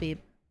 the beep beep.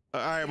 All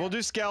right, we'll do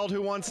Skeld.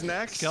 Who wants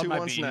next? Skeld Who might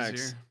wants be next?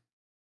 easier.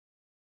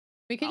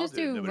 We could I'll just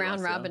do it. do Nobody round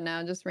wants to. robin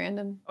now, just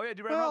random. Oh yeah,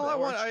 do Well, I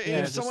want, Yeah,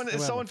 if just someone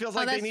whoever. feels Oh,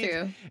 like they that's need,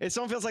 true. if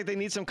someone feels like they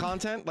need some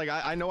content, like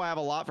I know I have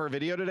a lot for a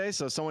video today,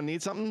 so if someone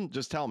needs something,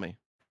 just tell me.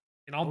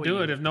 And I'll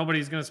do it if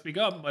nobody's gonna speak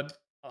up, but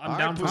I'm All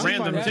down right, for I'm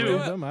random fine with too.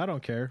 random, I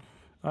don't care.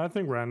 I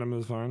think random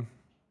is fine.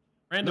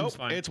 Random's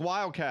Nope, fine. it's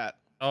Wildcat.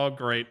 Oh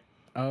great.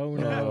 Oh Oh,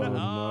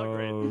 no. Oh,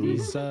 great. no.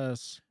 He's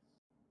sus.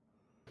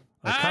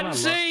 I kinda And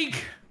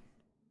seek.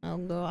 Oh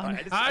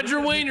god. Hide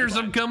your wieners.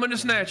 I'm coming to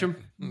snatch them.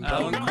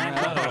 I'm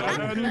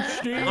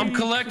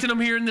collecting them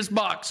here in this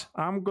box.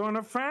 I'm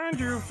gonna find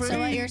you. So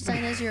what you're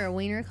saying is you're a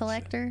wiener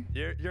collector?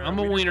 I'm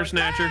a wiener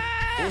snatcher.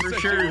 For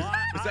sure. Is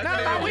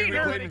that the dude we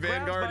played in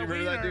Vanguard? You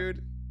remember that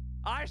dude?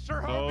 I sure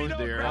hope Oh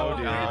dear, oh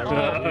dear.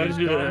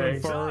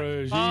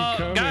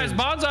 Guys,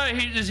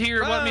 Bonsai is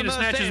here wanting me to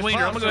snatch his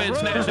wiener. I'm gonna go ahead and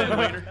snatch that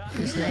wiener.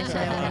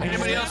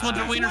 Anybody else want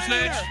their wiener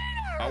snatched?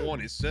 I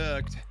want it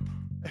sucked.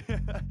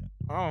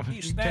 Oh, I'm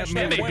gonna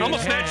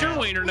snatch your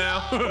wiener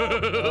now. Give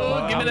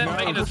me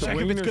that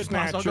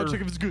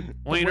wiener.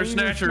 Wiener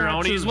snatcher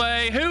on his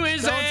way. Who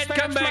is that?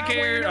 Come back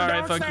here. All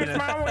right, fuck you.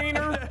 My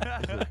wiener.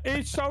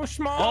 It's so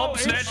small. Oh,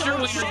 snatch your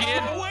wiener,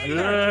 kid.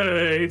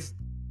 Nice.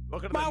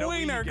 My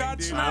wiener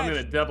got snatched. I'm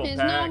gonna double There's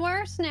pack. no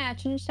worse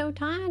snatching. It's so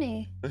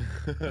tiny.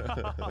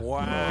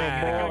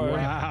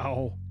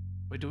 Wow.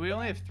 Wait, do we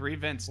only have 3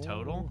 vents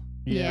total?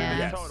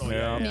 Yeah.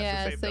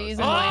 Yeah, so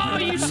using Oh,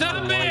 you son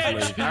of a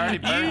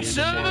bitch! You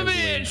son of a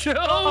bitch!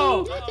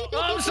 Oh,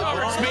 I'm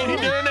sorry, Speedy.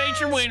 Done ate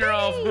your wiener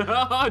off.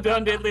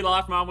 Done diddly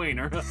lost my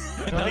wiener. Who's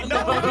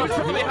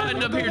probably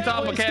hiding up here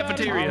top of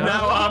cafeteria? No,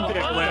 I'm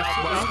dickless.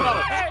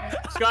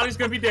 Scotty's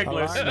gonna be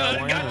dickless.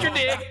 Got your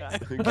dick.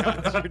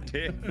 Got your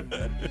dick.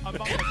 Oh,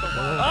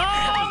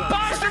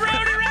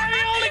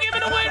 PastaroniRavioli, give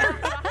it a winner.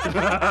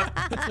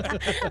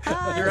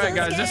 You're right,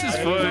 guys. This is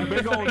fun.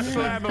 Big old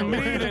slab of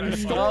meat in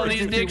storage. All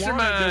these dicks are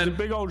There's a mine.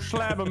 big old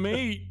slab of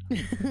meat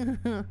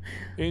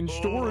in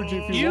storage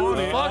if you want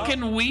it. You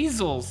fucking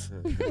weasels.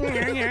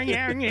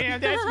 Yeah,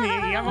 that's me.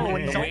 I'm a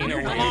weasel.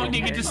 How long do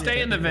you get to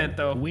stay in the vent,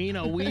 though?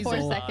 Weasel.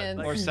 4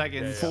 seconds. 4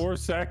 seconds. 4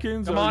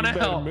 seconds? Come Oh, on you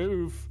better out.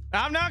 move.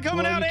 I'm not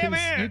coming out of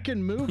here. You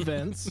can move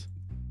vents.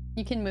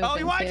 You can move. Oh,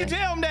 them why'd you too.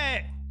 tell him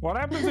that? What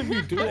happens if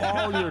you do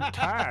all your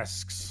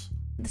tasks?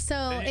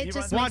 So it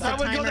just Why makes the I would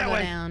go timer that go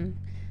way? down.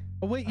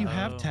 Oh wait, you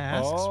have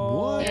tasks?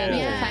 Oh. What?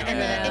 Yeah, and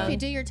then if you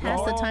do your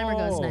task, the timer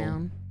goes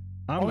down.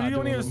 I'm Oh, not he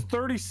only doing has them.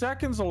 30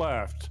 seconds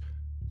left.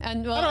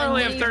 And well, I don't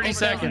only and have then 30 it goes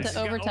seconds.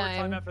 into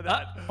overtime.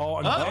 Oh,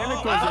 and then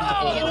it goes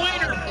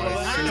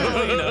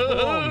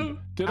into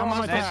Did all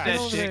my That's that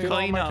tasks. shit Did all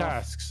clean my off.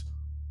 tasks.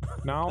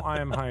 Now I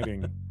am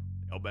hiding.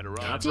 Y'all better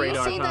run. Do you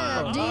see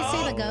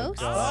the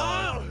ghosts?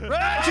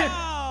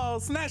 Oh,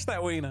 snatch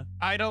that wiener.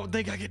 I don't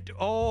think I can do.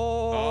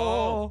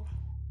 Oh.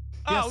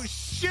 Oh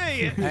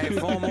shit! Hey,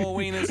 4 more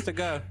wieners to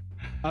go.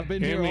 I've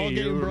been here all Himmy,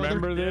 game, you brother.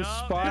 remember this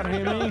spot,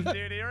 Himmy?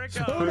 Dude, here it It's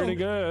goes. pretty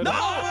good. No!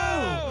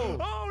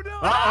 Oh no!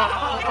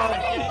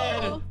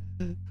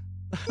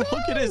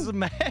 Look at his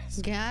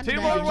mask. God 2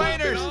 damn. more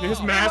waiters.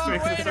 His mask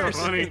makes it so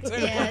funny.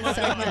 Yeah, it's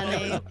so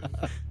funny.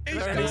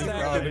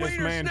 This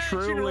man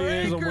truly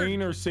is a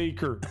wiener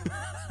seeker.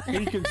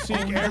 He can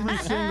seek every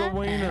single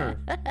wiener.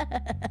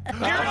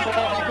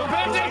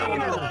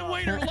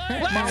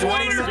 Last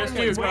wiener. Just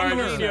you, Carl.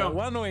 Just you.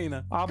 One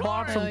wiener. I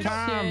bought some Oh,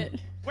 time.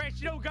 shit. Wait,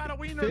 you don't got a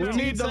wiener. We 15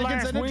 need the seconds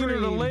last and a wiener to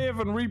dream. live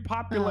and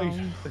repopulate.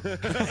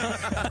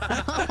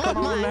 Oh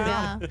my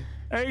god.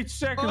 8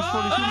 seconds for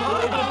the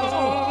human.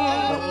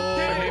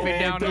 Maybe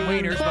down to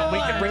wieners, but we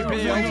can rip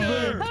it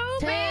out.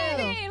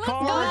 Baby, let's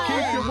Carl,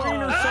 keep your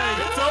wiener safe.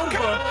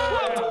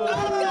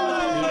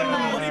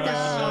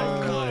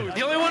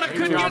 The only one I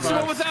couldn't get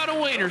someone without a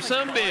wiener,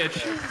 some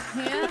bitch.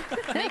 Yeah,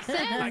 makes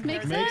sense.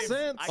 Makes Makes sense.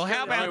 sense. Well,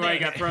 how By about the way, you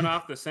that? got thrown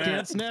off the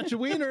Can't set. snatch a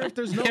wiener if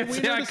there's no wiener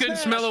Yeah, I to couldn't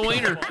snatch. smell a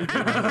wiener.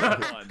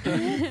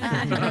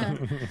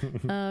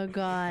 Oh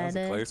god.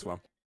 Close one.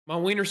 My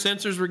wiener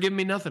sensors were giving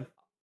me nothing.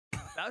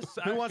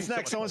 Who wants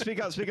next? Someone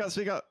speak up, speak up,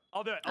 speak up.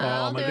 I'll do it. Oh,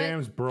 I'll my do it.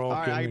 game's broken.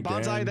 All right,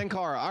 Bonsai, again. then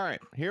Kara. All right,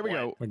 here we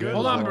go. Good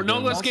Hold luck. on, no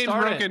less game's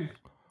start it. broken.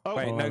 Oh,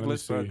 Wait, Oh, no let me glitch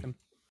see. broken.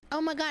 Oh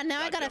my god,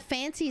 now I got a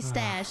fancy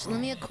stash. Let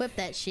me equip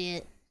that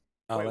shit.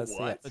 Oh, Wait, let's see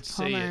what? it. Let's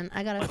see Hold it. on,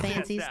 I got a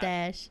fancy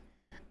stash.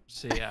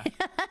 See ya.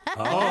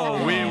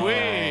 Oh, wee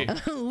wee.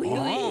 Wee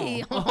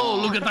wee. Oh,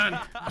 look at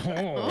that.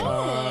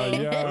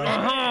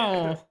 Yeah.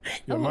 Oh,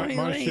 Yeah, my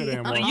shit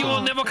ain't working. you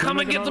will never come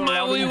and get to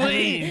my wee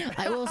wee.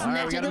 I will all right,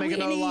 snatch we the gotta make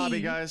another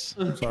lobby, weenie. guys.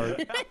 Sorry.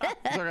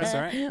 It's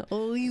all right.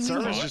 Oh, wee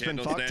Server's wee. just been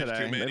Candle fucked snatch,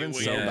 today. too many They've been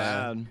so wieners.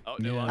 bad. Oh,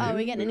 no. Oh,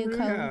 we getting a new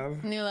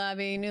code. New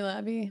lobby, new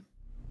lobby.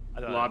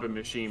 Lobby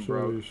machine,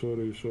 bro.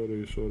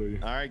 Sorry.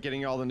 All right,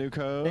 getting you all the new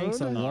code.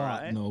 Thanks a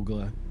lot, right.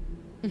 Nogla.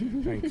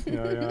 Thanks.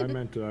 Yeah, I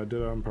meant to. I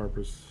did it on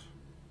purpose.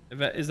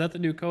 Is that the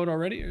new code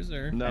already, or is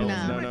there? No,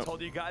 No. no, I no. told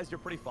you guys you're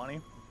pretty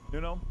funny. You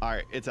know? All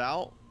right, it's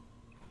out.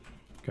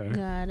 Okay.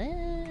 Got it.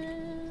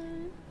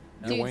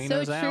 Dude, so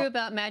wiener's true out.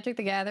 about Magic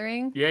the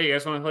Gathering. Yeah, you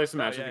guys want to play some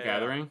Magic yeah, the yeah.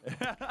 Gathering?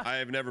 I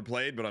have never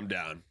played, but I'm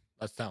down.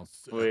 That sounds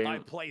sick. Sweet. I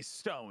play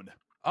Stone.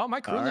 Oh,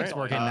 my crew All link's right.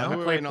 working Who now. are we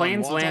Play waiting on?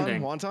 Plains Wonton?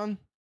 Landing. Wonton?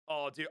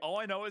 Oh, dude, all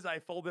I know is I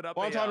folded up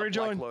Wonton, a Black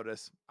rejoin.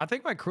 Lotus. I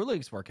think my crew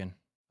link's working.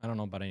 I don't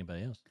know about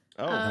anybody else.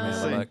 Oh, Um,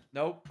 let's see.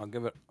 Nope. I'll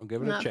give it a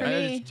Not check. for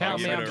me. Just tell I'll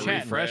me give I'm it a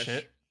chatting.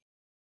 refresh.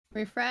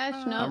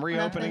 Refresh? No. I'm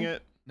reopening nothing.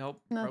 it.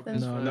 Nope. Nothing. Broke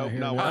as No, fuck. no, Nope, here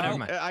no. we Oh, go. never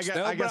mind. I Still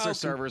guess our broken.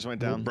 servers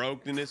went We're down.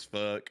 broken as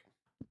fuck.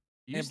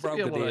 You And used to be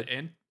broke able the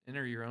to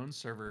enter your own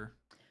server.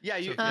 Yeah,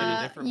 you. So if you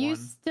had a different You one.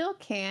 still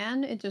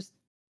can. It just,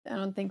 I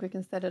don't think we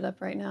can set it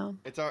up right now.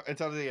 It's out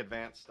of the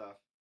advanced stuff.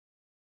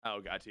 Oh,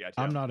 gotcha.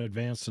 I'm not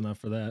advanced enough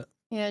for that.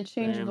 Yeah,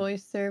 change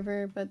voice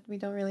server, but we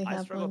don't really have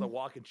I struggle one. to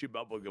walk and chew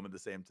bubblegum at the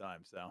same time,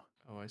 so.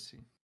 Oh, I see.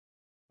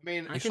 I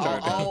mean,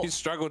 you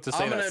struggle to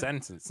say that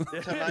sentence.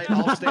 Tonight,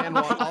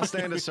 I'll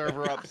stand a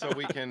server up so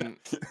we can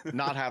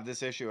not have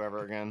this issue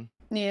ever again.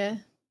 Yeah.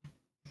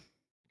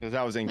 Because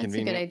that was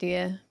inconvenient. That's a good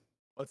idea.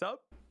 What's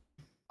up?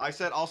 I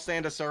said I'll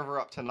stand a server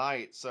up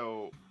tonight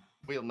so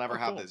we'll never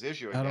have this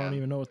issue again. I don't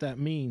even know what that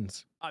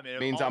means. I mean,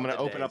 it means I'm going to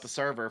open up a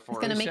server for. It's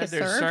gonna make a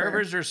their server.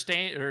 servers are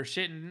sitting,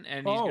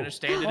 and he's going to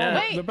stand it up.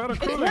 Wait, it's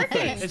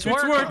working. It's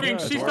working.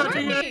 It's She's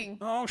working.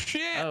 Oh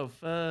shit! Oh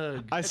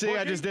fuck! I see.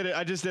 I just did it.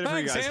 I just did it for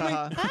you guys.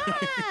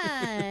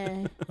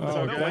 Hi.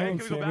 Oh,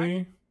 thanks,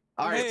 Sammy.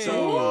 All right,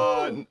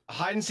 so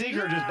hide and seek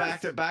or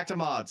just back to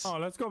mods. Oh,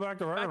 let's go back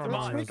to regular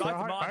mods.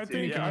 mods. I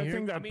think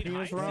that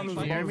penis round is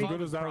about as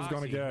good as I was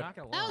gonna get.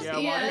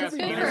 That's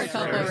good for a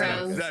couple of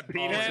rounds.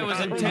 It was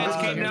intense.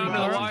 Came down to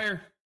the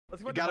wire.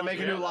 You gotta make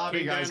a new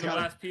lobby, guys.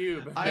 Last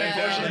pube. I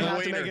unfortunately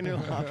have to make a new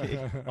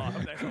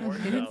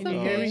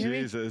lobby.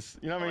 Jesus.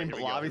 You know how many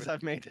lobbies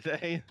I've made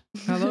today?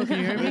 Hello, can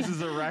you hear me? This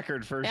is a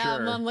record for Yeah,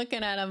 sure. I'm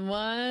looking at them.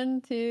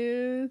 1,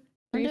 2,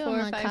 3,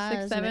 4, 5,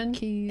 6, 7,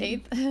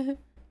 8.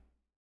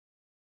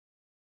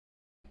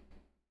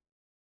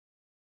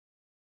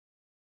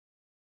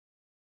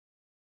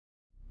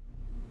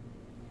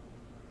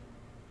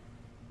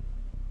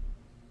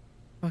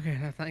 Okay,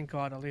 thank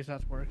God. At least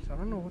that works. I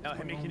don't know what's Now,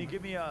 going Hemi, on. can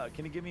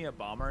you give me a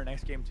bomber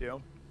next game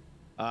too?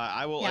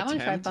 I will Yeah, I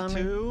wanna try attempt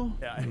bomber. to.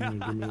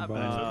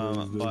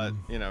 Yeah. But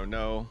you know,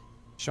 no.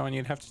 Sean,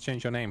 you'd have to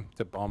change your name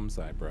to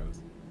Bombsite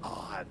Bros.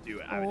 Oh, I would do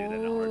that in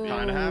a heartbeat.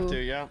 Kind of have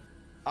to, yeah.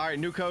 All right,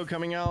 new code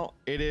coming out.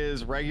 It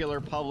is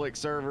regular public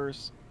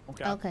servers.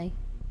 Okay.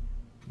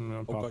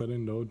 Pop it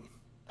in, dude.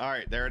 All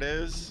right, there it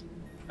is.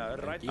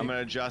 Right. I'm gonna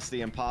adjust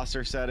the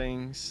imposter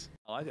settings.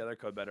 I like the other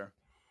code better.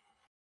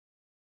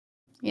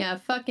 Yeah,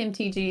 fuck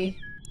MTG.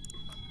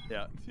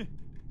 Yeah. All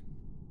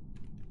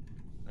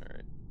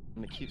right, I'm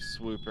gonna keep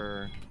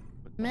Swooper.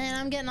 Man,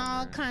 I'm getting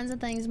all kinds of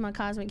things in my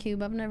Cosmic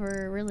Cube. I've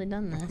never really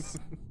done this.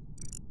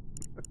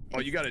 Oh,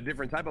 you got a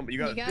different type of, you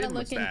got You a gotta thin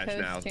look in mustache Coast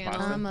now.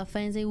 channel. I'm a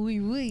fancy wee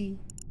wee.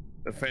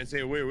 A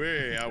fancy wee wee.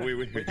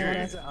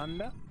 Is it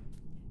under?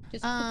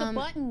 Just put the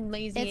button,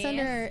 lazy It's ass.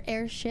 under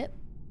airship.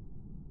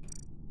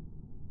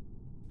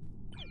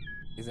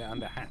 Is it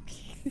under hack?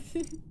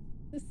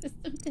 The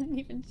system didn't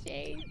even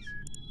change.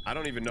 I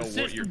don't even know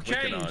The what you're system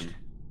clicking changed. on.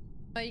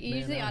 But it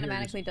usually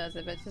automatically does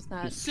it, but it's just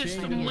not. The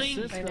system doing it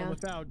linked. right now.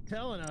 Without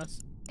telling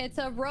us. It's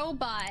a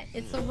robot.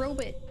 It's a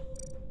robot.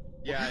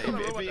 Yeah, if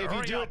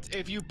you do it,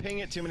 if you ping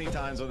it too many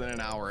times within an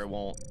hour, it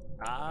won't.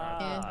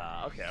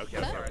 Ah, okay, I'm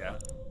sorry. I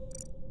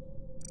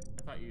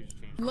thought you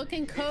just changed. Look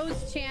in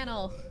Code's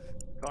channel.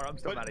 Car, I'm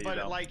still mad at you But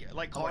though. like I'll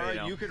let Clara, you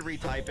know. you could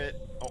retype it,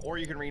 or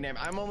you can rename.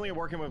 I'm only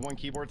working with one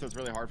keyboard, so it's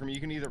really hard for me. You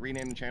can either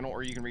rename the channel,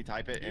 or you can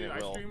retype it, and Dude, it I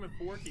will. stream with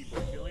 4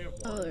 keyboards. You only have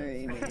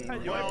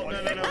 1. Well,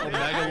 no.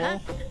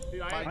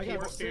 Dude, I have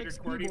 4 standard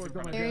QWERTY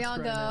for Here y'all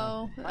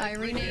go. I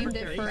renamed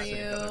it for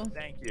you.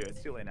 Thank you.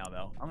 It's too late now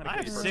though. I'm gonna I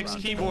have keep you 6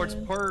 around. keyboards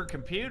per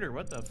computer.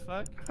 What the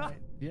fuck?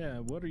 Yeah,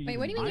 what are you? Wait,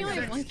 what do you mean you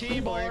only have 1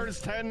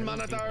 keyboards, 10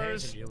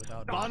 monitors,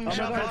 bunch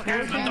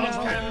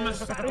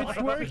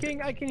It's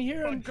working. I can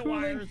hear him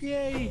cooling.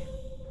 Yay.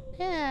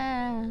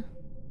 Yeah.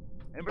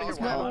 Anybody Let's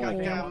here want go.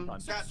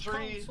 one? Got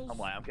tree. I'm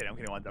lying. I'm kidding. I'm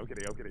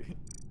kidding.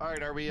 All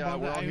right, are we? We're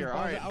all here.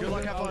 All right, good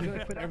luck. Have I was fun.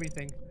 gonna quit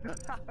everything. I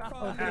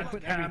was gonna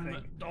quit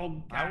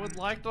everything. I would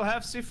like to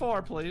have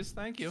C4, please.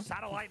 Thank you.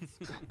 Satellites.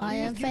 I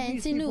am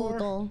fancy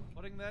noodle.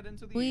 Putting that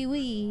into the. Wee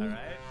wee. All right.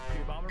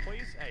 Two bomber,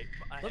 please. Hey.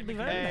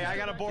 Hey, I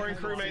got a boring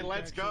crewmate.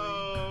 Let's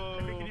go.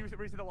 Can you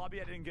reset the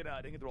lobby? I didn't get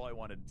the role I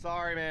wanted.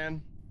 Sorry, man.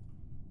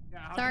 Yeah,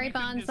 how Sorry,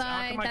 come I couldn't just- how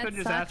Bonsai, come I that couldn't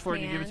just ask sucks, for it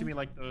and you give it to man. me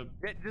like the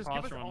Yeah, just give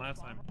us Pasta one all- last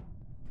time?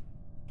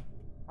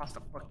 Pasta,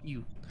 fuck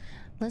you.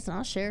 Listen,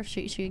 I'll sheriff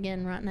shoot you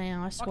again right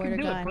now. I swear Fucking to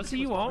do God. it, pussy.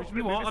 You won't.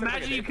 You won't.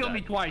 Imagine you killed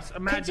me twice.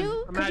 Imagine.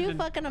 Could you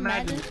fucking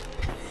imagine?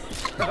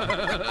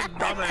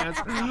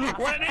 Dumbass.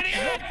 What an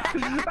idiot!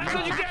 That's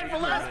what you get for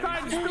last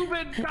time,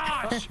 stupid.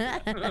 Gosh.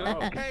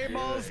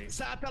 Cables,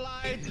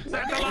 satellites.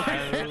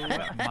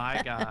 Oh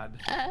my God.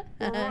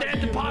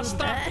 Dead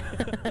pasta.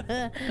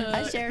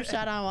 I sheriff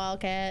shot on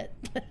Wildcat.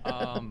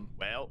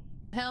 Well.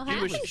 Hell,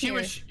 She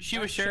was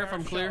sheriff.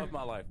 I'm clear. Of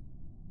my life.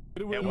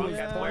 It was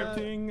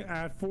pointing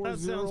at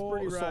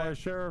 4-0, so I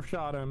sheriff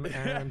shot him,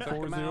 and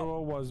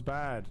 4-0 was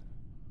bad.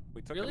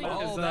 We took Really? him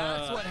out. Oh,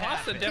 that's what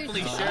happened.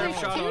 Definitely sheriff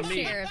shot on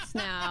me. Sheriffs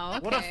now.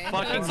 What a Okay.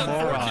 fucking That's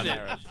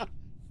moron.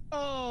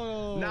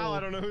 Oh. Now I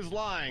don't know who's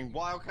lying,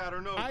 Wildcat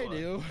or Nogla. I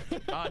do.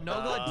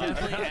 Nogla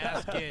definitely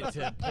asked it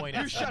to point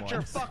at You shut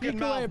your someone. fucking Speak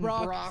mouth, away,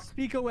 Brock. Brock.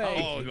 Speak away.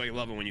 Oh, I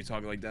love it when you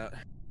talk like that.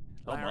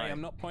 Larry,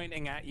 I'm not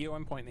pointing at you.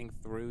 I'm pointing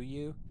through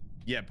you.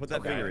 Yeah, put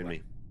that finger in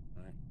me.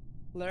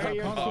 Larry,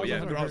 your Oh, yeah,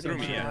 photos throw are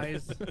me, hurting yeah. my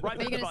eyes.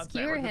 Right You're gonna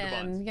skewer him. You're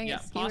gonna Yeah,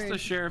 get skewered. Pasta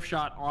sheriff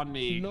shot on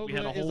me. We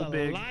had a Nogla is whole a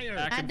big liar.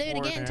 back I'd and do it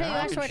forth. again too.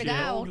 I swear to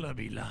God. Nogla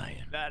be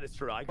lying. That is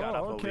true. I got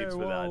off okay, the leads for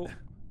well, that.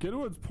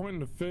 Gitwood's pointing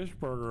to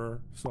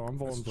Fishburger, so I'm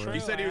voting for He him.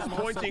 said he was I'm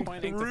also pointing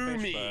pointing to through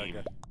me.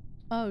 Fishburger.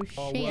 Oh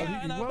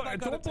shit!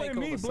 Don't blame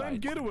me. Blame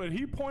Gitowit.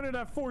 He pointed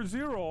at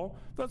 4-0.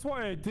 That's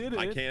why I did it.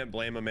 I can't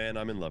blame a man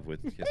I'm in love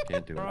with. Just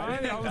can't do it.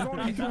 Right? I was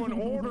only doing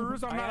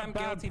orders. I'm I not am a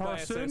bad guilty by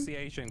person.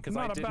 association because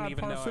I Not a didn't bad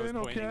even know I was person.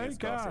 pointing Okay, his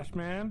gosh, gossip.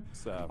 man.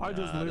 So, I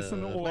just listen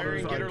to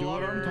Larry, orders. I get her do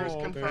what I'm lovers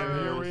told. And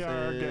confirmed. here we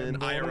are again.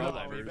 IRL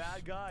lovers.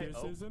 Bad guy.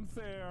 This isn't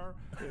fair.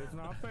 It's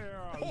not fair.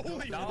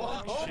 Holy No,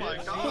 fuck! Oh my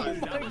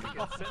god! That was a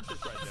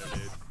consensus right there,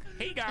 dude.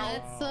 Hey, go.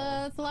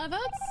 That's a lot of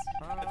votes.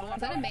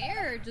 Is that a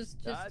mayor or just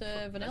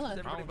vanilla?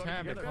 I think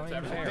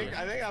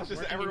that was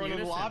just everyone in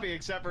the lobby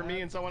except for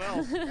me and someone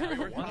else.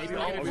 We're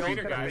all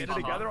traitor guys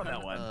together on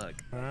that one.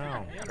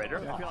 Wow. Traitor.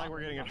 I feel like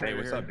we're getting a Hey, traitor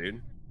what's here. up,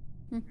 dude?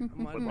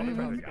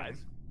 Guys.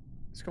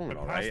 It's going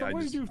all Pastor, right.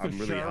 what did you do I'm if the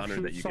really sheriff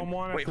honored that you shoots can.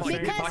 someone Wait, at the hold on.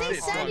 same Because time? they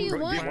said you Do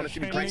would. you want to see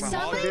me break If my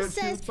somebody law?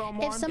 says, if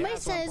somebody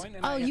says,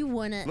 oh, you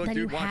wouldn't, Look, then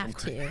you dude, watch, have I'm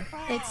to.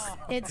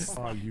 It's.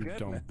 Oh, you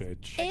dumb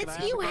bitch. It's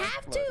you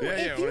have to. Yeah,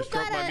 If wanna you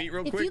stroke my meat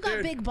real if quick, you got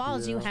dude? big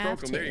balls, you have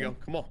Stroke 'em. There you go.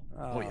 to. Come on.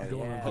 Oh yeah.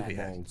 Yeah.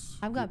 Yeah.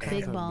 I've got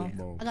big balls.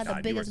 I got the God, you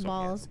are biggest so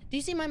balls. Do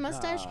you see my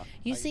mustache?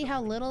 You see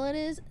how little it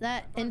is?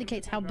 That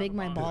indicates how big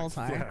my balls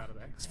are.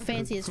 It's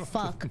fancy as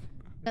fuck.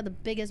 Got the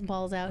biggest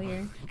balls out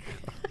here.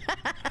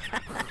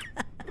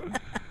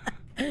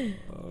 I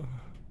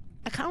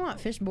kind of want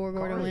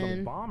Fishburger to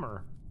win.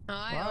 Bomber.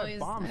 I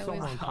always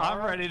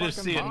I'm ready to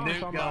see a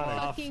nuke go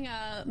off. fucking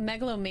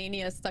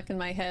megalomania stuck in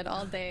my head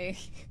all day.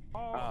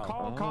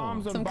 Call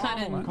comms and Some bomb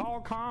kind them. of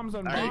Call comms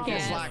and big bomb them.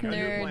 ass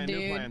nerd,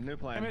 dude. New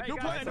plan. Hey, guys,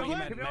 I thought you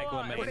meant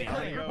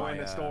megalomania. Go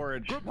into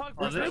storage.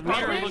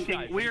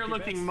 We are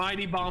looking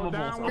mighty bombable.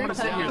 I'm gonna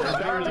sit here.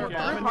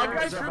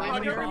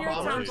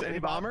 Bombers? Any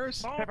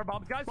bombers? Pepper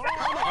bombs, guys. Oh,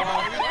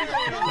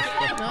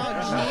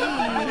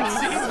 It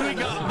seems we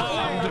got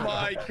bombed. Oh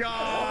my Oh,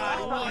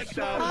 god. What the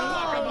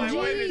fuck am I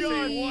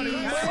witnessing? What is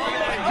this? Oh Oh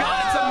my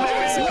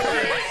god, it's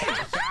amazing.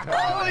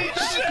 Holy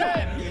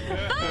shit.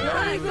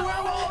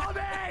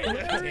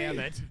 Damn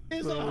it.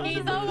 He's a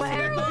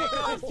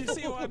werewolf! Do you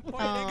see what I'm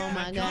pointing Oh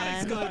my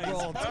god.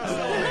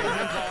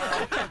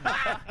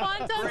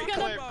 Wonton's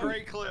gonna...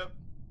 Great clip.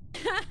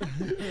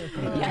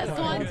 Yes,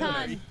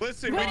 Wonton.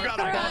 Listen, we've got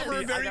a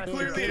bomber very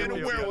clearly and a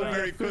werewolf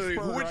very clearly.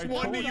 Which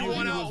one do you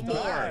want out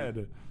more?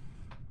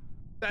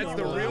 That's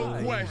the real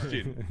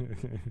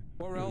question.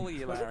 What role are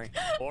you, Larry?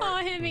 Oh,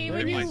 Himmy,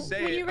 when If I you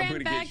say it, I'm ran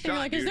gonna back, get you're shot,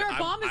 like, is dude. there a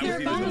bomb? Is there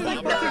a I bomb? I was was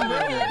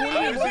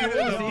like,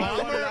 either the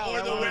bomber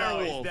or the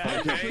werewolf,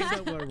 okay?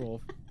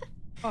 Werewolf.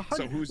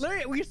 So who's...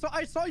 Larry,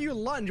 I saw you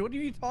lunge. What are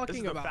you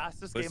talking about?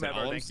 Fastest Listen, game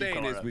ever. all I'm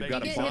saying is we've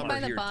got You a get hit by bomber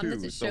the here bomb,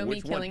 does too. it So show me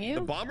which one? killing you?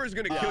 The bomber's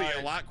gonna kill you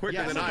a lot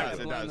quicker than I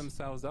will. Blowing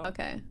themselves up.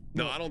 Okay.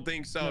 No, I don't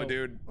think so,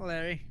 dude.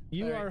 Larry,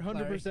 You are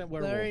 100%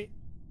 werewolf.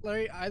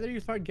 Larry, either you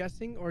start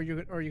guessing or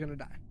you're gonna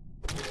die.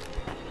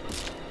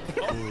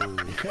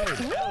 Okay.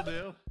 That'll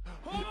do.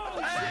 Oh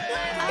my god!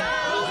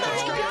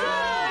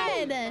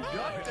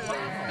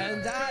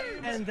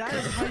 And that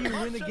is how you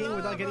win the game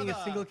without getting a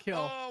single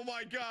kill. Oh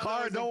my god.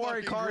 Car, don't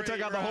worry, Car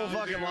took out the whole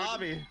fucking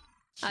lobby.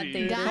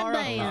 Goddamn.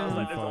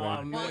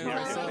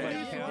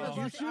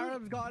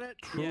 Arabs got it.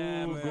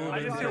 I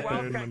just hear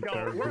Wildcat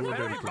go. We're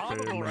very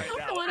bombable right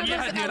now.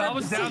 Yeah, dude, I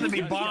was down to be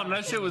bombed.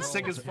 That shit was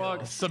sick as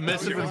fuck.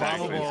 Submissive and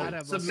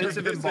bombable.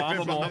 Submissive and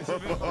bombable.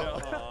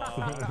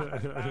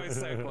 That was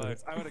so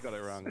close. I would have got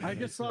it wrong. I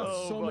just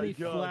saw so many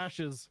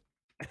flashes.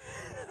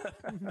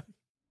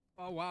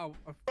 Oh wow.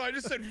 I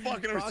just said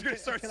fuck it, I'm just gonna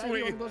start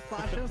swinging. Those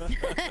flashes?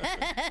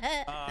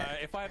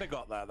 If I'd have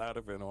got that, that would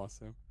have been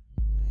awesome.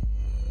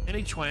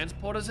 Any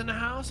transporters in the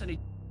house? Any?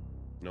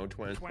 No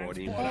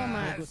transporting. Oh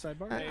my. Yeah,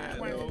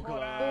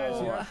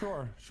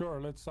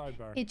 sure. Let's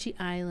sidebar. Itchy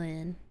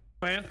Island.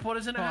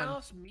 Transporters in the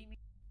house? Meet me.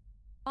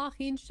 Oh,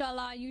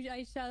 inshallah,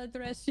 I shall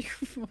address you.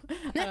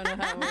 I don't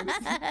know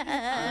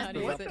how it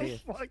works. What the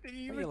fuck did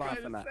you even try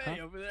to say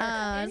over there?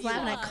 I was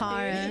laughing at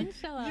Kara.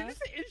 Inshallah. You just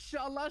say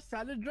inshallah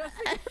salad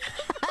dressing?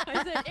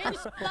 I said,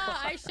 inshallah,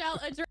 I shall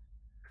address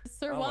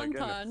Sir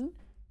Wonton.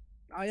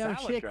 I am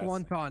Sheikh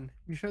Wonton.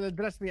 You should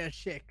address me as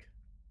Sheikh.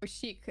 Or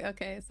chic.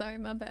 Okay, sorry,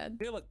 my bad.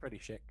 They look pretty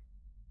chic.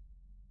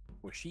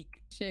 Or chic.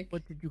 Chic.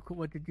 What did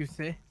you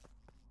say?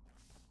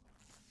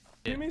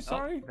 Jimmy,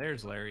 sorry. Oh,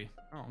 there's Larry.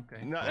 Oh,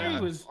 okay. No, There he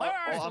was.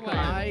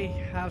 I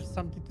have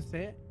something to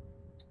say.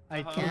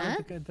 I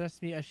can't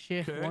address me as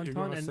Sheikh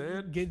Wonton,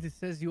 and Gid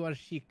says you are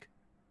chic.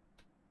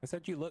 I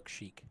said you look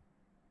chic.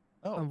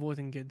 Oh. I'm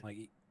voting Gid.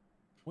 Like,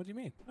 what do you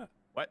mean?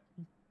 What?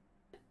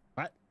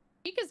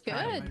 Chic is good,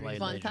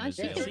 Wonton.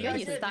 Chic is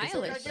really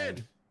stylish.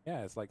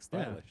 Yeah, it's like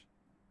stylish.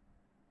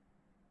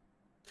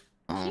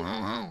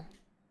 I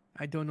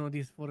don't know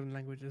these foreign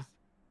languages.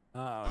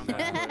 Oh no.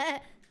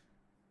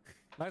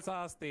 Let's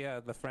ask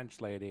the French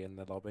lady in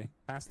the lobby.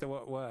 Pastor,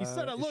 what? He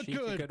said I look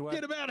good. Get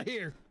him out of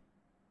here.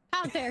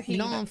 How dare he?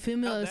 Non,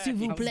 fume, s'il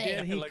vous plaît. How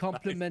dare he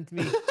compliment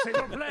me? S'il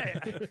vous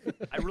plaît.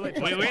 I really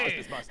like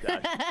his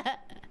mustache.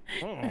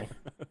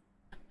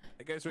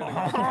 It goes really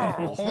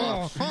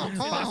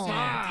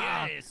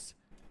Yes.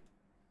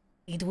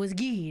 It was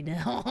good.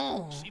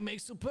 She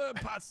makes superb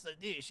pasta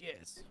dish,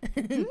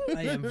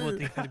 I am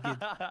voting for Gid.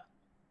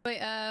 Wait,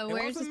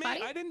 where's his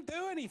body? I didn't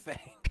do anything.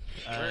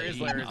 Where is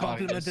Larry's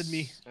complimented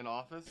me. In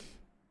office?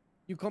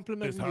 You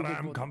complimented Is me.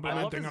 haram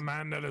complimenting a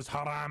man that is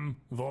haram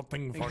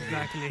voting for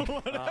exactly.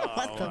 What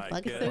the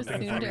fuck? So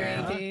soon,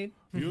 dude.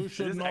 You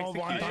should know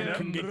one time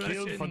can get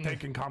killed for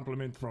taking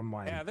compliments from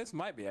mine. Yeah, this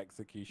might be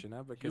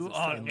executioner because You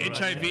it's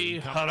are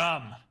HIV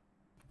haram.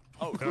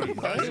 Oh, compliment.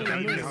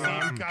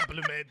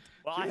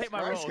 Well, I hate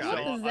my role, so What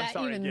does I'm that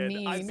sorry even again.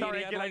 mean? I'm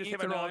sorry I'd again. I like just you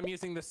hit to my know role. I'm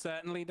using the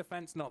certainly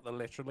defense, not the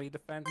literally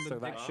defense, so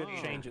that should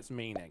change its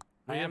meaning.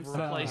 I have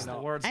replaced the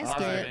words I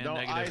positive skip. and No,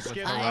 negative I with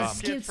skip. haram. I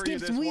skip for you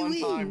this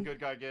one time. Good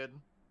guy, Gid.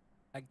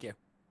 Thank you.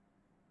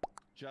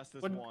 Just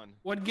this What, one.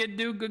 what Gid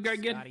do? Good guy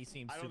Gid? Scotty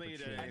seems I don't super think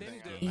he chill. did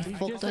anything. He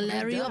fucked the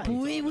Larry up,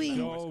 wee wee.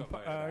 Yo,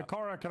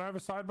 Cora, can I have a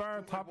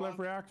sidebar? Top left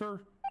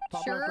reactor?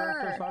 Top Sure. left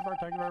reactor sidebar,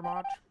 thank you very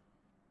much.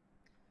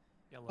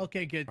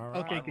 Okay, good. All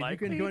right. Okay, good. Like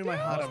you can join my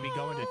Must harem. be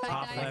going to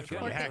top left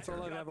That's reactor.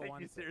 all I've ever Thank you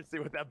wanted. seriously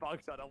with that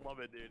box shot. I love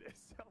it, dude. It's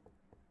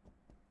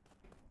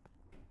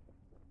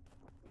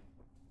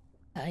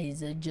so...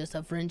 He's just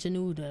a French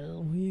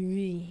noodle. Wee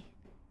wee.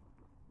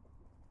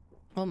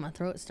 Oh, my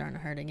throat's starting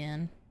to hurt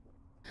again.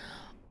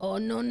 Oh,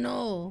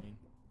 no.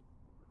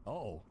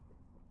 Oh.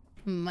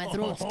 My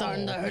throat's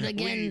starting to hurt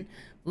again.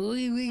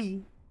 Wee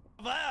wee.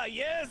 Ah,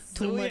 yes.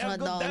 Too we much have hot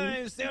good dog.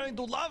 time staring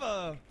to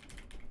lava.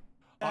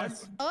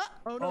 Yes.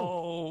 Oh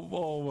no.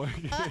 Oh my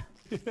god.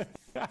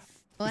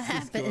 What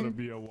This is gonna happened?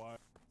 be a while.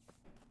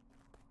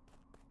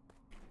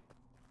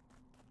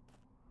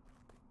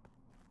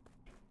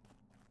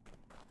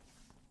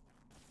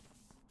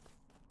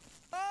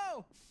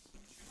 Oh!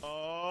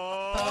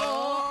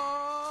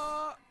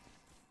 Oh!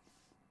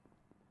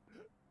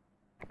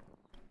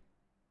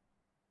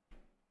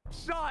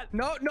 Shot!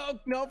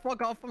 No,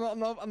 fuck off. I'm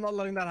not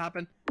letting that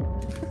happen.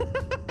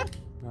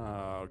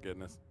 Oh,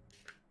 goodness.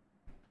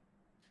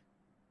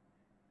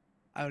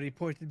 I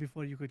reported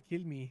before you could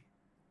kill me.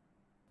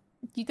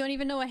 You don't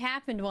even know what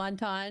happened,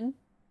 Wonton.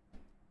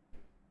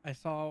 I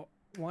saw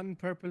one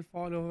purple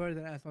fall over,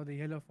 then I saw the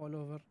yellow fall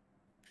over.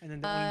 And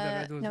then only the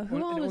red was, no,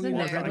 who all was only in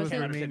the there? red I was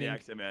can't understand the remaining.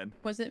 accent, man.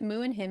 Was it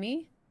Moo and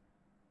Himmy?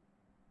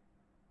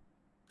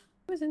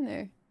 Who was in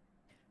there?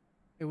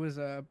 It was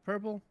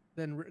purple,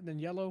 then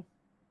yellow.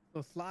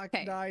 So Slack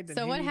Okay, died. Then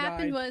so what Himmy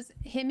happened died. was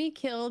Himmy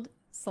killed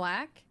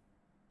Slack,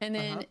 and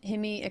then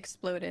Himmy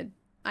exploded.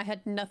 I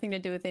had nothing to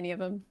do with any of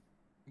them.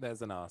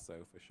 There's an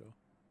arso for sure.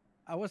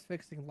 I was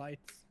fixing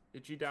lights.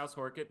 Did you douse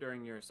Horkit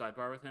during your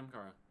sidebar with him,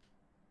 Kara?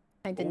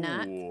 I did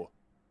not. Ooh.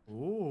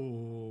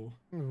 Ooh.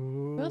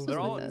 Who else was They're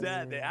all with us?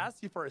 dead. They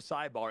asked you for a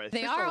sidebar. It's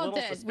They just a are all little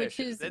dead, which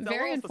suspicious. is It's a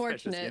very little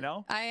suspicious, unfortunate. You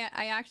know? I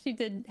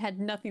actually had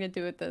nothing to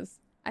do with this.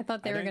 I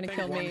thought they were going to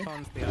kill me. I don't think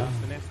Wonton's the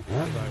arsonist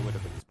because I would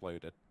have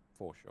exploded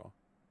for sure.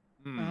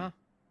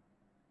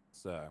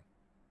 So.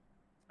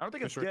 I don't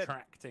think it's just good.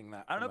 retracting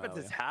that. I don't know from if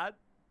it's his earlier. hat,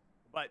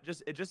 but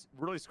it just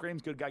really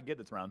screams good guy Gid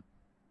that's around.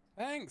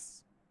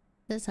 Thanks.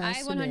 This I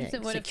has to be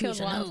 100% would have killed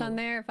execution. Wonton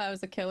there if I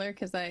was a killer,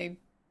 because I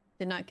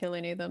did not kill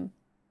any of them.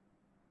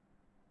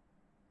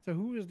 So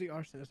who is the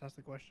arsonist? That's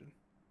the question.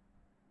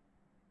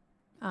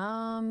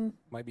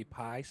 Maybe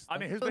Pie. I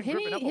mean, who's Well, been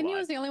gripping up a Himmy lot?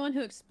 was the only one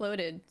who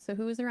exploded. So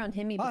who was around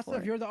Himmy Pasta, before?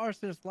 if you're the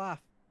arsonist,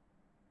 laugh.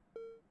 I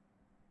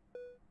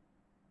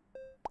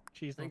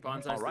She's think not.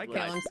 Bonsai's All right, the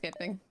Okay, glitch. I'm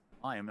skipping.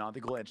 I am not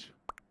the glitch.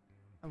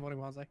 I'm voting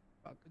Bonsai.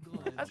 Fuck.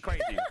 That's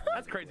crazy.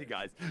 That's crazy,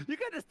 guys. You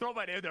can't just throw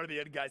my name there in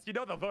the end, guys. You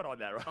know they'll vote on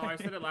that, right? Oh, I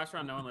said it last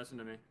round. No one listened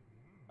to me.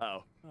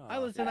 Oh. I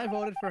listened. I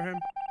voted for him.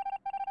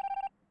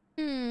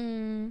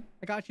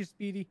 I got you,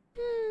 Speedy.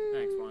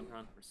 Thanks,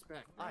 Wonton.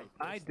 Respect.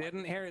 I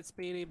didn't hear it,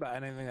 Speedy, but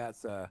I don't think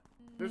that's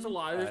There's a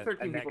lot. There's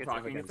 13 people negative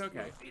talking. It's against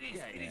okay. you.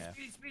 Yeah.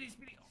 Speedy.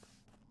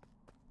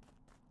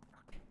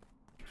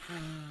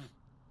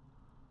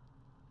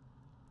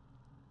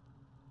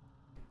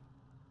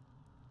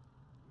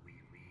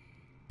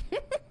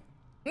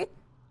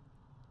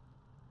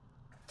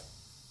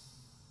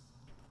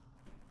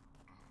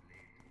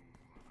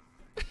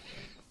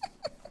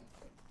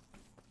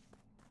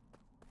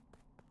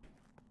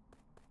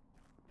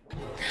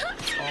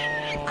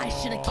 I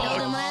should have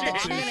killed him out of the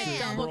I'm gonna chance.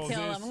 double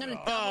kill him. I'm gonna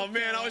double Oh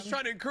man, kill I was him.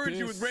 trying to encourage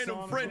you with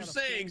random French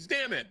sayings.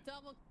 Damn it!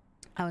 Double.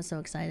 I was so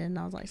excited, and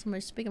I was like,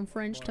 somebody's speaking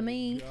French to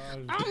me.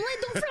 Omelette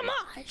du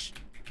fromage.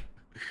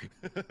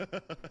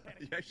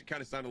 You actually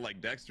kind of sounded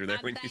like Dexter there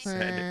when you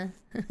said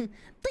it. Didi,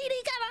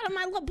 get out of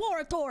my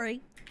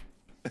laboratory.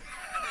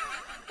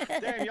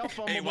 Damn, y'all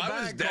fumbled Hey, the why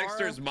was bag,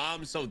 Dexter's Carl.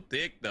 mom so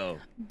thick though?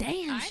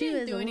 Damn, I she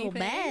didn't was do a little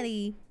anything.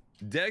 baddie.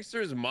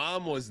 Dexter's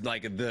mom was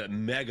like the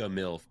mega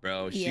MILF,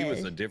 bro. She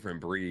was Yeah. a different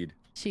breed.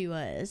 She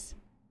was.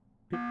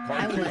 Oh,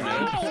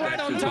 right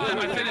on time.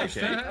 I finished.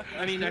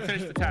 I mean, I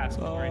finished the task.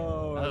 Sorry.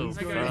 He's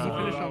Hey, gonna guys, vote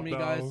finish it on out me, now.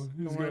 guys. He's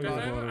Don't worry gonna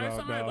Guys, I vote have it out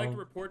something I'd like to now.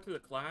 report to the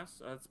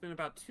class. It's been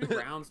about 2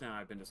 rounds now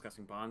I've been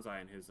discussing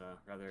Bonsai and his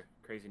rather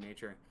crazy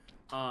nature.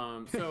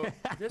 So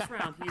this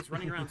round, he's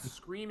running around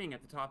screaming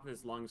at the top of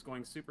his lungs,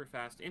 going super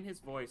fast in his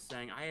voice,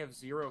 saying, "I have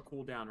 0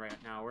 cooldown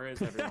right now. Where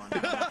is everyone?"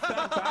 The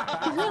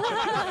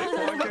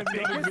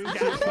biggest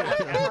gasp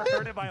I've ever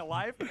heard in my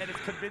life, and it's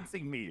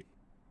convincing me.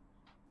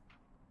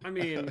 I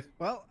mean,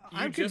 well,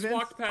 you just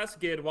walked past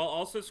Gid while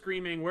also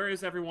screaming, "Where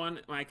is everyone?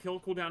 My kill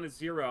cooldown is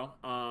 0."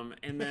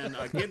 And then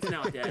Gid's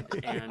now dead,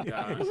 and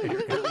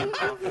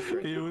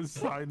he was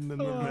hiding in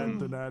the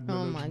vent and admin.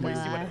 Oh my Wait,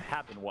 see what god.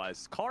 happened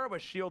was Kara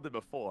was shielded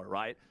before,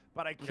 right?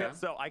 But I killed,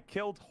 so I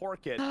killed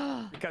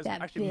Horkit because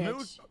That actually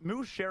bitch.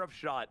 Moo sheriff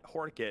shot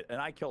Horkit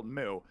and I killed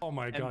Moo. Oh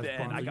my And gosh, then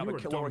Bonzo, I got you a were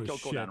kill dumb as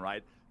cooldown, shit.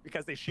 right?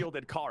 Because they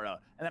shielded Kara,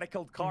 and then I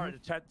killed Kara to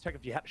check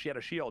if she had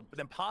a shield. But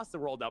then Pasta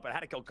rolled up, and I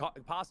had to kill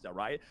Pasta,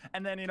 right?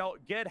 And then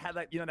Gid had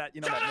that that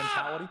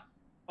mentality.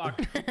 Fuck.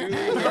 You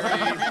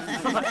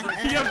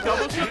have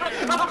double shot?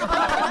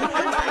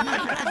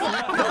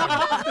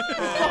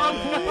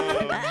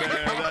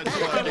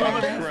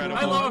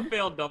 I love a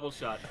failed double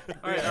shot.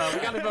 All right, we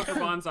got to vote for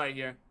Bonsai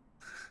here.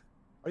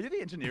 Are you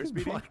the engineer,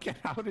 Speedy?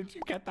 How did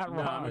you get that No,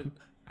 wrong? I'm an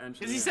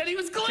engineer. He said he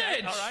was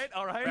glitched.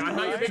 All right. I'm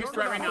not your biggest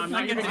threat right now. I'm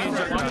not your biggest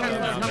threat.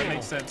 That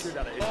makes sense.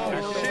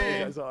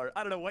 I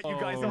don't know what you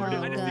guys are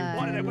doing. I just need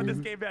one and I put this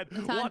game, man.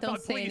 Wonton,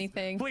 don't say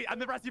anything. Please, I'm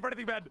never asking for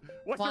anything, man.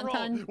 What's your role?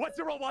 Wonton. What's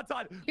your role,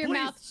 Wonton? Your Please.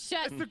 mouth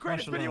shut. It's the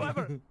greatest video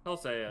ever. I'll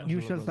say it. You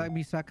shall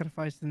be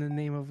sacrificed in the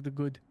name of the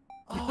good.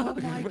 Oh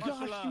my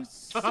gosh, you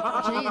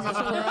suck.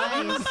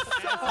 Jesus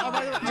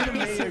Christ.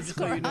 Jesus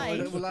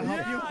Christ. Will I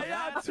help you?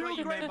 Yeah,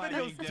 two great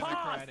videos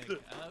tossed.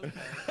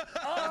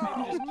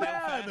 Oh man.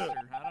 I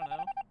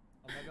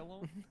don't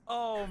know.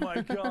 Oh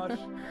my gosh.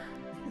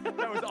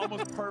 That was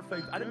almost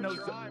perfect. I didn't know.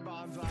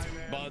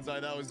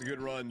 Bonsai, that was a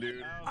good run,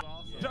 dude. That was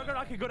awesome.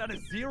 Juggernaut could go down to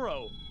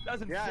 0.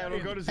 That's insane. Yeah,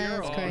 it'll go to 0.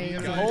 That was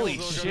crazy. Holy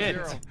shit.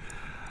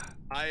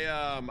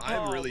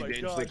 I'm really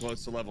dangerously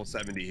close to level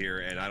 70 here,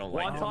 and I don't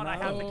like it. Wonton, I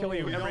have to kill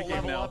you every game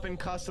level now. up in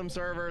custom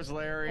servers,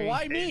 Larry.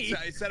 Why me?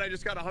 I said I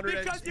just got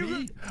 100 Because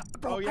XP.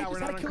 Bro, Oh yeah, we're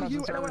not on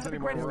custom servers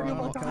anymore. We're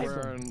on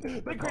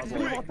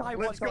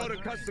Let's go to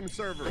custom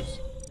servers.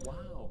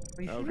 Wow.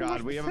 Oh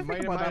god, we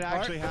might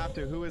actually have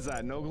to. Who is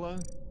that?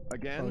 Nogla?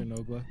 Again? Probably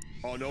Nogla.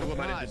 Oh, Nogla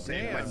might have just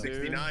saved my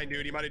 69,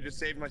 dude. He might have just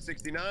saved my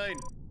 69.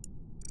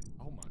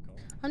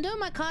 I'm doing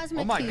my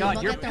cosmic Oh my cube. god,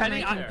 I'll you're get the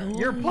penning rank. on,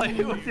 you're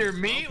playing with your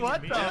meat?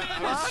 What the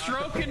fuck?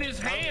 Stroking his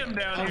hand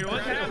down here.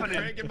 What's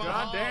happening?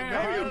 God damn.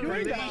 How are you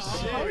doing that?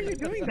 How are you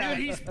doing that?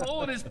 Dude, he's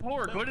pulling his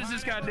pork. What is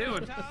this guy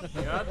doing?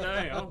 God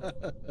damn.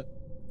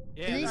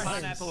 Yeah, the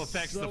pineapple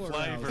affects the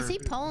flavor. Is he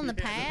pulling the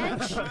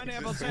patch?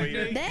 Pineapple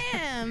technique.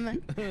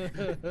 Damn.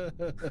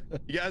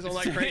 You guys don't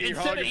like cranking your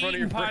hog in front of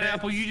your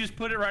pineapple, you just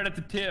put it right at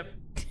the tip.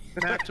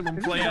 Maximum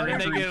flavor. And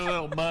they get a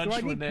little munch Do I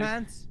when need they...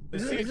 pants?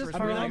 Is this I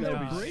for mean, I know You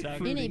need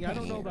grapefruiting. I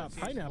don't know pants.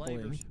 about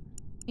pineappling.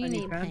 You I need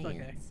need pants,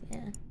 pants.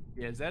 okay. Yeah.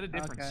 Yeah, is that a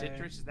different Okay.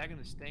 citrus? Is that going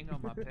to sting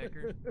on my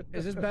pecker?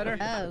 Is this better?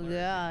 Oh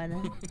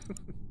god.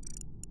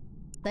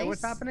 Hey,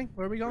 what's happening?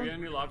 Where are we Are we going?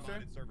 a new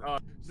lobster?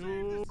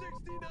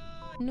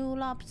 New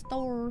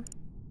lobster.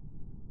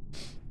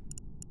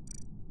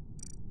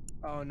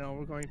 Oh no,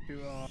 we're going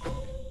to.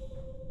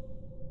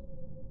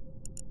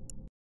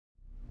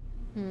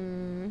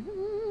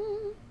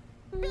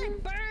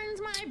 It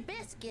burns my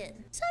biscuit.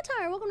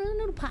 Satire, welcome to the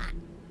noodle pot.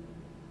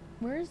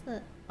 Where's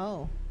the?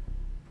 Oh.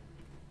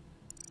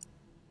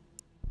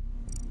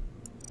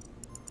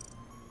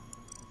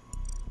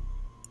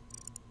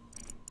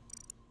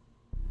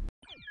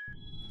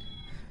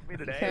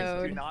 Today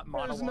Code. is do not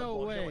There's no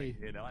monologue way.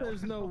 you know?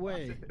 There's no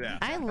way. Yeah.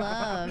 I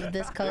love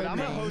this code I'm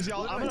gonna name.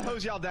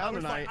 hose y'all down I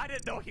was tonight. like, I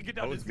didn't know he could get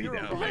down to Hose me 0.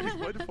 down. I just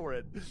went for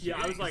it.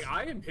 Yeah, I was like,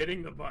 I am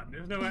hitting the button.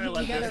 There's no way I You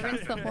let gotta this rinse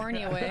happen. the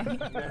horny away.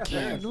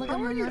 Kid, look at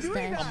my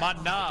mustache. On my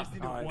knob.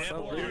 Oh,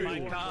 Nibble on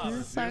my cob. This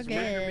is so Meat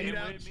good.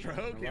 out,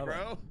 stroke it,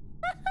 bro.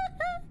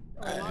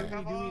 Do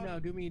me now.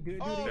 Do it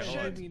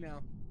again. Do me now.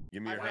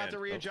 Give me I your forgot hand. to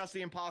readjust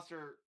the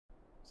imposter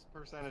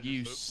percentage.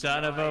 You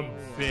son of a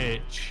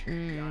bitch.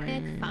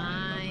 It's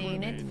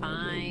fine. It's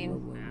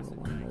fine.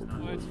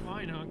 Oh, it's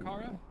fine, huh,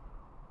 Kara?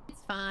 It's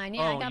fine.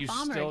 Yeah, I Oh, got you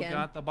bomber still again.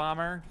 got the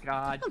bomber?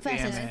 God I'm fast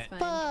damn as it.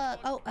 fuck.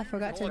 Oh, I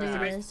forgot to do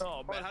this.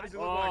 Oh, man, how does it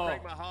look when I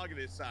crank my hog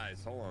this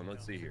size? Hold on,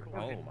 let's see here.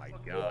 Oh my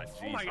god,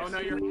 Oh my Jesus. god. Oh no,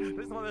 you're.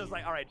 This is one of those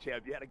like, all right,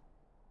 champ, you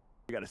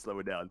gotta slow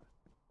it down.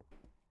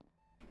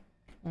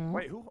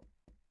 Wait, who?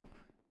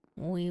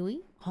 Oui,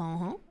 oui.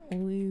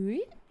 Oui,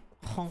 oui.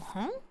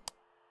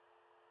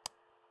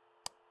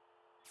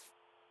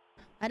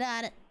 I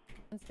got it.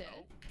 That's it.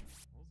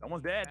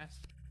 Someone's dead.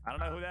 I don't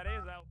know who that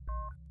is though.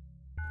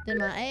 Did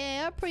my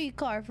AR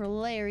pre-card for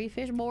Larry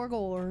Fishborg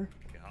or.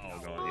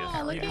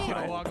 Oh, look at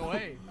you. Walk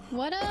away.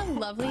 What a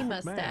lovely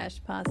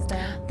mustache,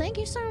 Pasta. Thank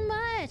you so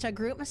much. I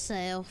grew it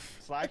myself.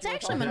 Slack, It's you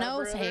actually my wanna talk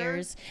nose about that,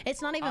 hairs.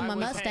 It's not even I my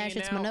was mustache, hanging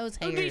it's my out. nose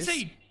Who hairs.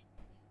 DC?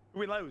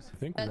 We lose. I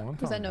think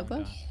Was that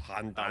Nokla?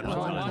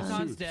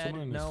 Wonton's dead.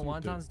 No,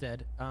 Wonton's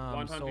dead.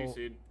 Wonton So,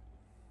 DC'd.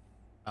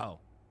 oh.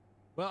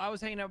 Well, I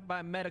was hanging out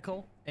by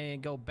medical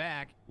and go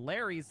back.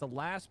 Larry's the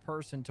last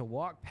person to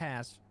walk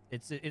past.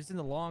 It's in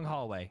the long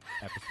hallway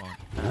after spawn.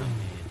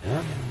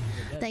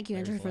 Thank you,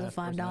 Andrew, for the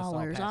 $5. I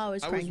always I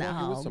was crank that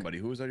walking with hog. somebody.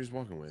 Who was I just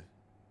walking with?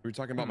 We were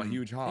talking about my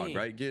huge hog,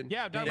 right, Gid?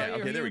 Yeah, I'm talking about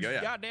your okay, there we huge go,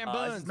 yeah. goddamn It's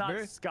buns, not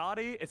bro.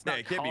 Scotty. It's Yeah, not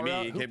it can't be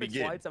Kara. me, it Who can't be fixed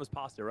Gid. lights? That was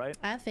Pasta, right?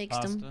 I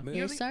fixed them.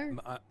 Yes, sir.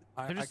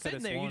 They're just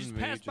sitting there. You just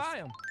pass by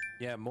them.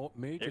 Yeah, Moo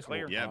just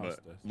walked Yeah,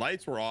 past but us.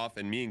 lights were off,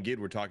 and me and Gid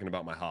were talking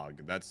about my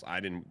hog. I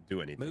didn't do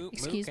anything. Moo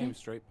Excuse came me?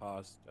 straight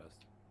past us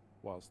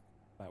whilst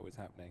that was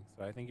happening.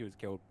 So I think he was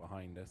killed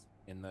behind us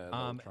in the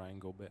little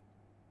triangle bit.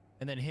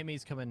 And then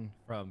Himmy's coming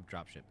from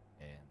dropship,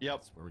 and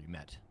that's where we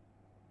met.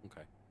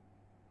 Okay.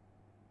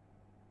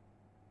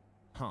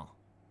 Huh.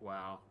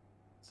 Wow.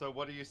 So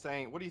what are you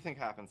saying? What do you think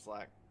happened,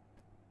 Slack?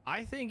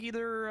 I think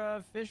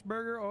either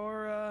Fishburger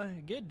or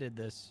Gid did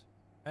this.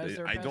 The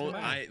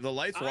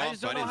lights were off,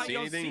 so I didn't see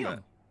anything.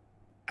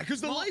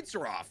 Because the lights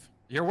are off.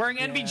 You're wearing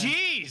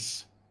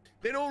NVGs.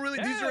 They don't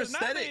really. These are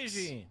aesthetics.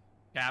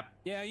 Cap.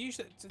 Yeah, you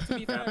should. To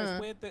be fair,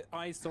 it's weird that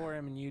I saw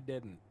him and you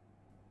didn't.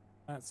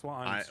 That's what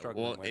I'm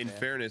struggling with. Well, in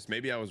fairness,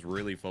 maybe I was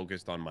really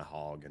focused on my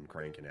hog and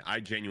cranking it. I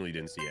genuinely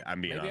didn't see it.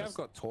 I'm being honest. I've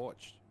got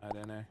torched. I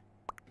don't know.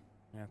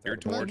 You're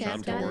torched.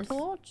 I'm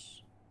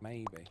torched.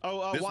 Maybe.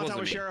 Oh, Wonton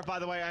was sheriff, by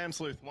the way. I am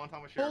Sleuth.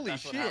 Wonton was sheriff. Holy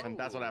That's shit. What happened.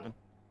 That's what happened.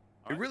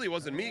 It really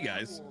wasn't me,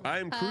 guys. I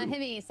am crew.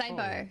 Himmy,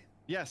 sidebar.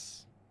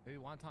 Yes. Maybe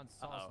Wonton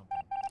saw something.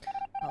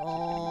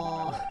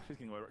 Oh. She's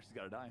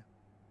got to die.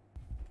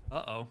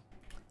 Uh-oh.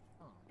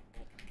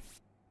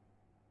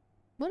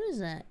 What is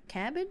that?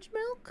 Cabbage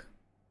milk?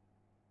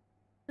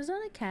 Is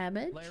that a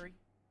cabbage? Larry.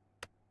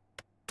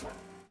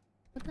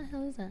 What the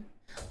hell is that?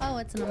 Oh,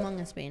 it's an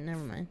Among Us bean.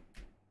 Never mind.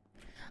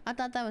 I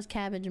thought that was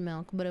cabbage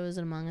milk, but it was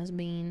an Among Us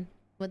bean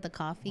with the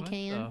coffee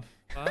can. What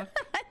the fuck?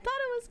 I thought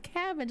it was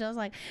cabbage. I was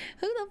like,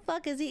 who the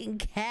fuck is eating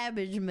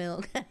cabbage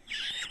milk?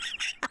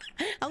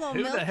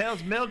 Who the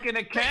hell's milking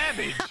a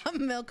cabbage?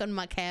 I'm milking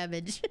my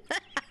cabbage.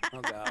 Oh,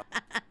 God.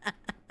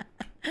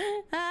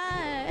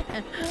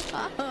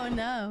 Oh,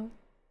 no.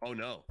 Oh,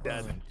 no.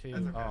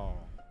 Oh.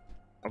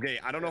 Okay,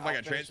 I don't know if I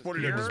got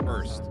transported or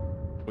dispersed.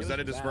 Was that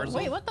a dispersal?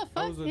 Wait, what the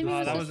fuck? Maybe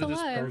That was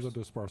alive. a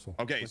dispersal.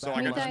 Okay, so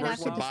I We got died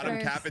dispersed to after bottom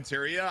dispersed.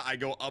 cafeteria. I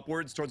go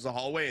upwards towards the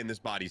hallway, and this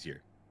body's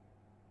here.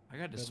 I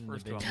got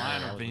dispersed to a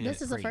minor vein.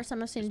 This is the first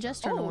time I've seen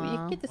Jester in a Oh,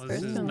 while. you get this This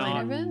first is one, not-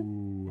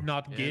 Ivan?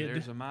 Not Yeah, good.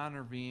 there's a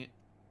minor vein.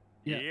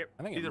 Yep.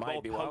 I think These it are might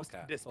both be post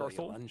Wildcat.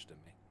 dispersal. You lunged at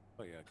me.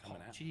 Oh, you're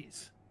coming at me.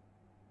 Jeez.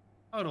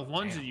 I would have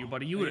lunged at you,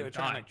 buddy. You would were have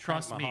trying to died.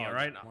 Trust crank me, my all hog.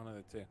 right? One of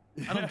the two.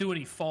 I don't do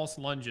any false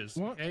lunges,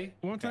 okay?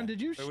 One time,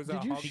 did you It was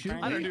a shoot hog me?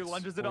 crank. I don't do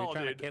lunges at Were you all,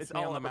 trying to dude. kiss It's me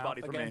on all the upper mouth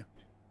body for me. again?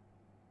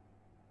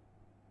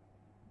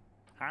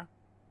 Huh?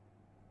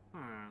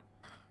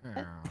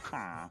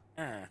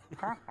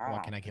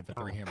 What can I get for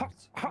 3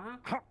 hammers?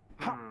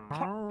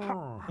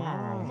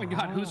 Oh my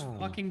god, who's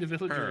fucking the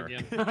villager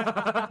again?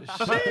 Sheesh.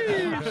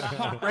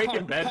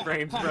 Breaking bed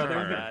frames,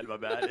 brother. My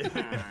bad.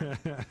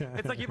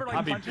 It's like you ever like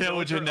I'll be punch a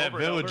pillaging that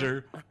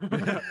villager.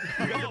 villager.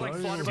 You guys are like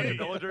slaughtered by the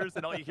villagers,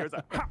 and all you hear is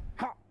like.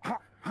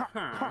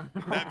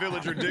 That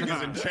villager dig is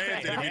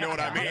enchanted, if you know what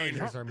I mean.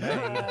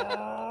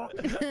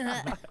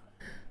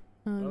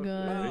 Oh,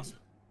 God.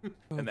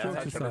 And that's how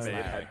Jokes it's aside,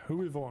 made. who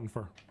we voting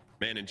for?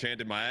 Man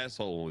enchanted my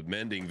asshole with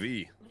mending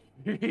V.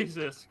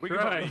 Jesus We can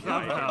Christ.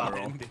 vote for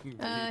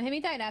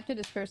Himmy died after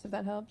disperse, if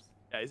that helps.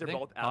 Yeah, these are I think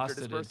both after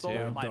Pasta did dispersal. too.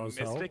 That My does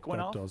help. mystic went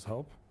That off. does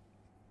help.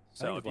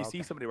 So I if think you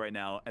see somebody right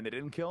now and they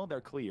didn't kill, they're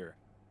clear.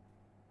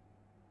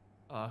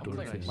 Who did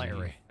I see?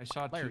 Larry. I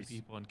shot Larry's 2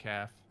 people in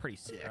calf. Pretty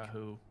sick.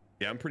 Who?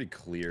 Yeah, I'm pretty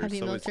clear. Have you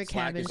So milked your is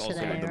Slack is cabbage also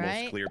today, the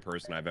right? most clear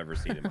person I've ever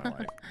seen in my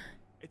life.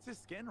 It's his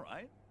skin,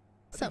 right?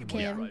 What's up,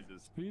 Cam?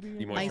 He Ice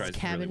moisturizes really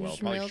cabbage well.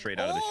 Probably milk. straight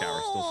out of the shower,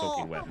 still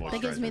soaking wet.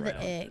 That gives me moisturizer the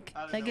right ick.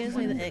 That gives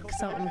me the ick.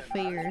 Something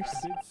fierce.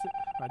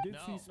 I did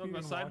see No, Speedy go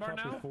and sidebar Wildcat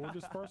now? before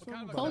dispersal.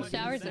 but Cold I didn't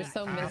showers see are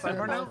so after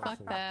miserable. dispersal. Fuck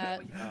that.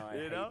 No, I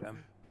You know? hate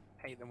them.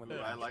 Hate them with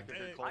I like a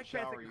good cold I can't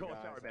shower, take a you cold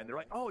guys. shower, man. They're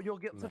like, oh, you'll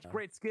get such No.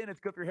 great skin. It's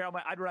good for your hair. I'm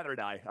like, I'd rather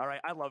die. All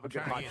right, I love a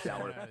good hot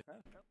shower.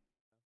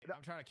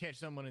 I'm trying to catch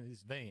someone in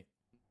this vein.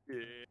 Yeah.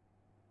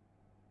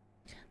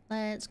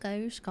 Let's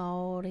go,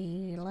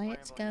 Scotty.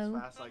 Let's go.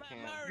 As fast as I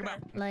can.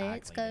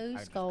 Let's go,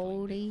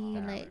 Scotty.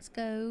 Let's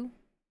go.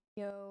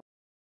 Yo.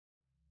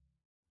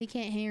 He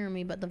can't hear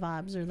me, but the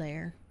vibes are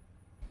there.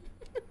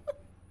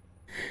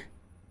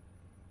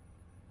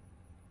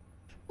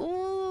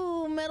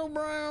 Ooh, metal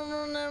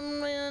brown.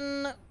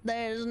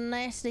 That is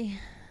nasty.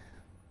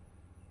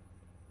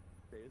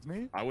 It's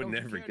me. I would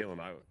never kill him.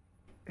 I would.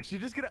 She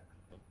just gonna.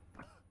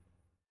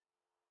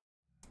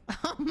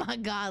 Oh my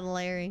God,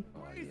 Larry.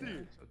 Crazy. So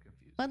confused.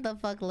 What the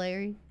fuck,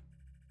 Larry?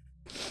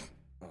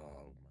 Oh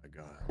my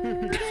god.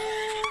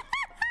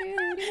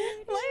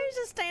 Larry's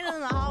just standing in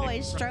the hallway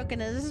stroking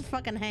his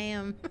fucking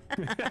ham.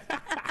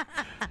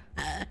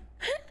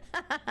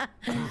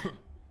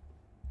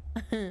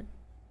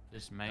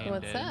 This man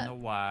What's dead that? in the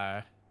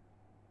wire.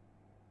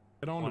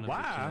 Get on One the of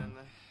wire.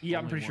 Yeah,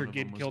 I'm Only pretty sure one of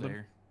Gid them was killed him.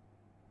 there.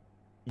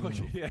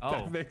 Yeah, Oh,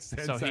 that makes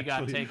sense. so he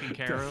got actually. taken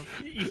care of?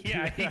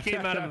 Yeah, he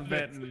came out of a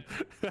vet and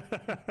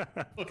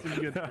looking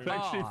good. That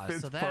actually Ah,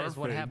 fits so that is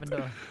what perfect. happened to.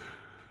 That's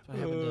what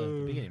happened to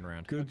the beginning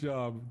round. Good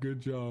job. Good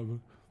job.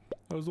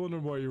 I was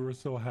wondering why you were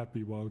so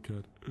happy,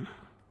 Wildcat.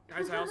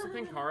 Guys, I also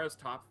think Kara's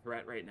top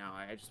threat right now.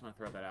 I just want to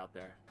throw that out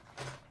there.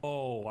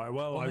 Oh, I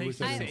they wish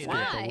say I that. didn't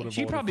Why? skip. I would've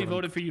She probably for him.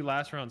 voted for you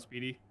last round,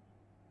 Speedy.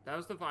 That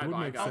was the Would vibe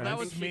I make got. sense. I That think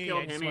was she me. killed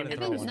I just him and wanted hit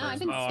to him throw with No, I've first.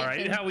 been Oh, all right.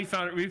 skipping. Yeah,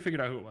 we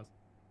figured out who it was.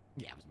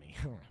 Yeah, it was me.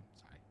 I'm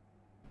sorry.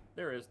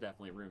 there is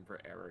definitely room for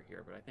error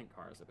here, but I think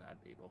Kara's a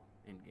bad people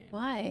in game.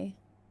 Why?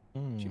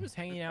 She was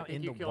hanging out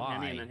in the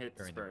Y.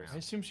 I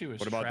assume she was.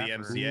 What about the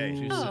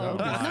MCA? Oh,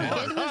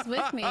 no, Gid was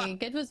with me.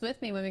 Gid was with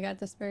me when we got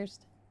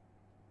dispersed.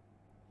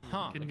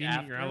 Huh.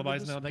 Convenient, your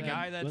alibi's now the dead.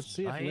 guy that's. Let's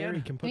see if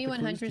Larry can put He the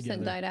clues 100%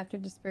 together. died after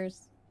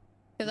dispersed.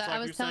 Because It's I like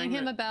was you're telling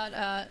saying him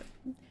about,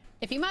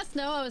 if you must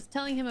know, I was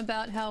telling him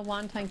about how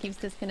Wonton keeps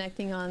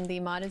disconnecting on the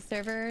modded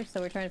server,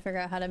 so we're trying to figure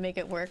out how to make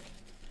it work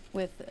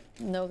with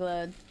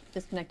Nogla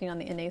disconnecting on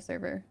the NA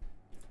server.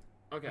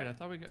 Okay. Wait, I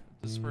thought we got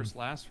dispersed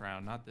last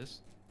round, not this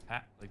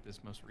like this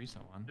most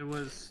recent one. It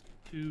was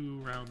 2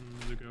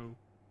 rounds ago.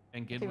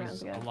 And Gid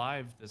was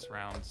alive this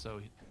round, so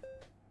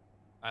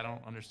I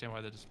don't understand why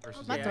the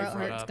dispersed is My throat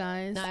hurts,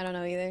 guys. No, I don't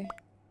know either.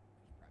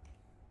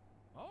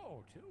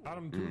 Oh, 2. Got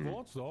him 2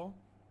 votes though.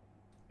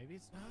 Maybe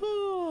it's not.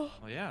 Well,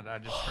 yeah, I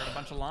just heard a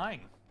bunch of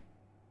lying.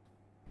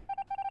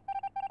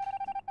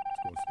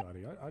 Let's go,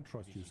 Scotty. I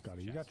trust you,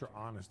 Scotty. You got your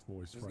honest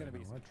voice right now.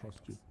 I trust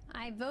you.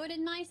 I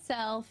voted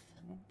myself.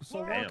 So,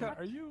 Wonka,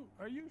 are you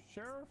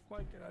sheriff?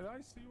 Like,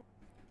 I see you.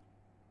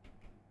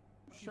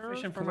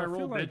 Fishing for my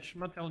role, bitch. I'm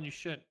not telling you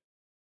shit.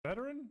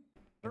 Veteran?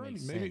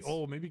 Maybe.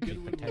 Oh, maybe get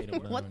away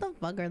with What the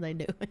fuck are they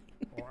doing?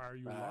 Or are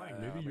you lying?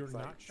 Maybe you're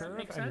not sheriff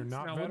Makes and you're sense.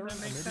 not Now, veteran.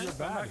 wouldn't that make Maybe you're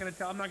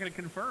sense? I'm bad. not gonna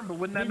confirm, but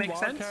wouldn't that make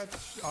sense?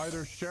 Wildcat's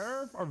either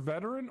sheriff or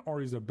veteran,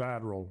 or he's a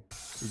bad role.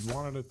 He's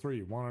one out of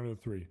three. One out of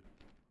three.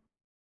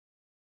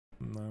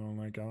 I don't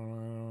like. I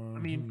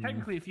mean,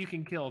 technically, if you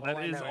can kill,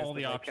 that is all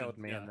the options. Killed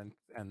me, Yeah.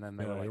 and then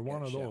they Yeah, were like, you're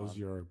one of "Get shit those. on."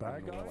 You're a bad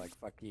And we guy. were like,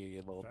 "Fuck you,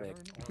 you little dick."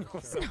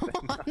 What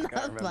the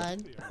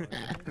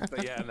fuck? So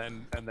yeah, and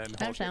then That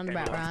Hulk sounds came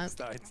about along and right.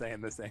 started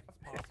saying the same.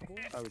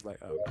 I was like,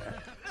 "Oh."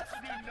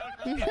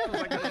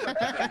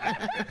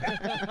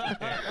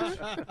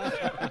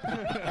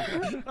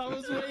 I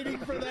was waiting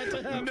for that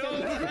to happen. No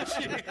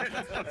shit. I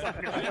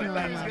knew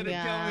he was gonna kill me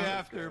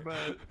after,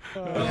 but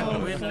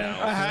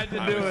I had to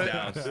do it.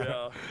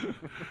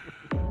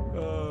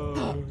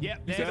 Yep.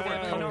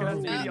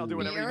 I'll do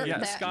whatever you need.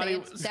 Yeah, Scotty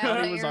was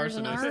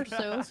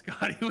arsonist.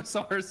 Scotty was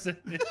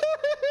arsonist.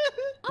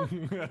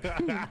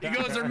 He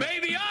goes, or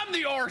maybe I'm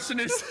the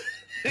arsonist.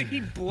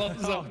 He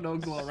blows up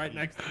Nogla right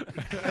next to him.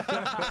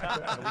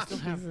 We still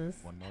have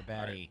one more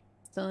baddie.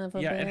 Still have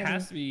a Yeah, it baddie.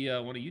 has to be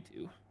one of you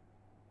two.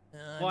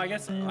 Well, I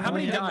guess how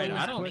many died?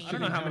 I don't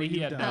know how many he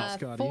had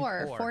doused.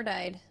 Four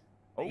died.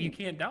 Oh. You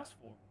can't douse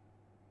 4.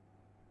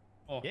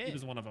 Oh, Yeah. he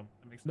was one of them.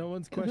 That makes sense. No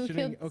one's Who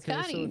questioning. killed Okay,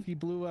 so Scotty? if he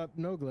blew up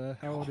Nogla,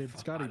 how did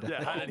Scotty die?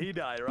 Yeah, how did he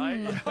die,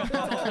 right?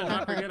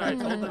 Don't forget, I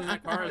told them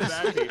that Kara's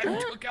bad people.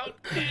 Took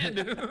out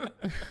Kid.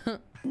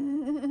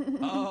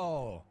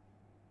 Oh.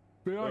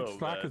 Be like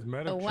Slack is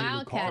medic. The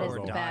Wildcat is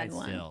the bad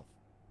one. Still.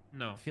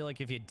 No. I feel like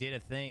if you did a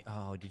thing.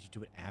 Oh, did you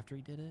do it after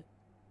he did it?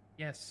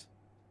 Yes.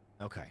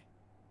 Okay.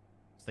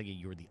 It's like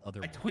you were the other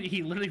I one. told you,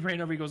 he literally ran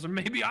over. He goes, or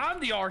maybe I'm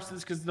the arsonist,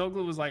 because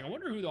Nogla was like, I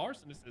wonder who the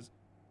arsonist is.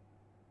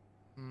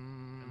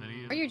 And then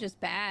he, Or you're just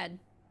bad.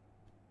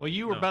 Well,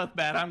 you were both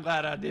bad. I'm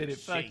glad I did it.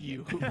 Fuck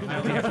you.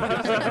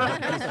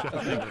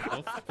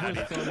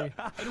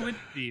 I went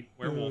the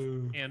werewolf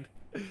and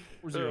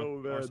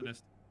 4-0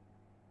 arsonist.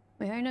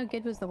 Wait, I know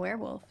Gid was the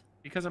werewolf.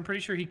 Because I'm pretty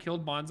sure he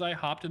killed Bonsai,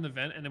 hopped in the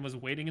vent, and then was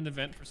waiting in the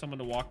vent for someone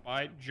to walk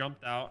by,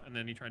 jumped out, and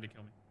then he tried to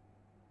kill me.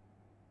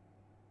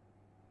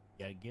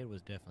 Yeah, Gid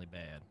was definitely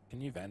bad.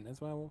 Can you vent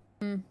as well?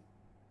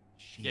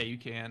 Yeah, you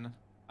can.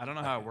 I don't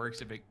know how it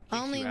works if it kicks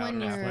Only you out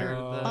when after you're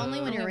the...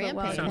 only when you're Yeah,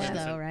 but rampaging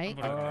why- though, right?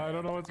 I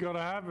don't know what's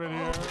gonna happen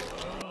here.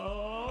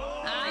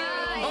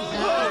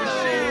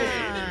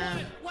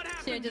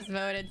 Should've just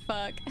voted.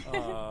 Fuck.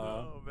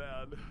 Oh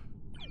man.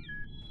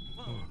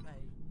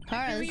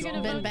 Kara's Who are you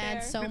gonna been vote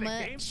bad there? so The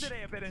much. games today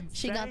have been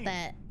She got insane.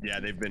 that. Yeah,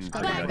 they've been.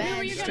 Got that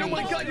bad you streak. gonna Oh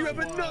my vote? god, you have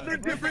another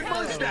different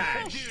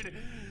mustache! Dude,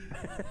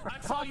 I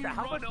saw you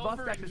How much run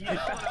over mustache and is yell, and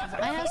I was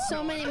like, I have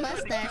so many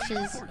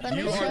mustaches. Let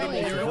me You are show the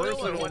most you.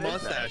 versatile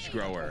mustache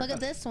grower. Look at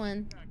this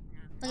one.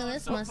 Look at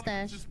this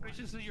mustache.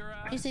 suspicious of your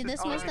You see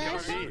this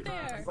mustache?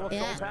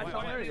 Yeah.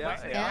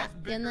 Yeah.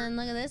 And then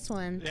look at this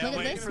one. Look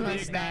at this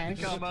mustache.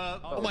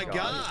 Oh my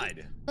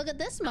god! Look at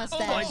this Oh my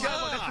mustache.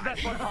 god! That's the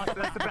best one, Austin.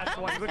 That's the best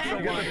one. You look so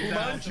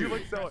good. You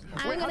look so.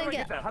 I'm Wait, how gonna do I get-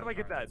 get that? How do I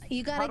get that?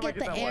 You How gotta do I get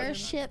the that one?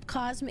 airship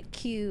cosmic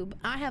cube.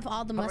 I have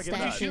all the How do I get that?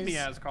 What did you shoot me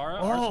mustaches. as, Kara?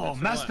 Oh, Arsonist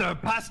or Master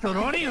what?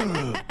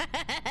 PastaroniRavioli.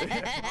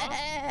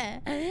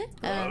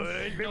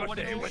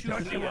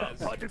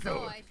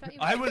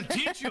 I will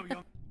teach you,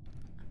 young.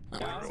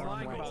 Yeah,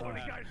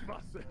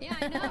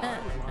 I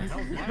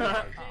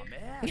know.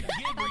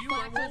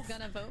 Fox was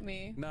gonna vote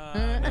me. No.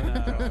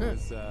 It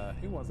was,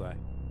 who was I?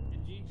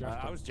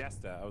 I was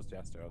Jester. I was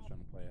trying to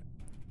play it.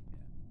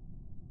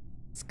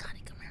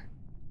 Scotty, come here.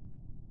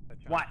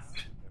 What?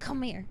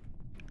 Come here.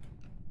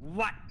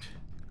 What?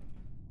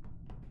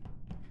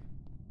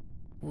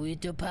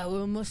 With the power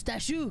of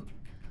mustache, we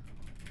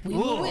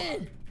will Ooh.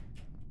 win.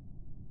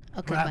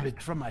 Okay, Grab bye.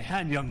 it from my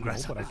hand, young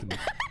grasshopper.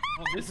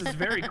 Well, this is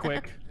very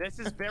quick. This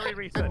is very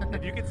recent.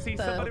 If you can see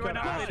somebody right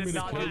now, they did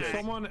not do this.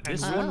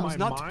 This one's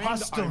not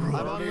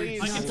Pastaroni.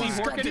 I can see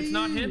Horkin. It's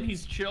not him.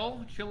 He's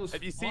chill. Chill is.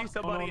 If you see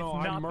somebody, no,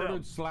 it's I not murdered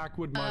them. Slack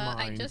with my mind.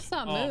 I just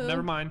saw Moo. Oh,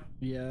 never mind.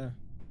 Yeah.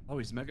 Oh,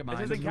 he's Mega Mind.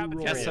 This is in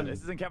cafeteria.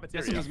 This is in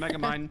cafeteria. Yes, he was Mega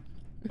Mind.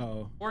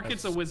 Oh.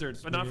 Orchid's a wizard,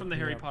 but not from the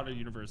Harry Potter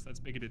universe. That's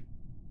bigoted.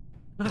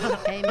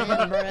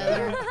 Amen,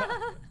 brother.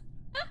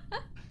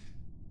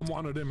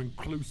 One of them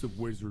inclusive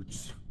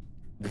wizards.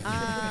 This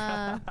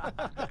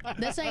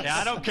ain't. Yeah,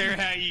 I don't care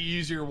how you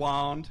use your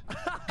wand.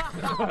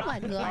 Oh my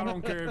God. I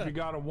don't care if you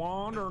got a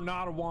wand or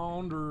not a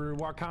wand or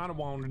what kind of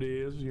wand it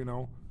is, you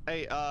know.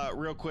 Hey,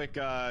 real quick,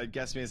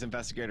 guess me as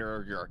investigator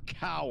or you're a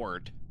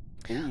coward.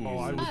 Ooh, oh,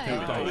 I would take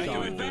that shot.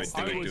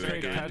 I would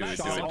take that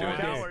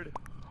shot.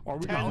 Are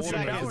we going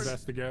to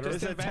investigator?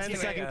 It's a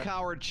 10-second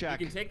coward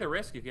check. You can take the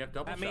risk if you have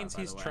double That shot, means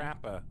he's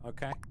Trapper,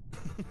 okay?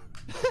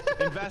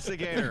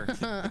 Investigator.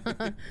 Yeah,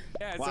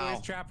 it's always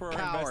Trapper or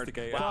coward.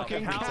 investigator.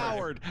 Fucking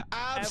coward.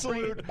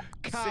 Absolute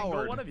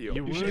coward. One of you.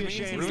 You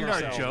ruined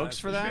our jokes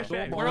for that?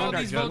 Where are all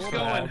these votes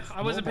going?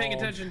 I wasn't paying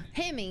attention.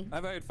 Hit me. I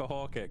voted for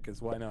Hawkit, because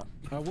why not?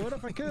 I would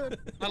if I could.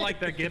 I like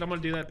that kid. I'm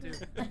going to do that too.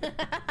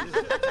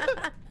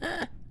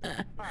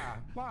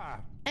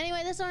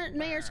 Anyway, this aren't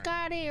Mayor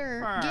Scotty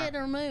or Git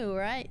or Moo,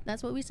 right?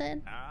 That's what we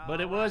said? But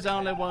it was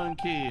only one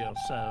kill,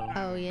 so.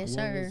 Oh, yes,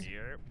 sir.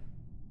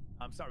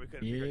 I'm sorry we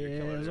couldn't figure out your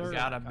killer. You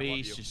gotta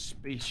be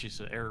suspicious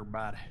of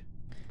everybody.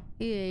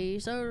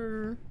 Yes,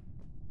 sir.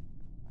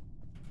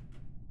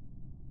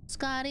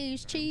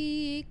 Scotty's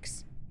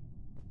cheeks.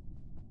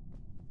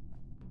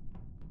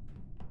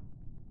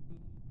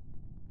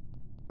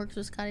 Works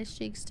with Scotty's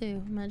cheeks,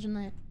 too. Imagine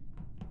that.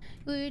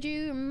 Would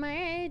you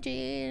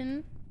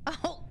imagine?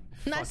 Oh,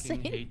 not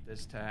fucking saying. hate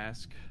this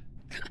task.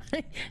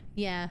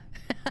 Yeah.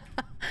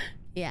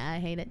 Yeah, I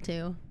hate it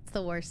too. It's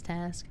the worst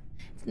task.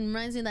 It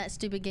reminds me of that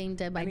stupid game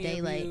Dead by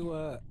Daylight.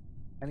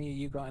 Any of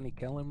you got any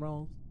killing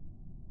rolls?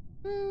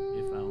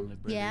 If only,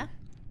 brother. Yeah.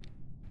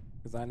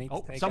 Because I need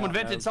to take someone out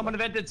vented, those, someone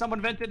vented, someone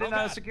vented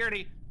in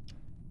security.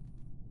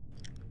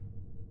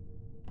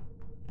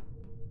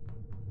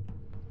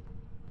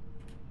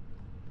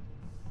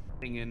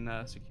 In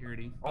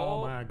security.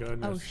 Oh my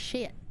goodness. Oh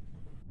shit.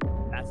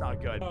 That's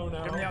not good. Oh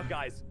no. Hear me out,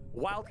 guys.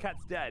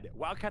 Wildcat's dead.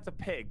 Wildcat's a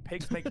pig.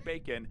 Pigs make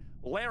bacon.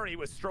 Larry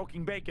was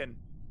stroking bacon.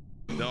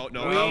 No,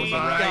 that was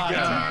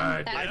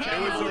right.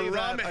 It was a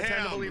rum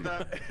ham.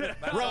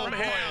 Rum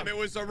ham. It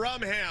was a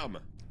rum ham.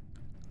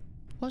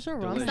 What's a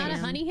rum ham? Is that a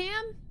honey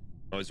ham?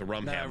 Oh, it's a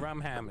rum ham. Rum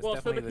ham is Well,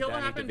 so the definitely kill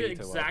Danny happened DeVito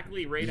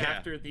exactly right Yeah.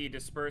 after the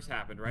disperse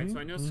happened, right? So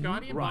I know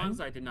Scotty and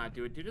Bonsai did not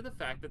do it due to the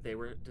fact that they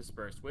were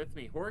dispersed with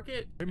me.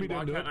 Horkit and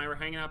Wildcat and I were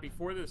hanging out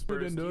before the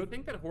disperse. Do you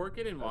think that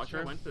Horkit and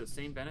Wildcat went to the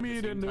same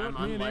benefit at the same time?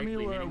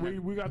 Unlikely.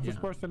 We got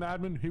dispersed in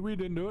admin. We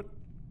didn't do it.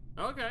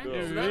 Okay. So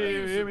that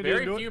leaves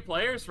very few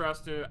players for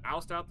us to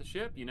oust out the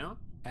ship, you know?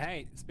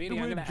 Hey, Speedy,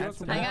 I'm gonna add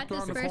some. I got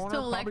dispersed to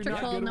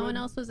electrical. No one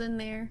else was in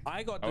there.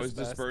 I was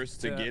dispersed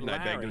to Gid, and I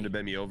begged him to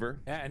bend me over.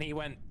 Yeah,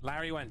 and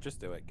Larry went,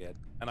 just do it, Gid.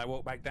 And I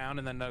walked back down,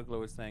 and then Nogla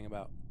was saying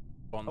about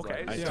Bonsai.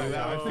 Okay, I still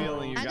have a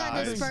feeling you guys. I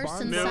got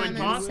dispersed and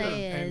Simon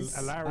says.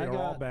 And Larry are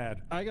all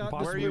bad. Where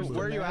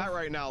are you at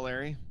right now,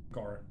 Larry?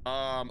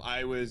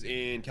 I was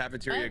in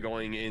cafeteria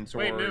going in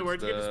towards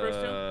where'd you get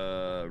dispersed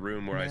the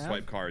room where I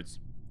swipe cards.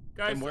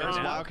 Guys, and where's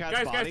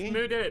Wildcat's body? Guys,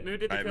 Moo did it. Moo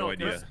did the kill. I have no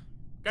idea.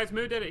 Guys,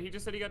 Moo did it. He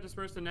just said he got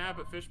dispersed to Nab,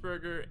 but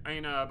Fishburger,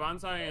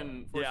 Bonsai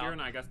and Forcier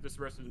and I got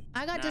dispersed in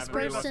I got Nab,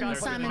 dispersed and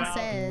Simon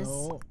says.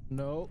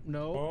 No.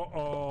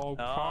 Uh-oh,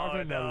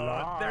 causing a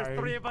lie. There's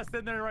 3 of us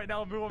in there right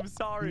now, Moo. I'm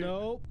sorry.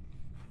 No.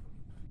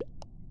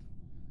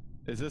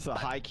 Is this a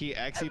high-key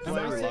exy Am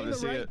play? I We'd love saying to the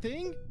see right it.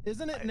 thing?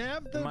 Isn't it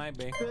Nav the, Might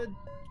be. the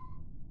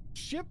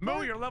ship?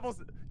 Moo, you're level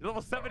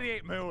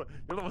 78, Moo.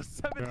 You're level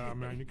 78. Yeah,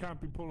 man, you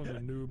can't be pulling a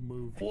noob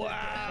move.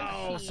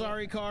 Wow.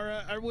 Sorry,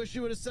 Kara. I wish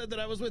you would have said that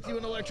I was with you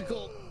in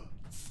electrical.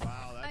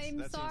 Wow,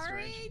 I'm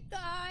sorry,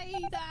 guys.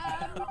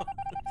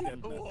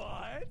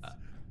 What? I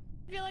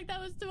feel like that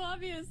was too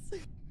obvious.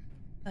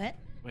 What?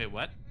 Wait,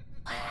 what?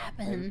 What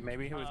happened?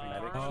 Maybe he was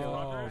medic.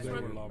 Oh, they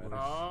were lovers.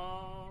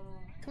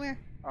 Come here.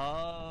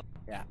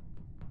 Yeah.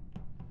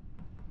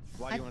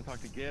 Why do you want to talk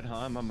to Gid,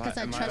 huh? Because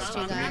I trust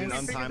you guys.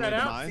 Untimely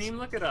demise? Team,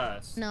 look at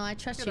us. No, I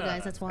trust you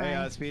guys. That's why.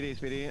 Hey,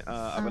 Speedy.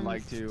 I would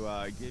like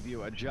to give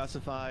you a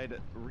justified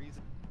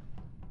reason.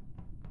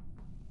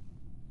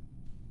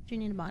 Do you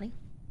need a body?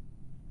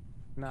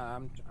 No,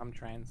 I'm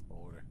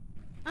transporter.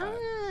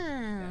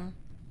 Ah.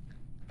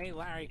 Hey,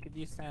 Larry, could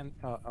you send?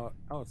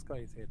 Oh,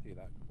 Scotty's here too.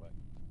 That could work.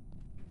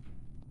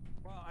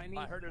 Well, I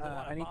heard there's a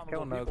lot of to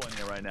kill people in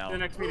here right now. The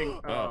next meeting.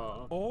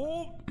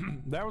 Oh,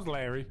 that was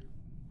Larry.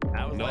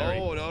 No.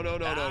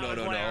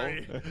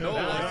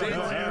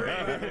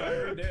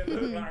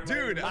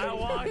 Dude, I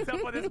walked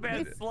up with this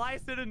man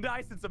slicing and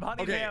dicing some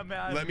honey ham,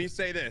 man. Let me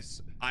say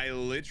this. I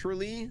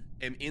literally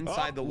am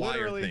inside the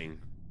wire thing.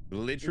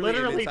 Literally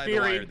am inside theory.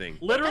 the wire thing.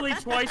 Literally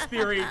twice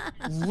theory.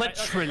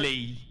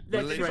 Literally.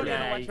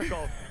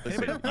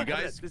 Listen, you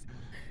guys.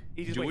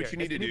 Do what you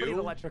need to do. Anybody in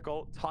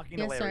electrical talking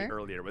to Yes, Larry sir.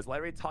 earlier? Was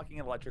Larry talking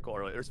in electrical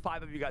earlier? There's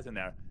 5 of you guys in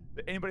there.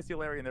 Did anybody see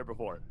Larry in there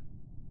before?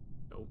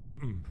 Nope.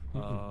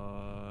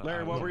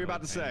 Larry, what were you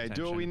about to say?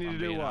 Do what we need to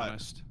do. What?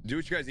 Honest. Do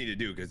what you guys need to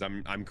do, because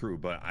I'm crew,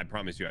 but I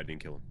promise you I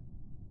didn't kill him.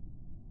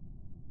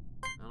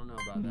 I don't know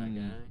about that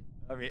guy.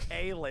 I mean,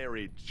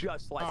 Larry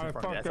just sliced in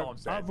front of me. That's all I'm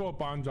saying. I vote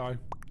Bonsai.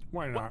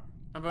 Why not?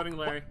 I'm voting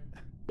Larry.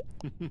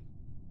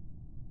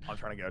 I'm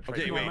trying to get a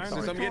Okay, wait.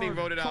 Since I'm getting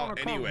voted out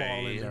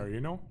anyway. There,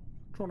 you know?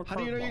 How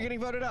do you know you're getting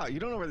voted out? You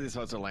don't know where these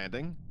votes are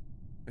landing.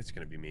 It's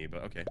gonna be me,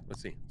 but okay.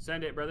 Let's see.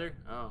 Send it, brother.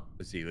 Oh.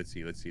 Let's see.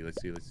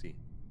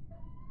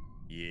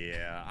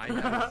 Yeah, I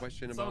have a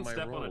question about my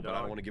role, but I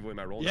don't want to give away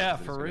my role. Yeah, now,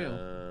 for real.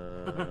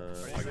 No,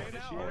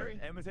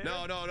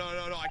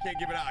 I can't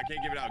give it out.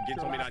 Gid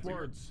told me not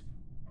to.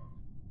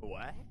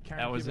 What?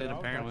 That was it,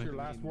 apparently. Your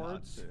last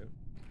words?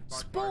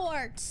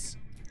 Sports.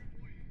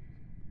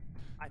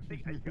 I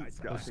think you guys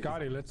got it.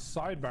 Scotty, let's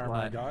sidebar,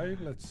 my guy.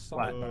 Let's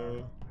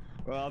sidebar.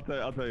 Well,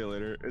 I'll tell you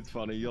later. It's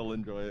funny. You'll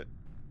enjoy it.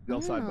 I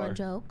want to know a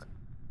joke.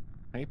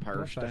 Hey,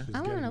 Parshta.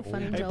 I want to know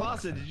funny jokes. Hey,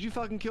 Pasta, did you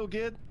fucking kill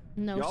Gid?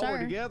 No, Y'all sir. were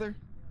together.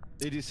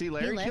 Did you see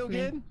Larry kill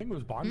Gid? I think it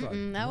was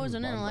Bonsai. That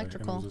wasn't in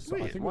electrical. I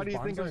think it was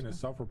Bonsai in his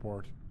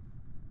self-report.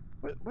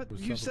 What?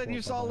 You said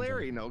you saw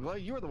Larry,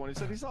 Nogla. You were the one who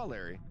said he saw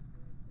Larry.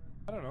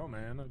 I don't know,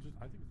 man. I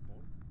think it's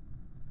both.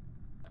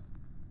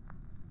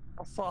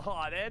 I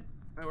saw it.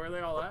 Hey, where are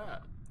they all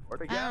at? Where'd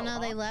they go? I don't know.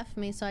 They left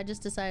me, so I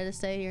just decided to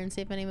stay here and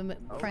see if any of my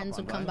friends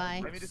would come by.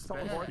 Maybe just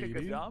someone more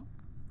good job.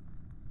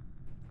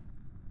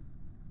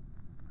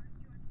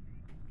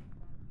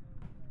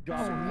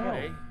 Oh,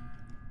 no.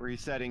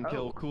 Resetting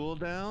kill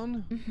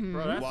cooldown.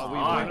 Bro, that's While we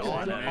toxic,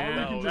 went on. man.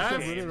 Or we can just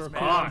get rid of our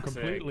cooldown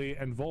completely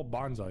and vote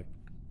Bonsai.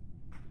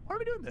 Why are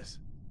we doing this?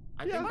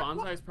 I think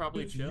Bonsai's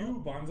probably chill.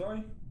 You,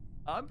 Bonsai?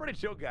 I'm pretty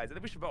chill, guys. I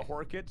think we should vote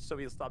Horkit so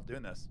he'll stop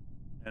doing this.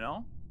 You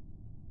know?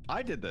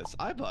 I did this.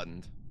 I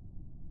buttoned.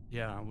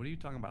 Yeah, what are you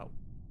talking about?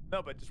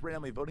 No, but just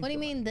randomly voting. What do you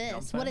mean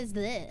this? What is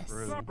this?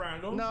 It's not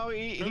random. No,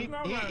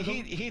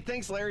 he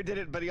thinks Larry did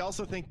it, but he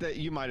also thinks that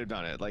you might have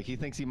done it. Like he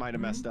thinks he might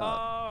have messed up.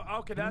 Oh,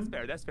 okay, that's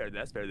fair. That's fair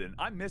then.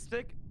 I'm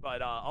Mystic,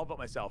 but I'll vote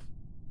myself.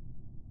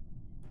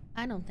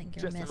 I don't think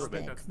you're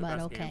Mystic, but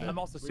okay. I'm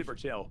also super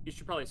chill. You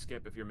should probably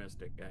skip if you're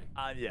Mystic,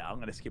 guy. Yeah, I'm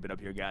gonna skip it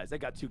up here, guys. I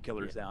got 2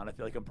 killers down. I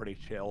feel like I'm pretty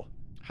chill.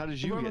 How did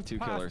you get 2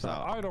 killers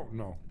out? I don't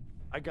know.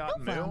 I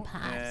got Moo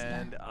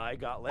and I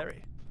got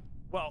Larry.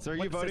 Well, so are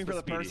you voting for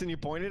the person you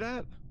pointed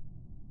at?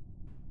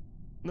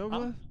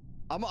 Nogla?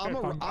 I'm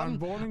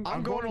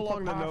going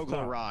along the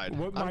Nogla ride.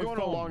 I'm going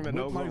along the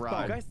Nogla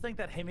ride. You guys think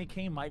that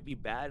Himikane might be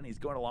bad and he's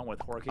going along with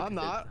Horkit? I'm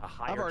not.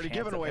 I've already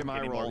given away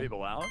my role.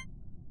 People out?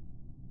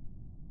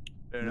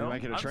 You know,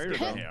 make it a traitor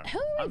though. Who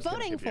are we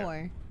voting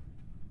for?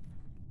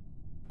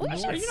 Are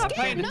you not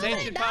paying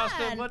attention,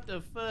 Pasta? What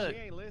the fuck? She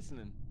ain't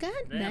listening. God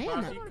damn.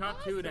 damn. You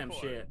caught 2 of them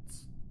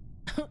shits.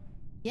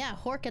 Yeah,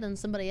 Horkit and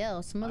somebody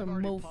else. Some other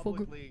motherfucker.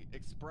 Publicly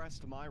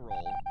expressed my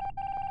role.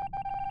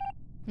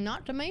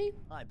 Not to me.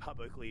 I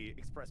publicly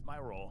expressed my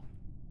role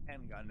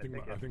and got in a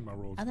ticket. I think my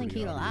role is I think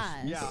he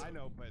lies. Yeah, I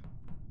know, but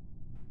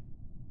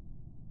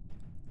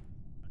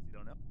you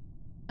don't know.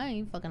 I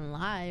ain't a fucking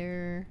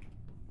liar.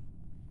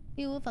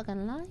 You a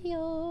fucking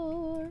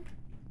liar.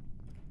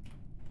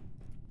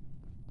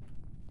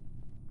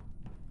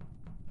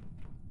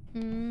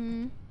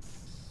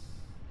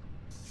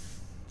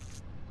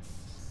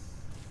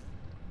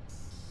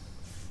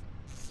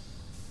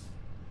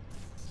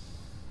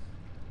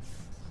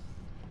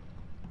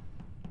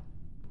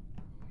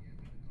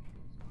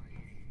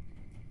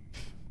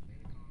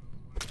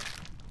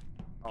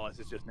 Oh, this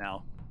is just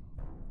now.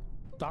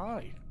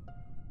 Die.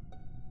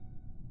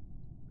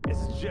 This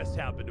just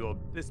happened to him.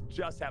 This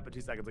just happened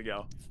 2 seconds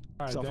ago.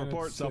 Right,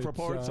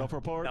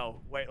 self-report.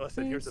 No, wait,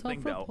 listen. Here's the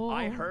thing, though.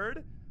 I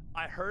heard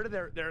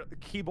their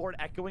keyboard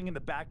echoing in the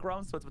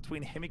background, so it's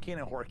between Himikane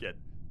and Horkit.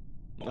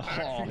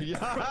 Oh, yeah.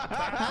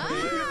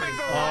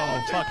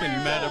 Oh, fucking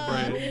meta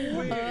brain.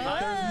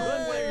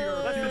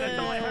 Listen, that's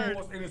all I heard.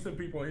 Almost innocent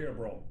people here,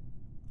 bro.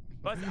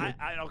 But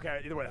I don't care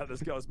either way how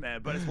this goes,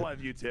 man. But it's one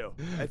of you two.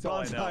 That's all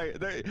I know.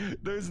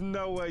 There's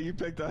no way you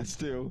picked us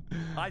two.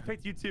 I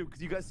picked you two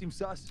because you guys seem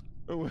sus.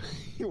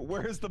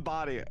 Where's the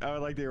body? I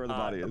would like to hear where the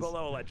body is.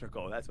 Below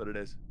electrical. That's what it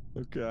is.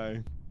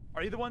 Okay.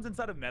 Are you the ones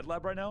inside of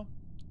MedLab right now?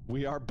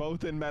 We are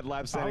both in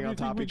MedLab, standing on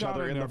top of each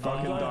other in the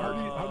fucking dark.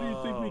 How do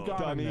you think we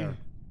got in there?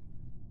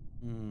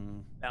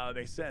 Now it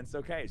makes sense.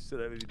 Okay,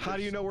 so how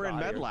do you know we're in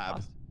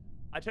MedLab?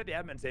 I checked the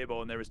admin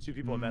table and there was 2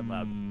 people in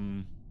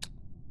MedLab.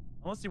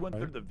 Unless you went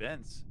through the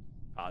vents,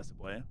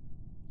 possibly.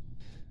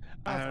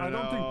 I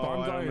don't think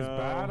Bonsai is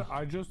bad.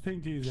 I just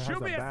think he has a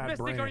Shoot me as bad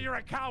Mystic brain. or you're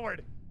a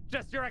coward.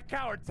 You're a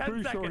coward. 10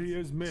 Pretty seconds. sure he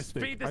is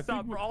Mystic. Speed this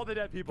up for all the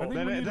dead people.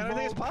 Then I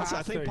think it's Pasta.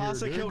 I think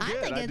Pasta killed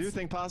Gid. I do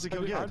think Pasta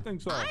killed Gid. I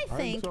think so. I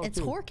think it's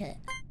Horkit.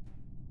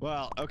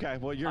 Well, okay.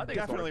 Well, you're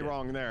definitely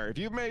wrong there. If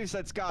you maybe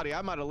said Scotty,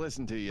 I might have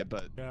listened to you,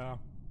 but yeah.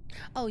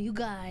 Oh, you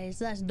guys,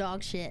 that's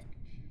dog shit.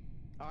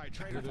 All right,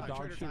 trader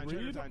time.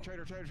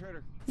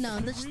 No,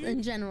 this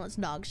in general, it's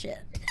dog shit.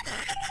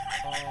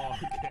 Oh,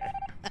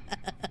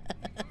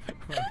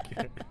 okay.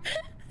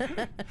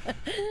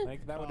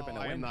 Like, that would have been a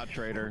win. I am not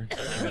traitor.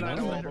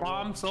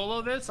 Bomb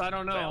solo this? I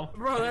don't know.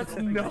 Bro, that's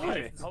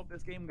nuts. Hope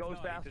this game goes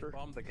faster.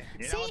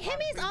 See,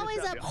 Himmy's always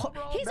up.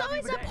 He's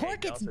always up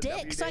Horket's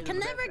dick, so I can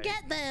never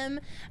get them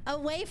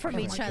away from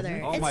each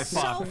other. It's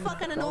so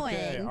fucking annoying.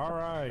 Okay, all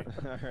right.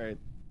 All right.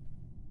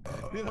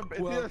 It's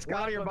either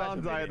Scotty or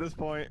Bonsai at this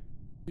point.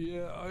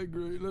 Yeah, I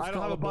agree. I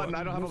don't have a button.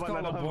 I don't have a button.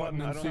 I don't have a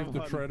button. And see if the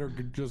trader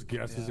just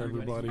guesses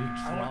everybody.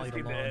 I want to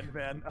see the end,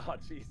 man. Oh,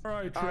 jeez. All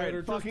right,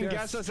 trader, just fucking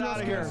guess us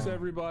out of here. Guess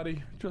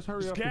everybody. Just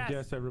hurry up and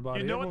guess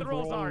everybody. You know what the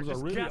rules are.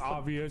 Just really guess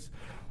obvious.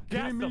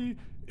 Kimmy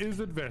is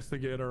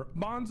investigator.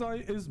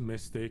 Bonsai is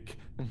mystic.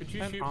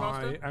 And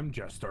I am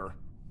jester.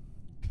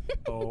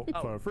 So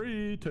for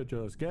free to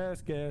just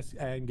guess,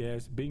 and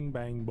guess, bing,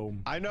 bang,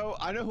 boom. I know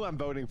who I'm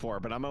voting for,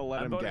 but I'm gonna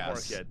let him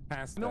guess.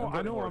 No,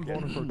 I know I'm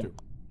voting for too.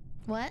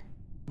 What?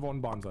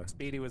 Voting Bonsai.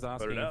 Speedy was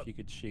asking if you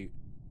could shoot.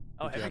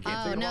 Oh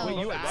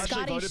no,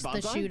 Scotty's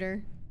the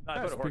shooter.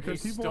 Yes,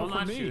 because he's still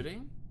not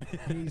shooting.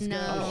 No.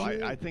 Oh,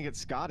 I think it's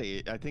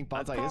Scotty. I think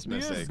Bonsai is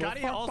missing.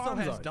 Scotty also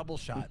has double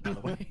shot, by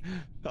the way.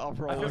 I'll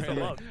roll with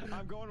it.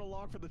 I'm going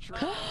along for the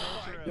trip.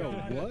 Yo,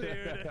 what?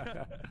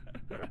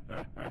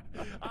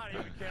 I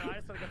don't even care. I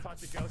just want to go talk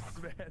to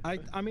ghosts, man.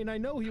 I mean, I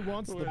know he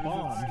wants the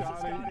bomb.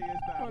 Scotty is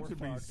bad. Want to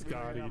be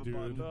Scotty,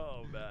 dude.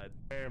 Oh, man.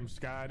 Damn,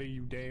 Scotty,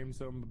 you damn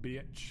some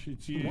bitch.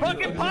 It's you.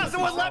 Fucking Pasta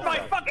wouldn't let my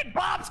fucking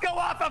bombs go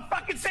off. I'm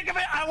fucking sick of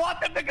it. I want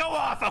them to go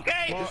off,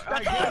 okay? Well,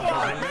 that's all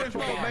I want.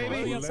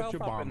 Baby. Let your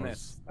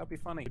bombers. That'd be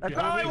funny. That's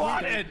all I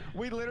wanted.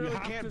 We literally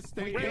can't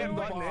stay in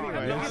button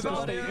anyway. You have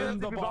to stay in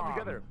the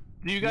bomb.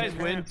 Do you guys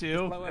win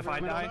too if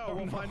I die?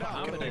 We'll find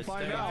out. We'll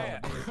find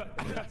out.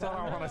 That's all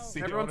I want to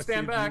see. Everyone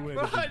stand back.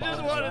 I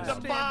just wanted to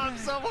bomb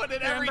someone,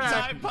 and every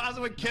time Pasta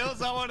would kill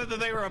someone, and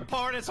they were a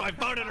opponent, so I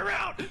voted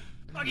around.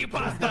 Fuck you,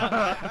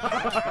 Pasta.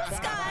 Fuck you,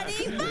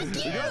 Scotty. Fuck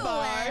you.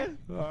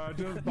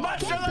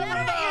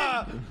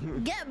 Goodbye.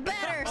 Get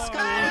better,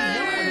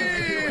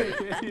 Scotty.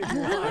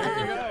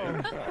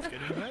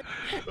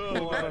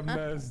 What a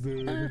mess,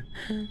 dude.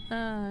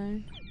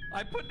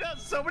 I put down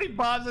so many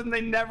bombs and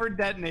they never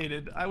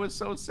detonated. I was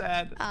so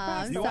sad.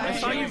 I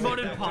saw you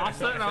voted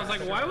Pasta, and I was like,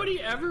 why would he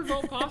ever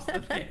vote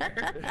Pasta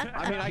there?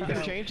 I mean, I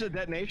can change the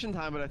detonation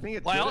time, but I think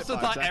it's. Well, I also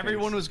thought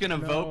everyone was gonna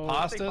vote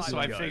Pasta, so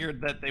I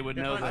figured that they would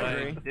know that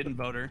I didn't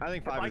vote her. I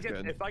think 5 is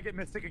good. If I get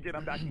Mystic again,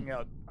 I'm backing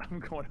out. I'm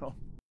going home.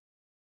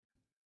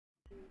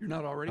 You're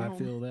not already home? I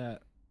feel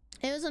that.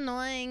 It was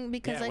annoying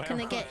because I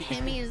couldn't get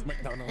Himmy's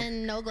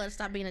and Nogla to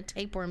stop being a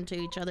tapeworm to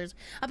each other's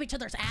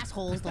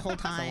assholes the whole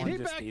time. He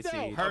backed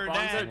out.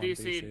 Bonsai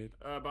DC'd.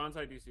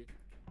 Bonsai DC'd.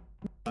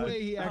 No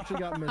way he actually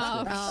got missed.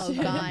 Oh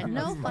god,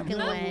 no fucking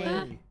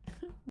way.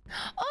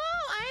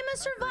 Oh, I'm a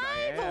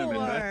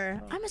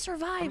survivor. I'm a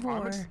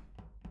survivor.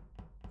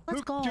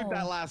 Let's go. Who did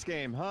that last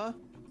game, huh?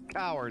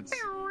 Cowards.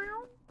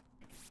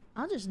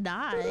 I'll just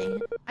die.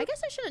 I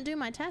guess I shouldn't do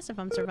my test if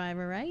I'm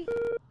survivor, right?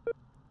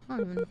 I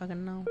don't even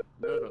fucking know.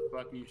 No, the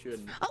fuck you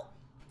shouldn't.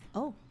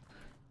 Oh.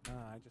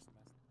 I just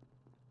messed.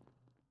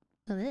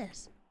 Look at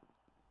this.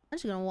 I'm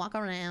just gonna walk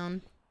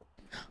around.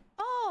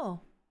 Oh.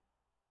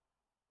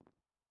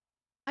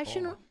 I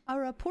shouldn't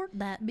report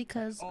that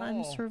because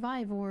I'm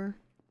survivor.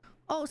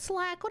 Oh,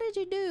 Slack, what did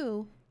you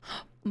do?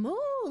 Moo,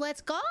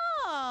 let's go.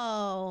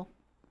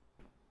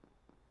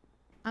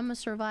 I'm a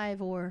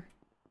survivor.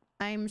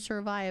 I'm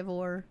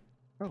survivor.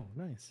 Oh,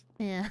 nice.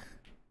 Yeah.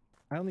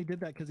 I only did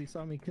that because he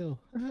saw me kill.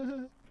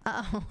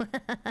 Uh-oh.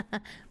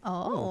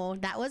 Oh,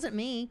 that wasn't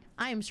me.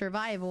 I am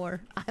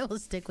survivor. I will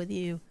stick with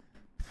you.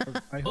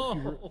 I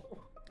hope you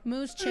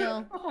Moose,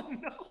 chill. Oh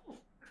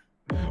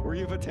no. Were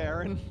you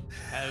Veteran?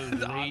 I'm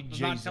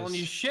not telling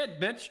you shit,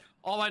 bitch.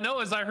 All I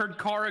know is I heard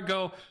Kara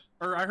go,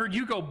 or I heard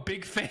you go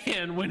big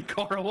fan when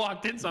Kara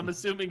walked in, so I'm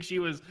assuming she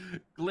was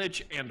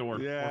glitch and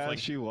or. Yeah, like,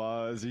 she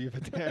was. Are you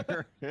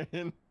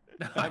Veteran?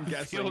 I'm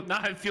guessing.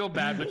 I feel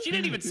bad, but she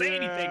didn't even say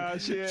anything.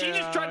 She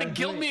just tried to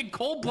kill me in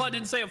cold blood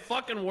and say a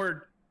fucking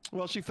word.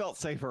 Well, she felt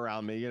safe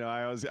around me. You know,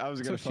 I was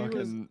gonna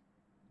fucking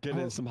get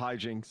in some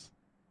hijinks.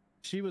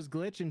 She was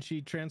glitch and she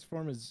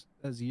transformed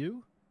as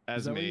you?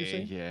 As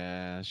me,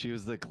 yeah. She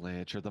was the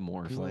glitch or the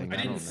morphling.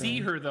 I didn't see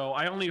her though.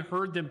 I only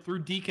heard them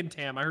through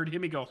Decontam. I heard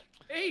him go,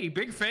 "Hey,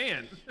 big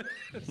fan."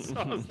 So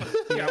I was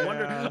like,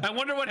 I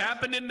wonder what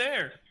happened in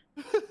there.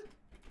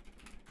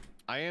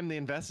 I am the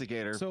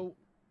investigator. So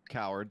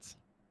cowards.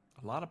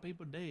 A lot of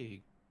people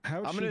dig.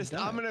 I'm gonna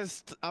start.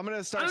 I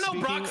don't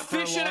know, Brock.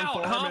 Fish it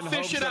out, huh?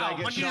 Fish it out.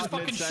 Why don't you just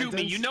fucking shoot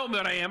me? You know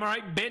what I am, all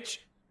right, bitch.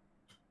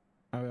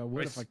 I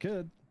would if I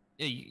could.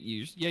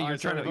 Yeah,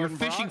 you're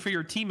fishing for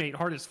your teammate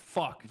hard as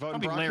fuck.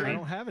 Probably Larry. I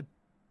don't have it.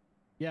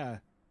 Yeah,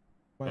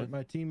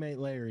 my teammate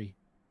Larry.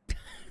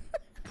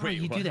 Wait,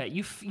 you do that?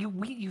 You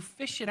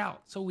fish it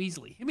out so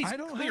easily. He's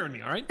clearing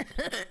me, all right?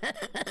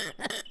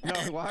 No,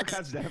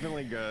 Wildcat's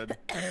definitely good.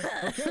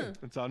 Okay.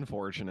 It's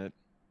unfortunate.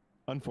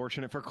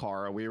 Unfortunate for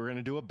Kara. We were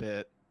gonna do a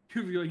bit.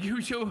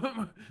 You show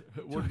him.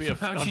 It would be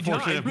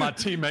unfortunate if my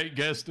teammate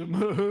guessed him.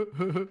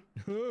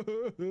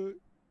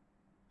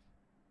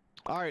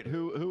 All right,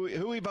 who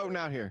we voting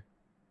out here?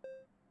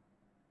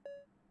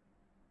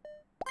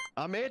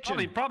 I'm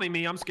itching. Probably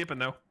me. I'm skipping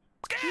though.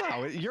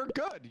 No, you're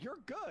good. You're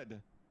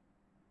good.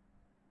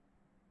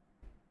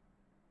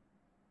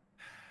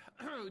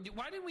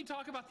 Why didn't we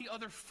talk about the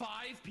other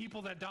 5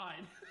 people that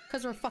died?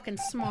 Because we're fucking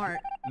smart.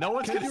 No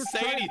one's gonna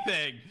say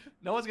anything.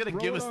 No one's gonna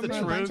give us the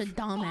truth. A bunch of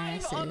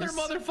dumbasses. 5 other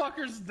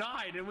motherfuckers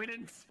died, and we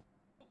didn't.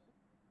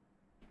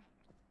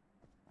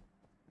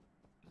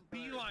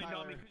 Beeline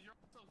on me because you're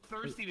so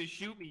thirsty to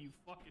shoot me, you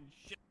fucking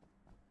shit.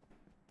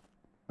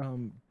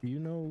 Do you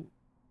know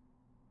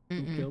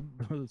who killed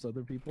those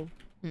other people?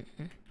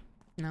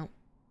 No.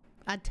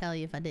 I'd tell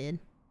you if I did.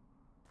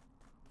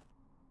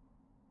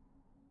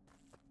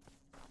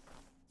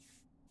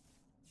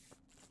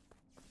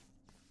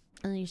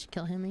 I think you should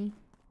kill him.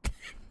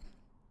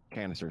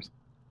 Canisters.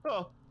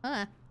 Oh.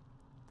 Ah.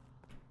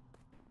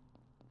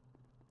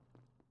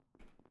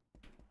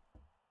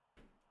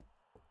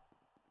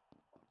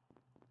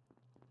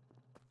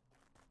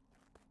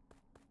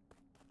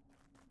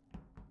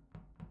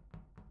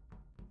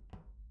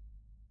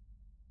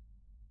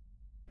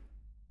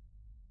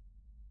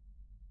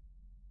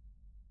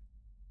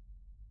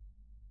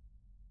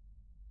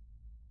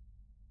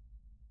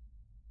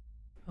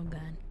 Oh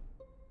God.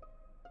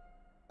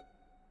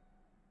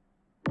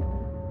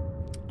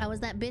 I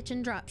was that bitch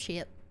in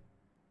dropship.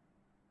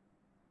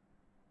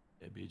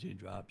 That bitch in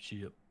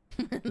dropship.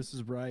 This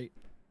is right.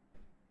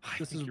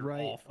 This is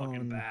right. All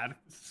fucking bad.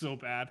 So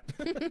bad.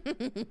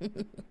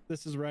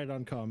 This is right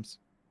on comms.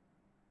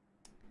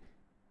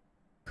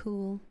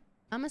 Cool.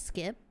 I'm a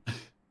skip.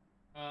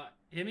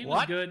 Himmy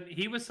was good.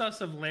 He was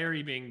sus of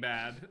Larry being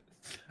bad.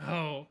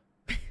 So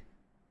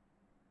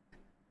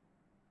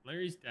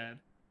Larry's dead.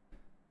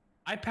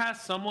 I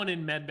passed someone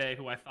in medbay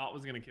who I thought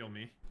was gonna kill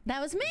me. That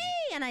was me,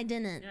 and I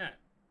didn't. Yeah,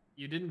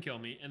 you didn't kill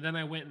me, and then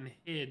I went and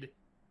hid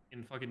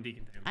in fucking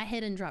decontamination. I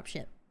hid in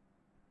dropship.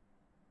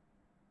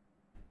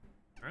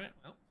 All right,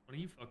 well, one of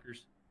you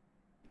fuckers.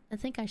 I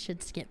think I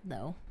should skip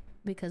though,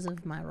 because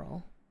of my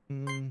role.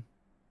 No,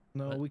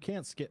 we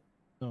can't skip.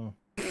 Oh.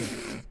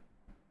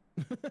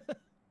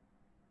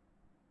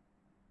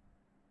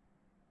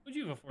 Would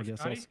you vote for? I guess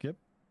Scotty? I'll skip.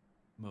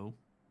 Mo.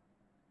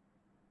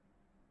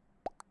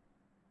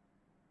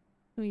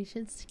 We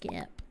should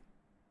skip.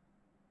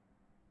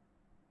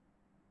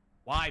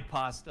 Why,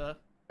 Pasta?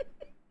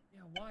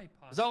 Yeah, why,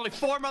 Pasta? There's only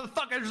 4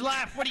 motherfuckers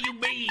left. What do you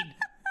mean?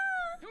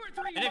 2 or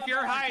 3. And if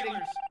you're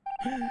hiding,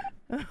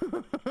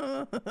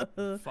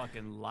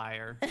 fucking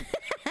liar. Fucking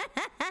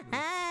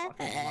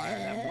liar.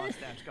 That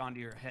mustache gone to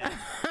your head.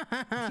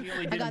 He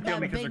only I didn't got kill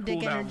me that 'cause big the dick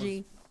cooldown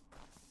energy.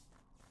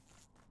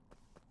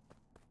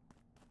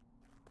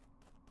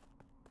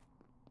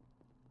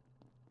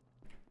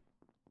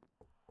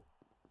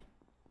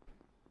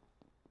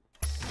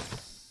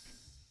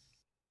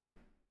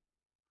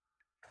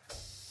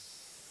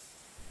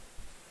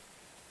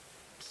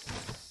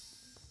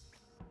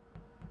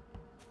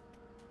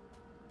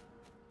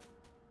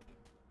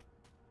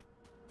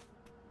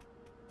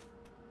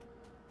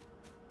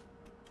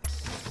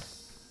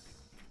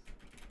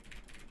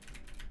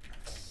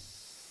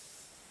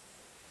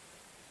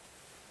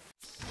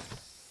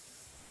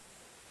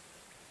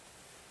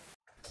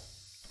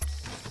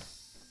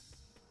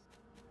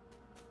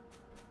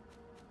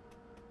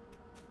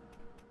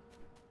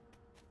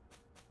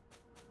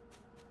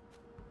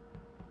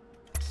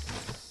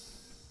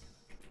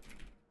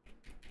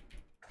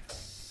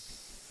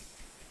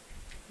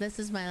 This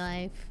is my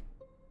life.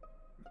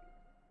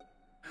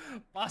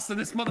 Boston,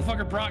 this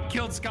motherfucker Brock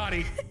killed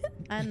Scotty.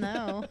 I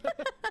know.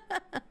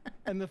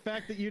 And the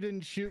fact that you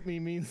didn't shoot me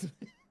means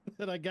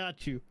that I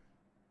got you.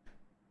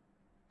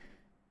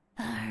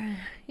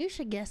 You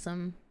should guess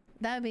them.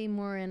 That'd be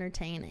more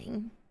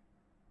entertaining.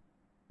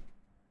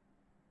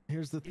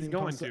 Here's the thing. He's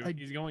going Pasta, to.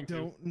 He's going to. I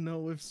don't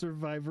know if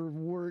Survivor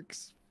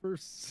works for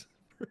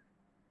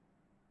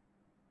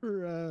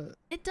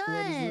it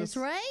does,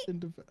 right?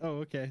 Oh,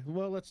 okay.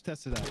 Well, let's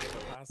test it out.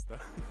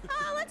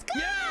 Oh, let's go!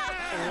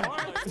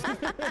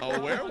 A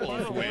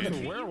werewolf win.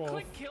 You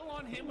click kill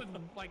on him with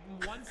like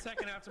 1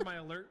 second after my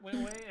alert went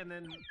away, and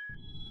then.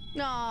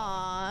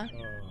 Aww.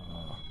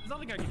 There's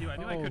nothing I could do. I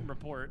knew I couldn't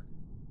report.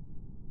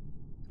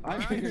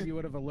 I figured you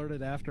would have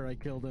alerted after I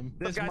killed him.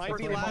 This might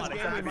be last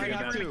game. We might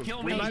have 2.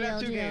 We might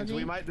have 2 games.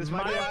 This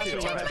might be last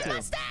game.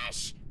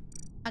 Mustache!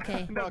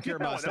 Okay. Fuck your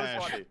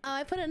mustache. Oh,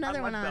 I put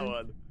another one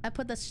on. I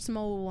put the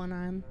small one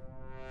on.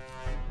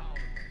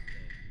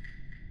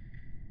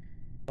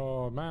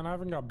 Oh man, I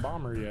haven't got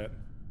bomber yet.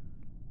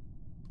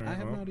 I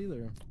have not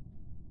either.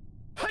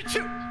 Oh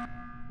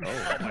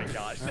my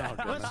gosh.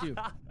 Bless you.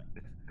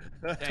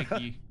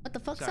 Thank you. What the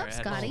fuck's Sorry, up,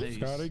 Scotty?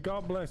 Scotty,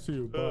 God bless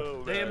you.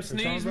 But Damn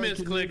sneeze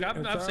misclick.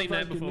 I've seen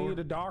that before. You need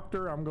a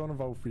doctor. I'm gonna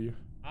vote for you.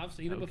 I've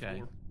seen it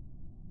before.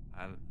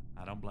 I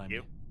don't blame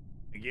you.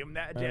 Give him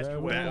that gesture.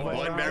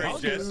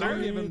 Bloodberry gesture.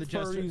 I'll give him the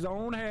gesture. For his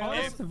own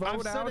health.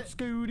 Vote out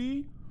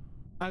Scooty.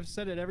 I've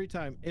said it every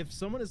time. If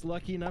someone is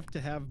lucky enough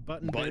to have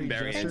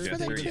Buttonberry gesture,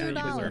 gesture, you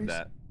deserve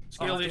that.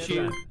 Skill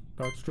issue.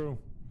 That's true.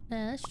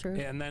 Yeah, that's true.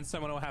 Yeah, and then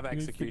someone will have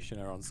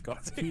Executioner on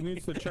Scott. He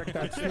needs to check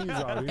that sneeze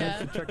out. He needs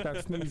to check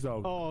that sneeze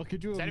out. Oh,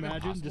 could you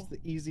imagine just the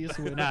easiest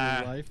win of Nah.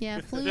 your life?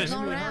 Yeah, flu's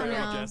going around,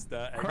 y'all. Just,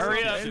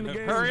 Hurry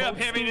up,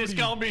 Hemi, this is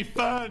gonna be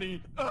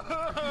funny. That'd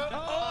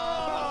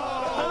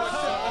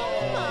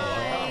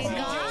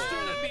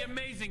be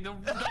amazing. The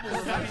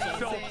double That's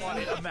so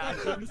funny.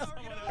 Imagine.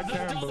 I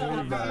can't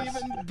believe that.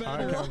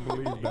 I can't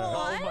believe that.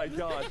 Oh my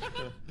god.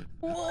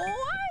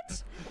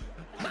 What?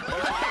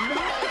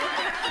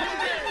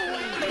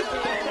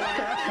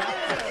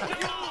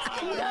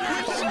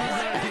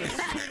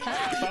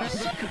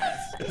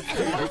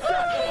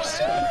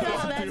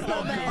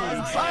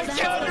 I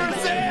couldn't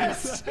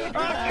resist!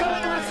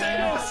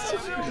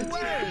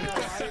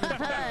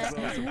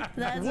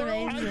 That's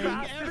amazing.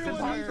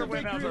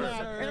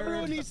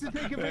 Everyone needs to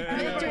take a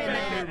picture.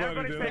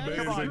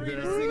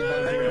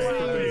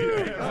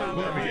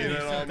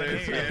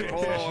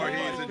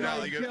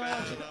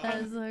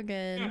 That's so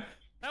good.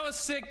 That was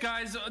sick,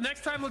 guys.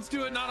 Next time, let's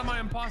do it not on my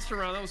imposter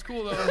round. That was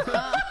cool, though.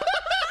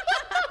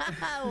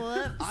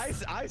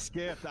 I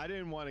skipped. I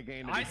didn't want to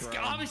gain any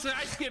obviously,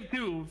 I skipped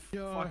too.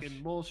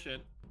 Fucking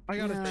bullshit. I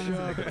got a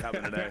chug.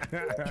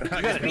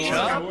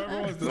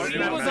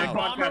 Speedy was a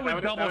bomber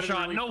with double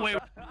shot. No way.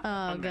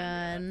 Oh,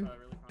 God.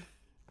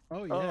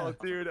 Oh, yeah. Oh,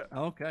 dude.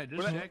 Okay,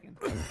 just checking.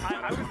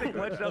 I was thinking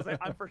glitched. I was like,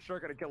 I'm for sure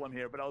gonna kill him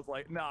here, but I was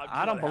like, no.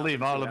 I don't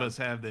believe all of us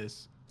have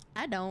this.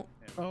 I don't.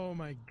 Oh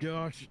my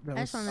gosh. I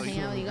just want to hang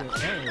out with you guys.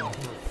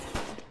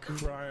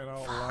 Crying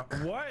out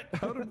loud. What?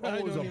 How did,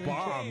 it was a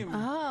bomb.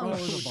 Oh,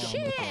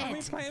 shit.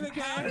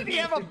 How did he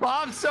have a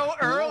bomb so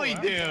early,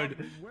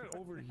 dude? Went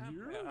over here?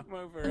 I'm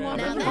over Now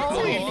that's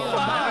Holy a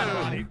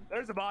fuck!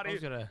 There's a body.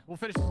 We'll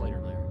finish this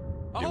later.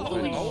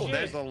 Oh,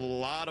 there's a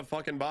lot of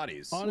fucking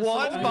bodies. One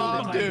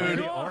bomb, dude.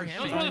 Those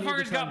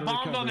motherfuckers got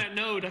bombed on that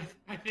node,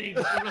 I think.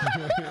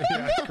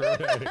 That's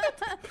correct.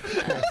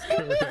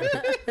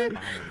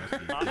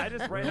 I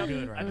just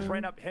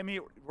ran up.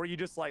 Hemi, were you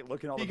just like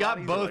looking all the He got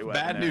bodies, both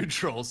bad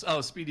neutrals.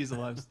 Oh, Speedy's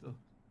alive still.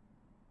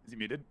 Is he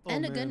muted?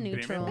 And a good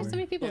neutral. There's so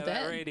many people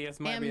dead. Radius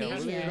might be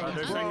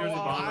Amnesia.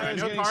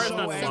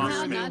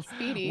 Somehow not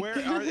Speedy.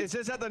 Is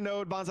this at the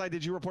node, Bonsai?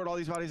 Did you report all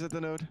these bodies at the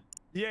node?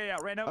 Yeah,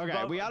 ran up.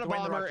 Okay, we got a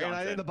bomber, and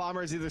I think the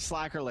bomber is either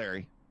Slack or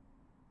Larry.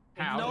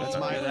 How? That's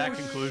my that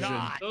conclusion.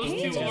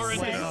 Those two are in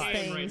the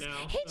game right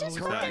now. He just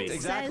fucking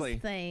says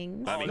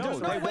things. No,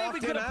 There's no way we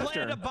could have after.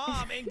 planted a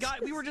bomb and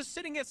we were just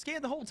sitting at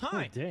scan the whole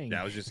time. Dang.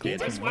 That was just He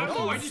scanning. just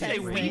Why'd you say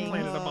we things.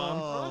 planted a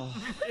bomb?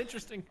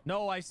 Interesting.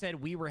 No, I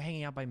said we were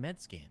hanging out by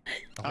MedScan.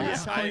 I'm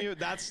just telling you,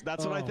 that's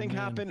what I think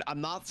happened. I'm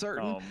not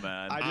certain. Oh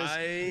man.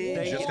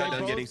 I just got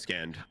done getting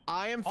scanned.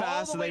 I am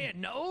fast. All the way at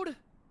node?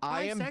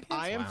 I am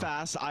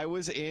fast. I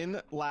was in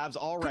labs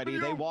already.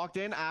 They walked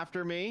in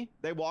after me.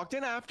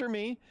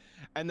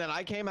 And then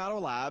I came out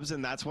of labs,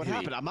 and that's what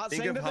happened. I'm not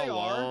saying that they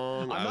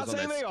are. I'm not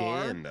saying they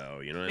are. Though,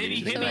 you know what I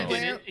Maybe mean? Hemi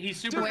did it. He's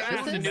super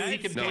fast and knew he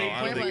could No, play.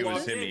 I don't think it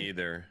was him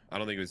either. I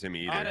don't think it was him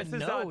On either. a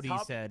node, he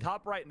said.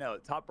 Top right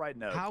node. Top right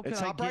node. How could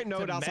It's I top right get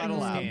node to outside of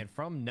lab. MedScan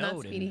from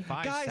node in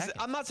 5 Guys, seconds?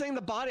 I'm not saying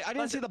the body. I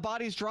didn't see the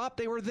bodies drop.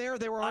 They were there.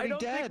 They were I already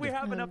don't dead. think we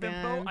have enough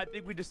info. God. I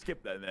think we just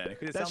skip that then.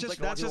 That's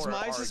just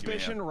my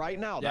suspicion right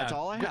now. That's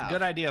all I have.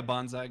 Good idea,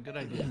 Bonsai. Good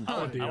idea. I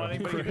want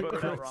anybody to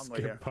vote out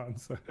wrongly here.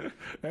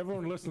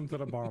 Everyone listen to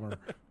the bomber.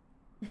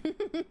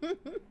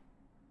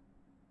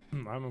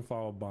 I'm gonna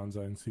follow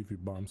Bonsai and see if he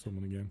bombs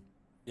someone again.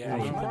 Yeah,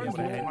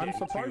 I'm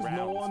surprised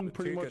no one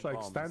pretty much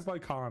like stands by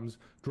comms,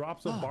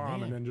 drops a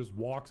bomb, and then just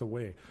walks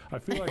away. I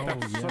feel like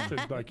that's such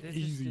a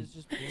easy.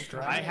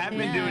 I have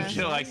been doing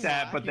shit like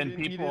that, but then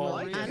people,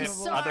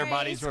 other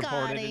bodies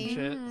reported and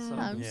shit. So.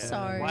 I'm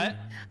sorry. What?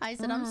 I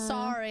said I'm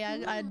sorry.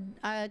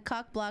 I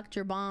cock blocked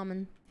your bomb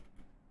and.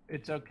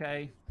 It's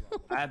okay.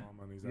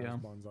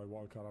 Bonsai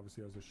Wildcat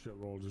obviously has a shit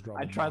roll. Just drop.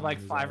 I tried like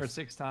 5 or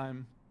 6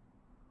 times.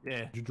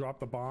 Yeah. Did you drop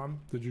the bomb?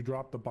 Did you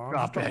drop the bomb?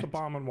 Drop the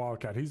bomb on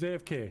Wildcat. He's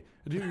AFK.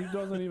 Dude, he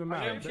doesn't even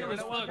matter. Don't kill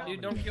as fuck,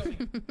 dude. Don't kill me.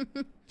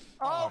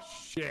 Oh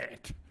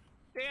shit.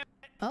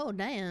 Oh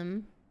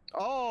damn.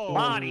 Oh.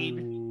 Body.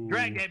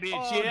 Drag that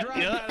bitch.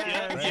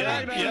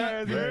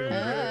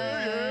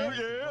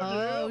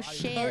 Oh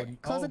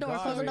shit. Close the door.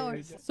 Close the door.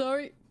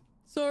 Sorry.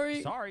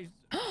 Sorry.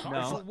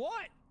 No.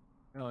 What?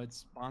 No,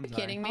 it's Bonsai.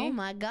 Kidding me? Oh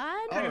my god.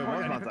 Oh, it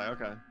was Bonsai.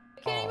 Okay.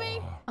 Kidding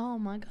me? Oh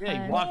my god.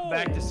 Yeah, he walked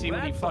back to see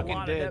what he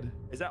fucking did.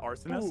 Is that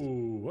arsonist?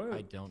 Ooh, what?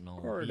 I don't know.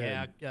 Or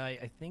Yeah,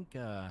 I think.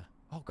 Oh,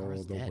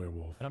 Cara's the dead.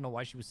 werewolf. I don't know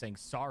why she was saying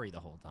sorry the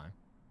whole time.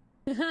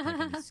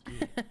 Like,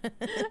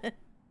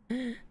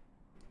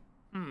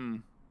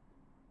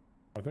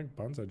 I think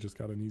Bonsai just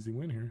got an easy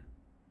win here.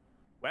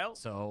 Well,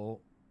 so.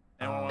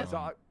 anyone want to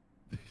talk?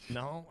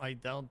 No, I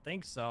don't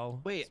think so.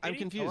 Wait, I'm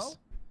confused.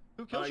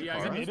 Who killed you? Yeah,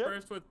 I got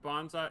dispersed with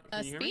Bonsai.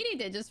 Speedy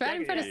did just right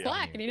in front of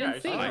Slack, and he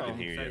didn't see I it. can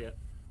hear you.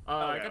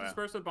 I got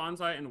dispersed with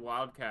Bonsai and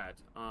Wildcat.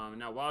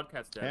 Now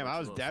Wildcat's dead. Damn, I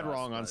was dead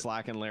wrong on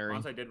Slack and Larry.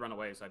 Bonsai did run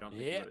away, so I don't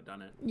think he would have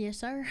done it. Yes,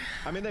 sir.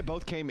 I mean, they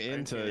both came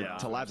into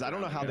labs. I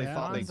don't know how they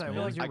thought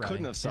they. I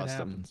couldn't have sussed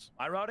them.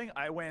 My routing,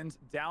 I went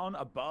down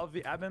above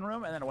the admin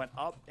room and then I went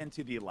up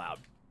into the lab.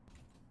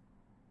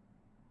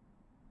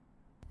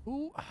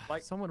 Ooh,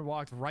 someone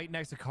walked right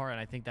next to Car, and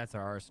I think that's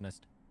our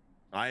arsonist.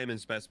 I am in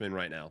specimen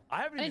right now.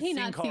 I haven't even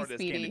seen Car this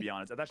game, to be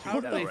honest. I thought How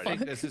do they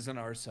think this is an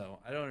arso?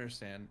 I don't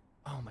understand.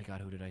 Oh my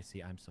god, who did I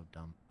see? I'm so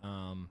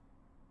dumb.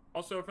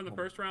 Also, from the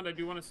first round, I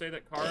do want to say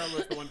that Kara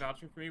was the one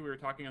vouching for me. We were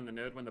talking on the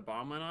node when the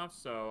bomb went off,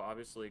 so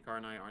obviously Kara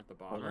and I aren't the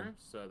bomber,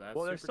 so that's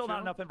well, there's still chill.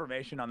 not enough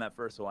information on that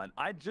first one.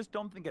 I just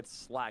don't think it's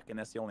Slack, and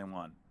that's the only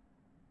one.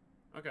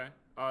 Okay.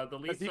 The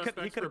lead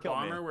suspects for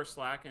bomber were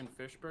Slack and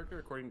Fishburger,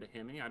 according to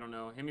Himmy. I don't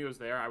know. Himmy was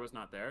there. I was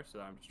not there, so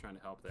I'm just trying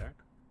to help there.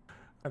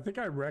 I think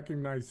I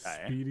recognize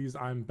Speedy's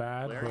 "I'm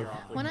bad."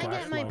 When I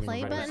get my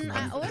play button,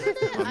 I ordered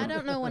it. I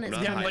don't know when it's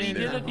coming. Yeah, but he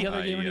did it the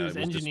other game when he was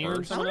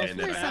engineer. I wonder if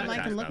there's something I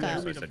can look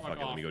up. So I said, fuck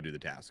it, let me go do the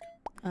task.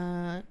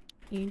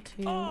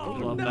 YouTube. Oh,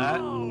 love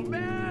no, that.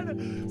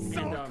 man!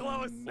 So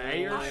close.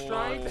 Mayor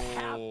strike.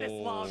 Half this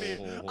lobby.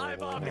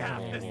 I'm on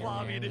half this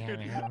lobby,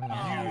 dude. You son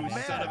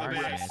of a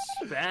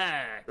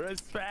bitch.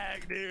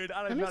 Respect, dude.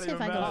 I Let don't me see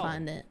if I can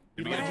find it.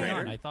 Did we get a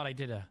trainer? I thought I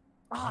did a.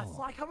 Ah, it's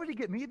like, how did he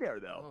get me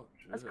there, though?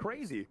 That's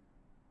crazy.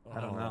 I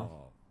don't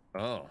know.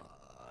 Oh.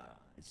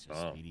 It's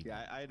just Speedy.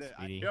 Yeah,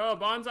 Speedy. Yo,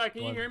 Bonsai,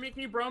 can you hear me?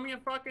 Can you bro me a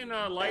fucking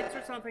lights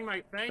or something,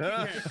 mate? Thank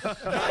you.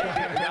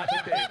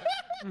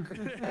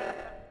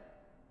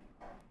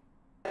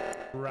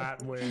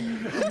 Rat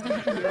wing.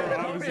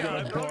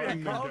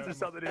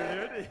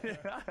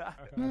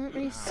 Let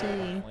me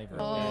see.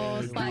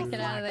 Oh, Slack, get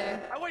out of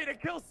there. I want you to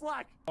kill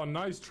Slack. Oh,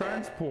 nice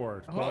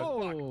transport.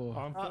 Oh.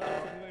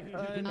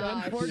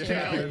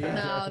 Unfortunately.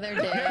 No, they're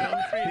dead.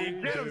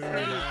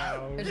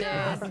 They're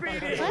dead.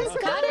 Let's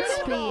go,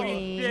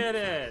 Speedy. We did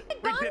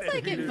it.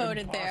 Bonsai get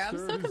voted there. I'm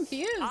so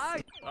confused.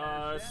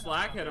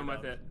 Slack hit him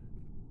with it.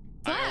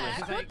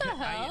 Slack? What the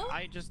hell?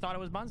 I just thought it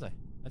was Bonsai.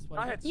 That's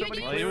what I had so You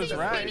many didn't see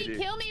Speedy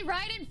kill me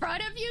right in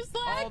front of you,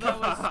 Slack? Oh, that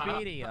was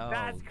Speedy. Oh,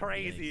 that's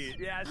crazy.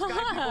 Yeah, Fuck. Sky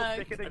people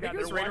sticking I together. think it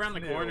was right around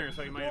the What's corner, new?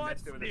 so you might have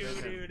missed it with the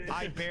vision.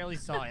 I barely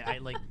saw it. I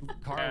like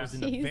Carl was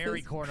in the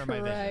very corner of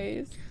my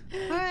vision.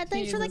 All right,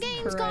 thanks for the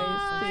games,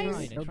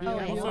 guys. Also,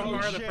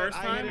 Mara, the first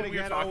time when we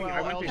were talking,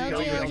 I went to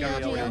kill you.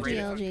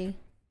 LG.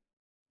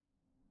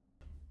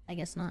 I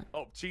guess not.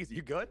 Oh, jeez,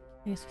 you good?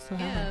 Yes,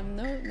 Yeah,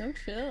 no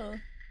chill.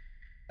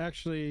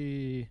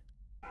 Actually,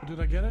 did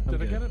I get it?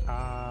 Did I get it?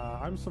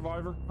 I'm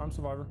Survivor. I'm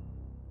Survivor.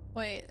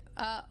 Wait,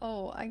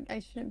 oh, I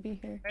shouldn't be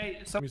here.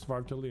 Hey, Let me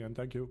survive till the end.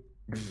 Thank you.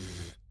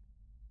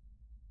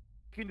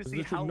 There's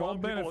literally no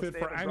benefit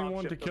for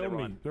anyone to kill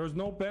me. There's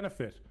no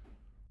benefit.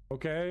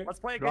 Okay? Let's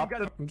play a game,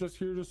 guys. I'm just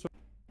here to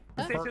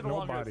Hurt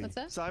nobody. What's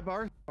that?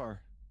 Sidebar?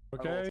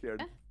 Okay?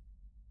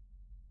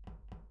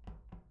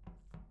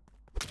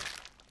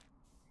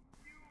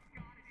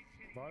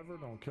 Survivor,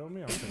 don't kill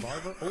me. I'm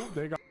Survivor. Oh,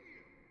 they got...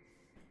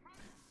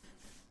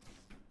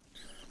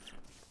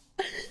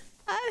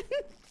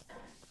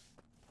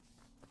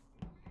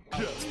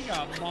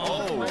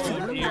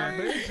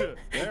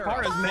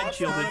 Car is med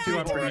shielded too,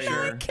 I'm pretty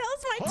sure.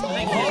 Kills my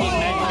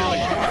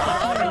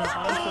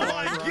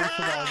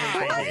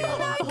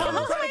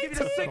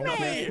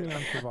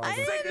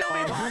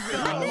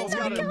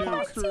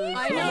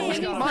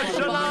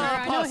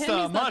Mashallah,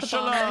 pasta,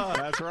 mashallah.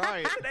 That's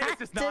right. I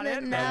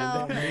didn't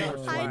know.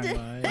 I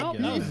didn't know.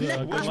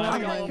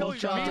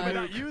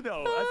 You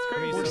though. That's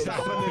crazy. We're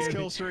stopping this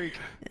kill streak.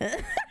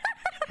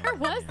 Where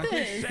was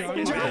this?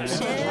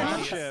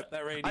 Dropship.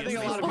 I think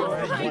a lot of people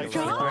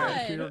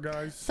Oh my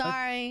god.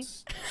 Sorry.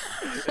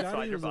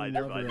 You're fine.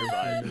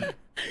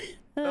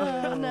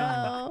 Oh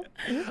no.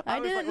 I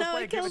didn't know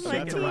it kills my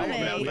That's right.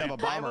 Now we teammate. have a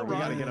bomber. We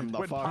gotta get him the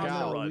fuck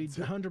out. we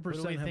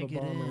 100% have a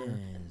bomber.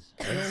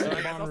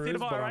 I'll see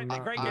tomorrow,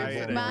 right? Great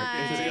game.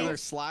 It's either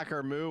Slack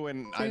or Moo,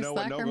 and I know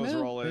what Nogo's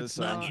role is.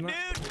 So. It's not me.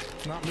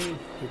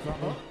 It's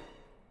not me.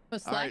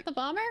 Was Slack the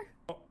bomber?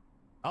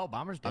 Oh,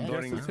 Bomber's dead.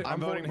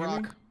 I'm voting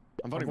Brock.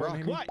 I'm voting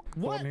Brock. What?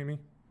 What?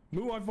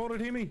 Moo, I voted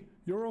Himi.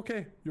 You're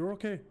okay. You're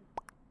okay.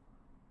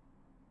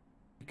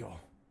 Go.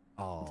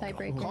 Oh.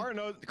 Kara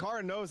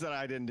knows that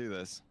I didn't do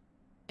this.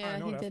 Yeah, I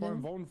know, he that's didn't. why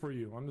I'm voting for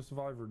you. I'm the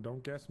survivor.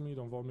 Don't guess me.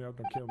 Don't vote me out.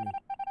 Don't kill me.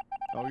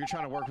 Oh, you're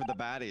trying to work with the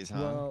baddies, huh?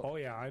 Well, Oh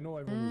yeah, I know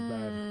everyone is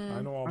bad.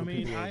 I know all the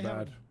people are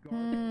bad.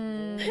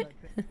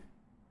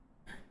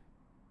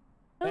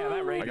 Yeah,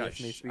 that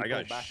I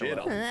got shit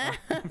on.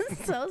 I'm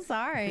so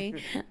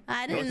sorry.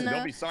 I didn't know.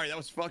 Don't be sorry. That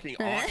was fucking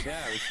awesome.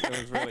 Yeah, it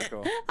was really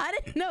cool. I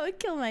didn't know it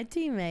killed my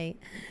teammate.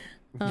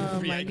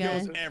 Oh yeah, my it god.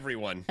 kills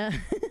everyone. Yeah.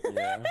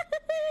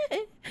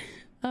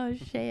 Oh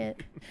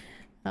shit.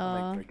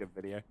 I'll make a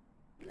video.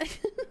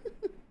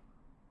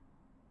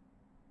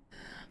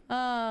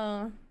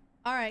 Oh.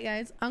 All right,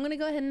 guys. I'm gonna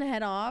go ahead and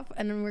head off,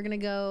 and then we're gonna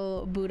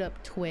go boot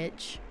up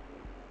Twitch.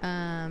 Hold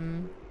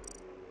on,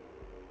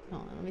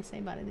 let me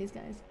say bye to these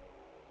guys.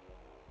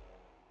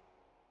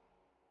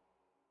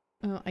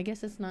 Oh, I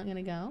guess it's not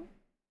gonna go.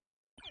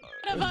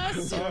 One of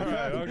us. All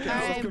right, okay.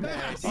 All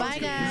right. Bye,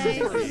 guys.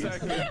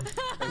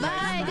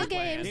 Bye. Good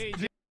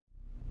games.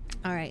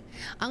 All right.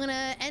 I'm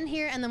gonna end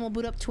here, and then we'll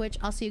boot up Twitch.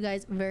 I'll see you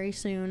guys very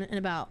soon in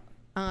about.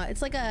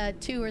 It's like a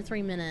 2 or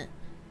 3 minute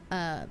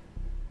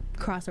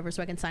crossover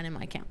so I can sign in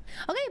my account.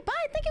 Okay,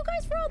 bye. Thank you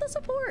guys for all the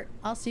support.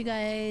 I'll see you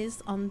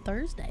guys on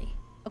Thursday.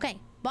 Okay,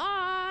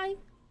 bye.